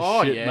overdue for this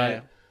Oh, shit, yeah.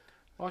 mate.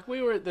 Like,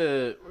 we were at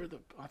the...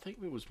 I think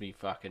it was me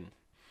fucking...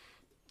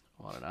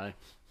 I don't know.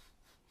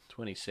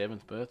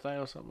 27th birthday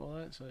or something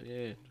like that. So,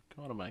 yeah,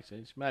 kind of makes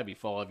sense. Maybe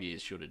 5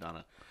 years should have done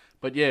it.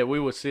 But, yeah, we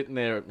were sitting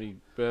there at my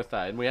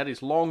birthday, and we had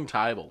this long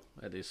table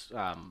at this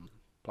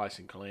place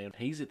in Cologne.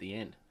 He's at the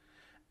end.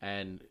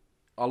 And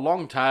a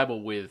long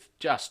table with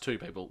just two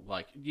people.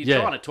 Like, you're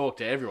trying to talk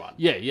to everyone.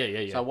 Yeah.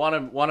 So one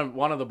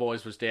of the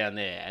boys was down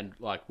there, and,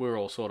 like, we're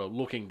all sort of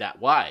looking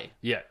that way.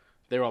 Yeah.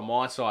 They're on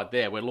my side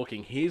there. We're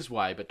looking his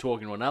way, but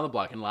talking to another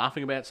bloke and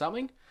laughing about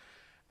something.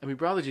 And my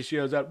brother just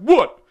yells out,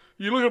 "What?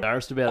 You look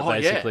Embarrassed about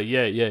it, basically.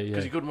 Yeah.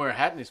 Because he couldn't wear a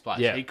hat in this place.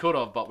 Yeah. He could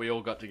have, but we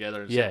all got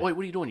together and said, "Wait,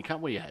 what are you doing? You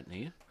can't wear your hat in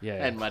here." Yeah.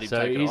 And made him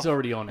so take it he's off.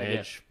 already on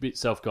edge, bit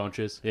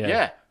self-conscious. Yeah.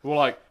 Yeah. We're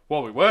like,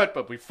 well, we weren't,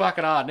 but we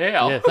fucking are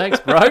now. Yeah, thanks,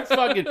 bro.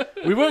 Fucking,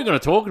 we weren't going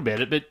to talk about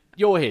it, but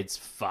your head's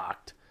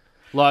fucked.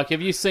 Like,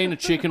 have you seen a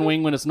chicken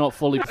wing when it's not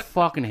fully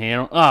fucking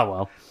hair on? Oh,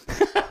 well.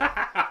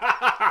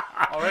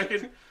 I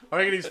reckon I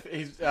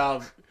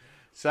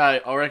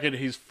reckon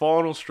his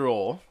final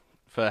straw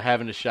for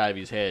having to shave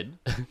his head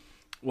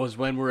was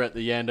when we were at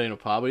the Yandina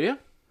pub here.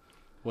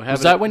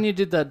 Was that when you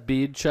did that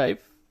beard shave?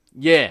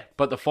 Yeah,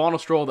 but the final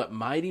straw that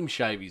made him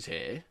shave his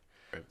hair.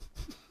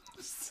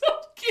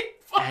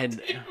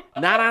 And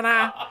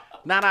nah.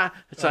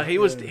 So he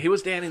was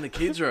down in the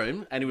kids'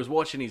 room and he was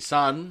watching his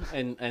son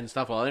and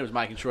stuff like that. He was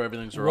making sure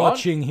everything's all right.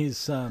 Watching his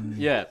son.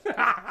 Yeah.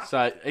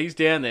 So he's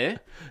down there,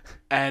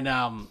 and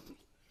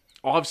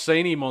I've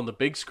seen him on the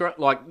big screen,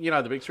 like, you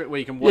know, the big screen where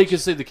you can watch. Yeah, you can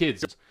see the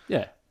kids.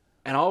 Yeah.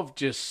 And I've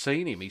just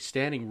seen him. He's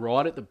standing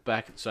right at the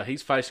back, so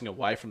he's facing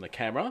away from the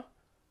camera.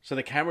 So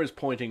the camera is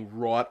pointing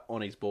right on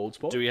his bald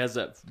spot. So he has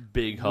that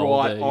big hole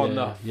Right there, on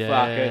yeah. the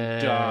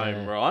fucking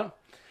dome, right?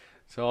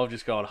 So I've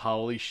just gone,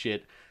 holy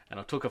shit. And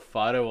I took a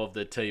photo of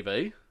the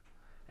TV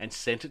and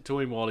sent it to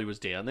him while he was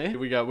down there. Here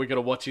we go. We're going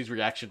to watch his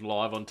reaction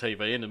live on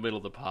TV in the middle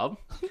of the pub.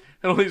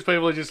 And all these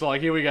people are just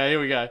like, here we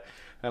go.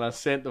 And I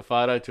sent the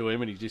photo to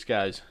him and he just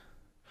goes,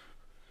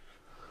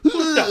 what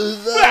the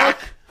fuck?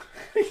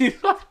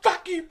 He's like,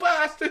 fuck you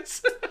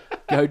bastards.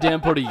 Go down,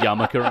 put a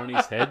yarmulke on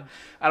his head. And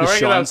I The reckon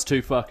shine's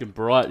too fucking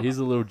bright. Here's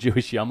a little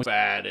Jewish yarmulke.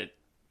 bad it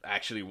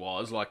actually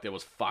was. Like, there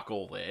was fuck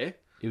all there.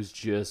 It was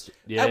just,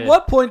 yeah. At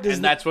what point does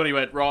And that's when he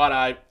went,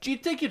 righto. Do you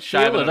think you'd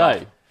Shaving feel it it, off.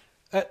 eh?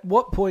 at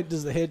what point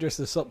does the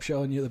hairdresser stop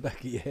showing you the back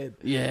of your head?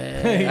 Yeah.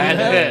 And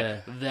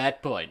at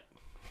that point.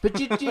 But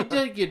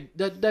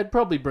they'd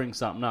probably bring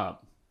something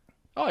up.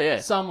 Oh, yeah.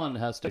 Someone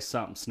has to say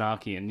something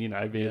snarky and, you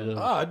know, be a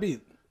little... Oh, I'd be.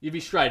 You'd be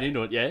straight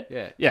into it, yeah?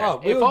 Yeah. Yeah. Oh,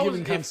 we If were I was-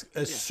 giving cunts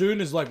as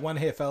soon as like one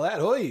hair fell out.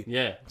 Oi,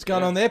 Yeah. what's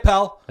going on there,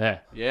 pal? Yeah.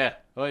 Yeah.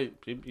 Oh,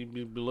 you'd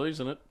be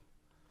losing it.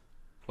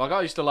 Like,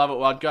 I used to love it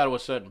when I'd go to a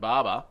certain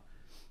barber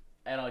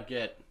and I'd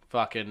get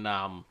fucking,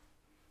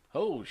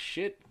 oh,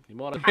 shit. You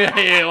might have...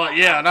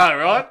 yeah, I know,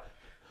 right?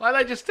 Like,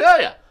 they just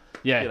tell you.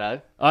 Yeah. You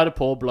know? I had a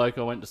poor bloke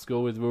I went to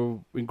school with. We were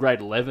in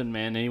grade 11,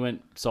 man, and he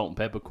went salt and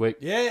pepper quick.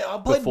 Yeah, I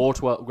played. Before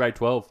grade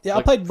 12. Yeah,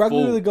 Like, I played rugby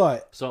full with a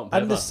guy. Salt and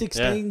pepper. Under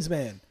 16s,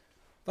 man.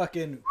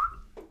 Fucking.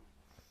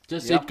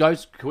 Just Yep. it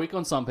goes quick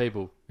on some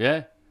people.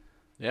 Yeah.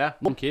 Yeah.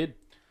 One kid.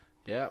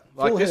 Yeah.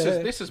 Like, Full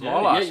hair. this is my Yeah,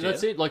 last yeah, year.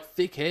 that's it. Like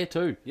thick hair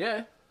too.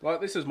 Yeah. Like,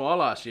 this is my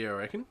last year, I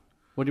reckon.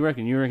 What do you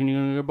reckon? You reckon you're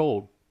gonna go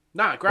bald?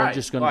 Nah, great. Or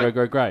just gonna Like,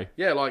 go grey?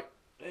 Yeah, like,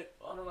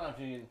 I don't know if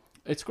you...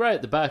 It's grey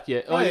at the back,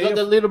 yeah. Oh, yeah, you got you're-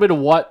 that little bit of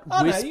white Oh,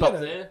 no, wisp you up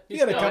got there. You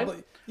got a It's couple.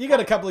 going. You got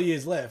a couple of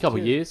years left. Couple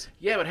of years.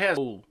 Yeah, but how's...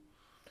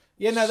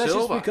 Yeah, no, that's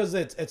Silver. just because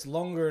it's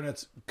longer and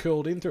it's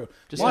curled in through it.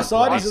 Just My embrace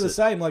sideys are the it.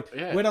 same. Like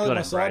Yeah. when I let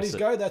Gotta my embrace sideys it.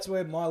 go, that's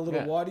where my little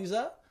Yeah. whiteys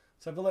are.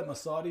 So if I let my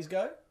sideys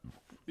go,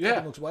 Yeah.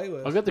 it looks way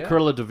worse. I've got the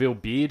Cruella de Vil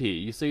beard here.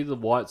 You see the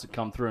whites that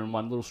come through in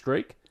one little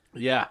streak?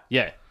 Yeah.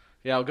 Yeah.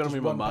 Yeah, I've got them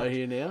in my one mo patch.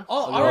 here now.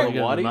 Oh, I've I got reckon-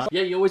 them whiteys.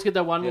 Yeah, you always get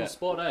that one Yeah. little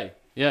spot, eh?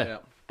 Yeah. Yeah.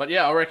 But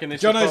yeah, I reckon this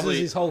Jono's is is probably...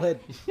 his whole head.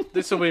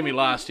 This will be my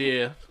last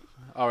year,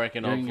 I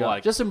reckon, There of you go.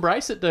 like... Just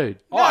embrace it, dude.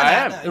 Oh, I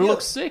am. no, It you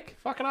looks gotta- sick.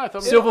 Fucking oath.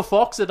 I'm Silver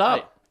fox it Hey,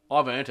 up.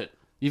 I've earned it.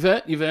 You've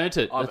earned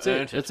it. I've That's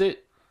earned it. it. That's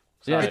it.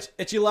 Yeah.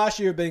 It's your last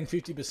year of being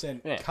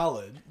 50% Yeah.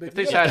 coloured. But If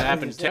this you gotta hadn't go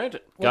happened, years turned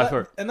it. Go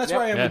for it. And that's Yep.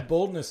 where I am Yeah. with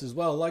baldness as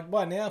well. Like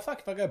by now, fuck,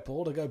 if I go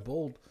bald, I go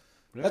bald.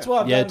 That's why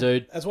I've Yeah, done,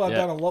 dude. That's why I've Yeah.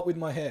 done a lot with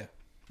my hair.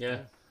 Yeah.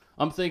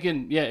 I'm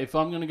thinking, yeah, if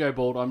I'm going to go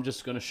bald, I'm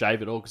just going to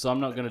shave it all because I'm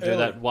not going to do Early.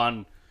 that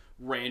one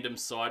random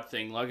side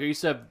thing. Like, I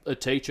used to have a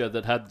teacher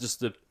that had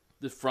just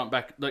the front,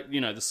 back, like, you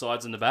know, the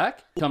sides and the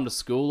back. Come to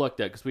school like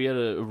that because we had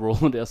a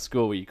rule at our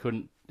school where you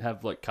couldn't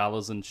have, like,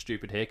 colours and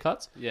stupid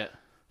haircuts. Yeah.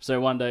 So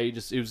one day,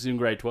 he was in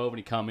grade 12 and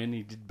he come in,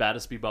 he did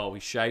Battersby Bowl. He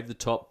shaved the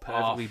top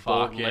perfectly fuck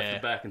bald and yeah. left the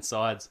back and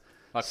sides.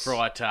 Like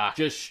Fry Tuck.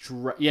 Just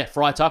straight, yeah,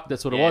 fry tuck,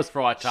 that's what it Yeah, was.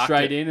 fry tucked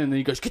Straight it. in, and then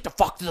he goes, get the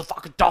fuck to the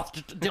fucking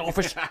doctor, to the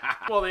office.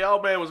 Well, the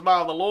old man was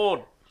mowing the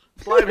lawn.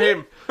 Blame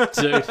him.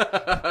 Dude.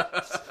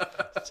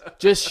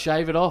 Just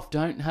shave it off.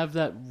 Don't have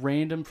that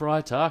random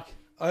fry tuck.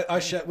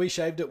 We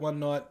shaved it one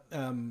night.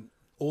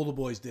 All the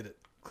boys did it,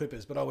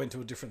 Clippers, but I went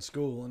to a different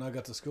school and I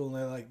got to school and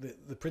they're like,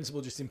 the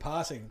principal just in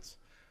passing, it's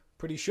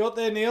pretty short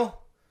there, Neil.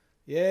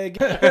 Yeah.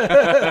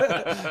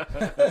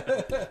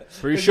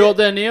 Pretty short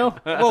there, Neil.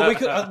 Well, we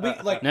could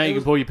like Now you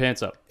can pull your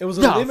pants up. it was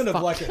a No, limit of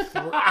fuck. like a.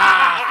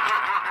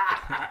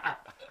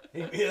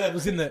 Yeah, it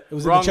was in the. It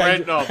was Wrong in the change.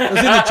 red knob. It was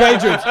in the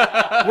change rooms.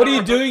 What are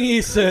you doing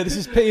here, sir? This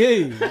is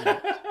PE.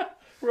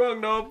 Wrong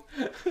knob.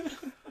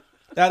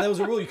 Now there was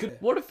a rule you could.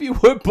 What if you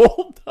were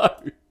bald though?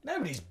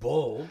 Nobody's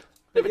bald.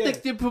 Yeah, but Yeah.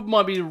 that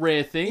might be a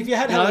rare thing. If you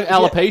had know, if you-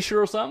 alopecia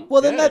or something.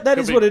 Well, then Yeah, that could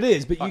is be what it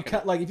is. But you fucking-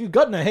 can't like if you've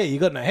got no hair, you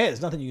got no hair.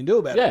 There's nothing you can do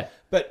about Yeah. it.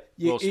 But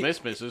you, Will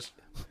Smith misses.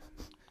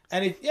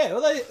 and it, yeah,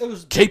 well, it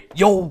was Keep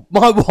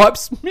my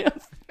wife's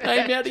mouth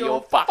name out of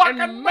your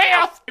fucking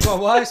mouth. my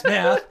wife's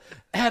mouth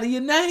out of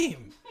your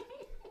name.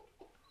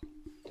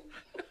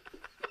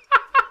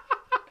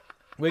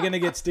 We're gonna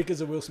get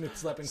stickers of Will Smith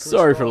slapping Chris.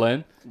 Sorry for Rock.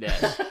 Len.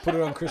 Yes. Put it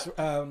on Chris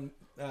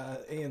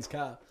Ian's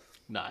car.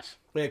 Nice.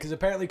 Yeah, because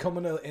apparently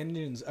Commodore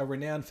engines are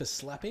renowned for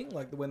slapping.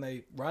 Like when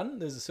they run,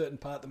 there's a certain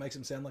part that makes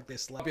them sound like they're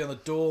slapping. Might be on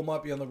the door,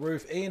 might be on the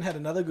roof. Ian had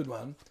another good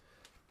one.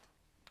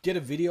 Get a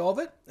video of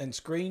it and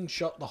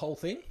screenshot the whole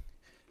thing,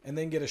 and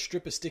then get a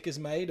strip of stickers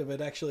made of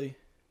it actually,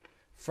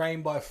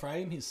 frame by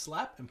frame, his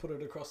slap, and put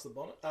it across the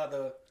bonnet,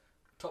 the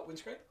top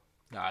windscreen.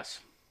 Nice.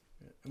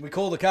 And we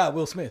call the car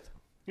Will Smith.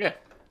 Yeah.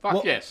 Fuck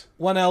What- yes.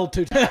 1L,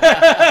 2.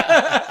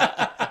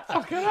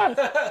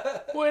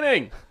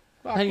 Winning.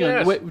 Fuck Hang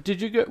yes. on,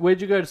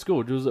 where'd you go to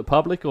school? Was it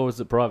public or was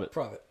it private?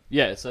 Private.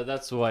 Yeah, so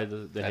that's the way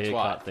the That's haircut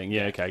right. thing.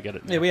 Yeah, okay, get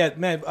it. Yeah, we had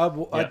man. I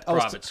was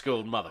Private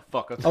school,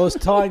 motherfucker. I was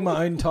tying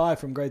my own tie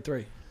from grade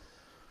 3.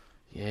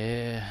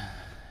 Yeah.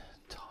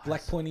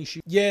 Black pointy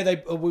shoe. Yeah,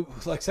 they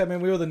like say,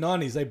 man, we were the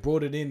 90s. They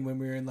brought it in when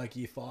we were in like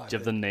year 5. Do you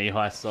have the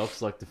knee-high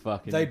socks like the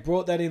fucking... They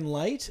brought that in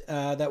late.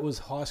 That was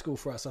high school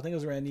for us. I think it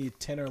was around year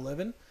 10 or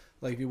 11.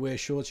 Like if you wear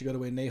shorts, you got to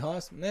wear knee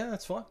highs. Yeah,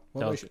 that's fine.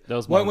 that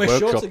was my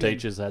workshop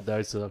teachers had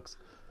those socks.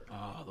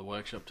 Oh, the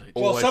workshop teacher.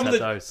 Well, Always some of had the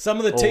those. some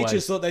of the Always.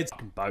 teachers thought they'd.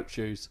 Fucking boat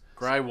shoes.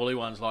 Grey woolly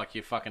ones like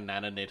your fucking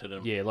nana knitted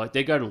them. Yeah, like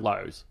they go to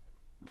Lowe's.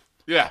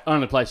 Yeah.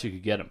 Only place you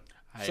could get them.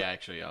 Hey,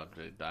 actually, I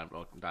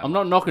don't. I'm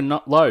not knocking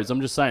Lowe's.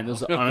 I'm just saying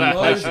there's the only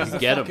place Lowe's you is could the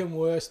get them. fucking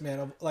worst, man.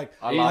 I'm like,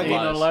 I You're love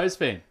not a Lowe's. Lowe's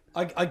fan.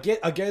 I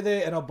go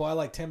there and I'll buy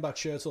like $10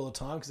 shirts all the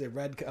time because they're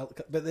rad,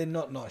 but they're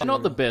not nice.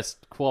 Not the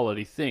best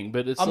quality thing,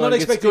 but it's I'm like not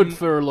it's expecting- good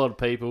for a lot of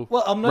people.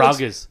 Well, I'm not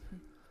ruggers.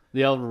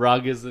 The old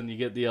ruggers, and you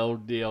get the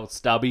old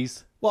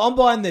stubbies. Well, I'm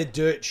buying their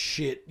dirt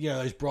shit. You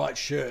know, those bright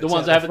shirts. The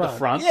ones out they have at the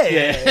front?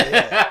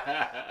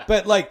 Yeah.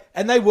 But like,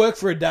 and they work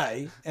for a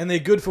day, and they're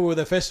good for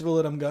the festival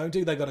that I'm going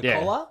to. They got a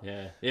collar.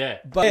 Yeah.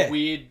 But- But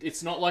weird.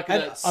 It's not like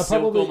And that I silk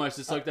probably- almost.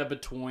 It's like that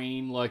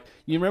between, like,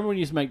 you remember when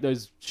you used to make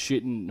those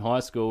shit in high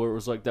school where it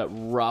was like that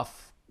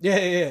rough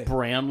Yeah.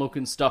 brown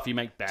looking stuff you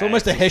make bags. It's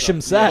almost a and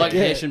Hesham stuff. sack, Like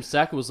yeah. Hesham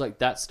sack. It was like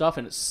that stuff,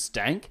 and it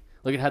stank.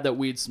 Like it had that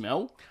weird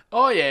smell.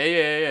 Oh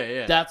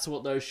yeah. That's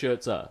what those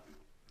shirts are.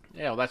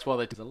 Yeah, well, that's why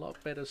there's a lot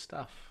better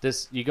stuff.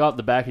 This you got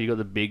the back. You got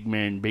the big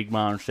man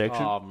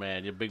section. Oh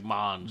man, your big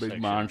man. big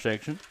section. man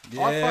section.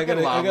 Yeah, I I fucking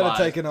gotta love Lowe's.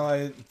 take an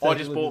eye. I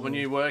just bought my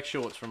new work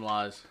shorts from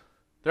Lowe's.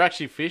 They're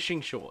actually fishing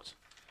shorts,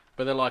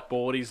 but they're like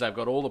boardies. They've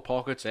got all the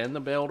pockets and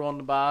the belt on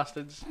the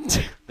bastards.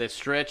 They're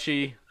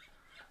stretchy.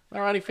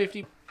 They're only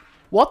 50.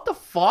 What the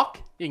fuck?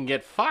 You can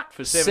get fucked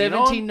for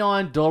 79.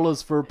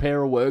 $79 for a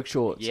pair of work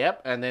shorts.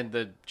 Yep, and then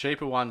the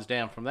cheaper ones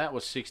down from that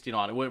was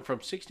 69. It went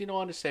from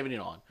 69 to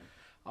 79.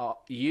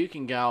 You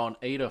can go and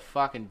eat a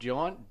fucking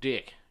giant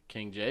dick,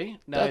 King G.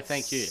 No, That's-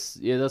 thank you.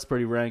 Yeah, that's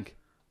pretty rank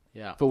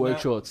Yeah, for work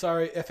shorts.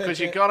 Sorry, because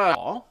you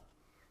gotta.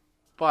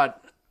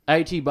 But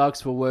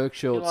 $80 for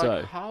work you're shorts,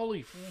 like, though.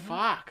 holy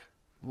fuck!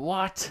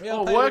 What? Yeah, Oh,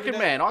 I'll pay every working day.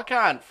 man, I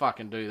can't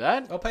fucking do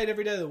that. I'll pay it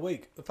every day of the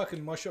week.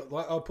 Fucking my short.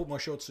 I'll put my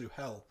shorts through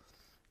hell.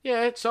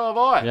 Yeah, so have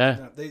I.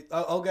 Yeah.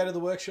 I'll go to the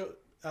workshop.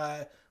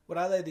 What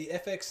are they? The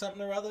FX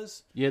something or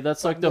others? Yeah,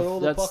 that's like Fucking got all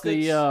the that's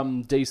the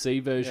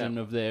DC version Yeah.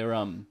 of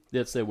their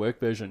that's their work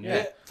version.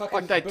 Yeah. fucking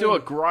Like they do a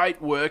boom.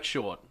 great work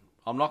short.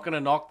 I'm not going to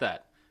knock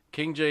that.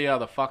 King G are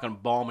the fucking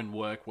bomb in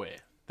workwear.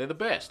 They're the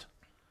best.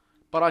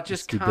 But I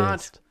just the can't.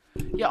 best.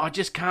 Yeah, I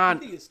just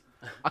can't.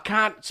 I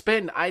can't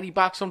spend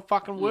 $80 on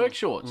fucking work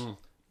shorts.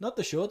 Not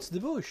the shorts, the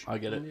bush. I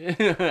get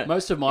it.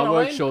 Most of my You know what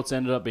I work mean? shorts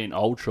ended up being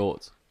old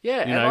shorts. Yeah,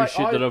 You and know, I-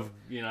 shit I- that I've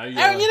you Aaron,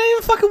 you don't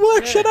even fucking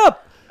work. Yeah. Shut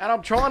up. And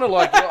I'm trying to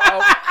like,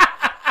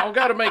 I'll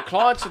go to meet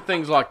clients and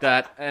things like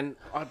that, and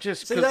I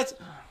just See, 'cause-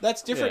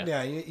 that's different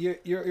Yeah. now.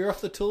 You're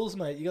off the tools,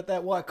 mate. You got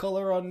that white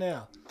collar on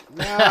now.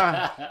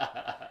 nah.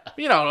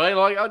 You know what I mean?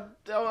 Like I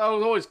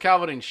was always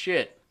covered in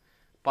shit,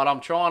 but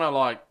I'm trying to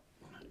like,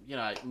 you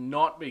know,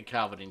 not be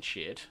covered in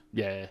shit.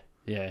 Yeah.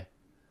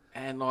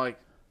 And like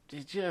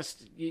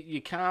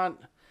you can't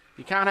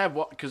have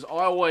what, because I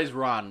always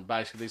run,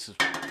 basically this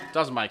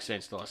doesn't make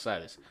sense till I say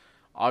this,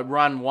 I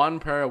run one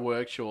pair of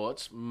work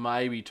shorts,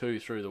 maybe two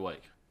through the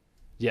week.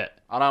 Yeah.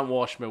 I don't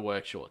wash my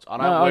work shorts. I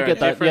don't No, wear I get a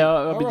that. different, Yeah,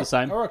 I'll be the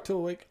same. I rock 2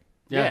 a week.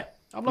 yeah.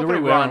 I'm not You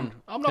going to rewear run 'em.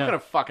 I'm not Yeah. going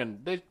to fucking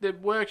they're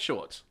work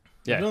shorts.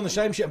 Yeah. I'm doing the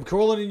same shit. I'm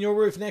crawling in your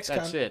roof next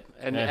That's cunt. it.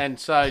 And Yeah. and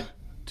so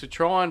to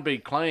try and be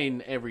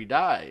clean every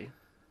day,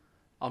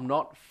 I'm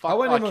not I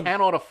won't I even-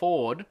 cannot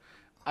afford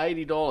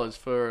 $80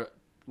 for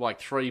like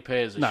 3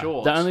 pairs of No,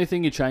 shorts. the only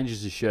thing you change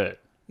is your shirt.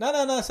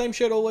 No, same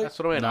shirt all week. That's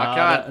what I mean. No, I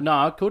can't. No,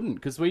 I couldn't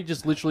because we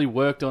just literally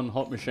worked on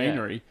hot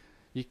machinery.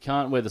 You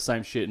can't wear the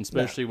same shit, and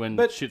especially when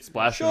But shit's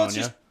splashing shorts,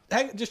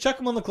 on you. just chuck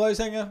them on the clothes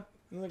hanger.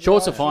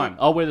 Shorts are fine.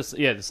 I'll wear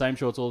the same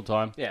shorts all the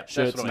time. Yeah, that's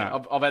shirts. what I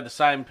mean. No. I've had the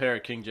same pair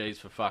of King G's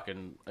for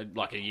fucking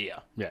like a year.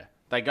 Yeah,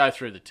 They go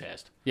through the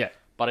test. yeah.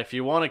 But if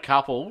you want a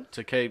couple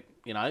to keep,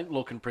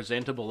 looking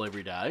presentable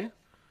every day,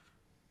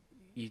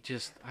 you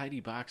just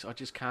 $80. I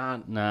just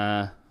can't.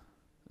 Nah,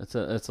 that's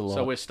a lot.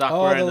 So we're stuck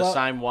Oh, wearing the the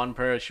same one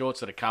pair of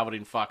shorts that are covered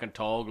in fucking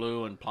tile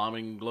glue and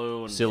plumbing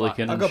glue and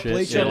silicon I and got shit.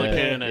 bleach yeah. on my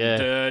silicon and yeah.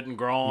 dirt and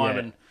grime Yeah.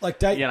 and Like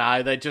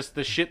they just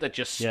the shit that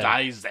just Yeah.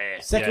 stays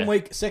there. second Yeah.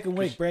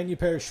 week, brand new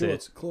pair of it.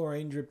 shorts.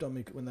 Chlorine dripped on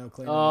me when they were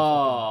cleaning.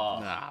 Oh,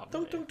 Nah,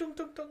 Dunk, dunk, dunk,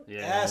 dunk, dunk. Yeah.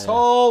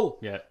 Asshole.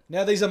 yeah.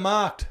 Now these are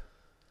marked.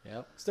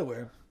 Yep. Still wear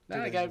them.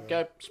 No,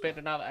 go spend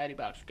another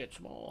 $80 to get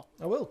some more.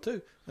 I will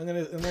too. And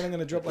then I'm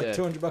gonna drop like Yeah.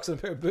 $200 on a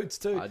pair of boots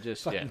too. I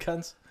just- fucking yeah.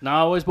 cunts. No, I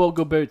always bought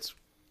good boots.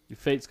 Your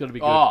feet's got to be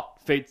good. Oh.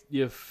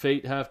 Your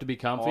feet have to be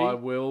comfy. I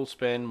will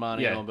spend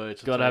money yeah, on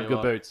boots. got to have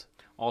good boots.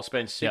 I'll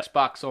spend Yep.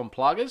 $6 on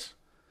pluggers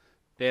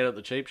down at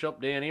the cheap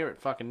shop down here at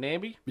fucking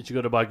Namby. But you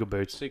got to buy good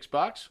boots.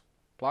 $6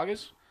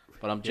 pluggers.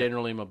 But I'm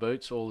generally in my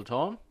boots all the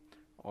time.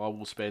 I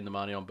will spend the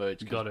money on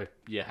boots. You got to.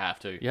 You have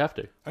to. You have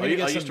to. I'm I gonna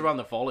get used some- to run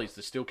the volleys,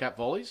 the steel cap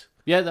volleys.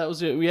 Yeah, that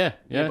was it. Yeah,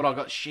 yeah. But I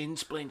got shin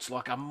splints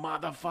like a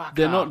motherfucker.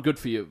 They're not good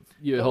for your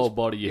whole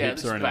body, your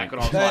hips this or is back anything. when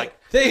I was They-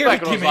 like, they're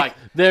back a when I was gimmick. like,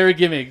 They're a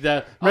gimmick.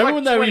 Remember like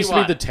when they used to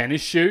be 21. the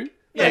tennis shoe?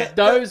 Yeah, Like,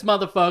 those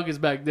motherfuckers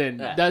back then.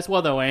 Yeah. That's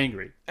why they were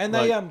angry. And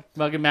they,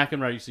 fucking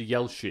McEnroe used to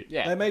yell shit.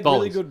 yeah, They made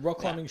Volleys. really good rock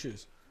climbing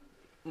shoes.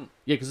 Yeah,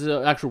 because it's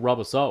an actual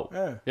rubber sole.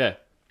 Yeah. Yeah.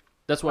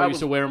 That's why I we used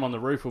to was- wear them on the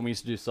roof when we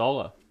used to do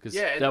solar. Because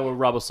Yeah, they were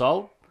rubber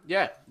sole.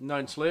 yeah,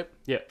 known slip.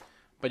 Yeah.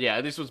 But yeah,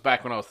 this was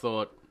back when I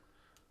thought,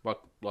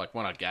 like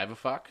when I gave a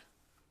fuck.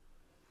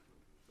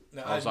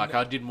 No, I was like,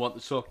 I didn't want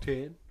the sock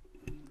tan.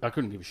 I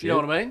couldn't give a shit. You know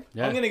what I mean?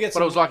 Yeah. I'm gonna get But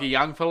some. it was like a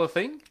young fella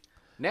thing.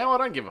 Now I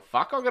don't give a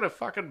fuck. I got a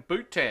fucking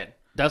boot tan.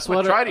 That's I'm a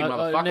what tradie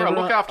motherfucker. I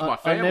look after my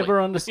family. I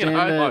never understand You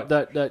know,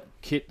 like- that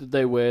kit that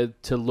they wear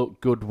to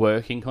look good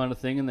working kind of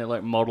thing, and they're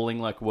like modeling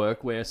like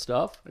workwear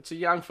stuff. It's a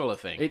young fella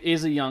thing. It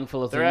is a young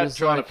fella thing. They're out It's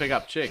trying like, to pick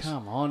up chicks.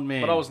 Come on,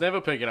 man. But I was never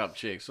picking up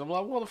chicks. I'm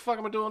like, what the fuck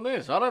am I doing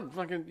this? I don't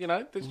fucking,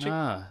 this chick.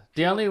 Nah.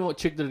 The only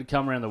chick that had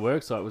come around the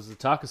work site was the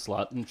Tucker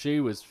slut, and she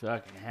was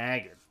fucking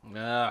haggard.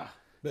 Nah.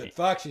 But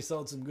fuck, she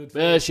sold some good food.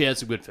 Yeah, she had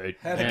some good food.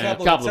 Had a Yeah,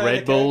 couple of of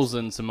Red potato Bulls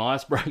and some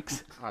ice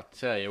breaks. I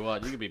tell you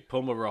what, you could be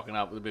Puma rocking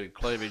up with a bit of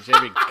cleavage.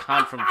 Every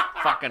cunt from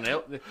fucking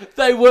hell.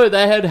 They were.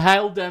 They had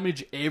hail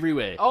damage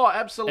everywhere. Oh, and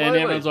absolutely.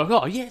 everyone's like,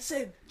 oh, yes,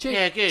 chick,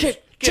 Yeah,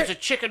 get a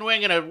chicken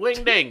wing and a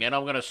wing ding, and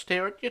I'm going to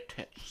stare at your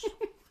tits.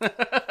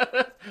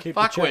 Keep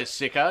Fuck, the we're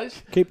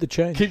sickos. Keep the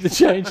change. Keep the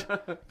change.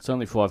 It's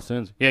only 5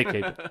 cents. Yeah,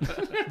 keep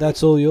it.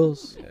 That's all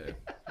yours.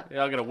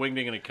 Yeah, I got a wing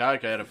ding and a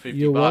Coke out of $50.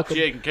 You're welcome.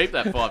 Yeah, you can keep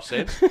that 5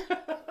 cents.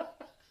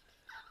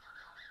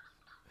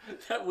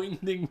 That wing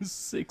thing was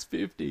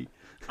 $6.50.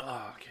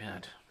 Oh,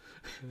 God.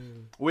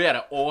 We had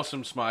an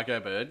awesome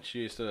smoko bird. She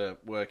used to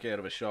work out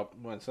of a shop.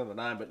 Won't say the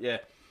name, but yeah.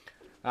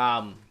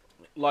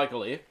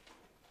 Local here.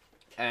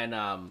 And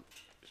on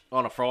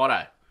a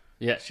Friday,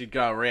 Yeah. she'd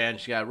go around.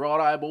 She'd go,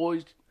 righto,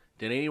 boys.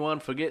 Did anyone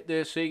forget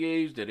their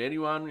ciggies? Did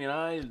anyone,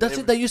 That's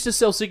it. They used to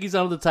sell ciggies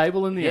under the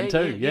table in the end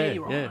too. Yeah,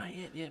 you're yeah.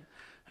 right, yeah.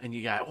 And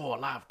you go, oh,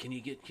 love, can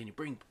you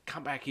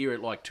come back here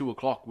at like 2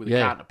 o'clock with a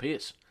Yeah. carton of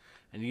piss?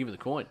 And you give her the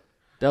coin.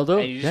 They'll do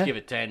it. And you just yeah. give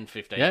it 10,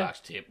 15 Yeah. bucks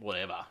tip,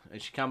 whatever.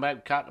 And she come back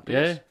with a carton of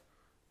Yeah. piss.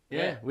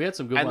 Yeah, we had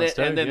some good And ones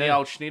then, too. and then yeah. the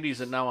old schnitties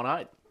that no one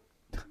ate.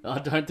 I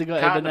don't think I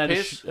Carton ever of had.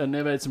 piss. I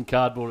never had some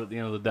cardboard at the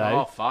end of the day.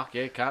 Oh, fuck,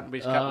 yeah, carton of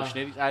piss, couple of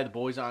schnitties. Hey, the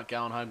boys aren't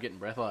going home getting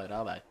breathalyzed,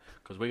 are they?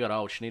 Because we got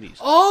old schnitties.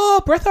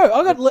 Oh,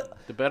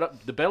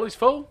 Breatho, The belly's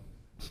full.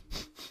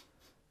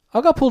 I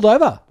got pulled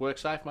over Work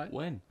safe, mate.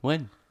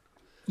 When?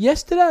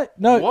 yesterday.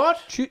 No,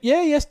 What?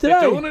 Yeah, yesterday.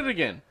 They're doing it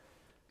again.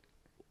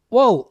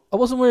 Well, I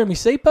wasn't wearing my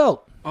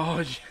seatbelt.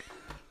 Oh,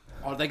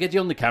 Oh, did they get you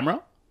on the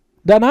camera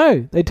Don't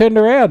know. They turned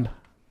around,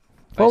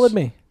 followed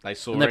me. They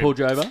saw and they it. pulled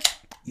you over?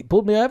 He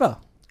pulled me over.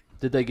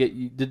 Did they get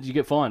you? Did you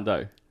get fined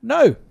though?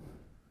 No.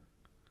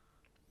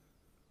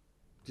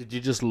 Did you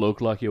just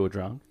look like you were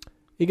drunk?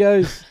 He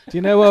goes, do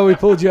you know why we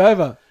pulled you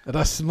over? And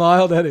I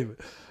smiled at him.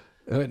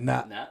 I went,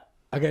 nah. Nah.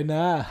 I go,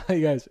 nah.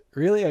 He goes,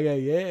 really? I go,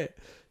 yeah.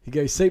 He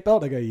goes,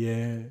 seatbelt? I go,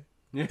 yeah.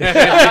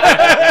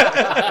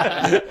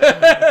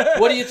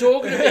 What are you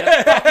talking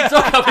about? Fucking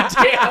talk up and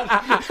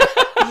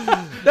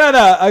down.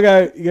 No. I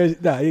go, he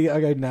goes, no. I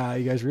go, nah.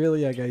 He goes,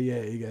 really? I go,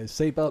 yeah. He goes,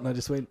 seatbelt? And I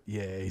just went,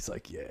 yeah. He's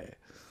like, yeah.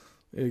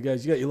 He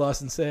goes, you got your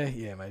license there?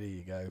 Yeah, mate, here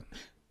you go.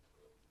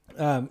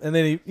 And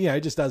then he,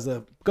 just does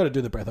got to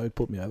do the breath. He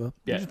pulled me over.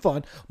 Yeah. Which is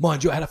fine.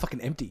 Mind you, I had a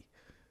fucking empty.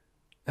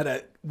 Had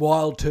a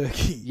wild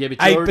turkey. Yeah, but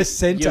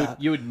 8%.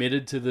 you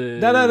admitted to the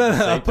No.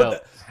 I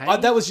seatbelt.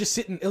 put that was just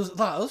sitting. It was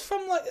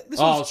from this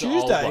Oh, was it's an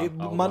old Tuesday.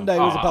 one, old Monday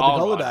one. was a Oh,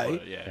 public old one,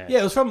 holiday. yeah. Yeah,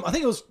 it was from. I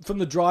think it was from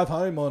the drive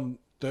home on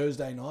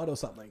Thursday night or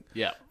something.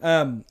 Yeah.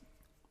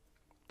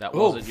 That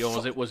Oh, wasn't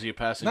yours. It was your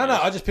passenger. No,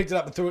 I just picked it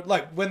up and threw it.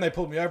 Like, when they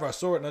pulled me over, I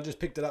saw it and I just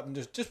picked it up and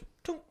just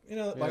you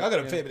know, like, I got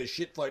a fair bit of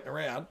shit floating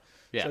around.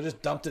 Yeah. So I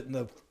just dumped it in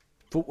the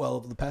footwell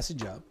of the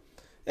passenger.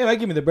 Anyway,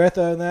 give me the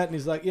breatho and that, and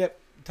he's like, yep,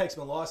 takes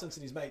my license,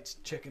 and his mate's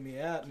checking me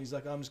out, and he's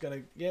like, I'm just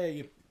going to, yeah,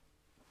 you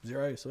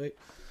zero, sweet.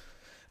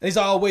 And he's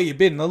like, oh, where you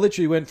been? And I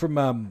literally went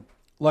from,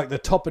 like, the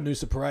top of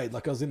Noosa Parade,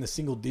 like I was in the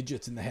single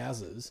digits in the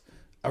houses,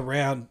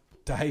 around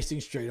to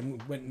Hastings Street.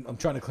 I'm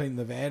trying to clean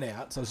the van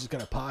out, so I was just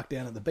going to park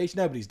down at the beach.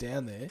 Nobody's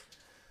down there.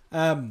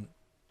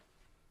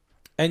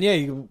 And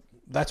yeah,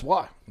 that's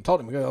why. I told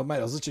him, I go, oh, mate,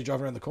 I was literally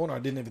driving around the corner. I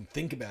didn't even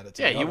think about it.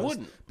 Yeah, you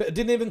wouldn't. But it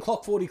didn't even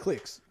clock 40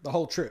 clicks the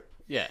whole trip.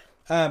 Yeah.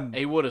 Um,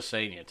 He would have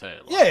seen you too.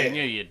 Like, Yeah. He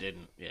knew you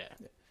didn't. Yeah.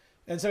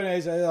 And so anyway,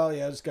 he's like, oh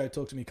yeah, I'll just go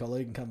talk to my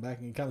colleague and come back.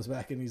 And he comes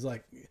back and he's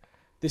like,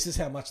 this is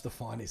how much the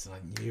fine is. And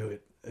I knew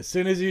it. As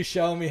soon as you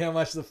show me how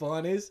much the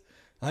fine is,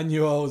 I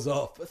knew I was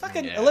off.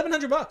 Fucking Yeah.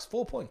 $1,100,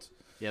 4 points.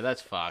 Yeah,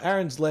 that's fucked.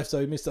 Aaron's left, so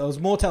he missed it. I was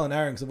more telling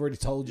Aaron because I've already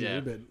told you, Yeah.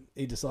 but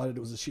he decided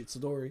it was a shit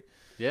story.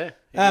 Yeah.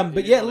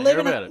 But yeah, wanna hear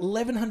about it.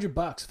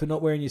 $1,100 for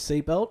not wearing your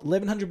seatbelt.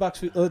 $1,100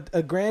 for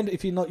a grand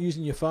if you're not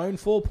using your phone.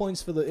 4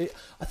 points for the.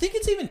 I think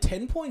it's even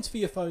 10 points for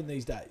your phone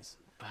these days.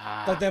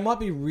 Like they might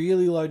be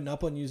really loading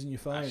up on using your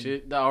phone.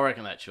 I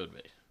reckon that should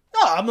be.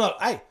 No, I'm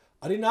not. Hey,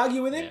 I didn't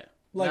argue with him. Yeah.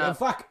 Like, No.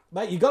 fuck,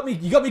 mate, you got me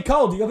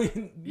cold. You got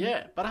me.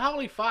 Yeah, but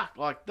holy fuck,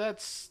 like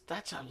that's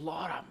a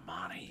lot of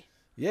money.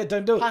 Yeah,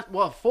 don't do it. Plus,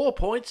 well, 4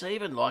 points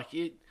even, like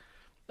you.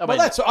 I Well,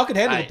 that's I could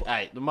handle it.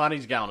 Hey, the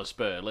money's going to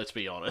Spur. Let's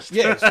be honest.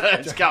 Yeah,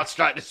 it's going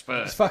straight to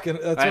Spur. It's fucking.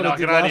 That's And what I I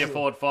did can only last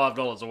afford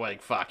 $5 a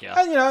week. Fuck yeah.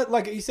 And you know,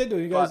 like he said to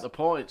him, he But goes, the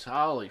points,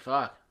 holy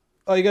fuck.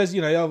 "Oh, he goes,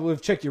 you know,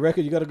 we've checked your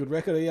record. You got a good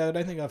record. Yeah, I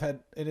don't think I've had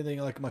anything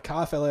like my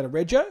car fell out of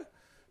rego,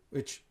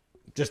 which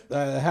just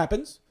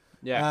happens.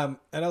 Yeah.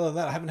 And other than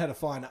that, I haven't had a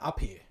fine up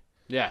here.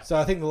 Yeah. So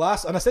I think and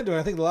I said to him,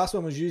 I think the last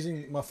one was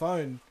using my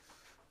phone,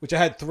 which I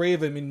had 3 of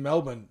them in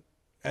Melbourne,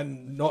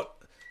 and not.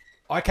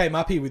 I came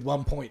up here with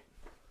 1 point,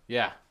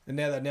 Yeah. and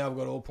now I've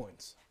got all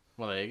points.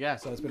 Well, there you go.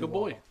 So it's been good a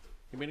while. boy.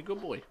 You've been a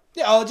good boy.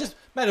 Yeah, it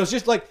was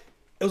just like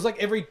it was like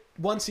every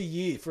once a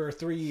year for a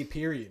 3-year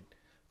period,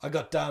 I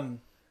got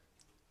done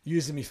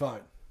using my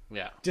phone,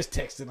 Yeah. just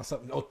texting or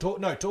something, or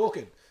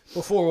talking.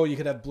 Before all, you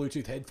could have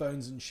Bluetooth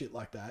headphones and shit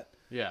like that.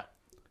 Yeah.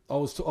 I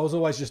was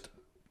always just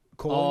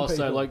calling Oh, people.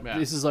 so like Yeah.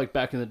 this is like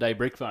back in the day,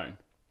 brick phone.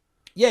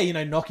 Yeah, you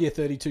know, Nokia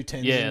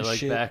 3210s Yeah, and like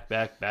shit.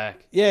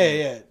 back.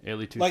 Yeah.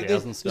 Early Like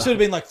 2000s this stuff. would have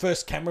been like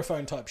first camera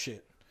phone type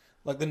shit.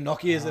 Like the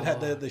Nokias that had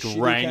the shitty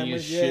grainy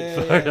cameras. as shit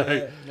Yeah, photo.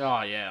 yeah.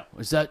 Oh, yeah.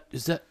 Is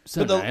that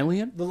But an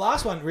alien? The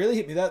last one really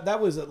hit me. That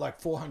was at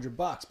like $400.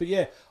 But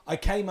yeah, I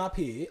came up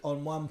here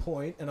on 1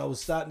 point, and I was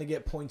starting to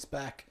get points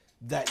back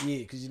that year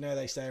because you know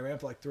they stay around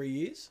for like 3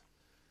 years.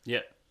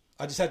 Yeah.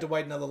 I just had to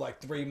wait another like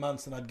 3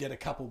 months, and I'd get a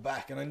couple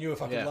back. And I knew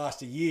if I could Yeah.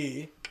 last a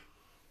year,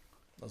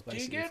 I was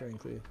basically get- free and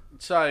clear.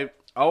 So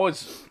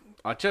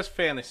I just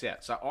found this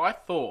out. So I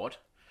thought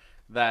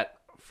that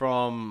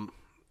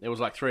it was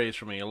like 3 years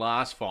from your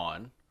last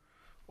fine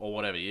or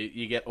whatever,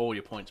 you get all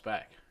your points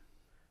back.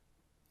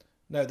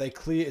 No, they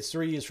clear. It's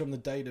 3 years from the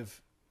date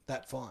of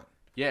that fine.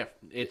 Yeah,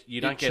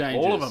 you don't get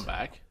all of changes. them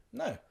back.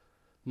 No.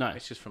 No.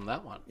 It's just from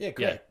that one. Yeah,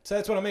 correct. So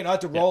that's what I mean. I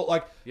had to roll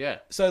like. Yeah.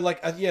 So like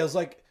it was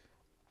like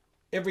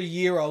every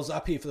year I was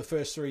up here for the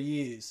first 3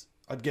 years,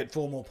 I'd get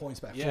 4 more points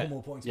back. Yeah. 4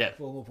 more points Yeah. back.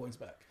 4 more points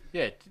back.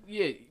 Yeah.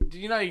 Do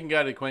you know you can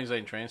go to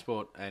Queensland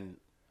Transport and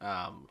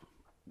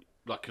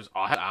like because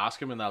I had to ask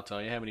them and they'll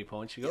tell you how many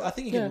points you got. I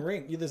think you can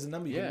ring. Yeah, there's a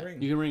number you Yeah. can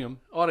ring. You can ring them.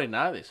 I didn't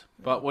know this,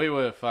 but we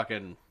were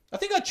fucking. I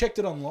think I checked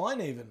it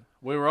online even.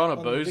 We were on a On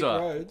the big boozer.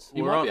 roads.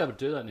 You We were might on- be able to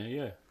do that now,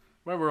 yeah.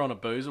 Remember we were on a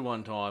boozer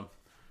one time,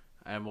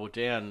 and we we're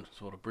down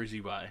sort of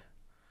Brizzy Bay,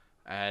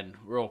 and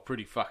we're all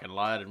pretty fucking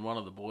loaded. And one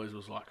of the boys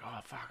was like, "Oh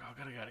fuck, I've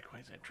got to go to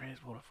Queensland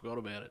Transport. I forgot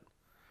about it."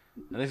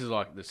 And this is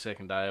like the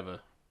second day of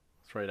a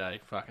 3-day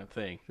fucking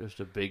thing. Just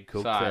a big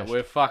cook So fest.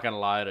 we're fucking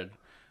loaded,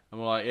 and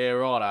we're like, "Yeah,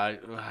 right,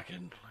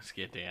 fucking let's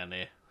get down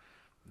there."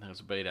 And there was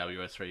a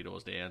BWS 3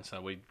 doors down,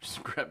 so we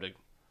just grabbed a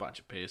bunch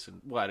of piss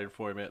and waited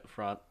for him out the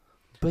front.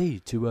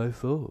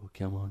 B204,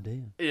 come on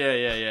down. Yeah.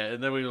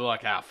 And then we were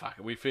like, fuck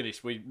it. We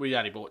finished. We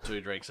only bought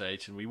 2 drinks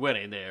each, and we went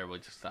in there and we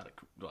just started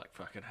like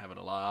fucking having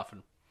a laugh.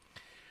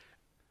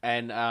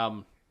 And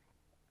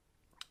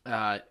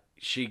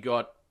she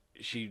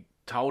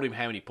told him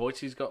how many points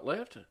he's got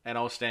left, and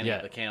I was standing at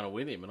Yeah. the counter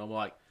with him, and I'm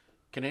like,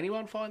 can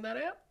anyone find that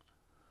out?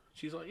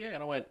 She's like, yeah,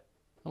 and I went,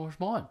 Oh, where's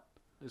mine?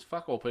 there's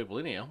fuck all people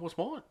in here. What's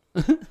mine?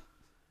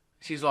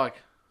 She's like,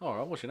 all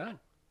right, what's your name?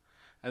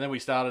 And then we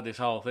started this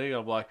whole thing.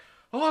 I'm like,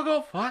 oh, I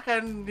got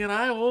fucking,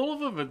 all of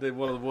them. And then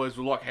one of the boys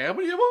was like, how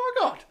many have I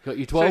got? Got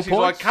you 12 so she's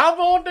points? like, come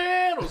on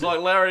down. It was like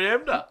Larry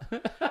Emder.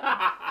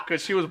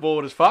 Because she was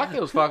bored as fuck.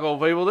 There was fuck all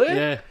people there.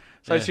 Yeah.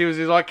 So she was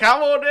just like,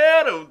 come on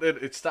down. And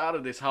it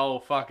started this whole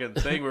fucking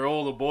thing where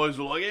all the boys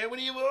were like, how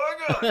many have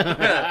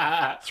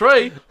I got?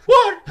 3?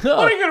 What? What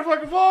are you going to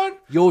fucking find?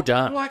 You're I'm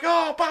done. like,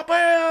 oh,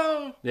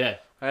 pow. Yeah.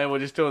 And we're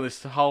just doing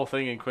this whole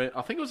thing in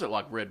I think it was at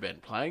like Red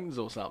Bend Plains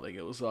or something.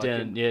 It was like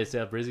Down,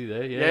 South Brizzy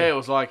there, yeah. yeah, it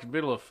was like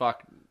middle of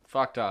fucked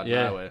Yeah.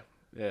 nowhere.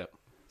 Yeah.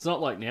 It's not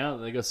like now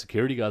they got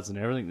security guards and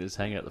everything. They just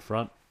hang out the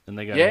front and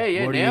they go,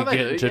 Yeah, what are now you they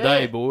getting do,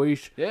 today, yeah.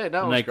 boys? Yeah, no, it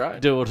and was they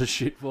great. do all the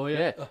shit for you.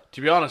 Yeah. To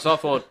be honest, I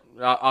thought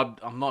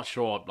I'm not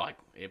sure. Like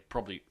it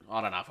probably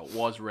I don't know if it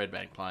was Red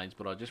Bank Plains,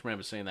 but I just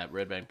remember seeing that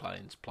Red Bank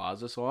Plains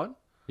Plaza sign.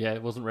 Yeah,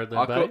 it wasn't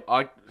Redland Bay.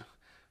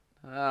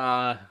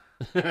 I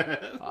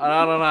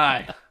don't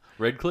know.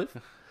 Redcliffe?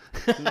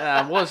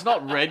 Nah, well, it's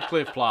not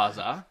Redcliffe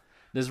Plaza.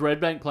 There's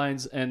Red Bank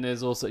Plains and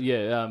there's also, what'd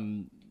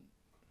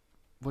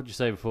you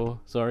say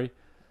before? Sorry.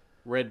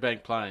 Red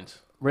Bank Plains.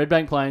 Red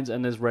Bank Plains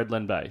and there's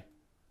Redland Bay.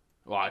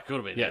 Well, it could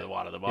have been Yeah. either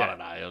one of them. I Yeah. don't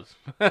know. It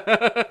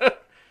was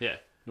Yeah.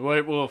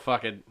 we were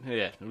fucking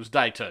it was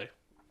day 2.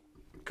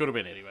 Could have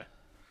been anywhere.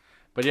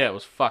 But yeah, it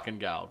was fucking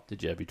gold.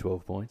 Did you have your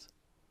 12 points?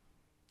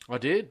 I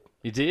did.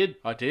 You did?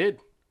 I did.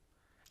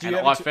 Do And you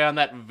have I a found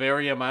that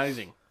very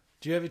amazing.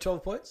 Do you have your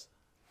 12 points?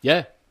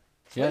 Yeah.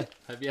 Yeah.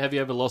 Have you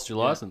ever lost your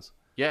license?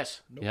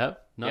 Yes. You have?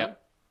 No.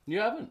 Yep. You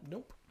haven't?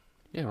 Nope.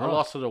 Yeah, I right.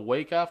 lost it a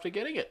week after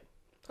getting it.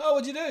 Oh,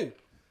 what'd you do?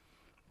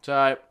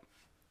 So,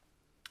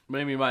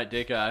 me and my mate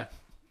Dicko,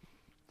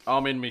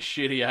 I'm in my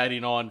shitty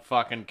 89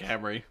 fucking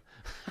Camry.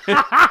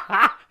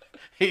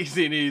 He's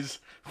in his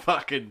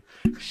fucking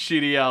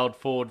shitty old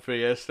Ford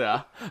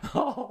Fiesta.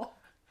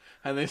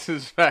 And this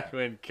is back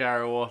when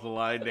Carrawartha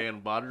Lane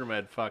down Budrum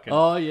had fucking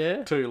Oh,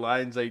 yeah. 2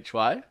 lanes each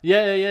way.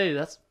 Yeah.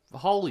 That's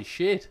holy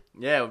shit.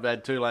 Yeah, we've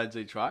had 2 lanes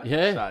each way.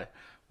 Yeah. So,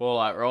 we're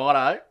like,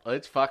 righto,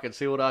 let's fucking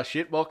see what our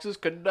shit boxes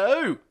can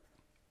do.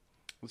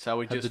 So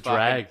we Had just to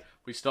drag.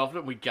 we stopped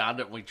it, we gunned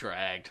it, and we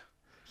dragged.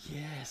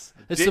 Yes.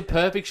 It's the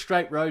perfect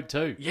straight road,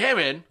 too. Yeah,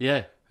 man.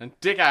 Yeah. And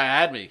Dicko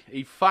had me.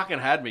 He fucking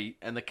had me,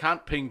 and the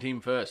cunt pinged him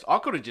first. I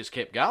could have just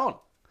kept going.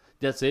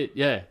 That's it.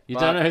 Yeah. You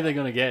But- don't know who they're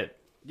going to get.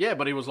 Yeah,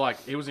 but he was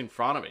in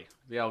front of me,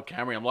 the old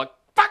Camry. I'm like,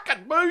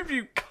 fucking move,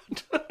 you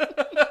cunt.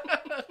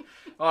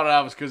 I don't know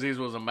if it's because his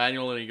was a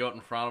manual and he got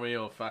in front of me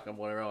or fucking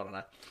whatever. I don't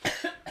know.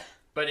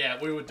 But yeah,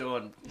 we were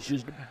doing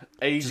She's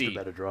easy. a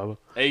better driver.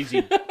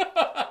 Easy.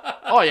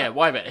 Oh, yeah,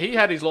 way better. He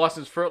had his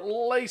license for at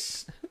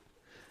least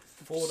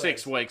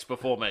 6 weeks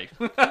before me.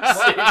 4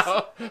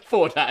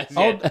 days,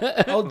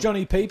 yeah. Old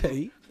Johnny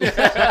PP.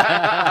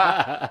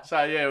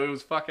 So, yeah, it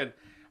was fucking...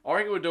 I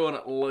reckon we're doing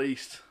at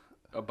least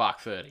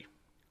 $1.30.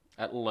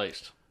 At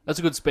least. That's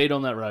a good speed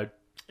on that road.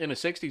 In a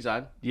 60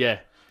 zone. Yeah.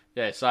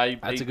 Yeah, so...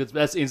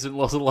 That's instant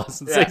loss of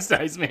license Yeah. these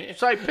days, man.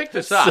 So he picked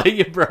us up. See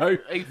you, bro.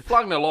 He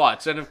flung the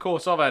lights, and of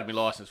course I've had my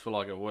license for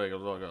like a week. I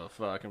was like, oh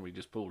fuck, and we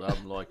just pulled up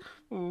and like,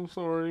 oh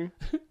sorry.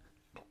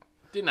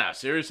 Didn't know how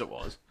serious it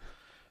was.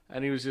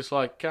 And he was just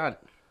like, cunt.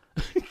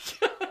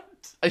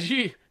 Are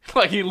you,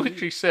 like he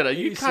literally said, are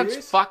you cunts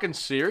serious? fucking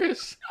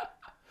serious?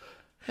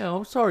 Yeah,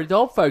 I'm sorry. The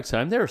old folks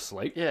home, they're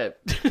asleep. Yeah,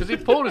 because he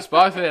pulled us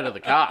both out of the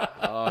car.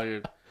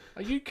 Oh,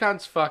 are you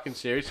cunts fucking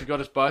serious? He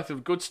got us both a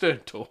good stern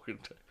talking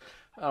to.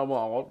 Oh,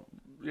 well,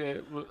 yeah,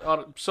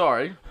 I'm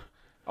sorry.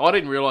 I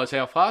didn't realise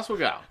how fast we're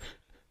going.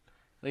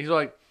 And he's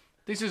like,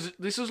 this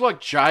is like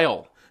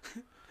jail.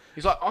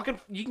 He's like,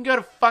 you can go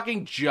to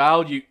fucking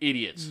jail, you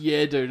idiots.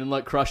 Yeah, dude, and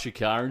like crush your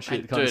car and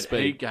shit. And kind of dude,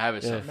 speed. he gave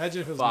us a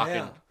Imagine if it was fucking...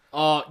 now.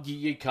 Oh,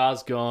 your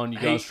car's gone.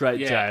 You're going straight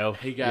to jail.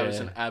 He gave us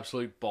an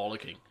absolute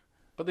bollocking.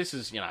 But this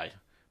is,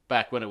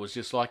 back when it was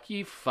just like,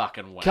 you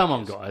fucking wankers. Come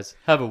on, guys.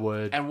 Have a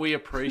word. And we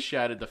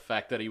appreciated the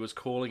fact that he was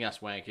calling us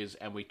wankers,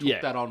 and we took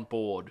Yeah. that on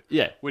board.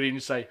 Yeah. We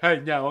didn't say, hey,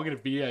 no, I'm going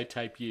to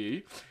videotape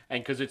you,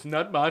 and because it's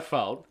not my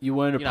fault. You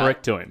weren't a You know,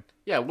 prick to him.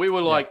 Yeah, we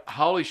were like,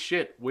 holy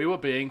shit, we were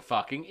being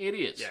fucking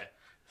idiots. Yeah.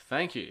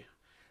 Thank you.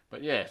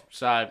 But yeah,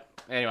 so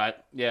anyway,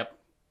 yeah,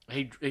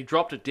 he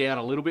dropped it down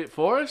a little bit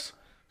for us,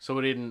 so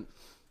we didn't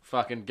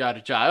fucking go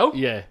to jail.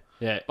 Yeah,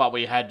 yeah. But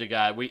we had to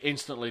go. We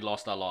instantly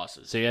lost our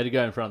license. So you had to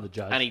go in front of the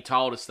judge. And he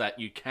told us that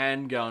you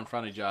can go in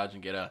front of a judge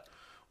and get a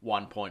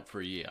 1 point for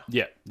a year.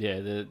 Yeah,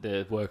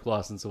 the work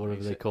license or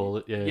whatever they call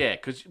it. Yeah. Yeah,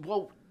 because,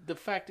 well, the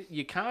fact that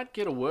you can't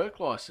get a work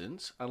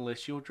license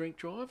unless you're drink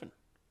driving.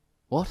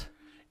 What?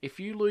 If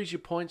you lose your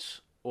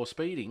points or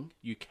speeding,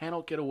 you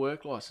cannot get a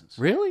work license.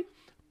 Really?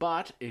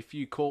 But if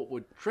you caught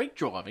with drink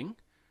driving,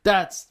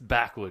 That's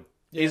backward.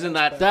 isn't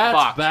that That's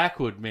fucked?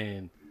 backward,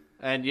 man.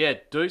 And yeah,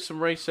 do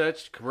some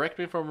research. Correct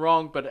me if I'm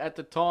wrong, but at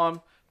the time,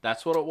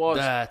 that's what it was.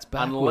 That's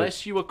backward.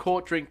 Unless you were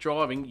caught drink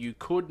driving, you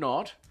could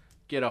not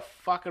get a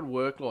fucking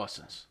work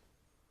license.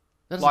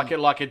 That Like doesn't-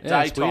 a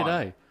Yeah, it's daytime,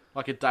 weird, eh?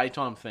 like a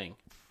daytime thing.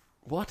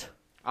 What?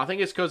 I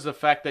think it's because of the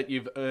fact that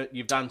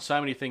you've done so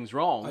many things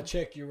wrong. I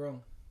checked, you're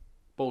wrong.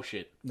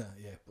 Bullshit. No,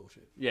 yeah,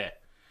 bullshit. Yeah.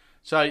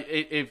 So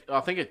if I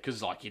think it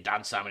because like you've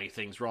done so many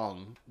things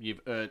wrong,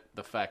 you've earned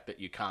the fact that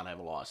you can't have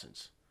a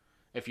license.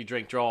 If you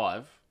drink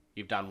drive,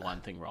 you've done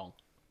one thing wrong.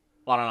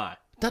 I don't know,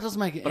 That doesn't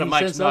make but any it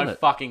makes sense, no does it?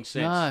 fucking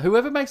sense. No,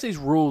 whoever makes these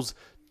rules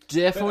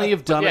definitely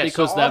have done yeah, it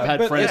because so they've I- had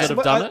But friends it's- that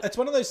have but done it. It's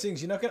one of those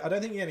things. I don't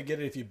think you're going to get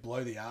it if you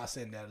blow the arse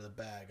end out of the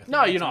bag. I think No,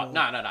 that's you're not.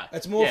 more- No.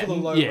 It's more Yeah. for the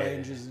low Yeah.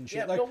 ranges and shit.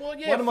 Yeah, like, well,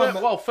 one of my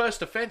ma-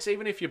 first offence,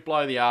 even if you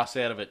blow the ass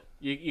out of it,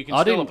 you can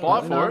I still didn't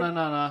apply for no, it.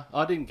 No.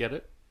 I didn't get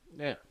it,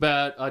 Yeah.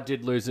 but I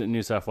did lose it in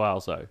New South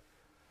Wales, though.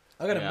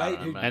 I got a Yeah, mate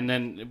I who. know, And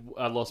then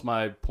I lost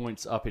my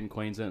points up in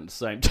Queensland at the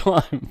same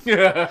time.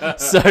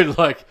 So,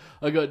 like,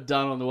 I got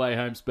done on the way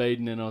home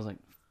speeding, and I was like,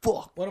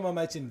 fuck. One of my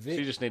mates in So you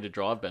Vic. just need to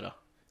drive better.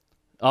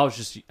 I was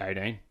just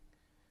 18.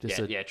 Just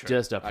true.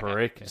 Just a Okay,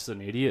 prick. yeah. Just an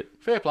idiot.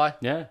 Fair play.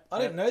 Yeah. I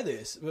didn't know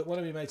this, but one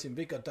of your mates in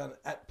Vic got done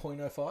at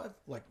 .05,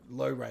 like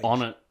low range.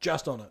 On it.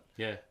 Just on it.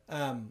 Yeah.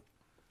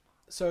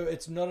 So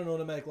it's not an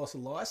automatic loss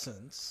of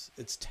license.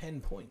 It's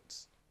 10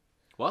 points.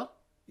 What?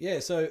 Yeah,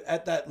 so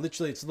at that,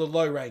 literally, it's the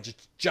low range.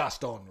 It's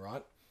just on,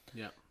 right?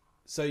 Yeah.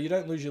 So you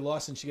don't lose your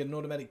license. You get an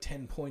automatic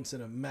 10 points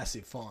and a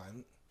massive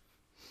fine.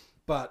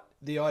 But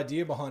the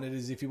idea behind it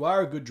is if you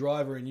are a good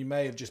driver and you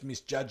may have just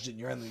misjudged it and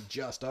you're only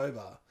just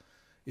over,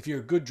 if you're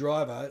a good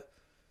driver,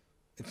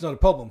 it's not a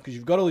problem because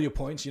you've got all your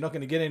points. You're not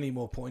going to get any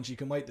more points. You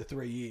can wait the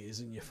 3 years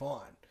and you're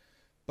fine.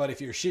 But if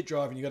you're a shit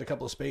driver and you've got a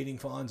couple of speeding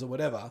fines or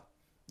whatever,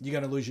 you're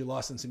going to lose your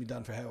license and be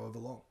done for however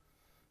long.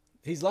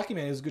 He's lucky,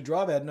 man. He was a good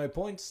driver, had no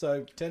points,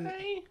 so 10...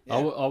 Hey. Yeah.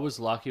 I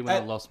was lucky when I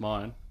lost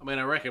mine. I mean,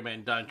 I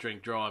recommend don't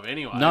drink drive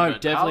anyway. No,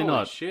 but definitely holy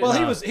not. Shit. Well,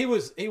 No.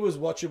 he was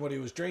watching what he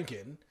was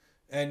drinking,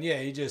 and yeah,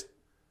 he just...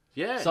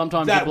 yeah.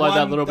 Sometimes you blow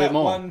that little bit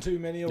more. One too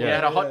many. Or You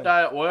had a whatever, hot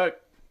day at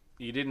work.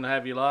 You didn't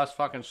have your last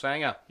fucking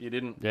sanger. You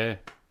didn't. Yeah.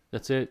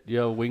 That's it.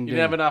 Your wing You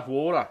didn't have enough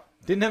water.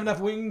 Didn't have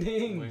enough wing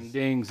dings. Wing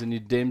dings and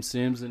your dim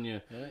sims and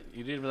your... Yeah,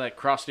 you did with that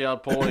crusty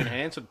old Pauline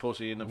Hanson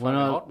pussy in the fucking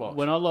hot box.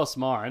 When I lost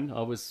mine,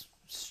 I was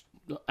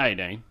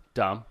 18,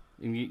 dumb.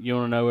 And you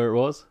want to know where it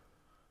was?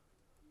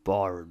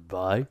 Byron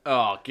Bay.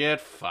 Oh, get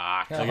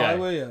fucked. How Okay. high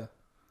were you?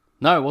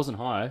 No, it wasn't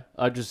high.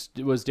 I just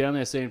was down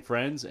there seeing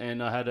friends,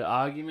 and I had an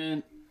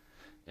argument,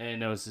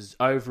 and it was just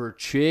over a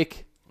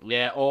chick.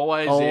 Yeah,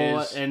 always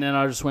is. And then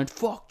I just went,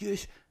 fuck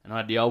this. And I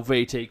had the old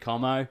VT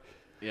commo.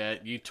 Yeah,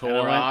 you And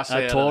tore ass out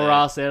I of tore there.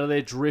 ass out of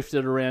there,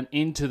 drifted around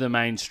into the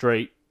main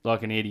street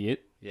like an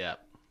idiot. Yeah.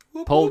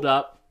 Pulled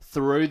up,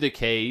 threw the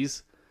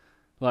keys.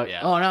 Like,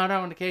 Yeah. oh, no, I don't know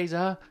where the keys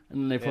are.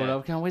 And then they pulled Yeah.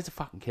 up, going, where's the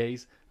fucking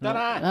keys? And Don't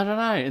I'm like, know. I don't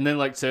know. And then,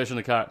 like, searching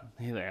the car.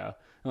 Here they are.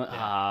 I'm like,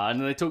 and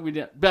then they took me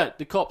down. But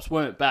the cops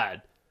weren't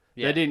bad.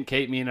 Yeah. They didn't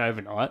keep me in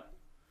overnight.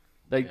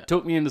 They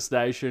took me in the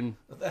station,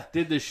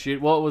 did this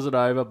shit. What was it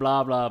over?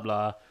 Blah, blah,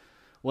 blah.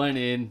 Went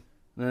in.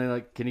 And they're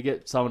like, can you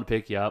get someone to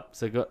pick you up?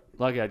 So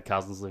I had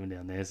cousins living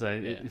down there.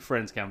 So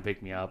friends come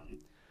pick me up.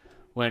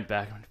 Went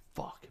back. I went,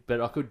 fuck. But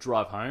I could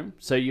drive home.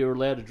 So you're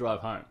allowed to drive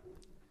home.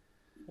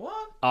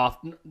 What?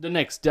 After the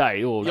next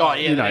day, or Oh, yeah,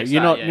 you the know, next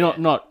you're day, not yeah, you're not,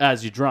 yeah. not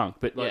as you're drunk,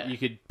 but like Yeah. you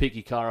could pick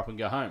your car up and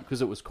go home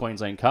because it was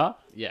Queensland car.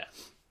 Yeah.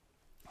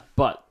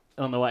 But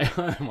on the way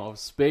home, I was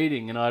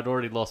speeding and I'd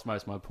already lost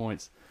most of my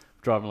points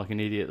driving like an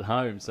idiot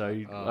home. So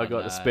I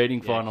got a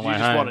speeding fine on the way You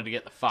just home. wanted to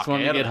get the fuck Just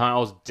wanted out to of get there. home. I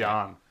was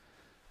done.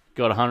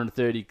 Got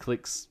 130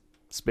 clicks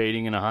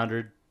speeding and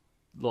 100.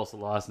 Lost the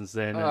license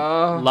then.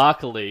 And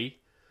luckily,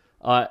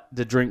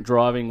 the drink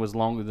driving was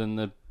longer than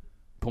the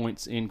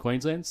points in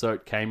Queensland, so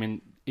it came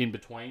in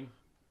between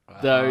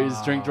those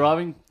drink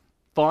driving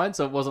fines,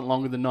 so it wasn't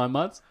longer than 9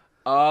 months.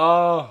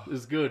 Oh. It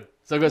was good.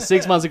 So I got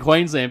 6 months in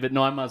Queensland, but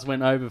 9 months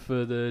went over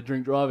for the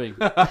drink driving.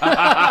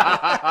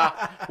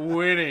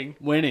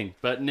 Winning.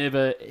 But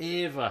never,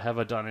 ever have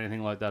I done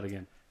anything like that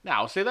again.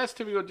 No, see, that's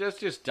typical. That's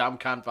just dumb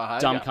cunt behaviour.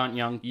 Dumb cunt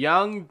young.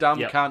 Young, dumb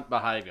Yep. cunt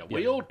behaviour.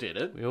 We Yep. all did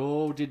it. We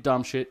all did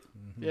dumb shit.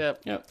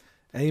 Yep. Yep.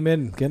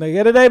 Amen. Can I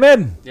get an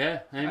amen? Yeah.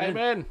 Amen.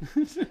 Amen.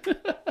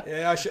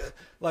 Yeah, I should.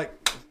 Like,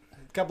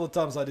 a couple of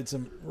times I did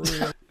some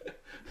real...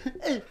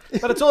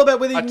 But it's all about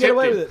whether you I can get tipped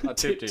away him. with I it.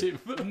 tipped him.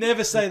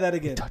 Never say that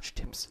again. Touch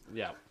tips.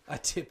 Yeah. I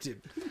tipped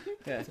him.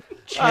 Yeah.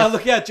 Oh,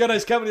 look out.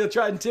 Jono's coming. He'll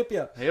try and tip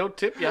you. He'll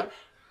tip you.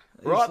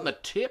 Right in the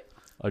tip.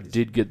 I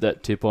did get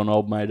that tip on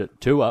old mate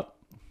at 2 up.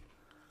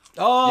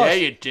 Oh, Yeah,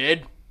 you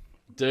did.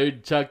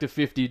 Dude chucked a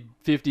 50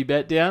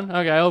 bet down.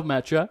 Okay, I'll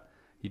match you.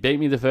 He beat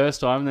me the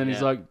first time, and then he's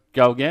Yeah. like,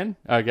 go again.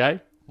 Okay,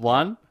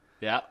 1.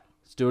 Yeah.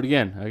 Let's do it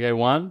again. Okay,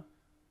 1.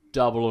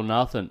 Double or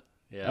nothing.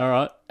 Yeah. All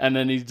right. And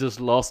then he just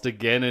lost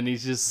again, and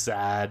he's just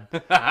sad. Poor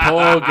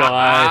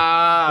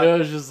guy. It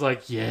was just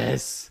like,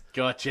 yes,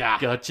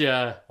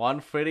 gotcha.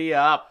 150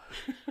 up.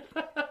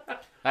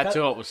 That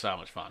tour was so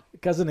much fun.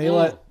 Cousin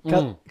Eli,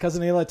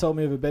 Cousin Eli told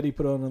me of a bet he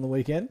put on the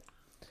weekend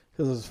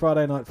because it was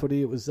Friday night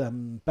footy. It was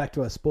back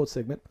to our sports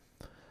segment.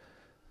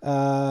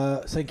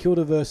 St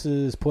Kilda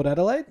versus Port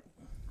Adelaide,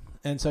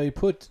 and so he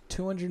put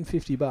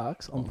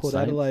 $250 on Port Saints?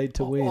 Adelaide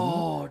to win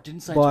Oh,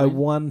 didn't say by to win.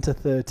 1 to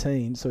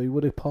 13. So he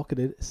would have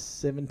pocketed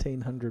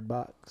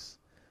 $1,700.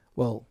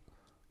 Well,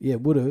 yeah,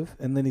 would have.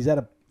 And then he's at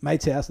a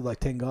mate's house with like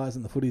 10 guys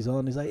and the footy's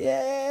on. He's like,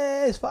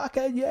 yes,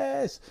 fucking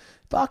yes.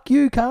 Fuck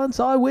you, cunts,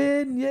 I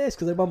win. Yes,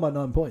 because they won by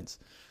 9 points.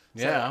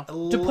 Yeah.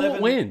 Did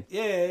Port win?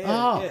 Yeah.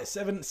 Oh.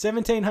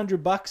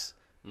 $1,700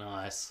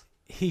 Nice.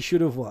 he should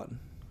have won.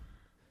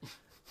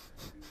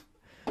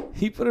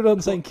 He put it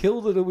on St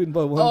Kilda to win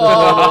by 1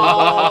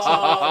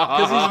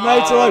 because his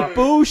mates are like,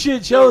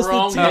 bullshit, show us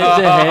Wrong the heads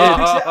tip.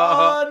 ahead.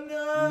 Oh,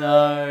 no.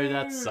 No,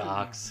 that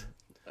sucks.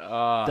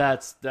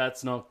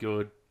 That's not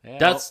good. Yeah.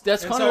 That's And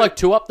kind of so- like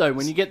 2 up though.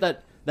 When you get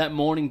that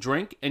morning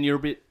drink and you're a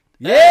bit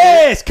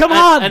Yes, come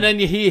on. And then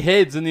you hear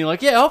heads, and you're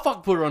like, yeah, I'll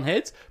fuck put it on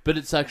heads, but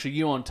it's actually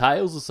you on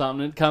tails or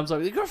something, and it comes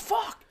up, you go,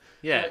 fuck.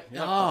 Yeah.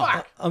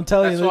 Fuck. I'm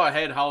telling That's you. why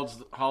head holds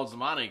the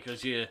money,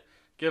 because you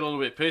get a little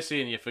bit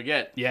pissy and you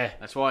forget. Yeah.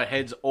 That's why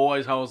heads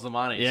always holds the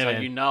money. Yeah, so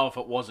man. you know if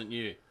it wasn't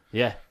you.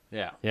 Yeah.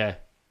 Yeah. Yeah.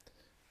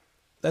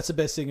 That's the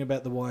best thing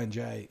about the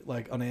Y&J,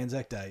 like on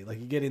Anzac Day. Like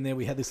you get in there,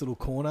 we had this little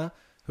corner.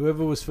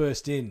 Whoever was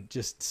first in,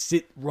 just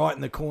sit right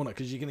in the corner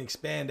because you can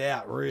expand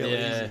out real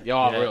easy.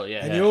 Yeah, really,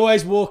 yeah. And you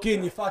always walk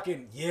in, you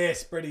fucking,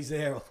 yes, Freddie's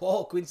there.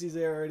 Oh, Quincy's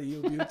there already,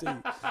 you beauty.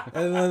 And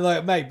then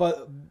like, mate,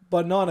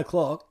 by 9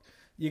 o'clock,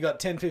 you got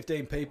 10,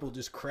 15 people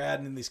just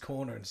crowding in this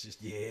corner and it's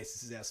just, yes,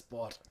 this is our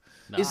spot.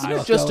 Isn't I'm it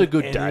not just a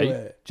going good day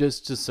anywhere.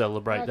 just to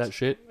celebrate that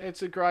shit?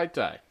 It's a great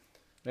day.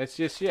 It's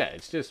just,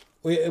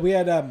 We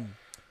had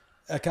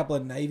a couple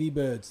of Navy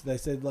birds. They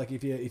said, like,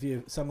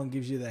 if someone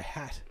gives you their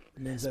hat,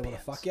 it means they want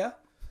to fuck you.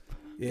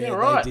 Yeah,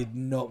 right. They did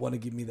not want to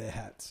give me their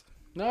hats.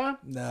 No?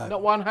 No.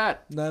 Not one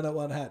hat. No, not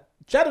one hat.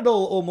 Chatted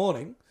all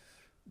morning.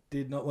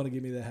 Did not want to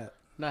give me their hat.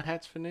 No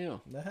hats for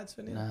Neil. No hats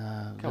for Neil.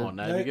 Come on,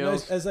 No, Navy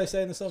girls. as they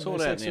say in the song, Sort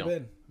no out, sex for Neil.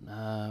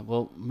 Ben.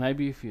 Well,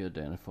 maybe if you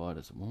identified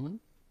as a woman.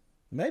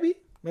 Maybe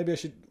I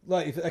should,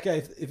 like,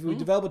 if we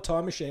develop a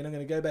time machine, I'm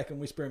going to go back and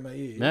whisper in my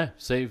ear. Yeah,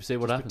 see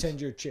what happens. Pretend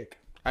you're a chick.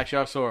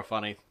 Actually, I saw a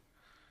funny...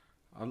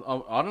 I don't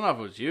know if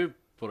it was you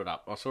put it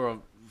up. I saw a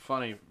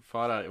funny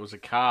photo. It was a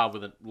car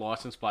with a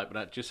license plate, but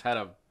it just had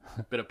a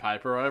bit of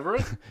paper over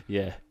it.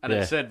 Yeah. And yeah.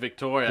 it said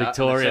Victoria.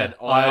 Victoria. And it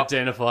said, I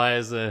identify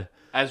as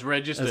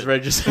registered. as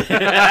registered.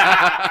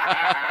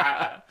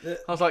 I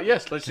was like,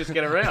 yes, let's just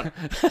get around.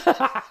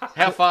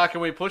 How far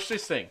can we push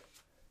this thing?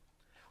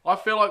 I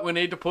feel like we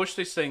need to push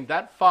this thing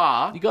that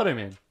far. You got him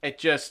in. It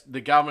just, the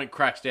government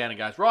cracks down and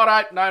goes,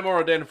 right, no more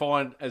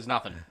identifying as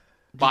nothing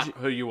but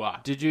who you are.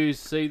 Did you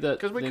see that?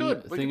 Because we thing,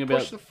 could. We thing could about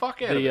push the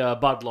fuck out of it. the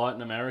Bud Light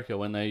in America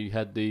when they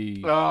had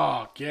the.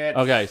 Oh, get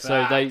Okay,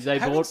 so they I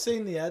haven't bought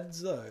seen the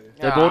ads, though.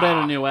 they bought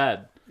out a new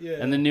ad, Yeah.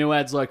 and the new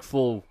ad's like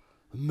full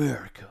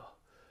America.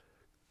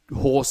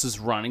 Horses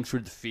running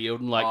through the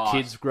field and like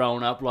kids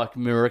growing up like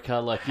America,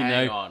 like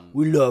Hang on.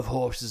 we love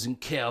horses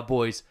and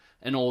cowboys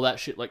and all that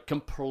shit, like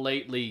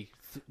completely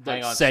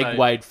Hang on,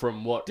 segued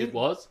from what it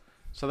was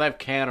So they've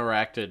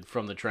counteracted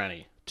from the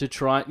tranny. to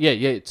try.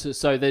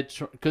 So they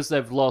because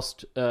they've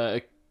lost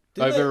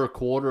over a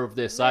quarter of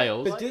their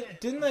sales. But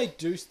didn't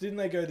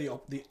they go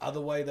the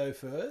other way though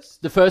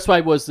first? The first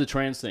way was the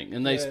trans thing,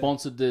 and they Yeah.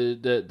 sponsored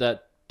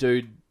that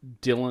dude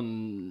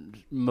Dylan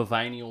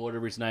Mulvaney or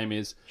whatever his name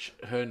is.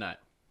 Her name.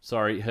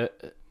 Sorry,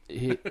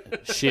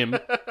 Shim.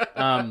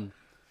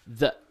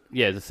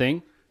 The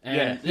thing.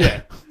 And,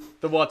 Yeah.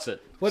 The what's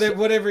it?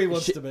 Whatever he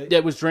wants to be.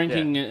 That was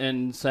drinking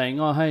and saying,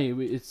 "Oh, hey,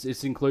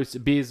 it's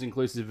inclusive. Beer's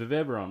inclusive of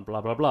everyone."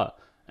 Blah blah blah.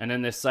 And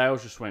then their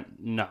sales just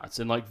went nuts,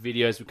 and like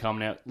videos were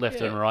coming out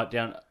left and right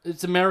down.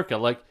 It's America.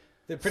 Like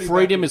They're pretty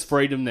freedom backwards. is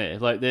freedom. There,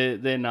 like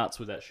they're nuts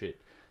with that shit.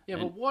 Yeah,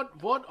 but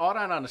what I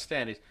don't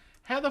understand is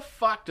how the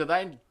fuck do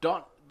they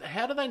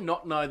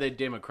not know their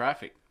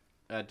demographic?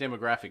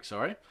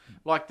 Sorry,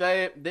 like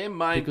their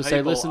main Because people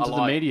they listen are to the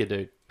like- media,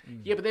 dude.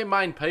 Yeah, but their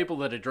main people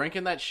that are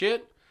drinking that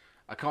shit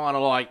are kind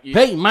of like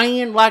Hey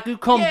man, like you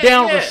come Yeah,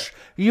 down yeah.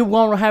 you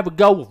want to have a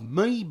go with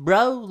me,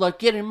 bro? Like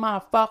get in my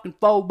fucking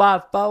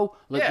 4x4.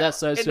 Like that's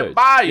those in the dudes.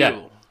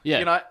 bayou. Yeah.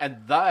 You know, and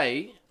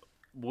they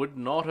would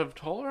not have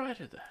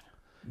tolerated that.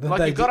 But Like,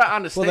 they you've got to did-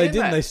 understand Well, they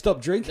didn't. that. They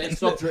stopped drinking. They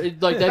stopped. Like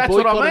they That's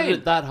what I boycotted mean.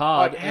 it that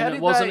hard, Like, how and it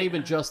did wasn't they-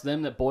 even just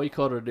them that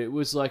boycotted it. It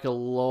was like a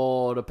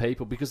lot of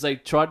people because they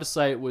tried to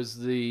say it was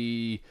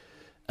the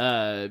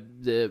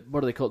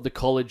what do they call it? The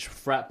college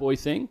frat boy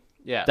thing.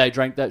 Yeah. They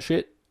drank that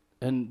shit,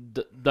 and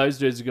those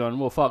dudes are going,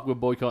 well, fuck, we're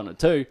boycotting it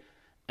too.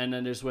 And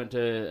then they just went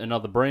to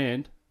another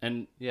brand,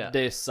 and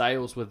their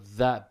sales were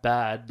that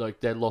bad,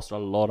 like they lost a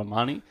lot of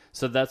money.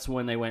 So that's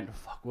when they went,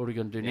 fuck, what are we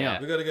going to do now?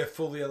 We've got to go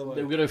full the other way.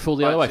 We're going to full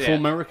the other way, Yeah. full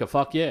America,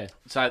 fuck yeah.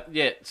 So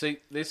yeah, see,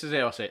 this is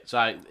how I see it.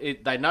 So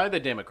they know their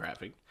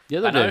demographic. Yeah,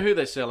 they know do. who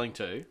they're selling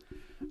to.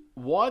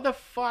 Why the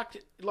fuck?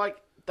 Like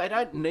they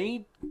don't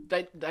need.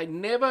 They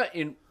never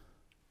in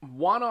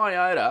one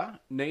iota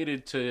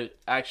needed to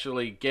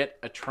actually get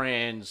a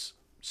trans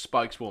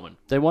spokeswoman.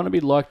 They want to be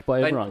liked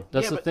by everyone.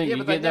 That's yeah, the but- thing. yeah,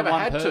 you but they get that never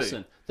one had to.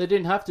 person. They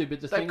didn't have to,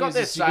 but the They've thing got is,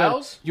 their is you got-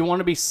 sales. you want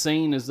to be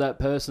seen as that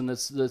person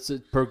that's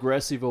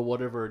progressive or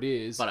whatever it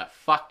is. But it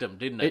fucked them,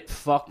 didn't it? It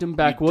fucked them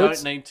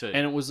backwards. don't need to.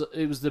 And it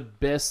was the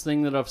best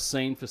thing that I've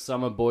seen for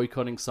someone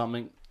boycotting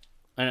something,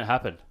 and it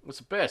happened. It's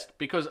the best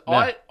because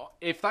No.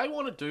 if they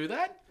want to do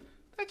that,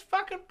 that's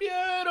fucking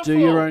beautiful. Do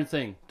your own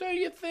thing. Do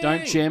your thing.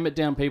 Don't jam it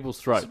down people's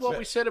This throats. is what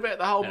we said about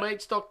the whole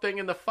meat stock thing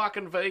and the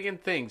fucking vegan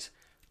things.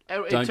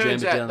 It Don't turns jam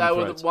it out down they their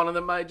were throats. one of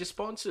the major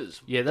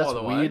sponsors. Yeah, that's by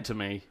the way. weird to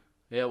me.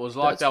 Yeah, it was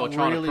like That's they were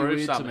trying really to prove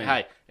weird to something. me.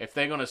 Hey, if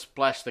they're going to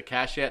splash the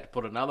cash out to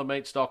put another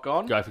meat stock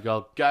on, Go for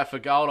gold. go for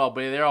gold. I'll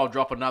be there. I'll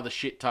drop another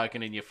shit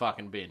token in your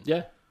fucking bin.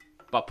 Yeah.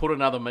 But put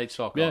another meat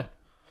stock Yeah. on.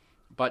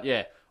 But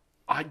yeah,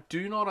 I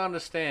do not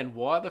understand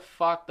why the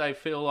fuck they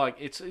feel like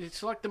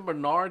it's like the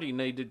minority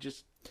need to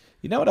just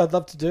You know what I'd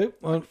love to do?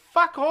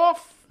 Fuck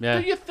off. Yeah.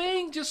 Do your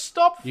thing. Just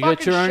stop You fucking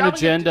got your own shoving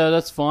agenda.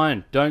 That's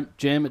fine. Don't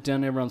jam it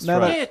down everyone's No,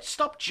 throat. no. Yeah,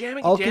 stop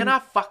jamming I'll it down con- our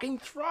fucking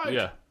throat.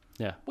 Yeah.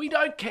 Yeah. We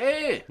don't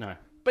care. No.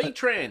 Be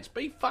trans.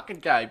 Be fucking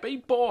gay. Be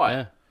bi.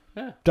 Yeah.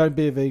 Yeah. Don't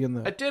be a vegan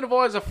though.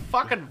 Identify as a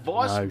fucking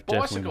definitely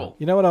bicycle. not.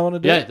 You know what I want to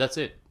do? Yeah, that's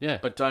it. Yeah.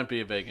 But don't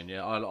be a vegan.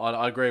 Yeah,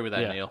 I agree with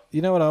that, Yeah. Neil.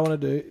 You know what I want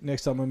to do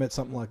next time I met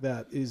something like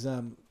that is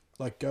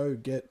like go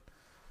get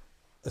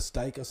a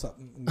steak or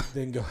something, and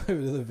then go over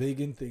to the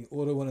vegan thing,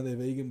 order one of their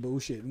vegan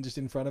bullshit, and just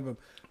in front of them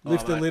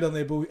lift the mate. lid on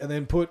their bull, and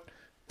then put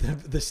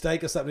the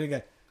steak or something and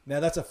go. Now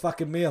that's a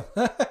fucking meal.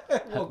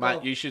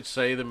 Mate, you should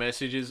see the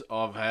messages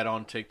I've had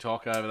on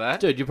TikTok over that.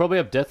 Dude, you probably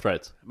have death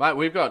threats. Mate,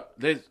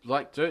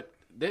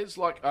 there's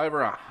like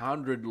over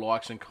 100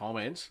 likes and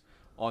comments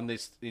on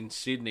this in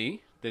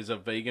Sydney. There's a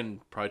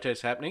vegan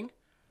protest happening.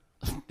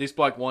 This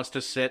bloke wants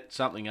to set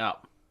something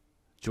up.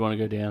 Do you want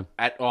to go down?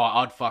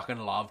 I'd fucking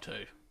love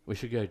to. We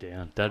should go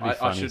down. That'd be I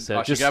funny. should- So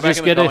I should just go back just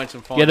in the get comments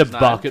and find get a his name.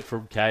 bucket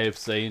from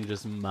KFC and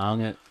just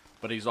mung it.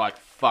 But he's like,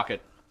 fuck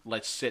it.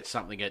 Let's set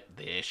something at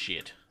their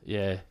shit.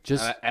 Yeah.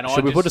 Just And should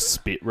I we put a just-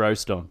 spit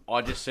roast on?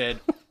 I just said,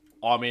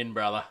 I'm in,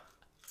 brother.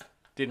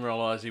 Didn't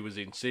realise he was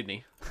in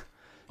Sydney.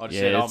 I just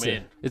Yeah, said, I'm it's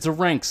in. it's a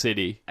rank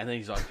city. And then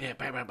he's like, yeah,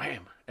 bam, bam,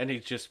 bam. And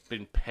he's just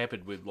been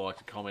peppered with likes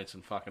and comments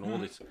and fucking all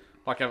this.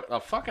 Like a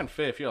fucking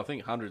fair few. I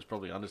think 100's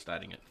probably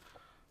understating it.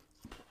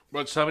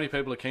 But so many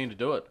people are keen to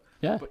do it.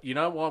 Yeah. But you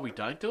know why we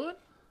don't do it?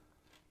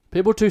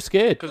 People are too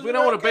scared. Because we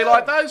don't want to be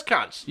like those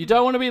cunts. You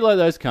don't want to be like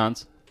those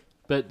cunts.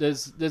 But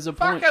there's a Fuck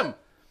point. them.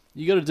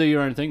 You got to do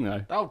your own thing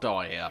though. They'll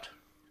die out.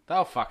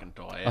 They'll fucking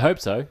die I out. hope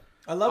so.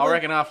 I love I it.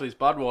 reckon after this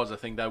Budweiser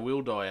thing, they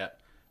will die out.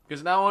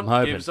 Because no one I'm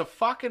hoping. gives a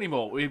fuck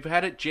anymore. We've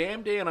had it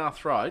jammed down our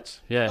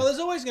throats. Yeah. Well, there's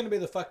always going to be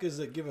the fuckers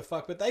that give a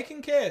fuck, but they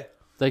can care.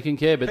 They can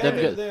care, but Fair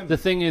they've to got, them. the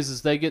thing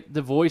is they get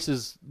the voice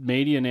is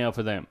media now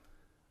for them.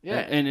 Yeah.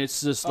 And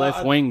it's just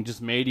left wing,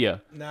 just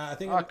media. Nah, I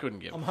think I couldn't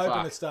give I'm a hoping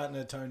fuck. it's starting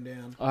to tone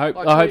down. I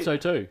Like hope we- so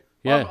too.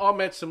 Yeah. I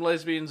met some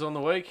lesbians on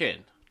the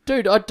weekend.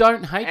 Dude, I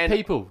don't hate And,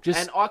 people. Just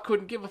and I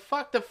couldn't give a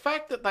fuck. The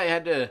fact that they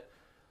had to,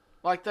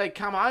 like, they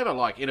come over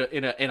like in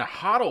a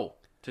huddle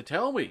to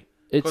tell me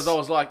because I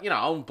was like,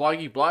 I'm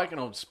blokey bloke and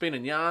I'm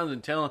spinning yarns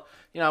and telling,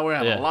 we're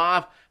having Yeah. a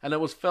laugh, and it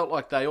was felt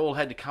like they all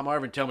had to come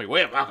over and tell me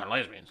we're fucking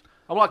lesbians.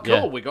 I'm like, cool,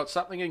 Yeah. we got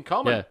something in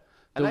common, Yeah.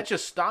 and The- that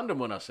just stunned them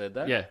when I said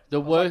that. Yeah. The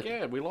I was worst. like,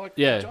 yeah, we like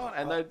Yeah. vagina.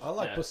 And they I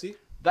like pussy.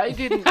 they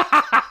didn't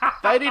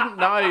they didn't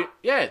know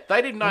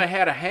they didn't know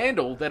how to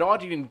handle that. I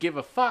didn't give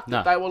a fuck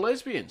that No. they were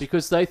lesbians.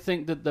 Because they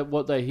think that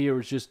what they hear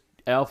is just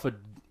alpha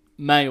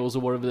males or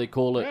whatever they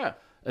call it. Yeah.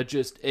 Are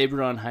just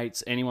everyone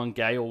hates anyone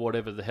gay or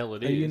whatever the hell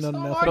it Are you is. not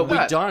an I alpha? like But we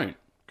that. don't.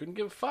 Couldn't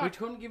give a We fuck.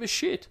 couldn't give a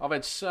shit. I've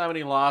had so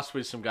many laughs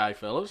with some gay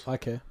fellas. I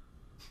care.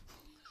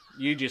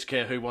 You just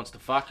care who wants to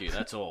fuck you,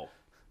 that's all.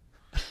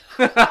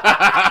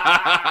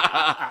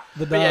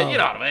 The But yeah, dog. you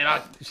know what I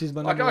mean? She's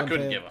my I number one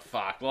couldn't fan. give a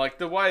fuck. Like,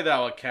 the way they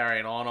were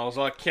carrying on, I was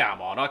like,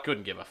 come on, I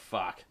couldn't give a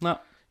fuck. No.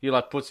 You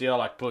like pussy, I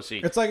like pussy.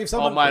 It's like if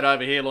someone- Old mate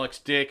over here likes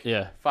dick.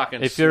 Yeah.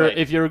 Fucking If you're sweet.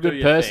 a Do good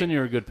your person, thing.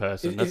 you're a good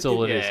person. If- That's if-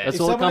 all it yeah. is. That's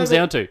If all it someone comes ever-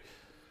 down to.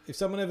 If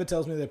someone ever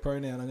tells me their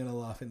pronoun, I'm going to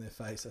laugh in their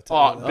face. I tell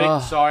Oh, you that.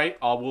 big sorry,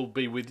 I will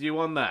be with you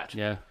on that.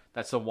 Yeah.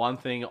 That's the one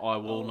thing I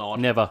will not.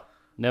 Never.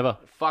 Never.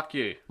 Fuck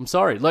you. I'm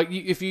sorry. Like,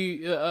 if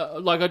you,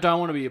 like, I don't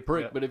want to be a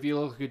prick, Yeah. but if you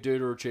look like a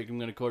dude or a chick, I'm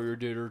going to call you a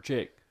dude or a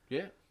chick.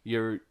 Yeah.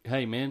 You're,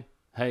 hey, man.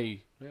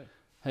 Hey. Yeah.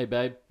 Hey,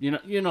 babe. You know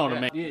what I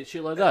Yeah. mean? Yeah,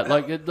 shit like that.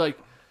 Like, it, like,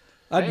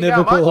 I'd There you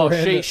never go, mate. call oh,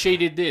 her. she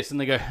did this, and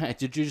they go, hey,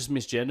 did you just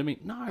misgender me?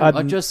 No,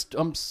 I'd-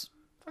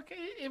 Fuck,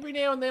 every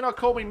now and then I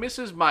call me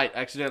Mrs. Mate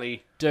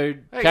accidentally.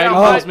 dude. There you Katie go,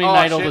 calls mate. me Oh,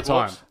 mate all shit, the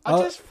time. whoops.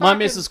 I just My fucking-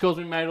 missus calls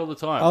me mate all the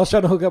time. I was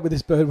trying to hook up with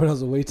this bird when I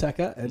was a wee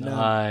tacker, and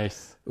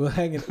Nice. we were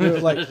hanging. We were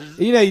like,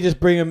 you just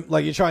bring them,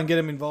 like you try and get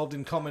them involved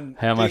in common.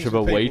 How much things of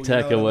a with people, wee you know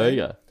tacker what I were mean?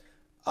 you?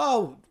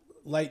 Oh,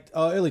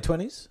 early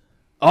 20s.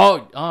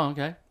 Oh,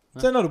 okay.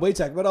 So not a wee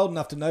tacker, but old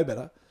enough to know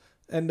better.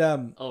 And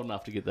Old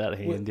enough to get that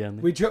hand down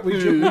there. we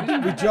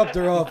dropped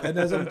her off, and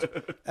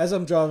as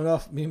I'm driving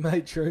off, me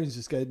mate Troons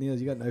just goes,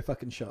 "Niels, you got no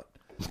fucking shot."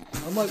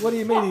 I'm like, "What do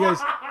you mean?" He goes,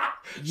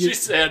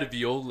 She's out of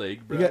your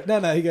league, bro.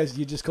 "No." He goes,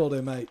 "You just called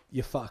her mate.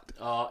 You fucked."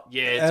 Oh,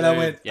 yeah, And dude. I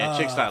went, Yeah,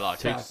 chicks don't like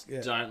fuck, chicks.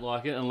 yeah. Don't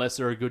like it unless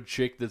they're a good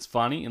chick that's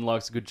funny and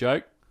likes a good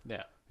joke.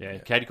 Yeah. Yeah,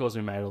 Katie calls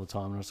me mate all the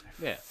time, and I was like,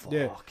 Yeah.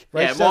 Yeah, fuck.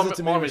 Rach Yeah, does my- it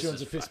to my me when she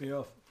missus wants to piss me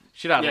off.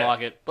 She don't Yeah.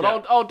 like it, but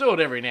Yeah. I'll do it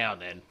every now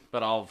and then.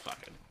 But I'll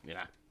fucking,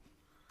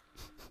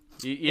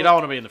 You don't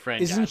want to be in the friend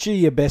game. Isn't she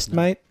your best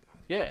mate?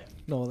 Yeah.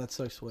 No, that's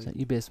so sweet. Is that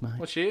your best mate?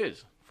 Well, she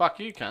is. Fuck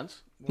you,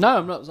 cunts. No,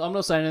 I'm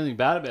not saying anything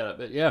bad about it,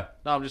 but yeah.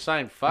 No, I'm just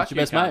saying, fuck your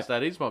you, best cunts. mate?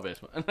 That is my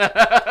best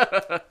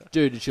mate.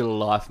 Dude, it's your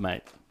life,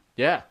 mate.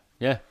 Yeah.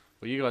 Yeah.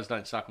 Well, you guys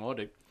don't suck my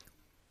dick.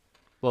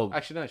 Well,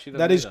 Actually, no, she doesn't.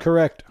 That is either.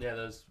 correct. yeah,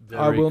 that's I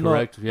very will not.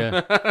 correct.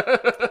 Yeah.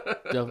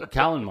 Yeah,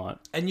 Callan might.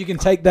 And you can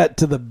take that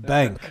to the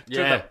bank.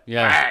 Yeah,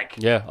 yeah, back.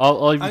 yeah.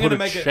 I'll even I'm put gonna a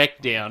make it- check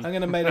down. I'm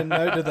going to make a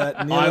note of that.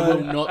 I will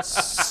Nilo, not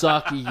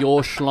suck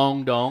your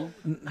schlong dong.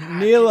 Can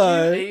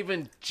Nilo you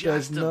even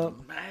just not-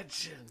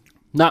 imagine?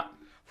 No,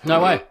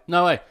 no way,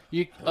 no way.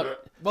 You,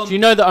 Well, Do you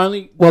know the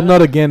only...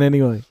 not again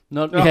anyway.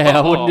 Not, yeah,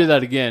 I wouldn't do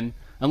that again.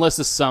 Unless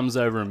the sum's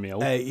over a meal.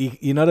 Hey,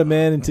 you're not a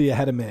man until you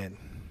had a man.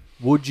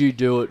 Would you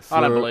do it for...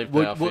 I don't believe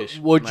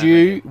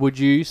powerfish. Would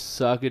you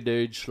suck a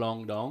dude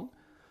schlong dong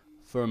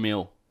for a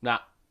meal? Nah.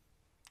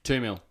 2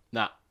 mil?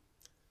 Nah.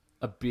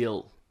 A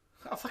bill?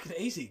 Oh, fucking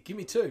easy. Give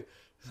me 2.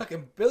 Fucking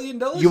 $1 billion.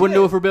 You wouldn't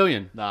do it for a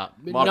billion? Nah.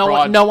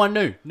 No one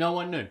knew. No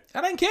one knew.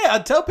 I don't care.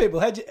 I'd tell people,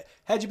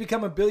 how'd you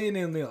become a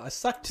billionaire, Neil? I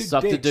sucked 2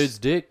 Sucked dicks. the dude's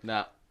dick?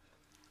 Nah.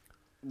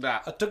 Nah.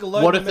 I took a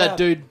load What of if them that out.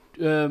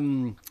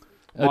 dude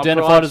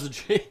identified as a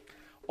chick?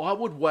 I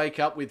would wake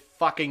up with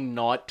fucking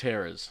night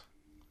terrors.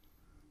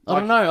 I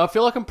don't know. I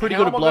feel like I'm pretty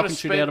How good at am I gonna blocking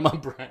shit out of my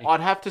brain.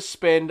 I'd have to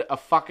spend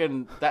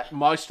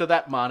most of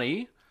that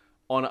money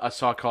on a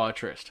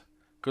psychiatrist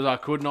because I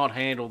could not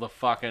handle the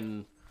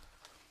fucking.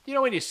 You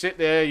know when you sit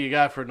there, you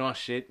go for a nice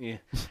shit, and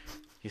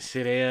you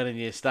sit down and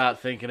you start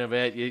thinking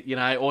about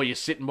or you're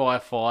sitting by a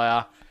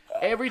fire.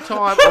 Every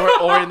time,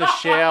 or in the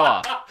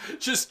shower.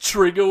 Just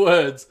trigger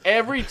words.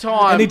 Every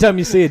time. Anytime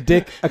you see a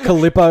dick, a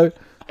calippo,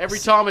 Every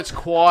time it's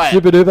quiet.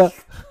 super duper.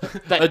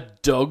 A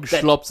dog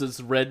slops its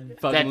red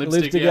fucking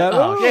lipstick lipstick out.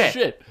 out. Oh, Yeah,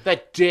 shit.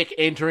 that dick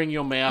entering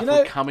your mouth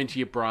will come into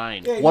your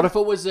brain. Yeah, What if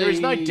it was a... There is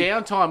no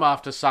downtime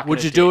after sucking. Would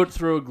a you dick. do it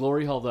through a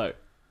glory hole, though?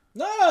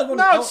 No, I wanna,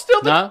 No, it's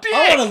still the No? dick.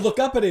 I want to look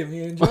up at him.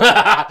 You enjoy? You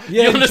wanna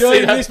see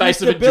enjoying that this,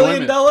 face of Mr. $1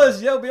 billion.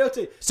 enjoyment. Yeah,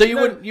 BLT. So you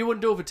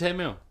wouldn't do it for 10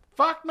 mil?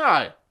 Fuck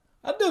no.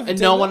 I'd do it for And 10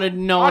 no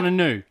mil. one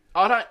knew.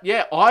 I don't.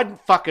 Yeah, I'd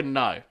fucking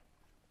know.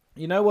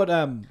 You know what?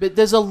 But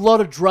there's a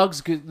lot of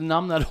drugs to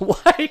numb that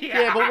away.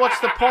 Yeah, but what's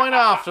the point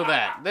after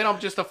that? Then I'm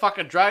just a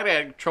fucking drug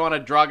addict trying to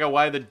drug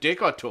away the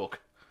dick I took.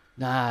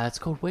 Nah, it's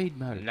called weed,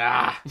 mate.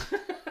 Nah,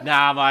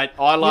 mate.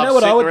 I love know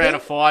what I sitting would around do? a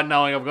fire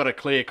knowing I've got a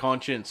clear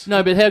conscience.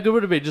 No, but how good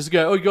would it be just to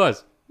go, oh,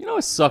 guys, I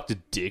sucked a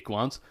dick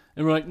once.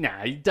 And we're like,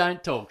 nah, you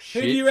don't talk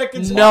shit. do you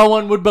reckon's- No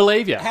one would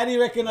believe you. How do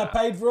you reckon I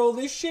paid for all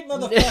this shit,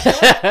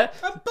 motherfucker?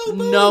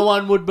 No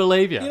one would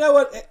believe you. You know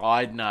what?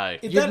 I'd know.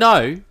 If You'd that-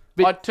 know,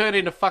 but I'd turn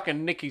into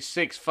fucking Nicky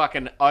Six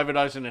fucking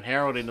overdosing in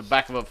heroin in the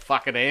back of a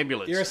fucking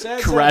ambulance. You're a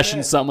sad crashing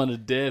man. someone to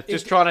death.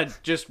 just trying to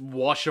just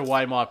wash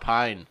away my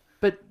pain.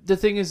 But the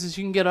thing is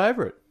you can get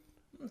over it.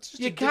 It's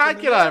just a You dick can't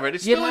in get the over it.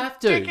 It's You'd still a have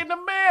to. dick in the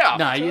mouth.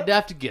 No, you'd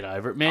have to get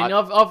over it, man.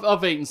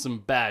 I've eaten some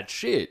bad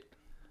shit.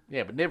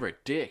 Yeah, but never a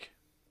dick.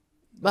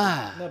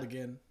 Ah, Not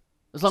again.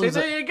 as long See, as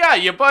there you go.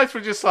 You both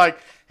were just like,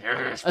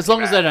 as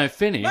long as they don't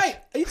finish. Mate,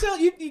 you tell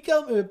you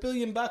got me $1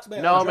 billion,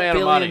 mate. No I'll amount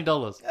drop- of money. $1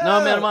 billion. No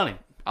amount of money.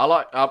 I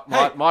like Hey,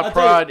 my I'll tell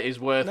pride you- is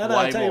worth No, way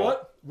I'll tell you more.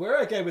 what. We're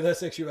okay with her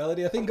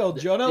sexuality. I think old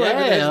Jono over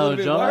there is a Yeah, little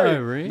bit John worried.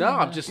 O'Reilly. No,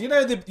 I'm just You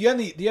know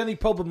the only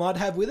problem I'd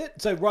have with it.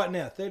 So right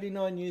now,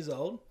 39 years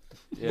old,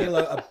 get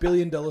 $1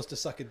 billion to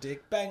suck a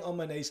dick. Bang on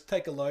my knees,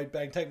 take a load.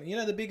 Bang, take me. You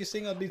know the biggest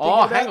thing I'd be thinking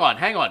Oh, about.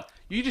 hang on.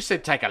 You just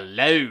said take a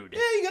load. Yeah,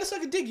 you gotta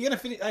suck a dick. You're gonna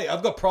finish. Hey,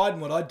 I've got pride in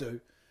what I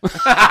do.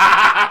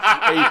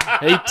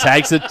 He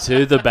takes it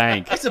to the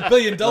bank. It's $1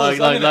 billion.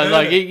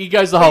 He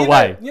goes the whole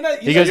way.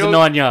 He goes the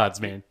 9 yards,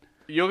 man.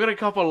 You're gonna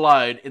cop a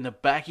load in the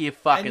back of your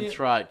fucking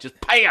throat. Just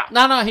pay up.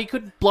 No, he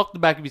could block the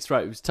back of his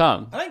throat with his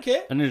tongue. I don't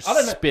care. And then just I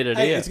don't know. spit it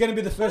hey, out. It's going to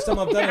be the first time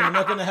I've done it. I'm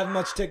not going to have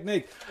much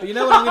technique. But you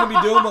know what I'm going to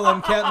be doing while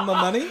I'm counting my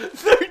money?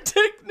 No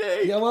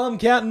technique. Yeah, while I'm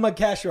counting my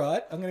cash,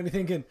 right, I'm going to be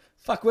thinking,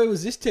 fuck, where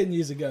was this 10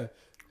 years ago?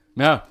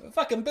 No,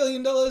 Fucking $1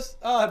 billion? Oh,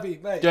 I'd be,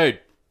 mate. dude.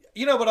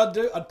 You know what I'd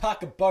do? I'd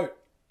park a boat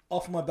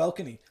off my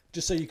balcony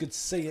just so you could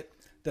see it,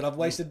 that I've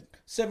wasted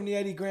 70,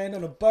 80 grand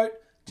on a boat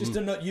just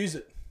to not use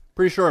it.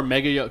 Pretty sure a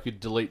mega yacht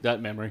could delete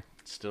that memory.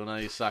 Still know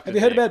you suck. Have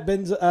you heard about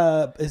Ben's,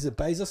 is it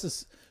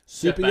Bezos'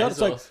 super Yeah, yacht?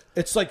 Bezos.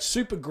 It's like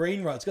super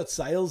green, right? It's got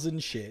sails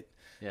and shit.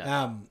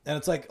 Yeah. And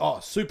it's like,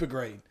 super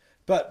green.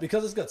 But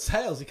because it's got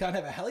sails, you can't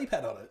have a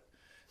helipad on it.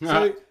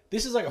 So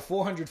this is like a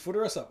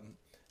 400-footer or something.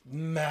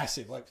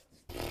 Massive. Like,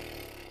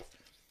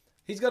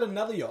 he's got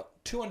another yacht,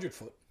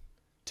 200-foot,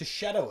 to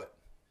shadow it.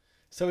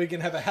 So he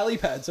can have a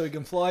helipad so he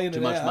can fly in Too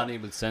and much out. money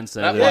with sense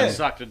That there. one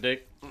sucked a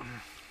dick.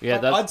 Yeah,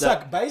 I'd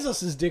suck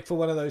Bezos' dick for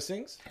one of those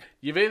things.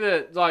 You've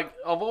either I've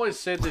always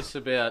said this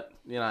about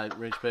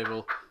rich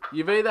people.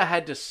 You've either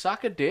had to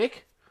suck a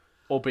dick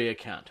or be a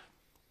cunt.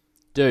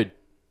 dude.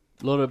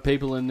 A lot of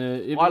people in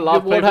the. I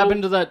love what people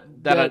happened to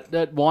that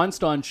that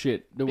Weinstein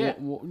shit? Yeah.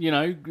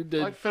 The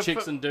Like for-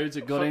 chicks for- and dudes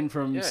that got for- in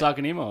from yeah.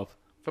 sucking him off.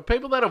 For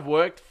people that have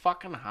worked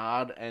fucking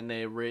hard and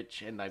they're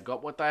rich and they've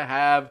got what they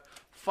have,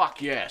 fuck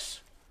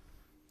yes.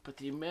 But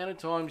the amount of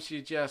times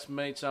you just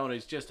meet someone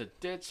who's just a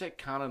dead set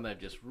cunt and they've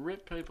just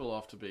ripped people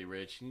off to be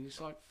rich, and you're just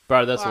like,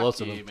 Bro, that's fuck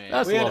lots of you, them. man.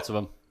 That's We had lots of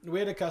them. We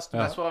had a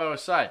customer. That's what I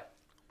always say.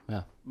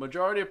 Yeah,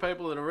 Majority of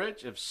people that are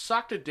rich have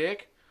sucked a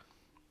dick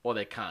or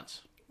they're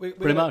cunts.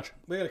 Pretty much.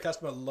 We had a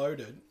customer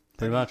loaded.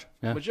 pretty much.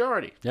 Yeah,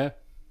 Majority. yeah.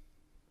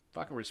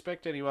 Fucking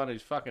respect anyone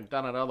who's fucking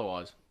done it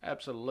otherwise.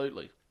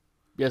 Absolutely.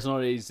 Yeah, it's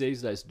not easy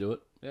these days to do it.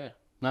 Yeah.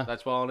 No.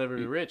 That's why I'll never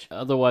be rich.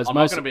 Otherwise, I'm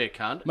not most going to be a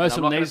cunt. most and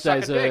of I'm them not these gonna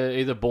days suck a dick. are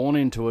either born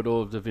into it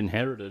or they've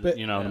inherited it.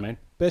 You know what I mean?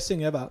 Best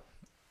thing ever.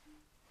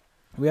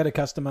 We had a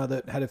customer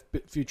that had a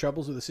few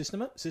troubles with the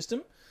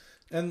system,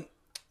 and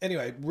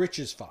anyway, rich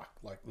as fuck,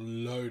 like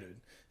loaded.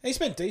 And he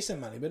spent decent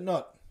money, but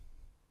not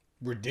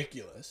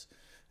ridiculous.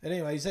 And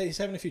anyway, he's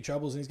having a few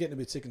troubles and he's getting a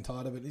bit sick and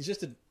tired of it. He's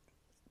just a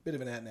bit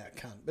of an out-and-out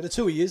cunt. But it's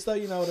who he is, though,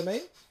 you know what I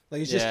mean?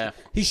 Like,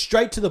 he's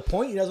straight to the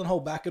point. He doesn't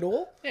hold back at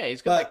all. Yeah,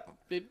 he's got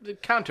the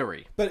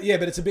countery. But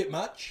it's a bit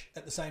much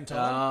at the same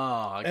time.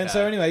 Oh, okay. And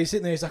so anyway, he's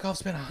sitting there. He's like, I've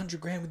spent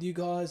 $100,000 with you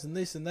guys and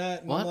this and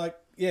that. And What? I'm like,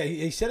 yeah,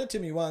 he said it to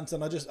me once,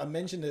 and I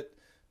mentioned it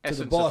to Essence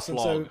the of boss. And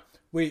so flog.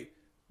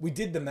 we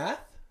did the math.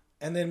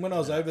 And then when I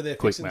was over there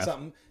Quick fixing math.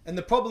 something, and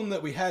the problem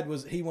that we had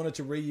was he wanted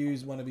to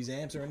reuse one of his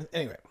amps or anything.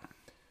 Anyway,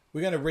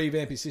 we're going to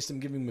revamp his system,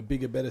 give him a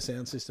bigger, better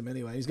sound system.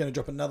 Anyway, he's going to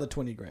drop another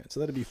 $20,000, so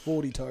that'd be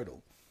 40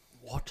 total.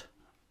 What?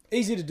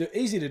 Easy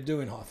to do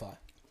in hi-fi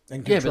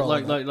and Yeah, but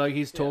control. like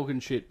he's talking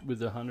shit with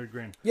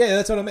 $100,000. Yeah,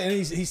 that's what I mean.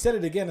 And he said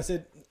it again. I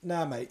said,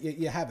 "Nah, mate,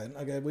 you haven't."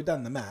 I go, "We've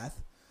done the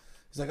math."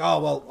 He's like, "Oh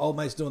well, old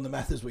mate's doing the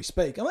math as we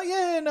speak." I'm like,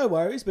 "Yeah, no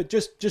worries, but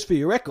just for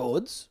your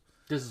records."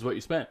 This is what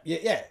you spent.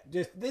 Yeah,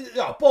 just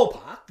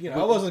ballpark. You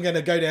know, I wasn't going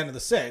to go down to the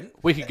cent.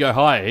 We could go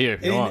higher here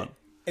if you And want.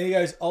 and he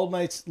goes, "Old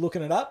mate's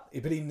looking it up,"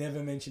 but he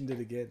never mentioned it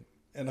again.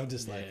 And I'm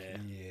just like,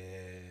 yeah.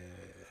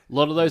 A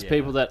lot of those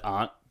people that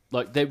aren't,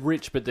 like, they're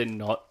rich, but they're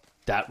not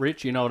that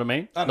rich, you know what I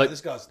mean? I know, Like,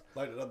 this guy's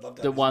loaded. I'd love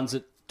that. the ones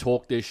that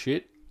talk their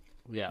shit,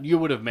 Yeah. you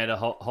would have met a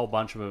whole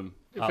bunch of them.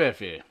 Fair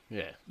fear.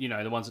 Yeah. You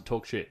know, the ones that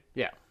talk shit.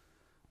 Yeah.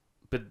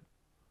 But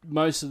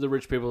most of the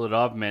rich people that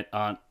I've met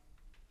aren't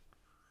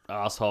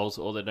assholes,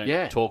 or they don't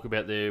Yeah. talk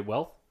about their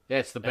wealth. Yeah,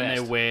 it's the And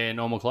best. they wear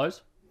normal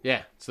clothes.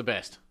 Yeah, it's the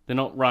best. They're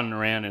not running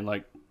around in,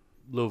 like,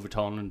 Louis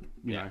Vuitton and,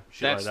 you know,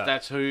 shit like that.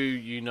 That's who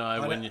you know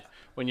don't-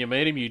 when you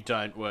meet him. You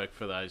don't work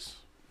for those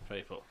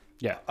people.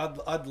 Yeah.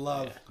 I'd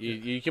love.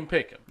 You can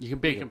pick them. You can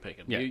pick 'em. pick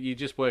them. Yeah. You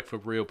just work for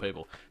real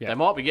people. Yeah. They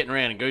might be getting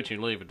around in Gucci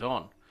and Louis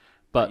Vuitton,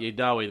 But you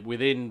know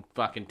within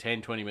fucking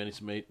 10, 20 minutes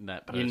of meeting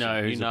that person, You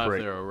know who's a if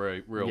prick. they're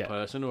a real Yeah.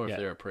 person or Yeah. if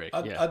they're a prick.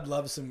 I'd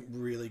love some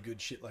really good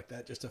shit like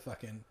that, just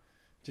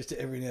to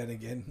every now and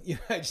again. You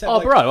know, just have Oh,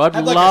 bro, I'd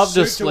have love a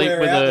to suit sleep wear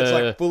with out that's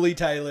a like fully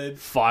tailored.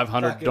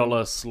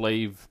 $500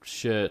 sleeve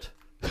shirt.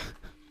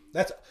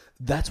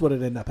 That's what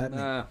it'd end up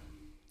happening.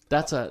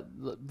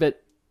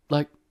 But,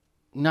 like,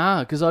 nah,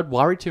 because I'd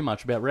worry too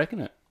much about wrecking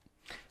it.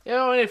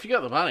 Yeah, I mean, if you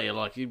got the money,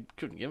 like you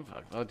couldn't give a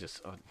fuck.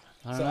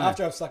 I So don't know.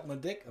 after I've sucked my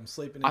dick, I'm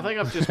sleeping. I think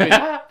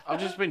I've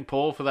just been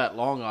poor for that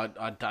long.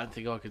 I don't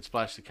think I could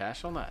splash the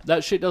cash on that.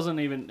 That shit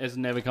has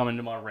never come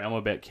into my realm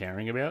about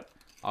caring about.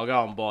 I'll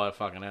go and buy a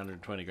fucking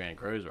 $120,000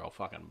 cruiser. I'll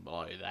fucking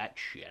buy that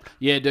shit.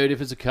 Yeah, dude,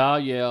 if it's a car,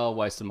 yeah, I'll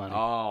waste the money.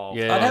 Oh,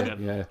 yeah, I'd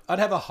yeah.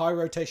 have a high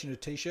rotation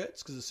of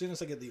t-shirts because as soon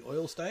as I get the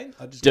oil stain,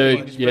 I just Dude,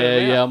 get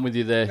mine. yeah, I'm with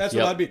you there. That's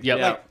Yep, what I'd be. Yep.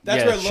 Like, that's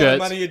Yeah, where a lot shirts. of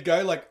money would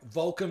go. Like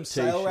Volcom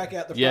sale T-shirt. rack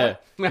out the front. Yeah,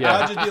 yeah.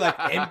 I'd just be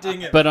like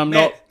emptying it. But I'm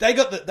Man, not- They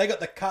got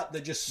the cut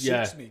that just suits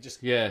Yeah, me.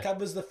 Just yeah.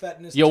 covers the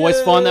fatness. You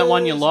always find that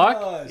one you just like?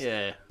 nice.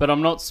 Yeah, But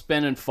I'm not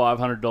spending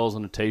 $500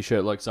 on a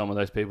t-shirt like some of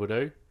those people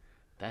do.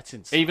 that's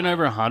insane. Even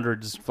over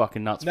 100 is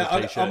fucking nuts No, for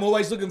a t-shirt. I'm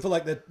always looking for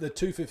like the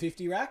 2 for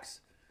 $50 racks.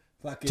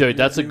 Fucking Dude,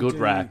 that's a you good do-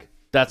 rack.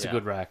 That's a Yeah.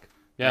 good rack.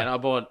 And Yeah. I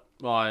bought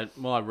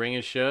my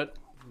Ringers shirt.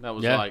 That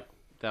was Yeah.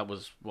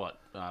 what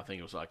I think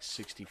it was like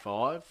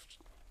 65,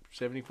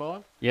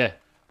 75. Yeah.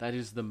 That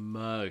is the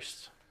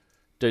most.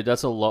 Dude,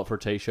 that's a lot for a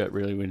t-shirt,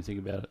 really, when you think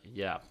about it.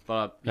 Yeah,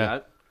 but you Yeah.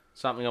 know,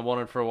 something I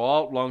wanted for a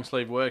while. Long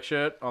sleeve work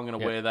shirt. I'm gonna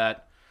Yeah. wear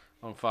that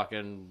on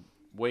fucking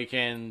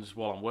weekends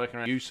while I'm working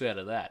around. Use out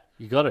of that.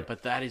 You got it.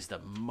 But that is the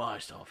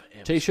most I've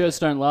ever. T-shirts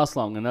spent. don't last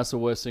long, and that's the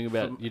worst thing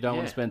about it. You don't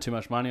want yeah. to spend too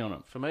much money on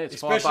them. For me, it's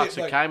Especially $5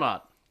 like- at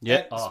Kmart.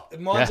 Yeah.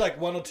 And mine's Yeah. like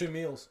 1 or 2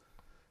 meals.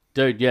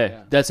 Dude,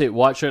 yeah. That's it.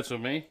 White shirts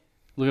with me.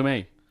 Look at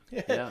me.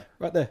 Yeah.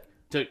 Right there.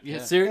 Dude, yeah,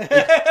 seriously.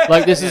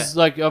 Like, this is,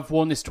 like, I've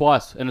worn this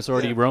twice, and it's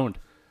already Yeah. ruined.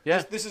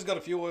 Yeah. This has got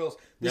a few oils.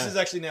 This Yeah. is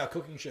actually now a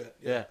cooking shirt.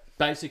 Yeah.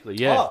 Basically,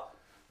 yeah. Oh,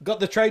 got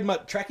the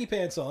trademark tracky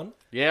pants on.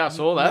 Yeah, I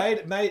saw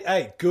that. Made,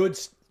 hey,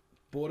 goods.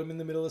 Bought them in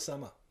the middle of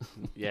summer.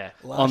 Yeah.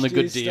 On the Last good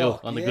year's deal.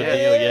 stock. On the good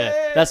deal,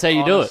 yeah. That's how you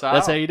On do the it.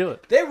 That's sale. how you do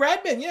it. They're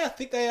rad men, yeah. I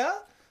think they are.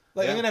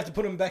 Like, Yeah. I'm going to have to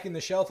put them back in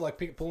the shelf,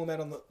 like pull them out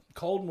on the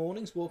cold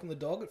mornings, walking the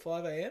dog at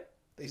 5 a.m.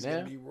 These are Yeah.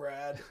 going to be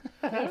rad.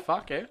 Yeah,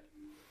 fuck yeah.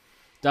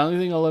 The only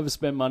thing I'll ever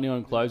spend money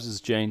on clothes is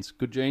jeans.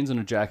 Good jeans and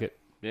a jacket.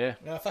 Yeah.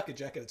 No, fuck a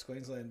jacket, it's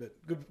Queensland,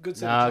 but good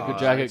set Nah, of good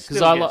jeans. jacket. it Because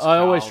still I gets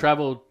always cold.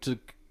 travel to...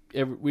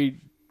 we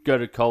go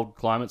to cold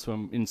climates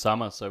when in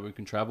summer, so we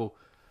can travel.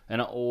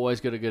 And I always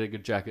got to get a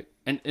good jacket.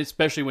 And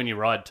especially when you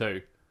ride,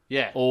 too.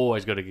 Yeah.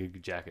 Always got to get a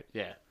good jacket.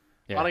 Yeah.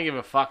 Yeah. I don't give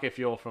a fuck if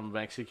you're from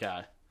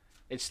Mexico.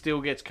 It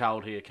still gets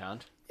cold here,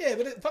 cunt. Yeah,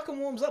 but it fucking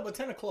warms up at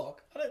 10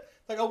 o'clock.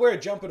 I'll wear a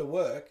jumper to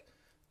work,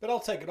 but I'll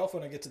take it off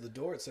when I get to the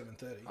door at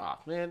 7:30. Oh,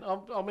 man,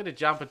 I'm in a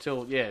jumper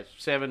till,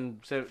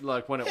 7,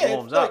 like when it Yeah,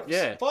 warms like up.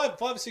 Yeah. 5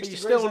 or 6 But you degrees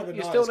still overnight. need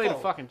it's a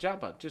cold. fucking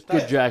jumper. Just Good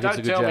don't, jacket's don't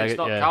a good tell me jacket, it's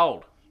not yeah.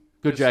 cold.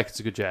 Good jacket's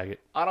a good jacket.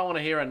 I don't want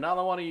to hear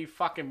another one of you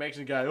fucking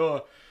Mexicans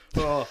go,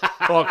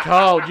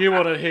 cold. You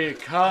want to hear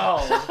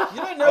cold.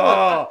 You don't know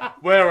what... Oh,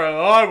 where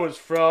I was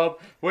from,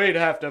 we'd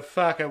have to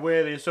fucking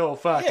wear this all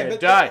fucking but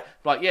day.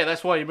 Like, yeah,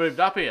 that's why you moved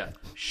up here.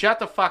 Shut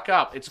the fuck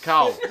up. It's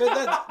cold. But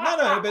that's,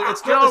 no, but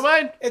it's You know not what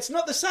I mean? It's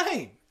not the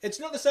same. It's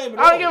not the same at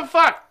I all. don't give a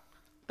fuck.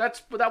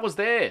 That was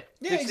there.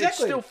 Yeah, It's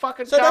exactly. still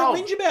fucking so cold.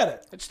 don't whinge about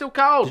it. It's still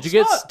cold.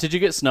 Did you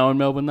get snow in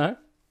Melbourne though?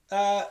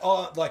 Not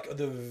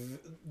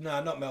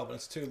Melbourne.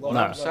 It's too low.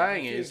 No. What I'm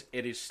saying is,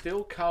 it is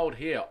still cold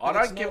here. I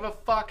it's don't give not. a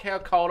fuck how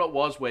cold it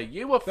was where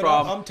you were But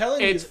from. I'm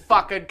telling you it's that-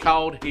 fucking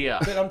cold here.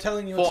 But I'm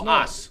telling you, for it's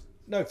not. us.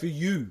 No, for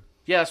you.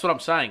 Yeah, that's what I'm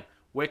saying.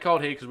 We're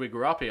cold here because we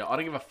grew up here. I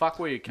don't give a fuck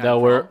where you came They'll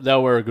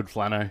from. wear a good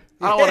flannel.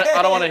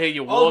 I don't want to hear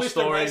your war Mr.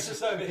 stories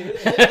Racist over here.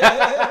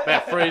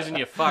 about freezing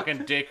your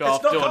fucking dick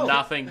off, not doing cold.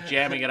 nothing,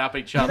 jamming it up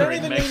each other in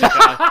even need-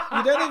 Mexico.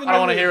 You don't even. I don't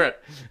want to hear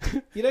it.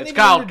 You don't It's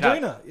even cold, need a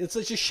cunt. doona. It's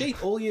just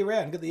sheet all year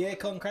round. Get the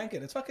aircon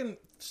cranking. It's fucking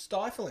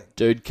stifling.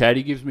 Dude,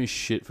 Katie gives me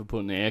shit for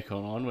putting the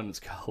aircon on when it's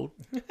cold.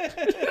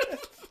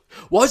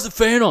 Why's the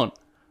fan on?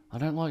 I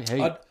don't like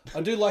heat.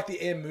 I do like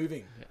the air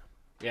moving.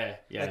 Yeah.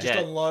 Just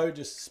on low,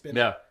 just spin.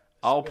 Yeah.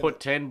 I'll put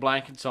 10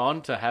 blankets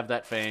on to have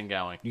that fan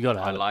going. You gotta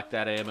I have it. like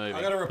that air moving.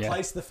 I got to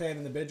replace the fan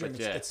in the bedroom.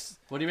 But yeah. It's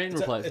What do you mean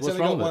it's, replace? it's What's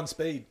only wrong got with one it?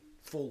 speed,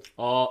 full.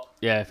 Oh,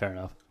 yeah, fair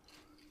enough.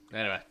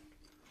 Anyway,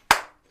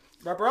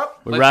 Wrap her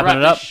up. We're let's wrapping wrap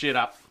it up. this shit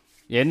up.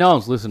 Yeah, no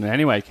one's listening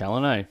anyway,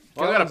 Callan, eh? I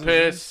got to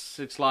piss.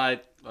 It's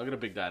late. I got a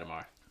big day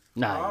tomorrow.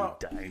 No,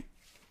 you don't.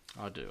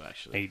 I do,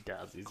 actually. He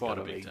does. He's Quite got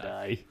a big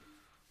day.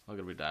 I got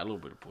a big day. A little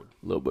bit of pudding.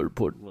 A little bit of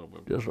pudding. A little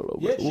bit of Just a little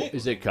Yeah, bit. shit.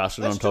 Is there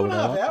custard That's on top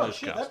of 2.5 that? hours.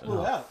 Shit, that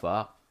blew out.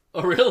 Fuck.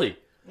 Oh, really?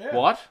 Yeah.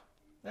 What?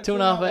 That's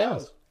 2.5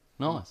 hours.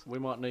 Nice. We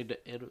might need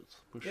to edit.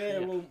 Yeah,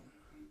 we'll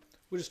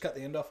just cut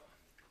the end off.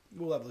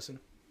 We'll have a listen.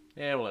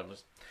 Yeah, we'll have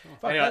this.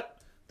 Fuck, Anyway.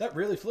 that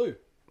really flew.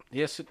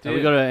 Yes, it Have we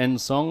did. got an end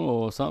song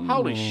or something?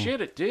 Holy or- shit,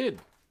 it did.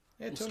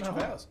 Yeah,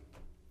 2.5 hours.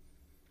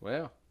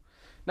 Wow.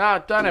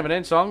 No, don't have an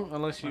end song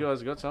unless you guys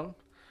have got something.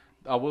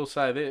 I will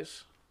say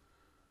this.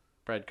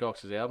 Brad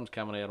Cox's album's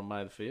coming out on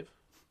May the 5th.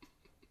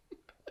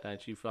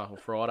 Don't you fucking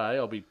Friday.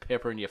 I'll be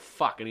peppering your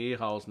fucking ear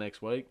holes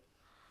next week.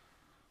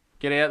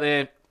 Get out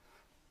there.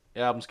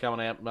 The album's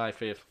coming out May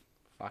 5th.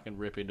 Fucking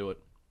rip into it.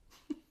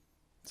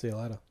 See you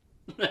later.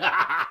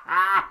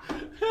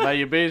 May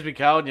your beers be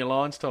cold and your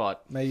lines tight.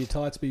 May your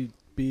tights be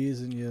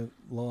beers and your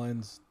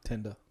lines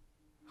tender.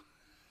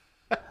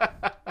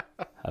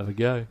 Have a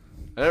go.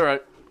 All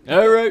right.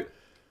 All right.